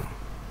boy.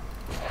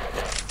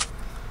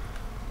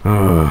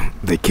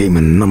 They came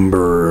in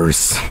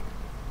numbers.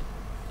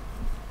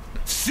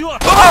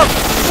 Oh,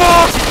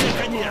 fuck!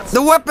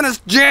 The weapon is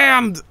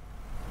jammed!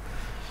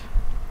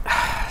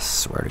 I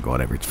swear to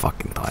God, every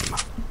fucking time.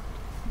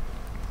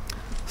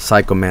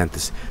 Psycho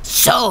Mantis.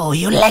 So,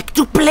 you like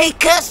to play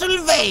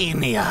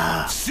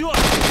Castlevania?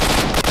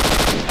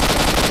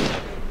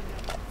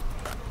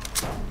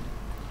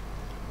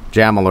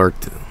 Jam alert.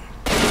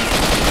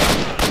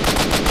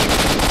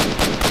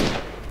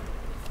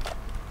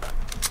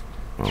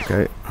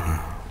 Okay.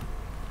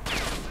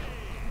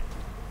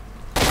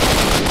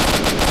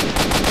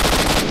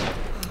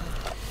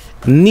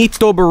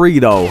 Nito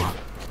burrito.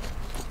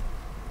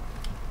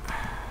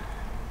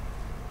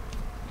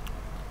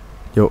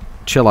 Yo,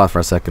 chill out for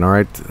a second,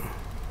 alright?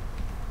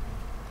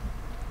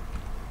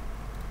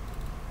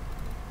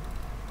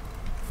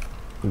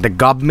 The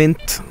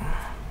government.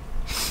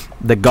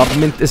 The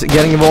government is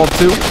getting involved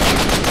too.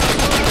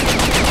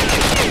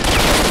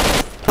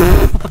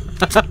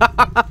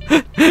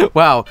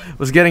 Wow,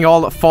 was getting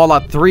all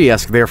Fallout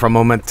 3-esque there for a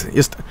moment.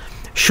 Just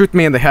shoot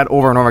me in the head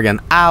over and over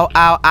again. Ow,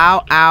 ow,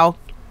 ow, ow.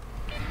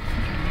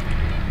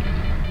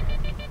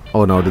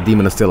 Oh no, the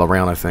demon is still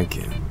around, I think.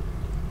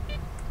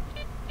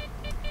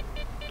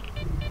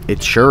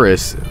 It sure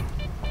is.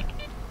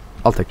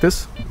 I'll take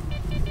this.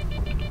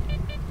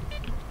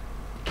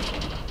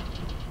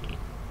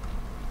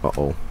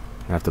 Uh-oh.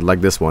 I have to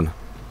leg this one.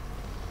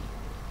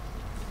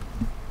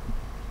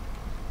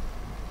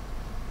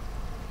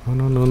 Oh,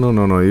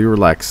 no, you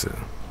relax.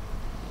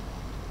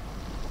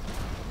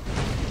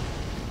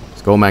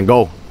 Let's go, man,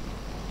 go.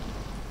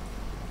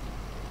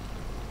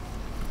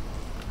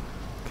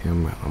 Okay,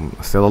 I'm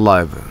still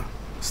alive.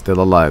 Still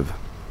alive.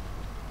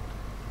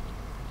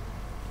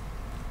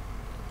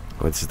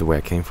 Oh, this is the way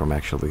I came from,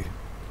 actually.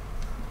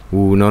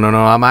 Ooh, no,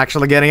 I'm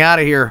actually getting out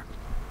of here.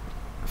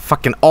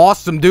 Fucking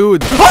awesome,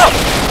 dude.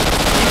 Oh!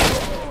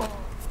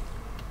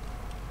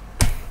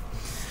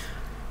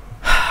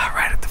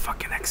 Right at the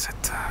fucking exit.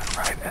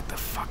 Right at the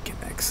fucking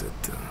exit.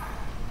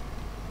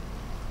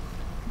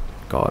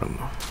 Got him.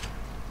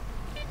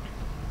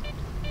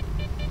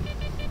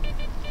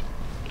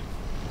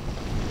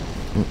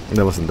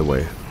 That wasn't the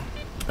way.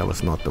 That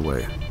was not the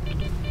way.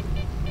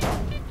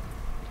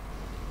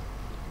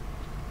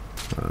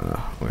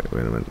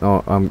 Wait a minute.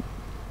 Oh, I'm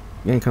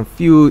getting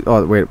confused.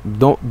 Oh, wait.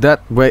 Don't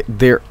that wait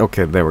there.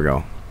 Okay, there we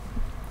go.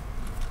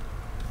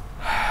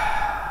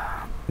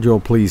 Joe,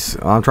 please.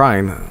 I'm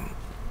trying.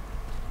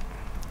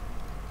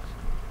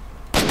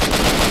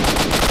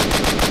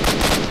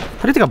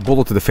 How do you take a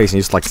bullet to the face and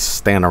you just like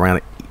stand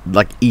around,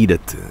 like eat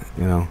it?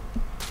 You know.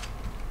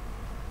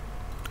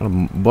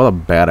 What a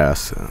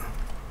badass.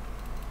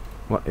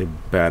 What a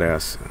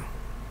badass.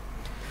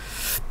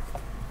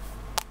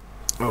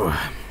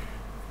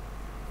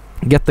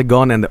 Get the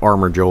gun and the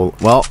armor, Joel.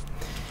 Well,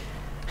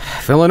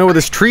 if I only know where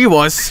this tree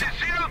was.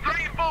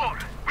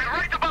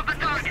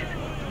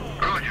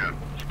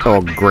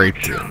 Oh, great.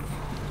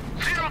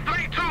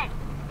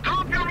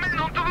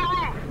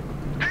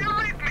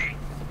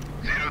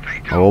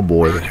 Oh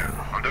boy.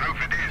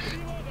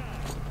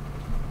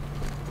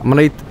 I'm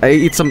gonna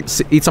eat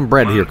some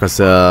bread here,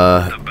 cause you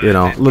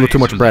know, a little too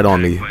much bread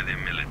on me. The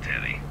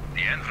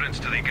entrance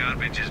to the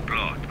garbage is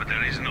blocked, but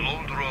there is an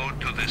old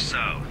road to the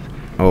south.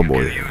 Oh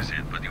boy. You can use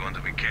it, but you want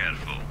to be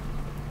careful.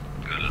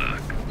 Good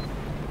luck.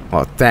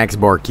 Oh, thanks,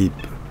 barkeep.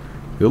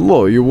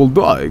 Hello, you will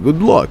die.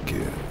 Good luck.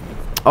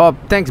 Oh,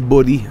 thanks,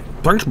 buddy.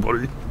 Thanks,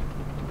 buddy.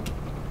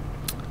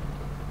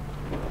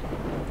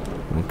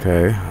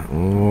 Okay.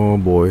 Oh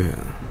boy.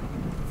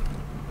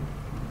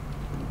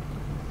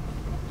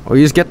 Oh,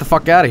 you just get the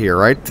fuck out of here,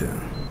 right?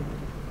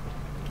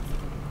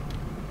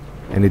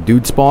 Any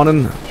dude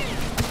spawning?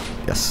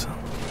 Yes.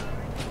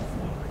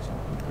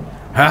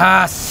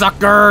 Ah,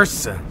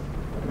 suckers!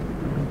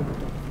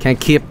 Can't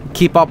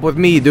keep up with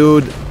me,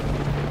 dude.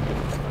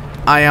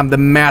 I am the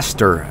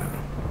master.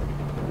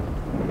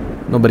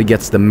 Nobody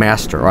gets the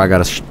master. Oh, I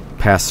gotta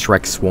pass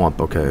Shrek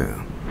Swamp. Okay.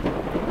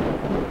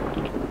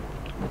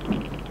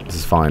 This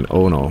is fine.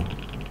 Oh no.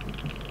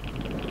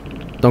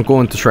 Don't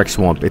go into Shrek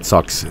Swamp. It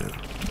sucks.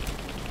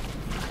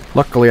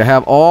 Luckily, I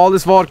have all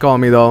this vodka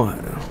on me, though.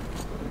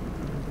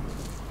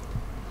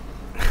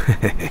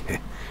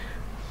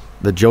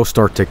 The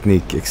Joestar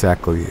technique,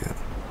 exactly.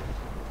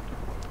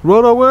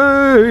 Run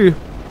away!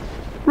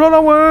 Run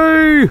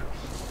away!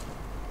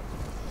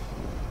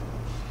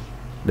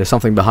 There's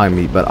something behind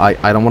me, but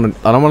I don't want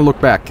to look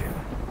back.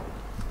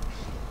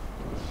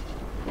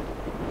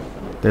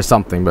 There's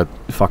something, but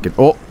fuck it.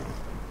 Oh,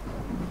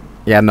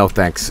 yeah, no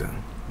thanks.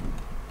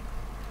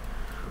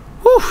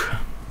 Whew.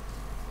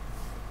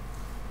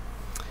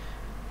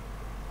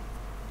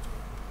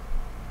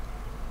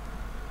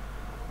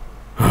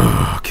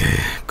 Okay,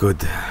 good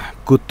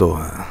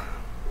though.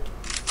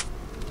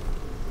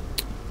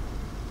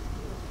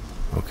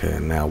 Okay,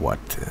 now what?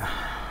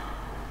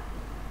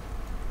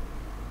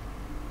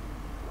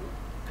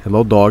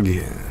 Hello, dog.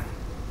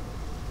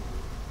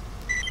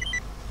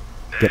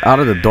 Get out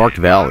of the dark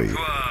valley.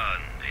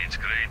 It's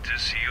great to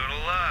see you're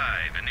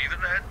alive and even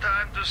had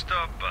time to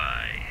stop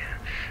by.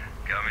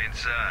 Come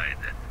inside.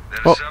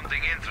 There's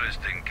something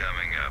interesting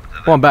coming up.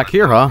 Oh, I'm back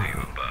here, huh?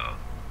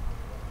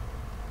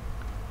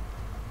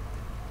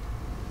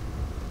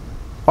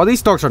 Oh,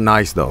 these dogs are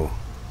nice, though.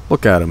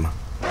 Look at them.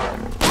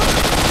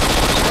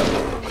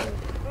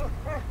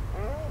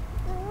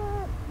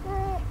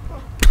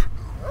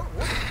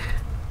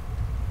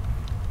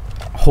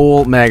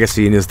 Whole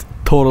magazine is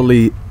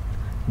totally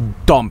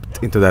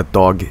dumped into that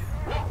dog.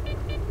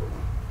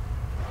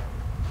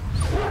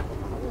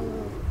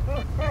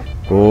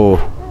 Oh.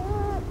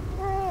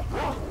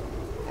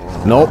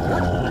 Nope.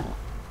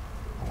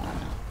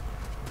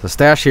 There's a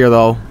stash here,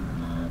 though.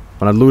 I'm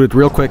gonna loot it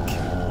real quick.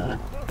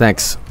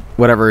 Thanks.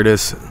 Whatever it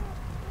is.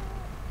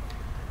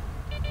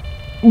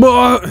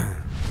 We're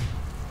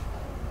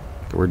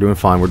doing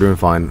fine, we're doing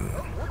fine.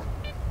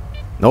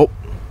 Nope.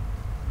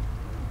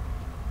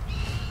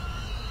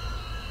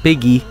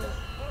 Biggie.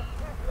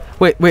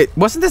 Wait,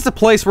 wasn't this the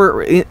place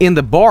where in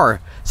the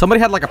bar somebody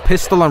had like a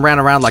pistol and ran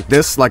around like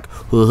this, like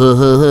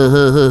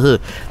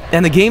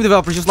and the game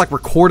developers just like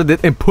recorded it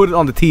and put it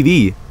on the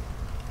TV?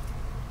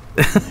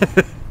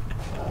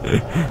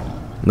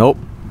 Nope.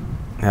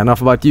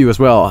 Enough about you as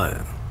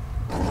well.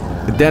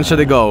 Then should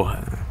they go?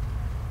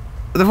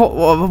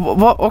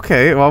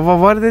 Okay,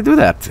 why did they do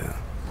that?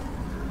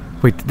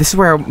 Wait, this is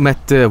where I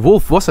met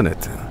Wolf, wasn't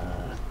it?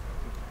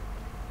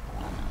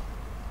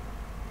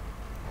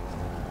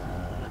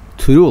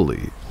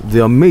 Truly,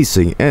 the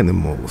amazing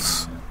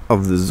animals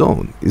of the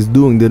zone is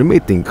doing their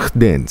mating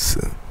dance.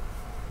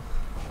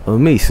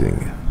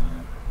 Amazing.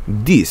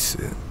 This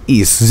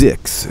is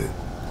Zex.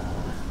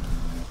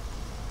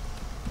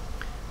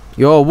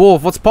 Yo,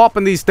 Wolf, what's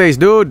poppin' these days,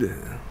 dude?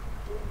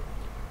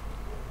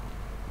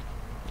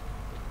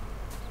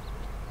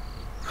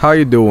 How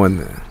you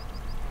doing?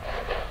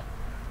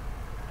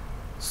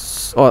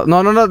 Oh,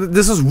 no,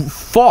 this is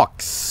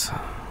Fox.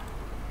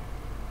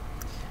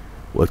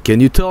 What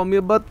can you tell me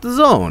about the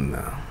zone?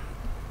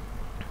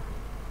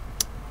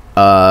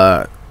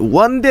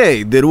 One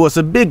day there was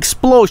a big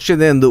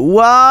explosion and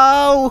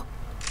wow!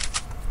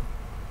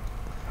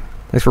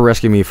 Thanks for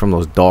rescuing me from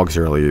those dogs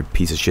earlier, you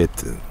piece of shit.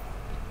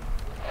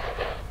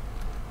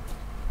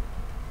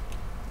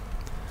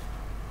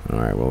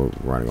 Alright, well,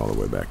 we're running all the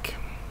way back.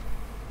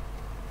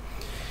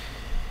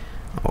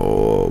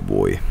 Oh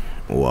boy.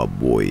 Oh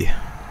boy.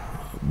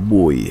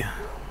 Boy.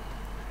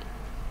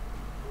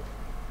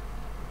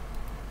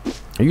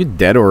 Are you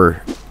dead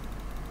or...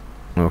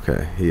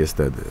 Okay, he is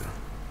dead.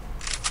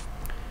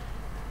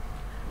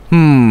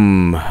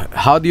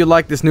 How do you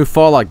like this new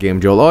Fallout game,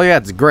 Joel? Oh yeah,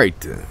 it's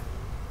great.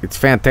 It's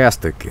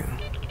fantastic.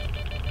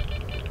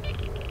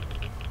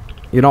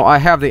 You know, I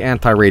have the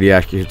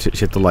anti-radiation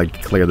shit to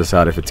like clear this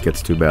out if it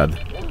gets too bad.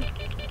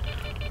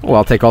 Oh,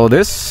 I'll take all of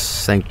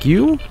this. Thank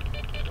you.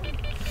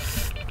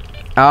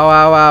 Ow,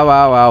 ow, ow,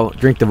 ow, ow.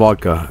 Drink the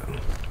vodka.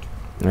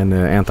 And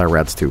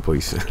anti-rats too,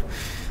 please.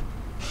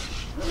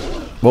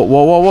 Whoa,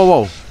 whoa, whoa, whoa,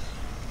 whoa.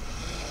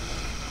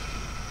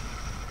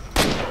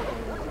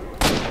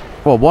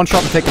 Well, one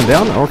shot to take him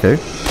down? Okay.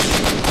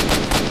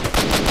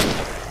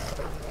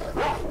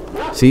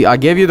 See, I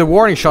gave you the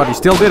warning shot. You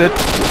still did it.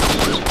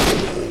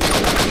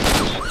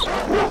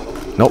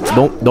 Nope,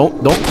 don't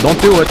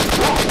do it.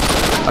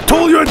 I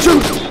told you I'd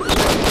shoot!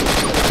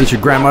 Teach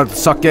your grandma to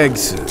suck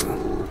eggs.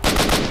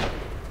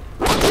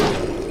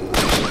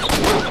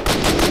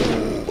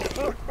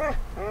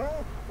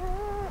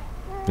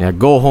 Yeah,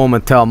 go home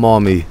and tell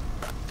mommy.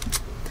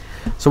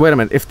 So wait a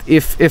minute.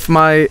 If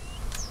my...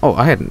 Oh,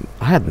 I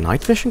had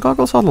night vision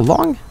goggles all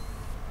along?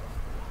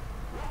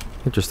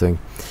 Interesting.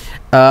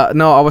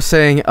 No, I was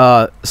saying,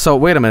 so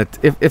wait a minute.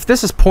 If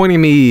this is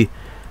pointing me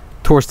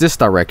towards this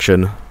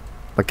direction,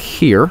 like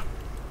here,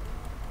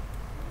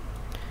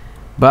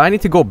 but I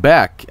need to go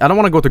back. I don't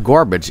want to go to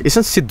garbage.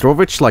 Isn't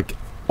Sidrovich, like,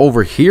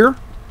 over here?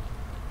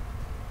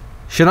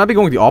 Shouldn't I be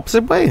going the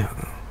opposite way?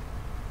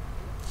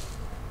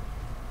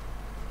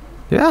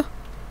 Yeah?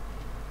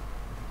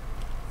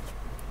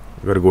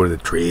 We gotta go to the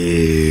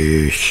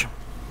trash.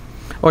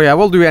 Oh yeah,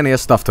 we'll do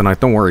NES stuff tonight,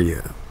 don't worry.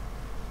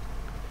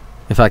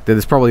 In fact,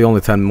 there's probably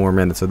only 10 more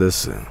minutes of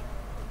this. I'm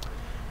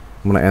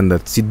gonna end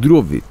at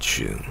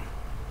Sidrovich.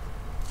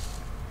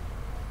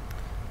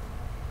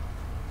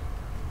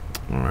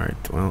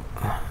 Alright, well...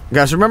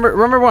 Guys, remember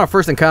when I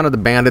first encountered the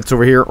bandits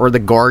over here, or the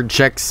guard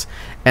checks,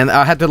 and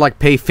I had to like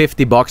pay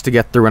 $50 to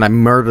get through, and I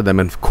murdered them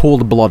in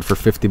cold blood for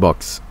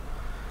 $50.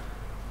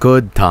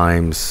 Good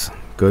times.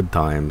 Good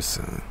times.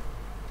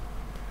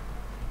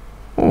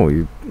 Oh,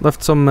 you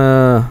left some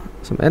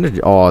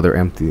energy. Oh, they're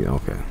empty.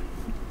 Okay.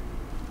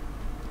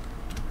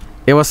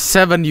 It was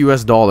 $7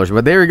 US,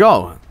 but there you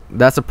go.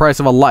 That's the price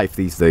of a life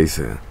these days.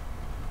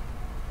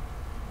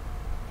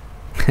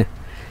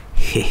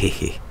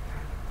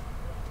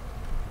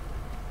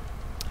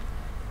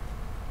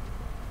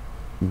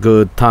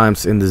 Good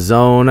times in the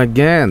zone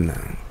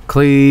again.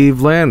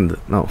 Cleveland.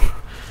 No.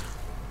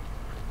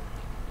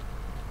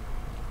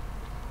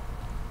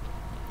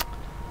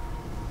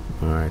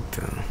 Alright.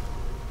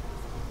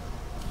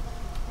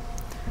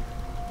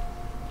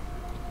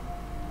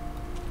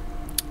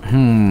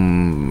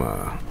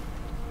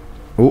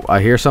 Oh,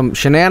 I hear some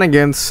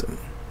shenanigans.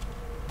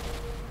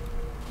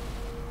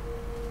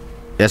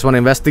 Just want to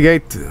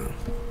investigate.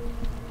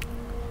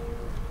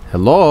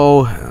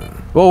 Hello?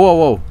 Whoa, whoa,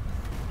 whoa.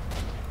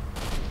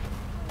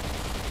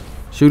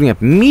 Shooting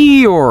at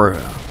me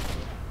or...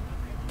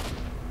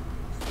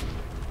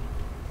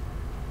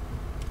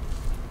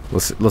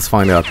 Let's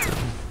find out.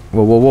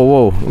 Whoa, whoa, whoa,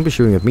 whoa. Don't be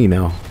shooting at me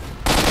now.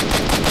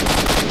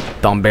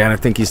 Dumb bandit,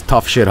 think he's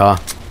tough shit, huh?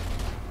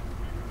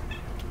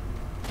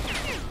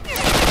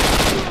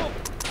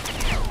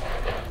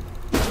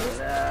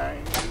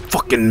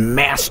 Fucking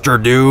master,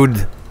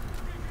 dude.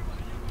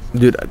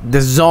 Dude,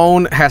 the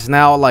zone has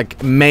now,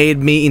 like, made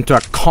me into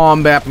a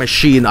combat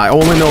machine. I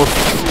only know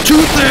 2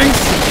 things.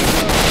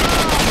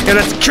 And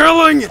it's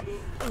killing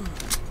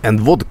and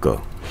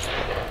vodka.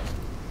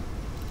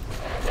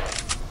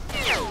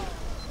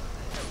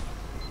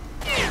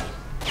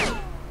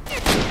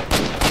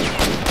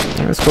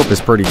 The scope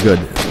is pretty good.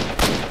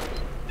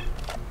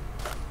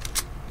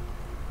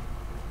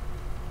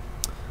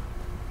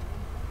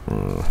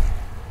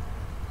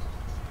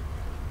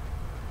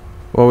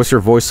 Why was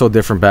your voice so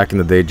different back in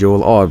the day,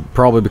 Joel? Oh,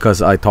 probably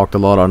because I talked a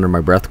lot under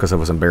my breath because I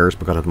was embarrassed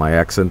because of my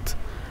accent.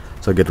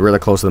 So I get really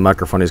close to the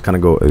microphone, I just kind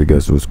of go, hey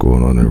guys, what's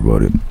going on,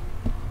 everybody?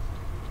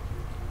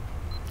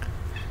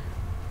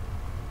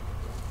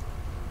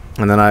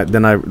 And then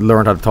I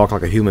learned how to talk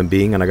like a human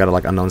being, and I gotta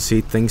like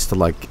enunciate things to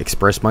like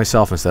express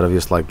myself instead of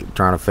just like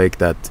trying to fake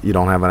that you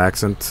don't have an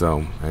accent.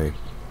 So hey.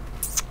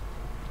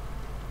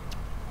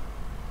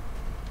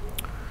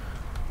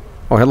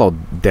 Oh, hello,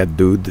 dead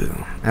dude.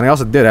 And I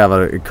also did have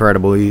an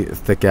incredibly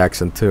thick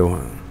accent too.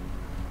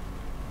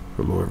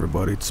 Hello,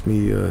 everybody. It's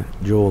me,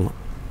 Joel.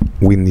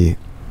 Winnie.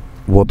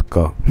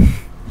 Vodka.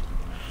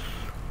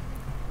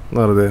 A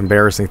lot of the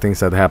embarrassing things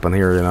that happen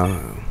here, you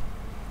know.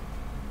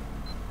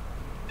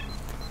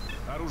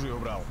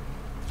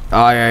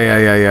 Oh,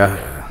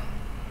 yeah.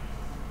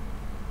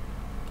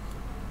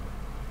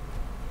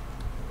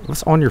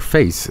 What's on your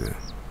face?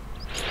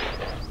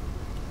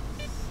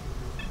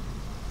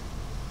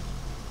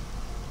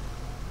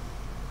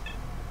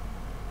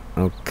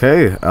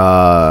 Okay,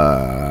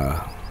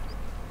 huh.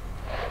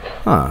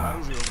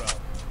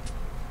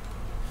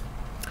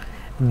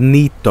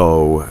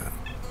 Neato.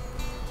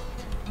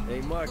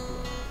 Hey, Marco.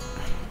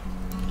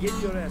 Get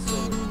your ass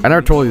over. I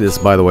never told you this,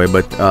 by the way,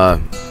 but,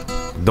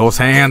 those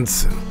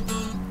hands.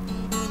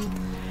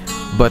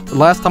 But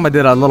last time I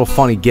did a little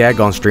funny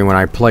gag on stream when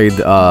I played,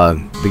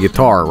 the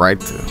guitar,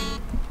 right?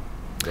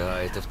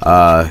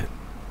 I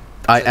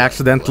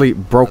accidentally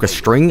broke a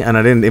string, and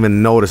I didn't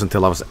even notice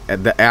until I was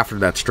after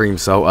that stream.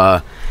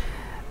 So,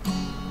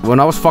 when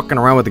I was fucking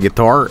around with the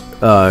guitar,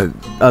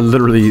 I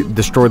literally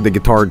destroyed the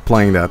guitar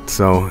playing that.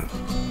 So,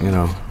 you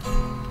know,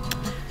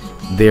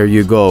 there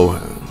you go.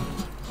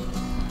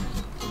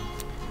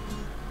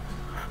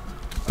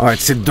 Alright,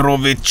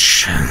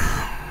 Sidrovich.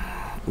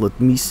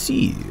 Let me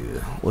see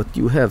what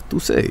you have to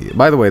say.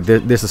 By the way,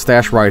 there's a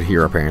stash right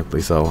here,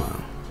 apparently, so...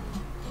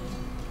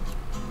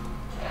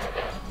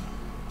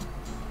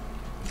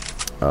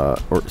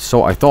 or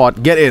so I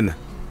thought. Get in!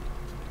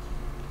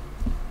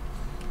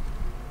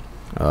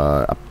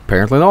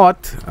 Apparently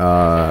not.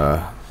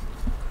 Or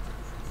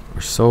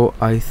so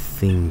I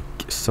think.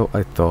 So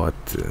I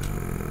thought.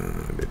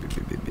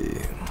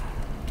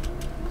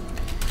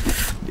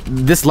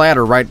 This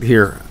ladder right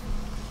here.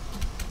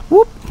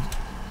 Whoop!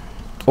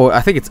 Oh,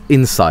 I think it's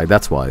inside,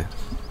 that's why.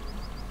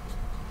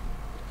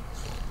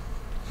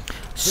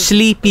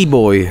 Sleepy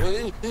boy.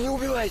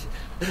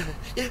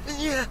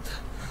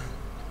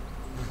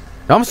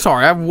 I'm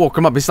sorry, I woke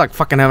him up. He's like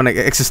fucking having an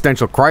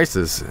existential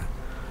crisis.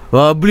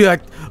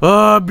 Blyat!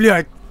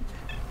 Blyat!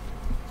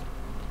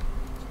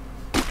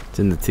 It's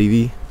in the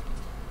TV.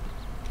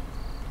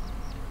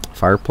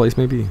 Fireplace,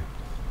 maybe?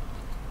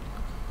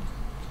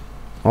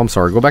 Oh, I'm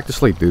sorry. Go back to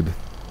sleep, dude.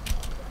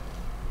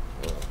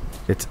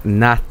 It's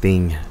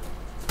nothing.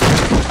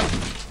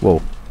 Whoa.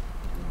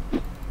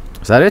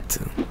 Is that it?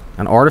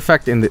 An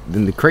artifact in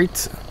the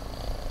crate?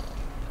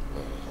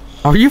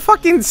 Are you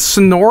fucking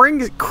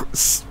snoring?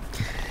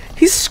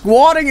 He's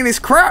squatting in his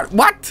crowd.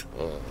 What?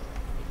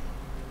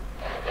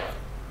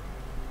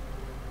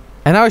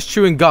 And now he's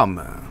chewing gum.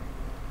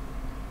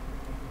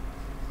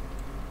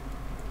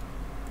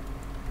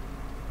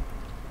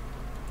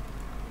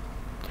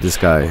 This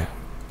guy's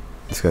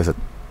a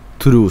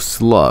true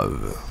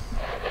slug.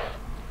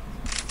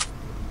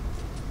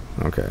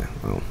 Okay,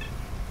 well.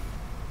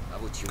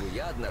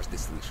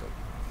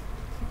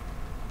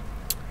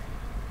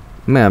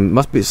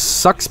 Man,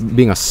 sucks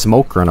being a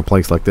smoker in a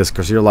place like this,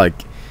 because you're like,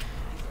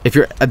 if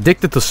you're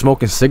addicted to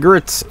smoking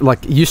cigarettes, like,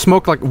 you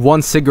smoke like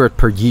 1 cigarette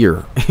per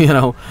year, you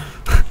know?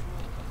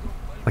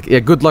 Like, yeah,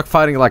 good luck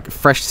finding like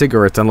fresh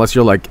cigarettes unless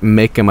you're like,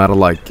 make them out of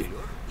like,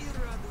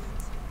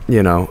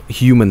 you know,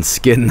 human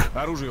skin.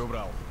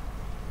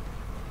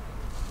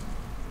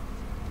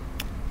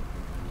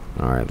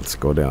 Alright, let's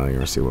go down here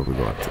and see what we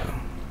got.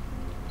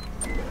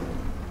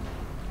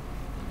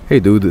 Hey,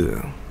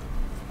 dude.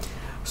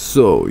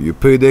 So, you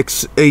paid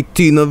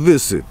X18 a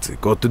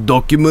visit. Got the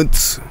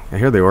documents? Yeah,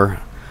 here they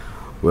are.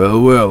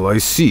 Well, I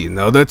see.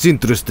 Now that's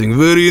interesting.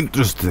 Very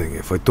interesting.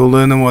 If I told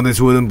anyone, they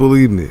wouldn't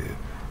believe me.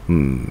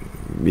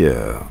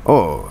 Yeah.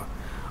 Oh.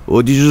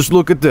 Would you just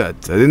look at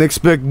that? I didn't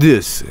expect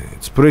this.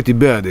 It's pretty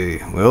bad, eh?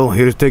 Well,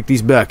 here, take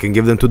these back and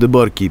give them to the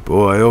barkeep.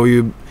 Oh, I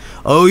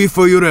owe you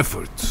for your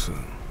efforts.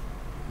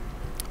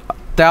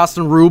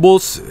 1,000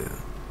 rubles?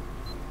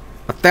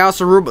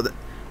 1,000 rubles?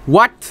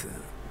 What?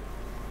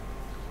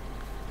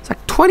 It's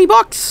like 20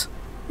 bucks.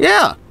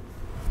 Yeah.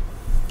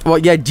 Well,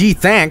 yeah, gee,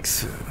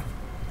 thanks.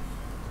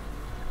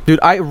 Dude,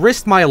 I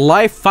risked my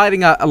life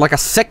fighting like a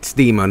sex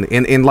demon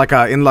in like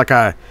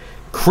a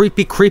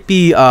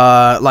creepy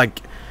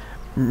like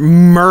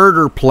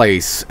murder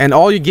place, and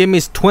all you give me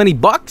is 20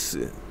 bucks?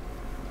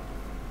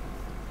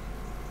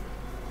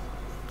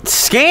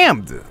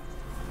 Scammed.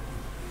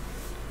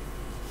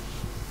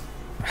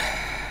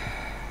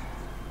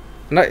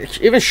 And I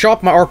even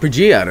shot my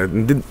RPG at it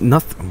and did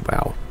nothing.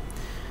 Wow.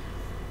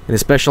 Any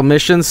special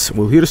missions?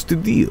 Well, here's the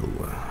deal.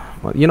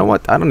 Well, you know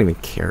what? I don't even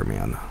care,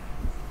 man.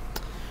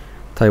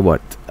 Tell you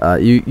what,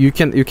 you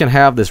can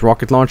have this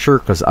rocket launcher,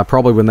 because I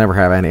probably will never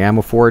have any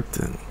ammo for it.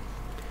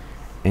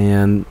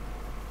 And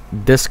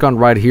this gun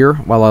right here,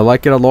 while I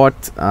like it a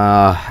lot,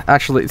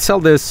 actually sell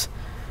this.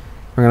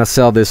 We're gonna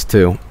sell this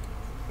too,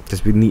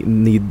 because we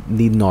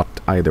need not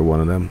either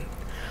one of them.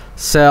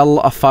 Sell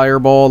a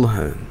fireball,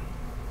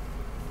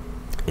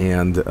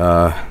 and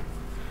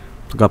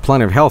got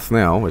plenty of health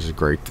now, which is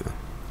great.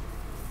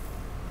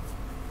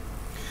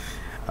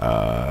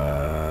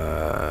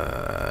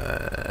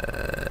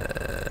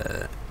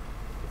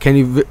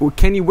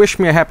 Can you wish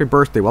me a happy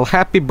birthday? Well,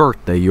 happy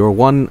birthday. You're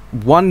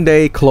one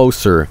day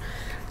closer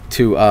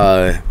to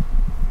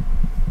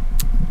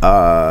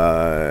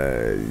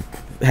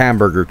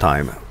hamburger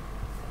time.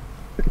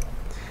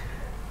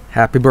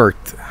 Happy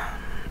birthday,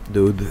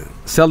 dude.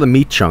 Sell the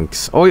meat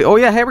chunks. Oh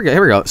yeah, here we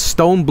go.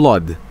 Stone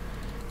blood.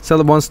 Sell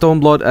the 1 stone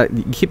blood.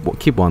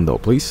 Keep one though,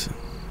 please.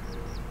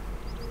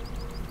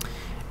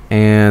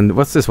 And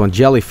what's this one?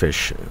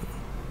 Jellyfish.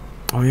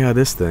 Oh yeah,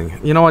 this thing.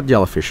 You know what?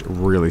 Jellyfish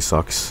really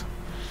sucks.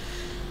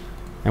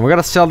 And we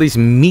gotta sell these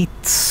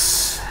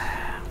meats.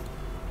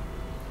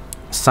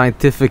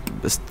 Scientific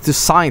to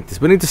scientists.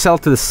 We need to sell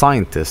to the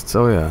scientists.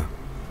 Oh yeah.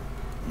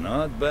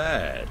 Not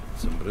bad.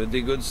 Some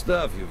pretty good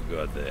stuff you've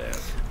got there.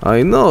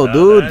 I know,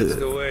 dude. That's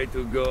the way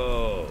to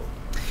go.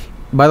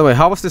 By the way,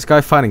 how was this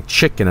guy fighting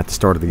chicken at the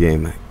start of the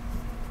game?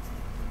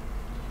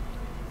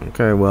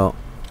 Okay, well,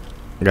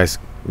 guys,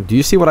 do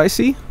you see what I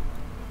see?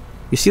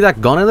 You see that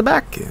gun in the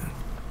back?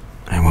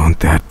 I want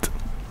that.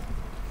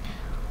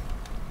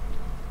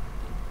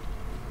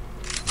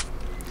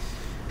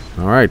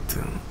 Alright.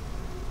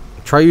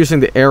 Try using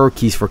the arrow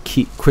keys for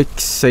quick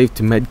save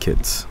to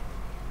medkits.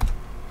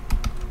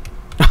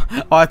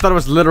 Oh, I thought it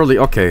was literally...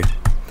 Okay.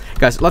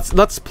 Guys,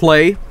 let's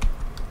play.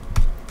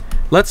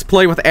 Let's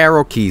play with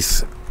arrow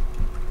keys.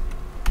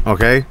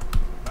 Okay?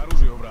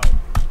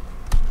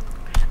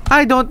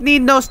 I don't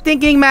need no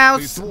stinking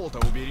mouse.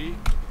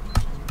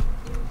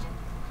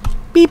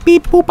 Beep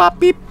beep boop bop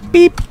beep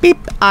beep beep.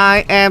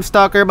 I am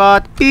Stalker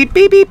Bot. Beep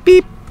beep beep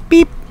beep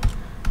beep.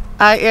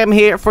 I am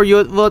here for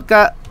you,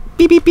 vodka.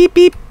 Beep beep beep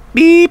beep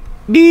beep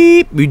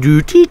beep.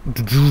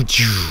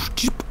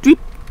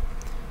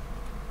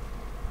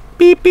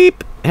 Beep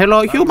beep.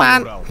 Hello,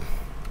 human.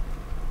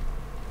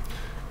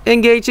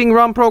 Engaging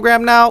run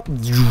program now.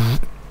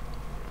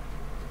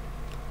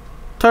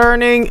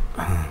 Turning.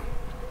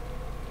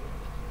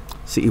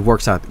 See, it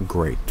works out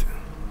great.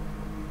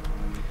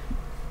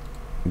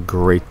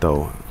 Great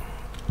though.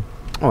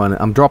 Oh, and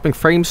I'm dropping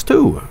frames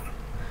too.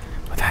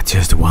 But that's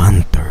just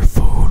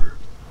wonderful.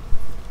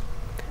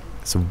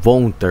 It's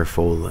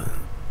wonderful.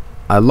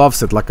 I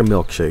loves it like a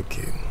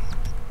milkshake.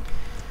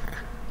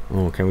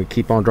 Oh, can we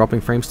keep on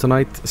dropping frames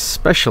tonight?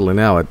 Especially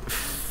now at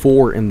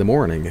 4 in the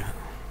morning.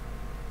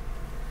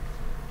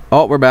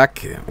 Oh, we're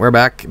back. We're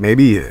back.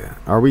 Maybe.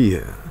 Are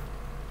we?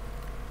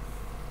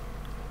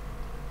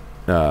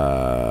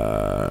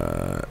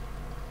 Oh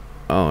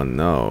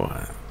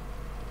no.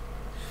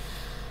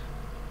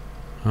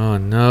 Oh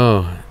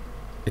no.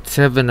 It's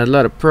having a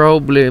lot of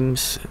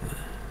problems.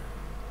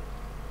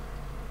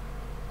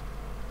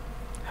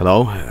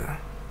 Hello?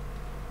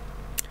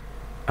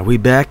 Are we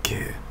back?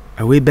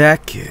 Are we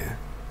back?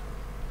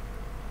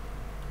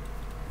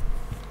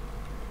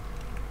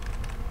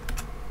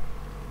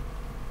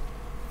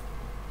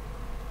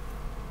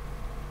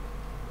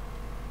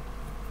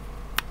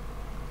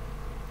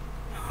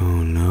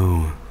 Oh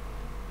no.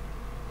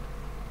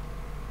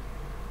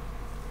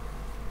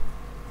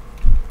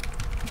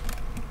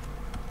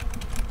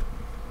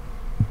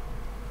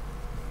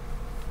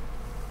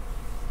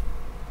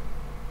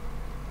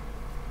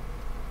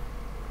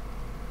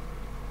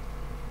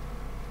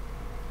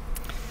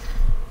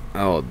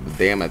 Oh,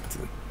 damn it.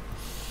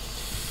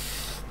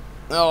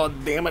 Oh,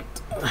 damn it.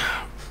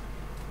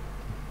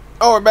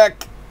 Oh, we're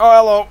back. Oh,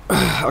 hello.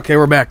 Okay,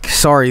 we're back.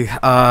 Sorry.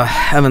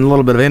 Having a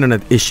little bit of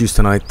internet issues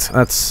tonight.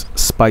 That's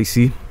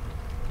spicy.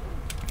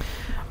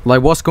 Well, I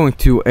was going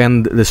to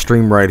end the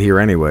stream right here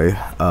anyway.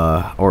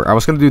 Or I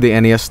was going to do the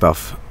NES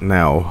stuff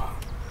now.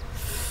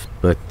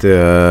 But,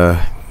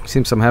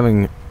 seems I'm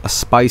having a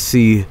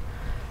spicy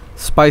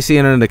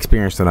internet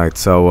experience tonight.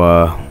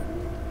 So,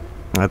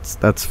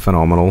 that's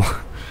phenomenal.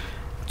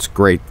 It's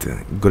great.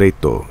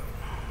 Great though.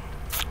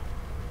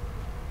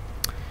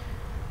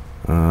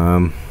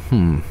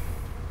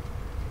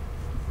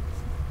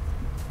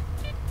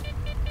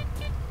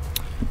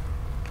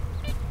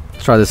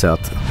 Let's try this out.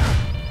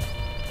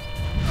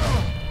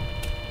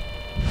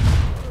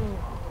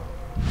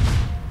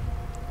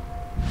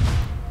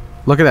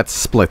 Look at that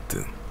split.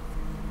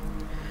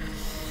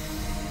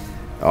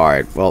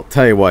 Alright, well,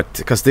 tell you what,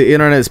 because the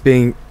internet is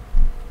being,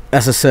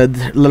 as I said,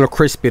 a little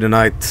crispy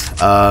tonight.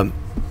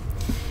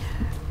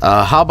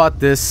 How about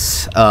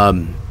this?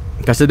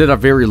 Because I did a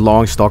very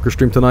long Stalker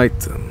stream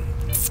tonight.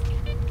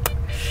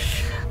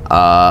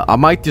 I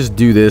might just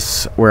do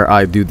this where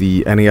I do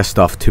the NES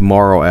stuff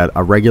tomorrow at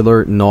a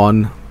regular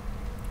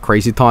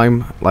non-crazy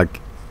time, like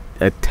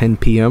at 10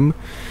 PM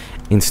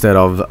instead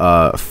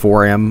of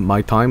 4 AM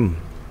my time.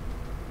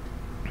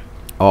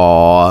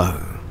 Well,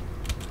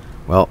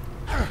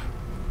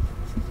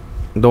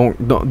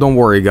 don't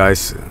worry,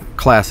 guys.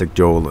 Classic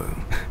Joel.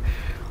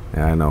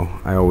 Yeah, I know.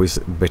 I always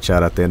bitch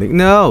out at the ending.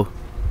 No.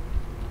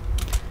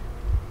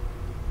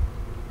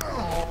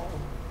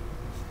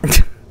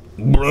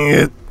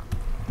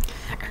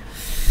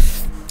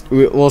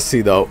 We'll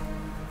see though.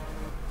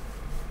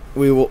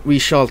 We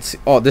shall see.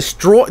 Oh,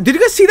 destroy! Did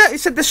you guys see that?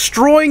 It's a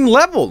destroying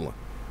level.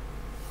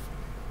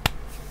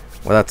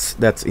 Well,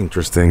 that's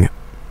interesting.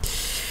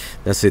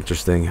 That's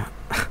interesting.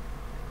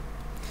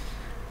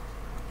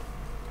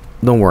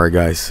 Don't worry,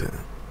 guys.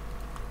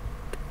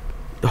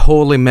 The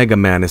Holy Mega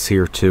Man is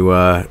here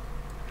to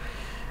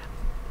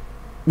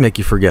make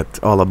you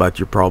forget all about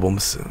your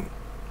problems.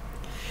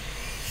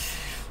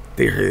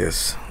 There he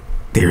is.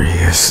 There he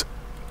is.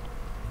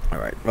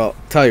 Alright, well,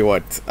 tell you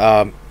what,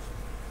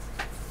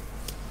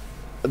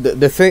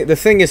 the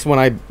thing is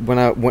when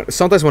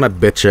sometimes when I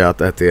bitch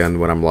out at the end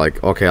when I'm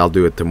like, okay, I'll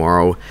do it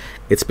tomorrow,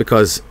 it's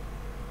because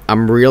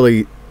I'm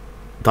really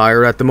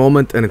tired at the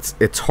moment, and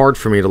it's hard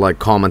for me to like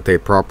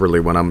commentate properly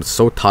when I'm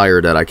so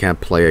tired that I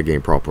can't play a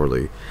game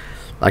properly.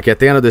 Like at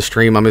the end of the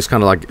stream, I'm just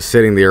kind of like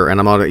sitting there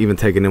and I'm not even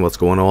taking in what's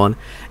going on.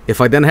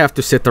 If I then have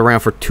to sit around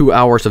for 2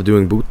 hours of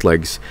doing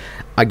bootlegs,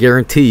 I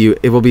guarantee you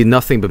it will be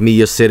nothing but me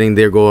just sitting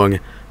there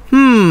going,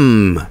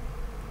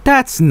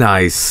 that's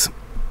nice.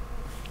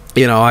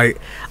 You know, I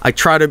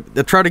try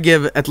to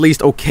give at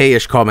least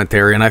okay-ish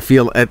commentary, and I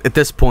feel at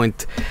this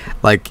point,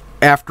 like,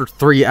 after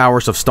 3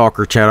 hours of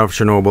Stalker Shadow of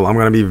Chernobyl, I'm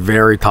gonna be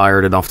very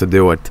tired enough to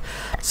do it.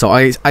 So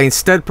I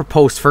instead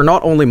proposed, for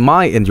not only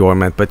my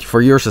enjoyment but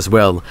for yours as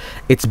well,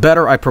 it's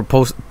better I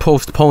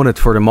postpone it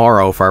for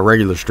tomorrow for our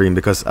regular stream,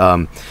 because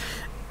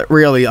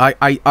really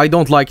I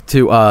don't like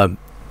to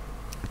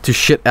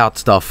shit out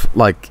stuff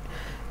like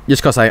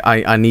just because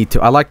I need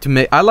to. I like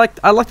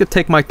to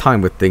take my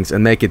time with things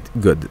and make it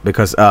good,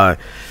 because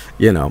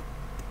you know,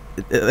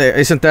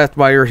 isn't that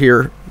why you're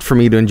here? For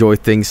me to enjoy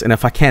things? And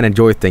if I can't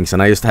enjoy things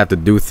and I just have to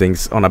do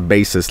things on a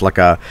basis like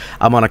I'm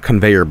on a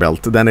conveyor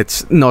belt, then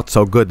it's not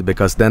so good,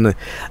 because then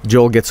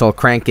Joel gets all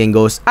cranky and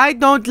goes, I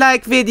don't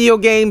like video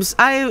games,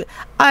 I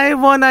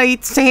wanna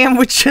eat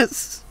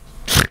sandwiches.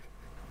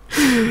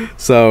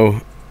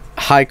 So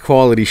high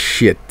quality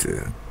shit,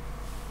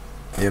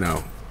 you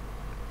know.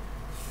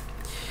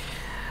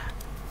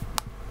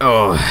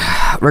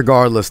 Oh,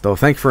 regardless though,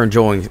 thank you for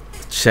enjoying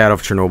Shadow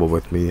of Chernobyl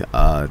with me.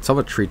 It's of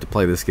a treat to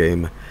play this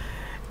game,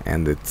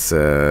 and it's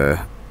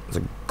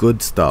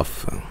good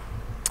stuff.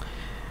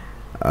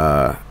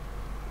 And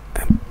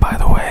by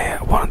the way,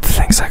 one of the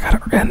things I gotta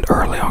end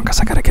early on, because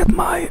I gotta get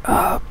my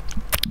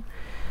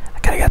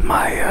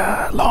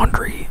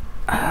laundry.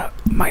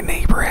 My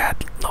neighbor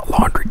had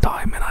laundry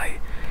time, and I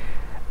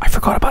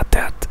forgot about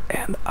that,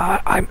 and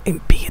I'm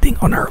impeding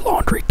on her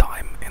laundry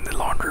time in the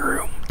laundry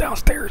room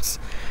downstairs.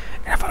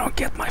 And if I don't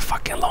get my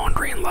fucking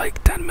laundry in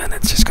like 10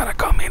 minutes, she's gonna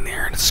come in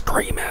here and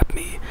scream at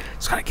me.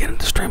 She's gonna get in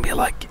the stream and be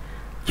like,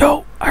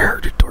 yo, I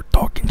heard you were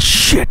talking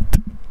shit.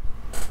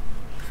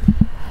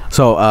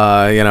 So,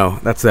 you know,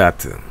 that's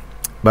that.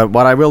 But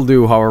what I will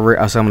do,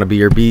 however, is I'm gonna be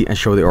your B and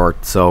show the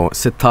art. So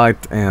sit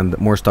tight, and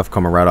more stuff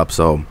coming right up,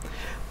 so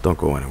don't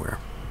go anywhere.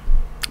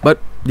 But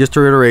just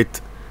to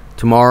reiterate,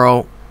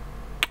 tomorrow,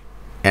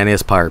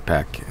 NES Pirate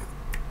Pack.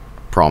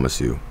 Promise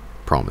you.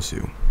 Promise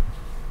you.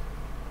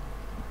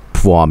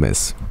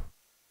 Promise.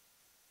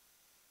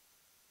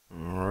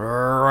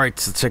 Alright,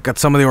 so check out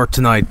some of the art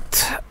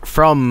tonight.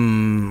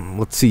 From,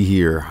 let's see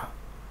here.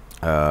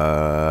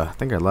 I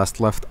think I last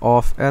left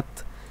off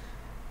at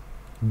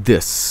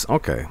this.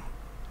 Okay.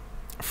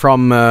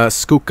 From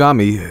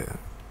Skukami.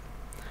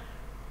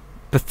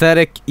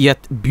 Pathetic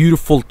yet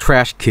beautiful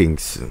trash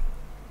kings.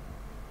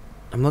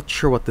 I'm not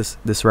sure what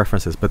this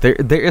reference is, but there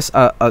is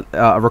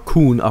a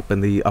raccoon up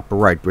in the upper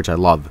right, which I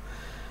love.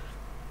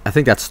 I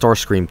think that's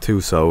Starscream too,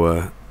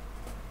 so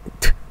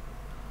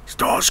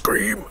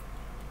Starscream.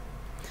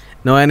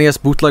 No NES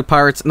bootleg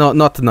pirates? No,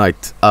 not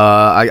tonight.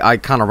 I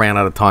kind of ran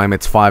out of time.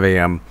 It's 5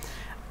 a.m.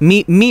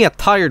 Me a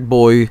tired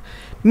boy.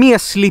 Me a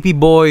sleepy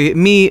boy.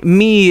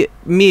 Me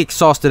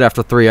exhausted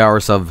after 3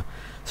 hours of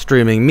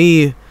streaming.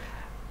 Me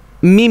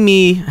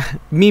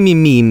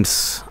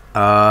memes.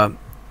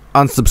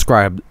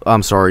 Unsubscribed.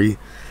 I'm sorry.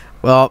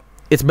 Well,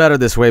 it's better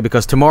this way,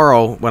 because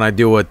tomorrow when I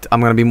do it,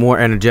 I'm gonna be more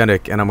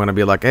energetic, and I'm gonna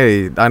be like,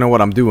 hey, I know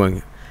what I'm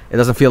doing. It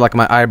doesn't feel like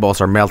my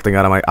eyeballs are melting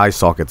out of my eye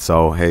socket,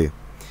 so hey,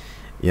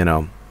 you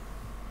know.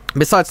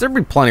 Besides, there'll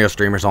be plenty of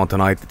streamers on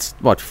tonight. It's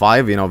what,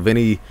 5? You know,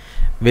 Vinny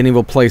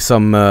will play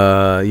some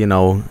you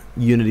know,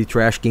 Unity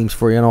trash games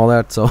for you and all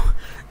that, so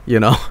you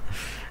know,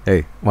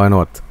 hey, why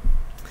not?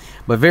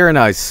 But very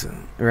nice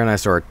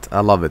art.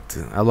 I love it.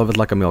 I love it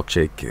like a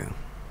milkshake.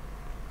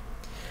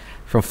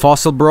 From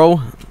Fossil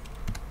Bro.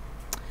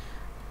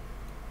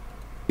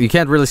 You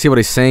can't really see what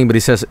he's saying, but he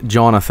says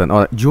Jonathan.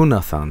 Oh,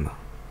 Jonathan.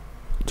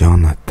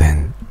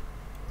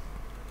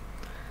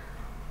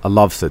 I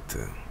loves it.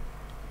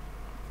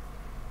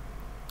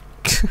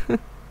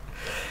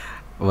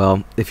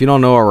 Well, if you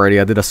don't know already,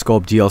 I did a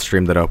Sculpt GL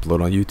stream that I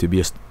uploaded on YouTube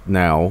just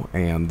now,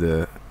 and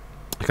there's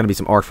gonna be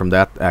some art from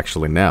that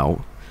actually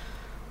now.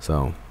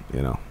 So,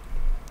 you know.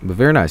 But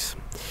very nice.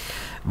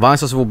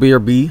 Vinesauce will be our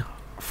B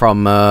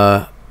from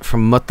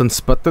Mutton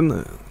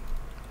Sputten.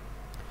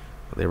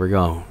 There we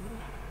go.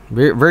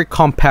 Very, very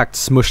compact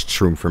smushed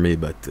shroom for me,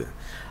 but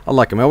I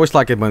like him. I always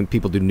like it when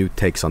people do new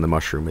takes on the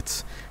mushroom.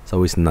 It's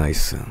always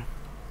nice.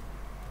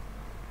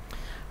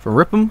 From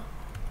Rip'em,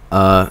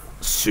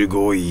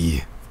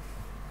 Sugoi.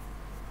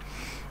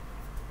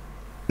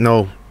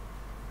 No,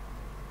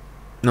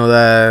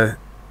 that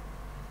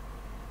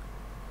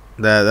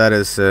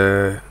is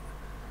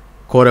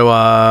これ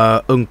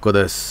はうんこ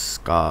で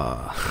す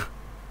か.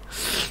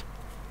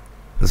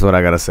 That's what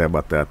I gotta say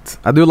about that.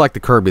 I do like the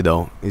Kirby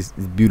though. He's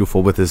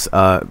beautiful with his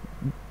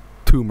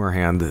tumor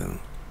hand.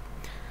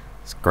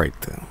 It's great.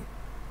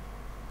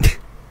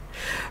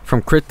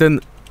 From Kritten,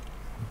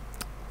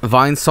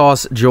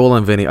 Vinesauce, Joel,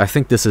 and Vinny. I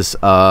think this is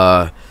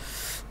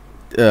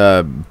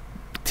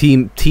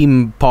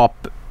Team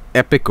Pop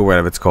Epic or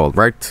whatever it's called,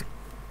 right?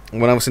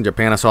 When I was in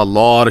Japan, I saw a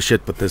lot of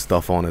shit with this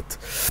stuff on it.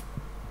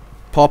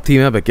 Pop Team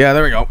Epic. Yeah,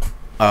 there we go.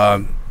 Yeah,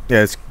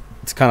 it's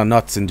kind of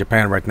nuts in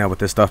Japan right now with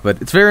this stuff,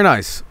 but it's very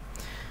nice.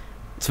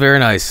 It's very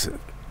nice.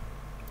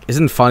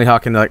 Isn't it funny how I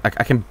can I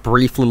can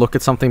briefly look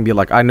at something and be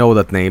like, I know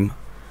that name,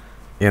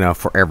 you know,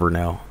 forever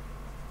now.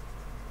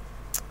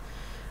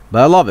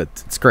 But I love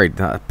it. It's great.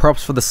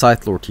 Props for the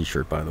Cyka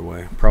t-shirt, by the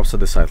way. Props for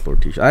the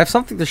Cyka t-shirt. I have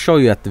something to show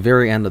you at the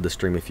very end of the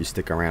stream if you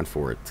stick around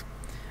for it.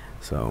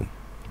 So,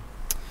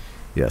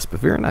 yes, but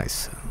very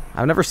nice.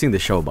 I've never seen the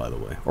show, by the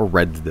way, or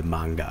read the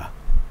manga.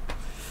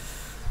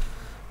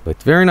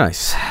 But very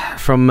nice.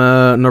 From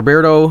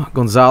Norberto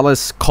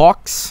Gonzalez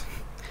Cox.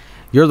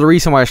 You're the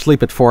reason why I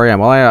sleep at 4 a.m.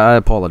 Well, I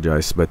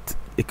apologize, but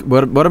it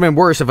would have been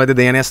worse if I did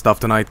the NS stuff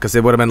tonight, because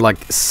it would have been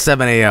like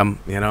 7 a.m.,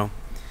 you know?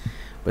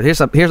 But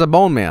here's a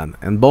Bone Man,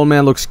 and Bone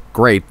Man looks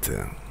great.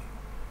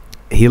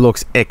 He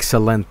looks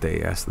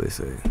excelente, as they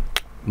say.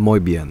 Muy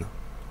bien.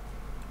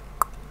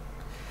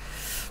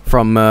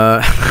 From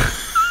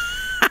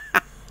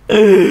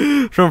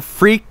from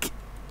Freak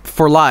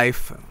for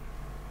Life.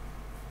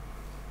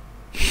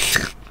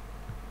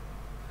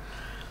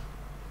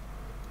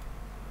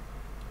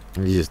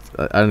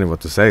 I don't know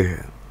what to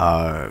say.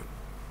 I'm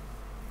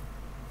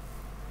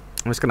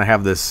just gonna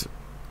have this.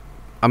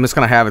 I'm just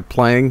gonna have it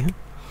playing,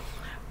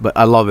 but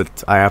I love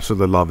it. I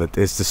absolutely love it.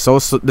 It's just so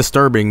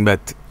disturbing,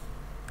 but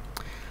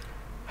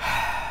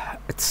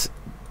it's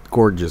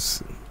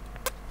gorgeous.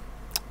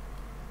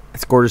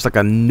 It's gorgeous, like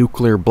a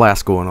nuclear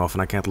blast going off,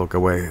 and I can't look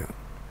away.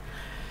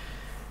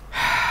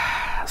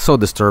 So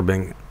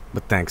disturbing,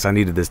 but thanks. I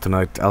needed this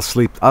tonight. I'll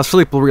sleep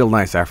real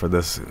nice after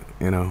this,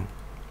 you know.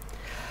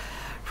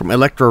 From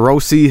Electra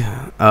Rossi,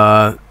 just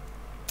a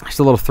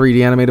little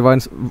 3D animated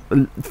vines.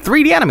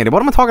 3D animated?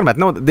 What am I talking about?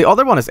 No, the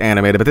other one is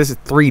animated, but this is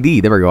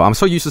 3D. There we go. I'm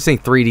so used to saying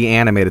 3D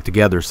animated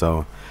together,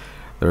 so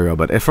there we go.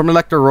 But from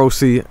Electra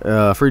Rossi,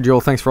 Free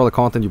Joel, thanks for all the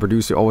content you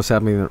produce. You always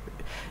help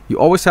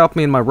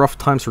me in my rough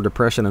times for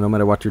depression, and no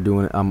matter what you're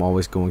doing, I'm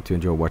always going to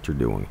enjoy what you're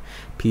doing.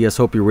 P.S.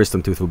 Hope your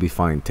wisdom tooth will be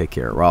fine. Take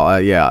care.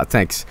 Well, yeah,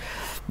 thanks.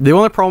 The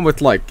only problem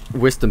with like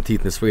wisdom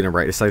teeth in Sweden,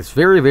 right? It's like it's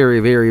very, very,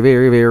 very,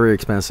 very, very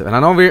expensive, and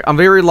I know I'm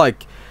very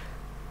like.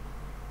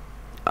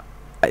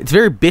 It's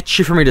very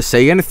bitchy for me to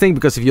say anything,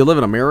 because if you live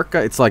in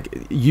America, it's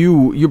like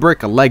you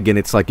break a leg and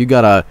it's like you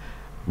gotta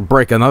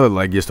break another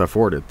leg just to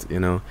afford it, you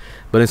know.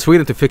 But in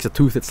Sweden, to fix a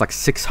tooth, it's like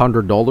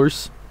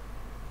 $600.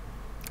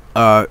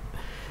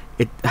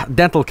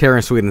 Dental care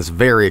in Sweden is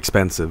very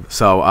expensive,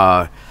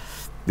 so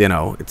you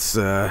know, it's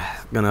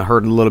gonna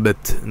hurt a little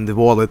bit in the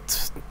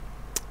wallet.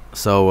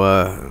 So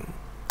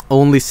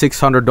only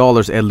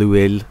 $600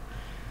 LUL.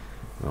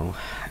 Well,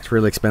 it's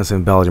really expensive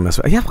in Belgium as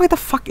well. Yeah, why the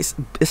fuck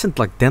isn't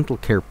like dental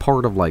care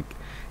part of like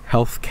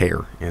health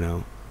care, you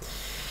know?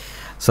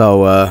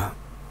 So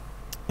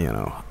you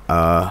know,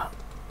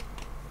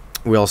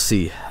 we'll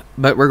see.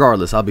 But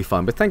regardless, I'll be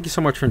fine. But thank you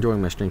so much for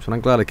enjoying my streams, and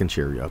I'm glad I can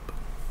cheer you up.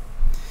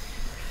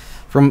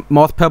 From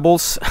Moth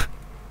Pebbles,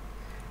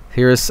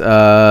 here's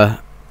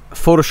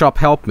Photoshop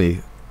Help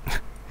Me.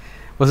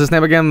 What's his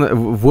name again?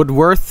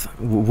 Woodsworth?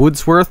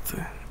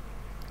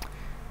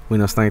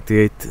 Windows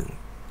 98.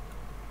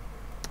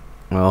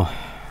 Well,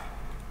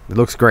 it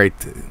looks great.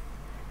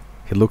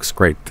 It looks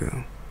great.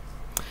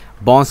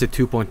 Bonzi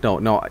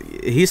 2.0. No,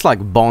 he's like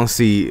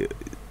Bonzi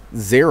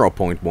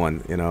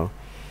 0.1, you know.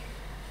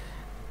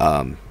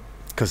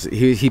 Because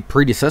he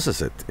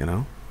predecesses it, you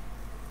know.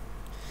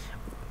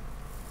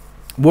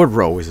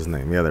 Woodrow is his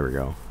name. Yeah, there we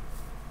go.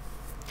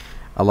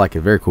 I like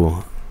it. Very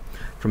cool.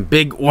 From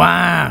Big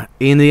Wah,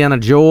 Indiana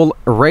Joel,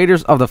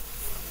 Raiders of the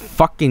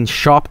fucking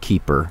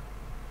Shopkeeper.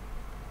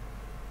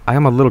 I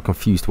am a little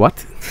confused.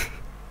 What?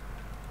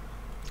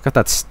 It's got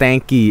that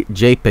stanky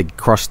JPEG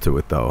crust to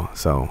it, though.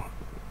 So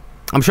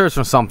I'm sure it's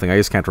from something. I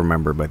just can't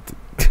remember, but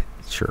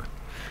sure.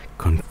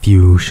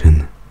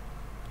 Confusion.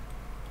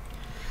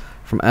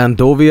 From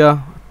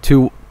Andovia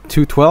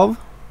 212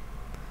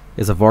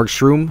 is a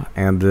Vargshroom,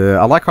 and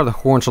I like how the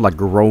horns are like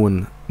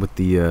growing with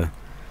the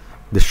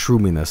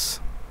shroominess.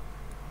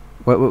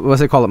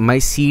 What's it called?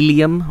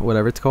 Mycelium,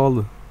 whatever it's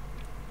called.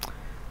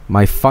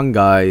 My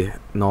fungi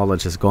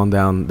knowledge has gone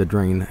down the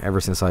drain ever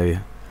since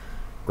I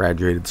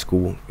graduated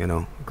school, you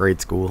know,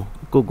 grade school.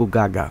 Go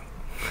gaga.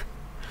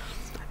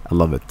 I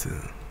love it.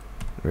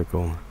 Very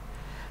cool.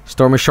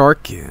 Stormy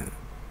Shark,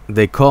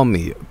 they call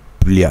me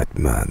Blyat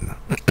Man.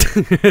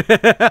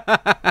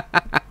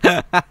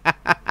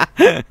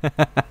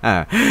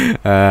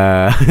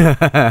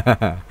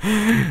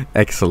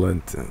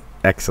 Excellent.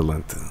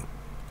 Excellent.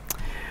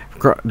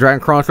 Dragon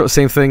Chronicle,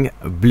 same thing.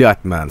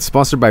 Blyat Man.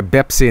 Sponsored by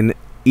Pepsi and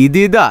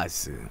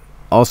Adidas.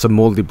 Also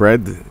moldy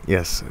bread.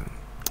 Yes.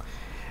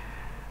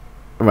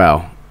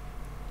 Well,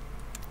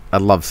 I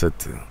loves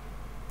it.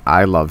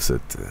 I loves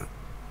it.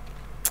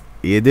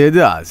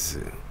 Adidas.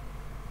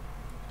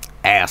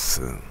 Ass.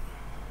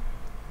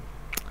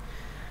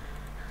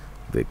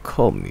 They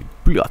call me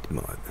Blyat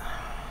Man.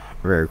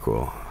 Very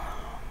cool.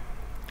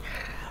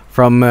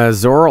 From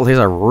Zoral, here's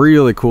a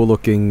really cool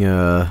looking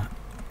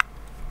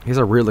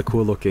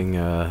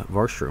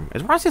Vargshroom.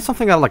 It reminds me of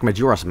something out of like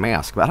Majora's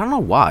Mask, but I don't know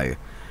why.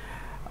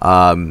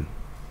 I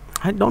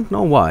don't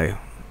know why.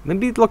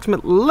 Maybe it looks a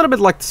little bit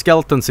like the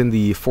skeletons in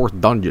the 4th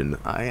dungeon.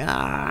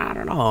 I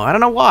don't know. I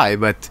don't know why,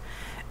 but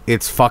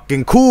it's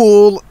fucking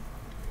cool.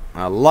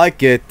 I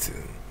like it.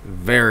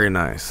 Very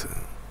nice.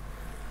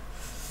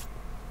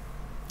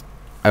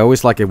 I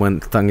always like it when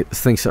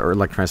things are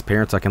like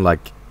transparent, so I can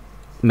like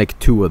make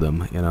 2 of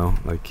them, you know,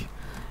 like.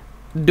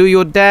 Do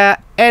you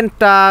dare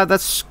enter the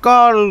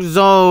skull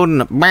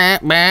zone? Bah,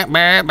 bah,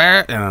 bah,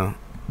 bah. You know.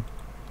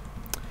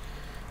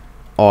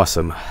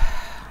 Awesome.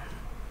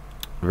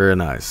 Very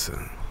nice.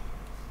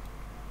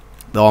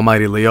 The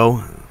Almighty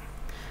Leo.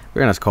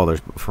 Very nice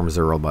colors from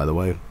Zero, by the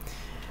way.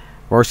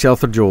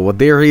 Vargskelethor Jewel. Well,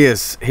 there he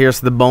is. Here's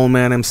the Bone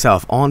Man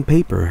himself on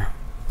paper.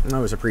 I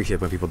always appreciate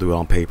when people do it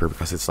on paper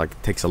because it's like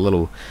it takes a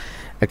little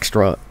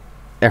extra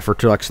effort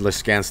to actually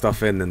scan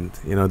stuff in and,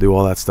 you know, do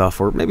all that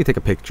stuff, or maybe take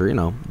a picture, you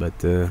know. But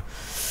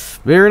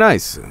very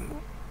nice.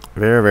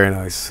 Very, very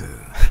nice.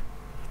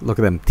 Look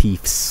at them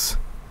teeths.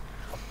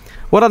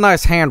 What a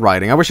nice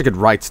handwriting. I wish I could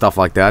write stuff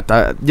like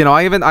that. You know,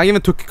 I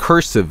even took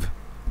cursive.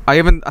 I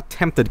even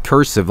attempted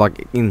cursive,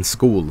 like, in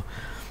school.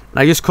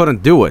 I just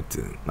couldn't do it.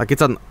 Like,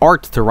 it's an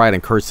art to write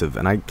in cursive,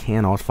 and I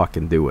cannot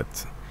fucking do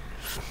it.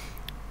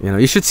 You know,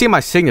 you should see my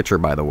signature,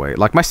 by the way.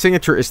 Like, my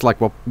signature is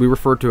like what we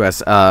refer to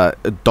as a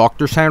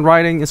doctor's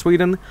handwriting in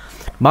Sweden.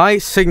 My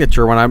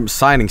signature, when I'm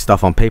signing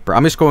stuff on paper,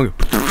 I'm just going...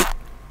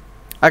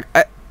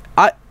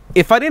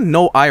 If I didn't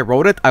know I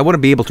wrote it, I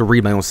wouldn't be able to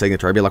read my own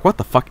signature. I'd be like, what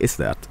the fuck is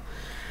that?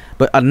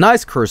 But a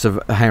nice cursive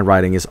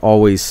handwriting is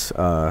always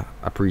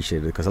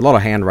appreciated, because a lot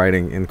of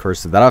handwriting in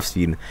cursive that I've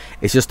seen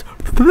is just,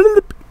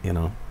 you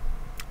know.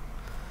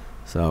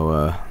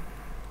 So,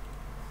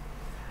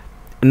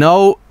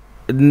 no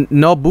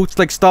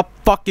bootleg, stop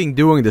fucking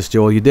doing this,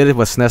 Joel. You did it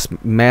with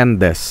SNES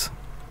Mendes.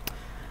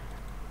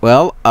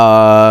 Well,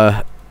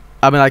 I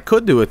mean, I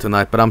could do it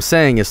tonight, but I'm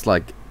saying it's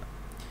like,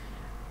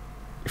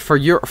 for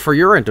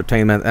your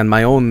entertainment and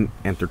my own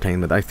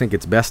entertainment, I think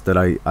it's best that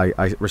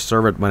I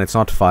reserve it when it's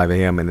not 5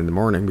 a.m. and in the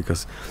morning,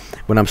 because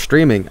when I'm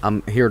streaming,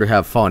 I'm here to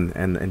have fun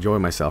and enjoy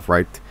myself,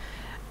 right?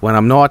 When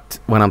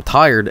I'm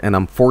tired and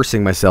I'm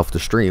forcing myself to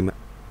stream,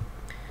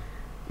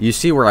 you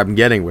see where I'm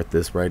getting with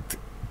this, right?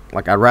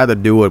 Like, I'd rather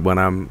do it when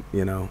I'm,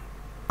 you know,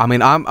 I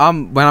mean,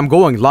 when I'm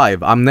going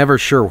live, I'm never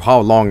sure how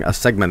long a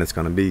segment is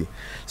gonna be.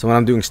 So when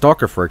I'm doing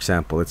S.T.A.L.K.E.R, for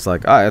example, it's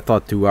like, I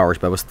thought 2 hours,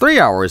 but it was 3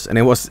 hours, and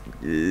it was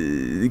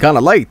kind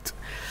of late.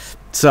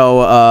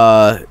 So,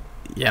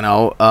 you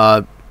know,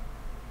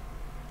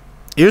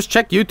 you just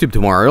check YouTube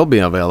tomorrow. It'll be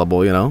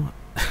available, you know.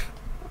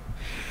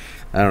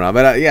 I don't know,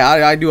 but yeah,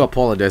 I do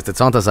apologize that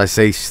sometimes I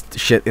say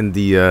shit in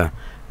the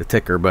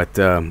ticker, but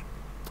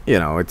you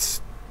know,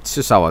 it's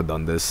just how I've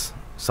done this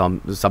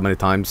so many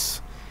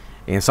times.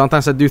 And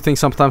sometimes I do things,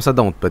 sometimes I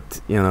don't.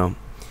 But, you know,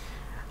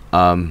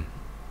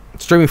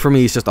 streaming for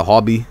me is just a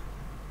hobby.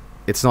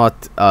 It's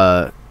not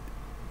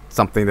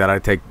something that I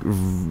take,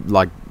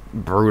 like,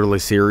 brutally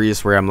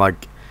serious, where I'm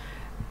like,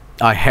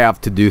 I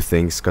have to do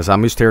things, because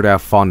I'm just here to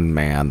have fun,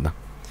 man.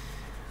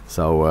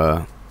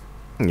 So,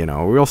 you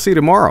know, we'll see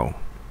tomorrow.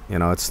 You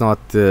know, it's not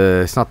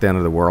the end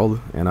of the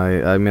world. And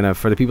I mean,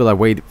 for the people that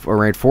wait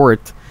for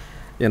it,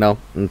 you know,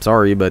 I'm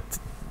sorry, but,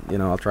 you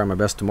know, I'll try my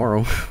best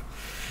tomorrow.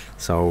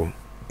 So,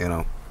 you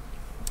know,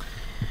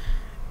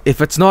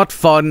 if it's not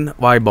fun,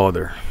 why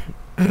bother?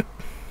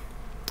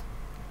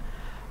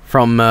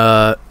 From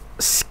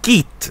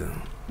Skeet,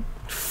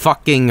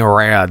 fucking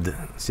rad.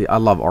 See, I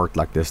love art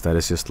like this that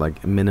is just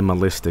like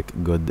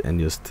minimalistic, good, and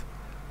just,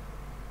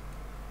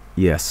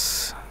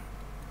 yes,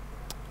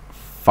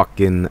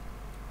 fucking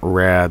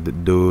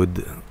rad,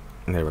 dude.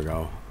 There we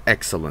go.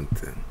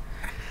 Excellent.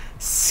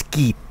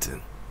 Skeet.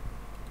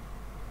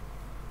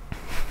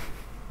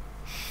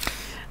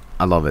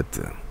 I love it.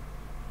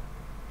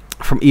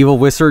 From Evil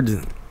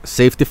Wizard,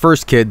 safety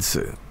first, kids.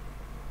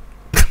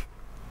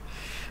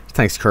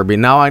 Thanks, Kirby.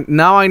 Now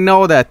I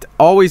know that.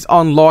 Always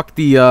unlock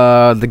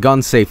the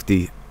gun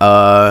safety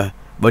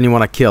when you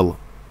want to kill.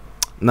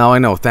 Now I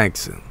know.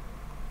 Thanks.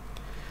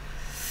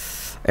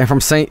 And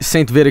from Saint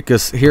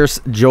Viticus, here's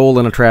Joel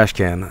in a trash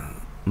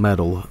can.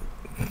 Metal.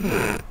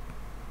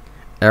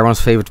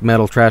 Everyone's favorite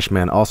metal trash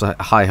man. Also,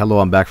 hi, hello.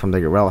 I'm back from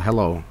the. Well,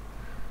 hello.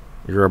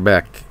 You're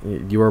back.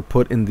 You were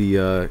put in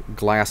the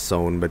glass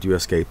zone, but you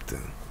escaped.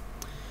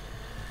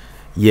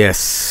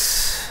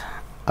 Yes,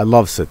 I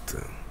loves it.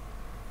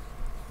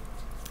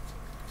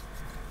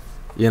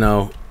 You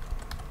know,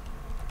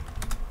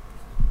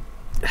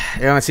 I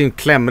haven't seen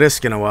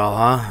Klemrisk in a while,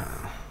 huh?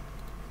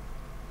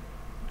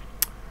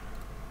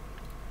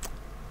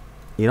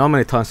 You know how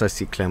many times I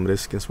see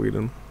Klemrisk in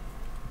Sweden?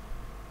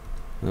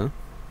 Huh?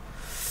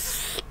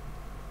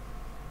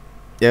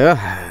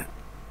 Yeah.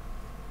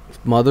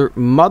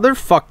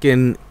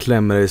 Motherfucking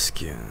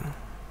Klemrisk.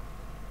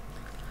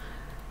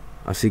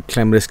 I see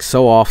Klemrisk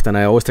so often,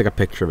 I always take a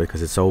picture of it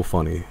because it's so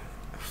funny.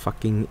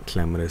 Fucking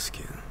Klemrisk.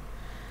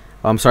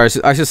 I'm sorry,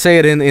 I should say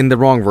it in the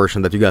wrong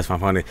version that you guys find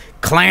funny.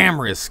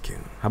 Klemrisk.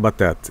 How about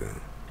that?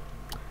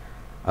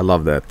 I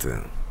love that.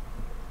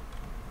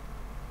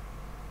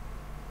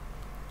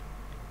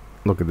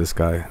 Look at this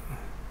guy.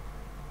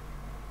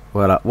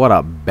 What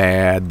a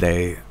bad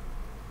day.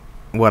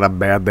 What a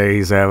bad day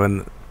he's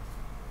having.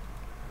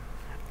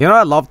 You know,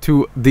 I love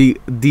to the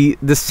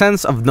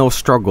sense of no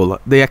struggle,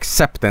 the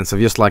acceptance of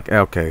just like,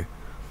 okay.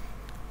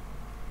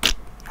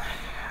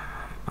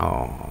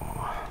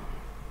 Oh,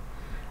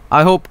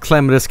 I hope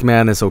Klemrisk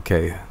man is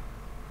okay.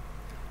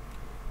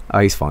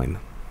 He's fine.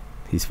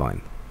 He's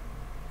fine.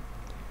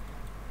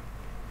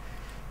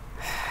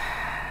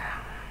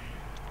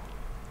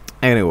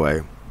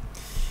 Anyway,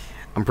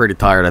 I'm pretty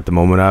tired at the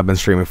moment. I've been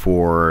streaming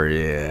for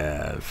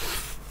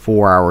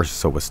 4 hours or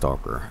so with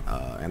S.T.A.L.K.E.R.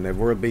 And there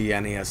will be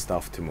NES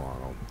stuff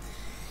tomorrow.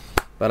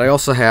 But I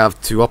also have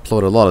to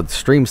upload a lot of the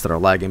streams that are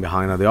lagging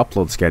behind on the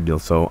upload schedule.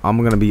 So I'm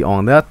going to be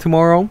on that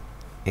tomorrow.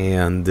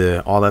 And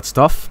all that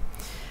stuff.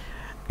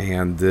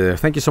 And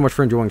thank you so much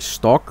for enjoying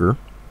S.T.A.L.K.E.R.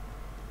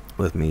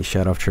 with me,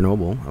 Shadow of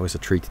Chernobyl. Always a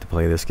treat to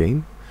play this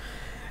game.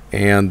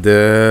 And,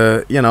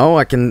 you know,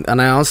 I can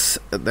announce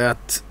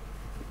that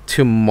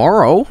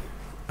tomorrow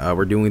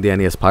we're doing the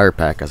NES Pirate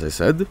Pack, as I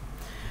said.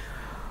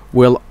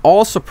 We'll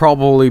also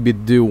probably be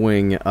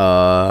doing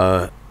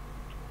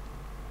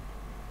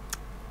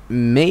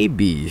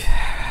maybe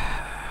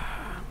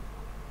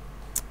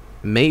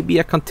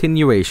a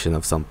continuation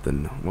of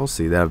something. We'll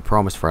see. That I've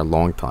promised for a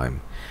long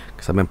time,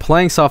 because I've been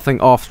playing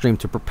something off stream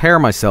to prepare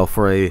myself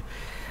for a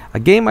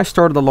game I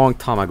started a long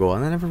time ago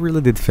and I never really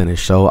did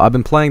finish. So I've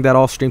been playing that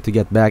off stream to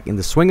get back in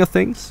the swing of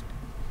things.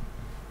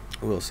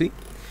 We'll see.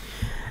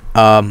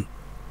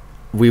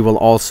 We will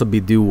also be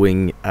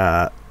doing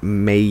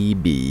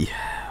maybe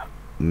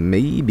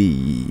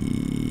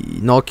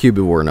not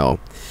Cubivore,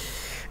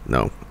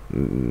 no.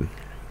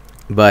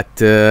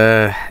 But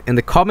in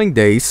the coming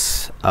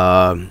days, be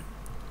on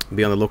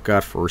the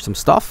lookout for some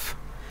stuff.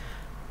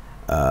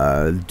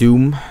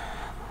 Doom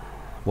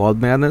Wild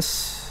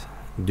Madness,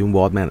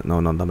 no,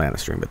 not the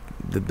Madness stream, but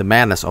the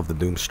madness of the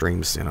Doom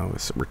streams, you know,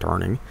 is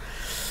returning.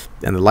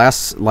 And the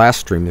last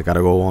stream that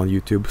gotta go on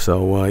YouTube.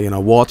 So you know,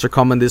 Watch are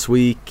coming this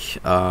week.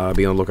 Be on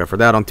the lookout for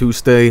that on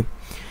Tuesday.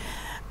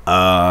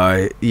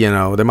 You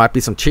know, there might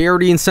be some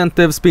charity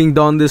incentives being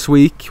done this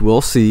week.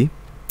 We'll see.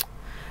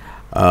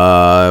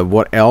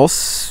 What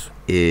else?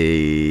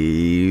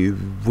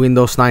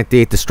 Windows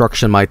 98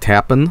 destruction might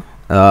happen.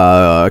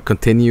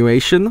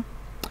 Continuation.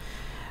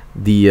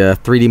 The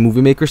 3D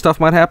Movie Maker stuff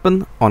might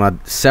happen on a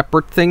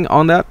separate thing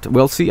on that.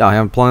 We'll see. I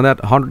haven't planned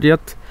that 100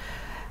 yet.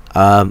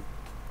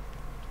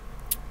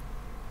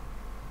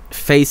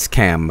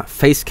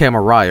 Facecam a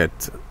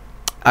riot.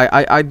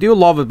 I do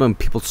love it when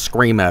people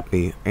scream at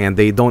me and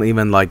they don't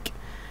even like.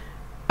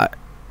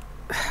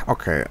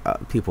 Okay,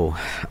 people.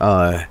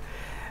 Okay,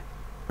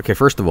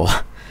 first of all,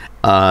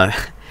 I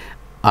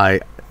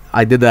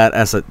did that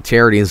as a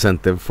charity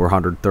incentive for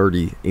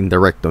 130 in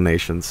direct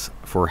donations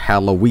for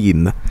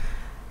Halloween.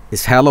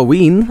 It's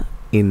Halloween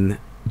in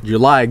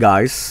July,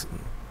 guys.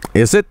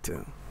 Is it?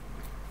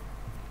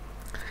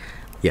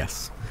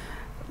 Yes.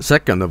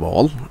 Second of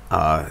all,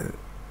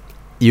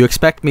 you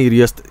expect me to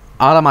just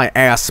out of my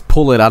ass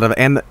pull it out of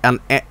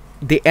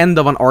the end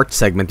of an art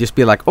segment, just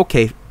be like,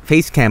 okay,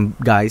 face cam,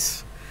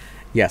 guys.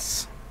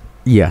 Yes,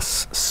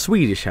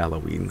 Swedish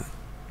Halloween.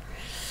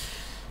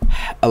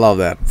 I love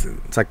that.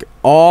 It's like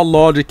all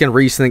logic and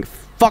reasoning.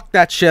 Fuck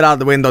that shit out of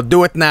the window.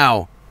 Do it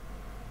now.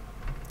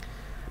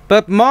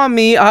 But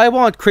mommy, I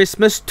want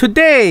Christmas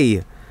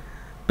today.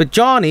 But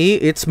Johnny,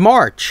 it's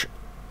March.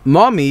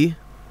 Mom.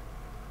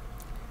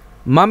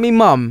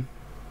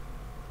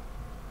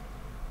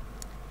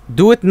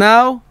 Do it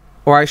now,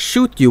 or I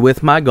shoot you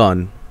with my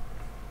gun.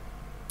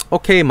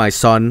 Okay, my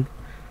son.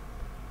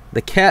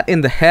 The Cat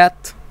in the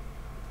Hat.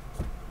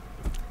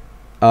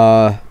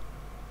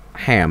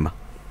 Ham.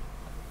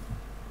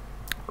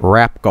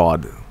 Rap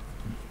God.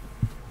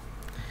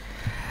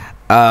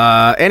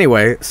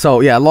 Anyway,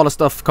 so yeah, a lot of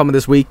stuff coming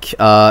this week.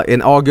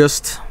 In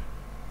August,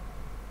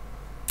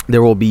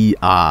 there will be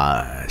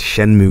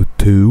Shenmue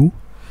 2.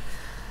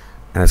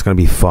 And it's gonna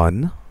be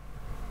fun.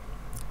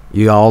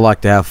 You all like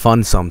to have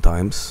fun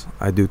sometimes.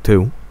 I do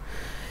too.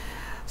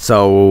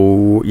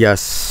 So,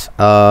 yes.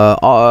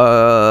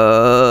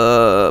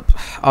 Other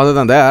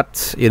than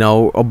that, you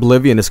know,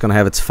 Oblivion is going to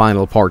have its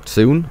final part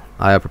soon.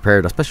 I have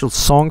prepared a special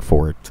song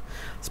for it.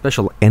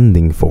 Special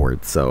ending for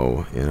it.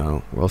 So, you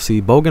know, we'll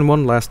see. Bogan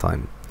won last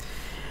time.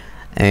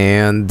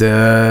 And,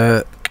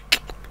 I'm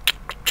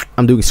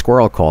doing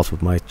squirrel calls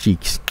with my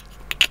cheeks.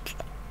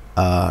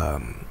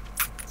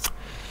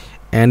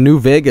 And New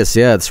Vegas,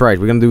 yeah, that's right.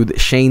 We're gonna do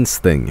Shane's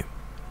thing.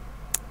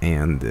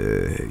 And,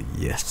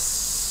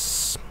 yes.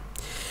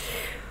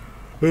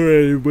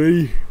 Alright,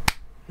 buddy.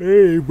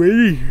 Hey,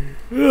 buddy.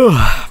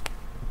 Ugh.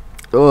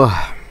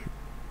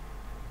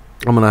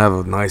 I'm gonna have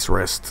a nice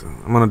rest.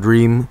 I'm gonna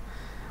dream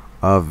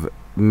of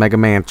Mega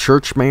Man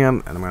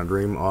Churchman, and I'm gonna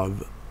dream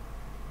of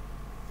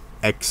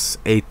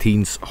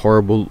X18's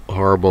horrible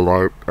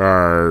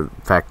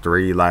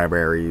factory,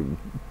 library,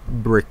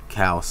 brick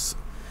house.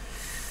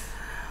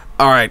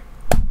 Alright.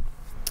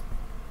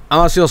 I'm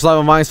gonna see us live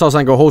on Vinesauce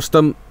and go host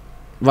them.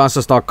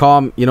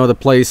 Vinesauce.com, you know the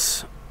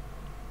place.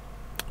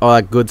 All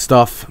that good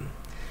stuff.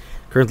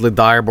 Currently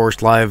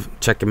Direborst live.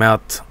 Check him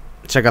out.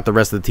 Check out the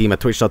rest of the team at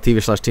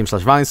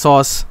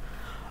twitch.tv/team/Vinesauce.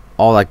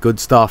 All that good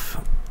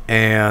stuff.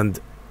 And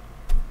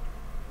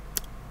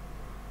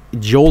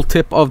Joel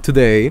tip of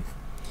today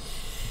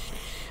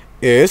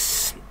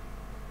is,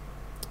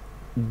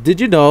 did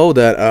you know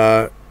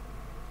that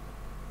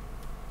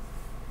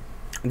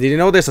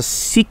there's a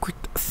secret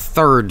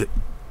third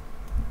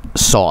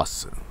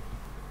sauce?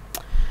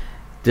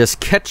 There's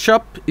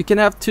ketchup you can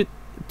have to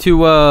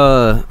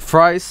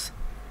fries.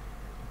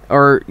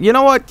 Or, you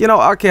know what? You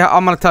know, okay,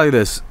 I'm gonna tell you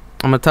this.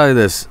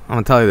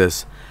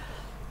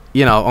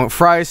 You know, on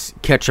fries,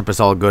 ketchup is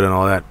all good and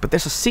all that, but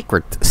there's a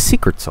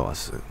secret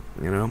sauce,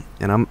 you know,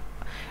 and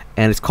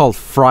it's called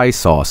fry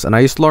sauce, and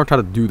I just learned how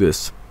to do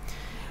this,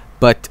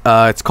 but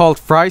it's called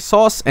fry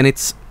sauce, and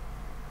it's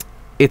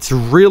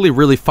really,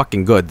 really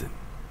fucking good.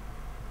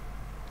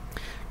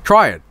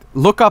 Try it.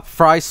 Look up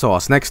fry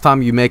sauce next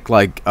time you make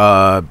like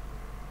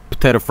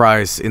potato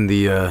fries in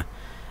the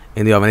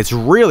oven. It's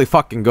really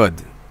fucking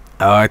good.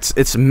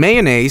 It's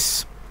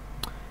mayonnaise.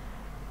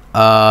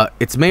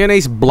 It's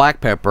mayonnaise,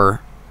 black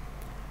pepper,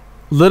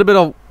 little bit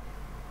of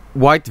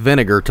white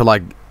vinegar to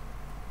like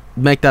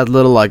make that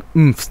little like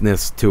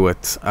oomphness to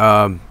it.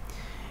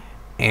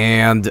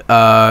 And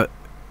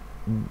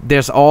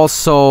there's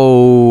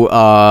also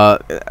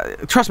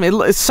trust me,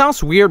 it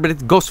sounds weird, but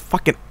it goes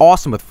fucking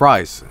awesome with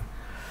fries.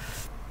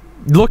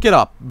 Look it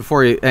up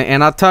before you,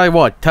 and I'll tell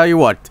you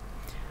what,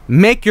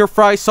 make your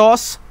fry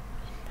sauce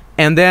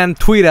and then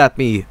tweet at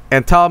me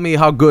and tell me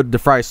how good the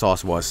fry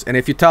sauce was. And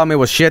if you tell me it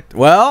was shit,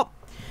 well,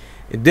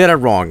 you did it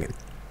wrong.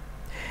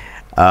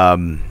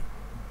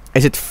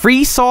 Is it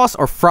free sauce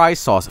or fry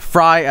sauce?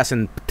 Fry as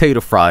in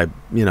potato fry,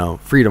 you know,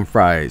 freedom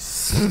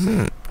fries,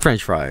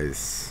 French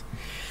fries.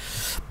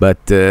 But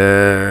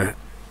yeah,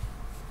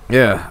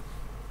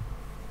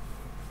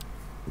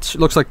 it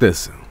looks like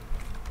this.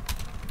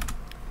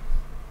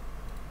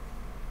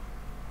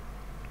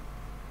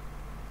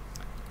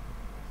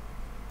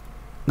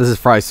 This is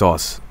fry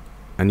sauce,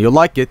 and you'll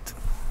like it.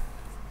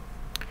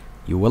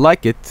 You will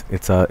like it.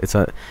 It's a.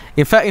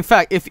 In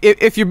fact,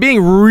 if you're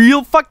being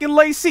real fucking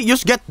lazy,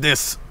 just get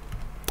this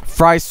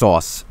fry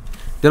sauce.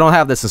 They don't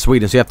have this in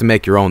Sweden, so you have to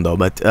make your own though.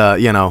 But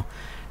you know,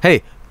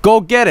 hey, go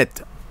get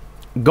it.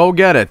 Go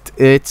get it.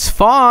 It's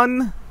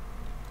fun.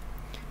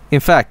 In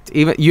fact,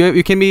 even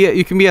you can be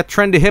a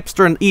trendy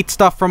hipster and eat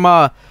stuff from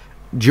a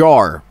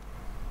jar.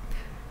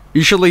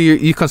 Usually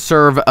you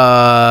conserve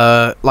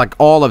like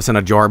olives in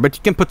a jar, but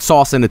you can put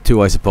sauce in it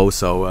too, I suppose.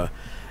 So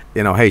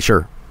you know, hey,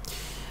 sure.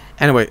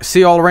 Anyway, see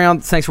you all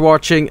around. Thanks for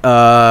watching.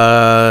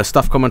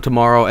 Stuff coming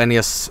tomorrow.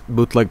 NES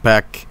bootleg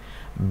pack.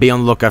 Be on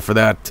the lookout for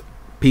that.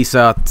 Peace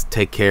out.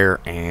 Take care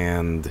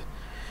and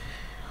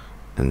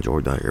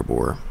enjoy the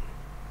Vinebooru.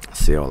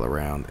 See you all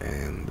around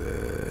and.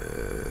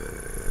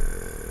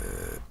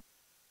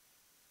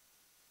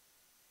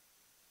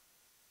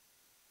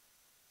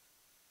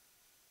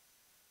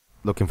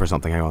 Looking for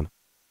something, hang on.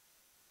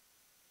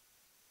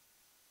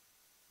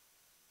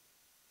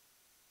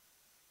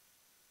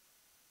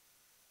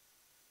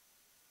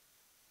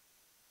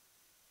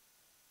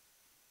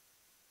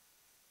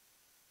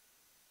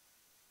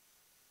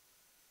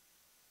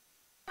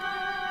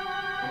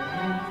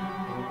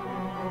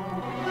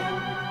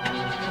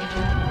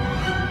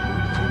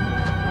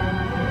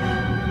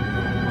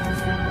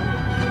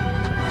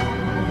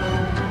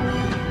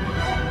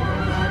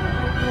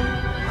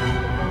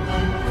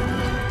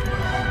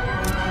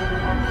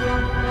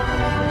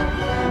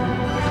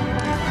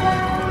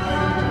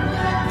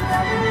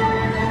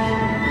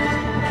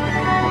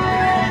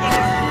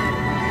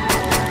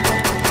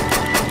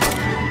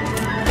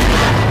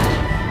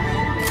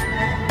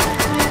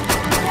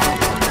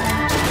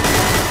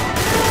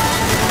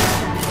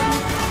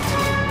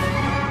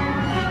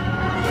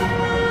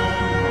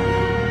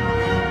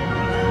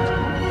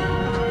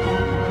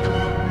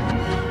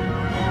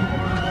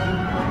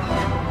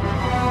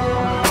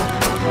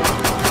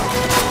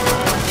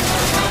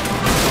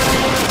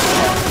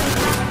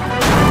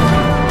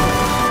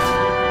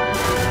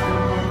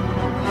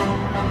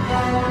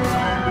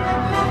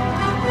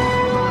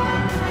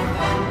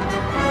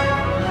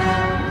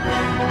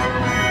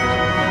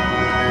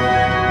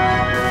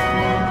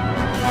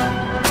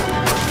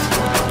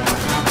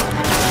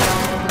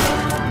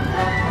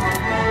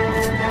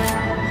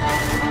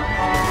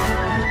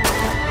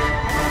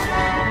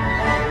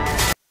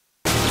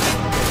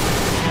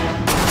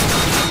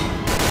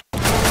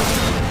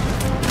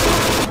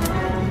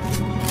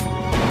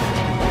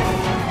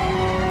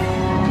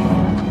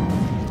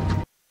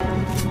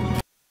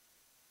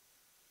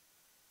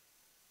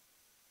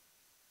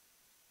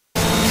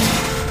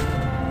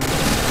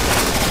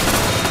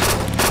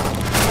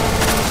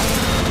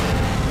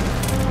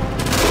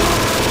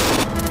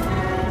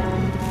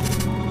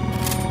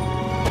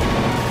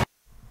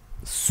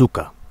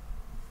 Cyka.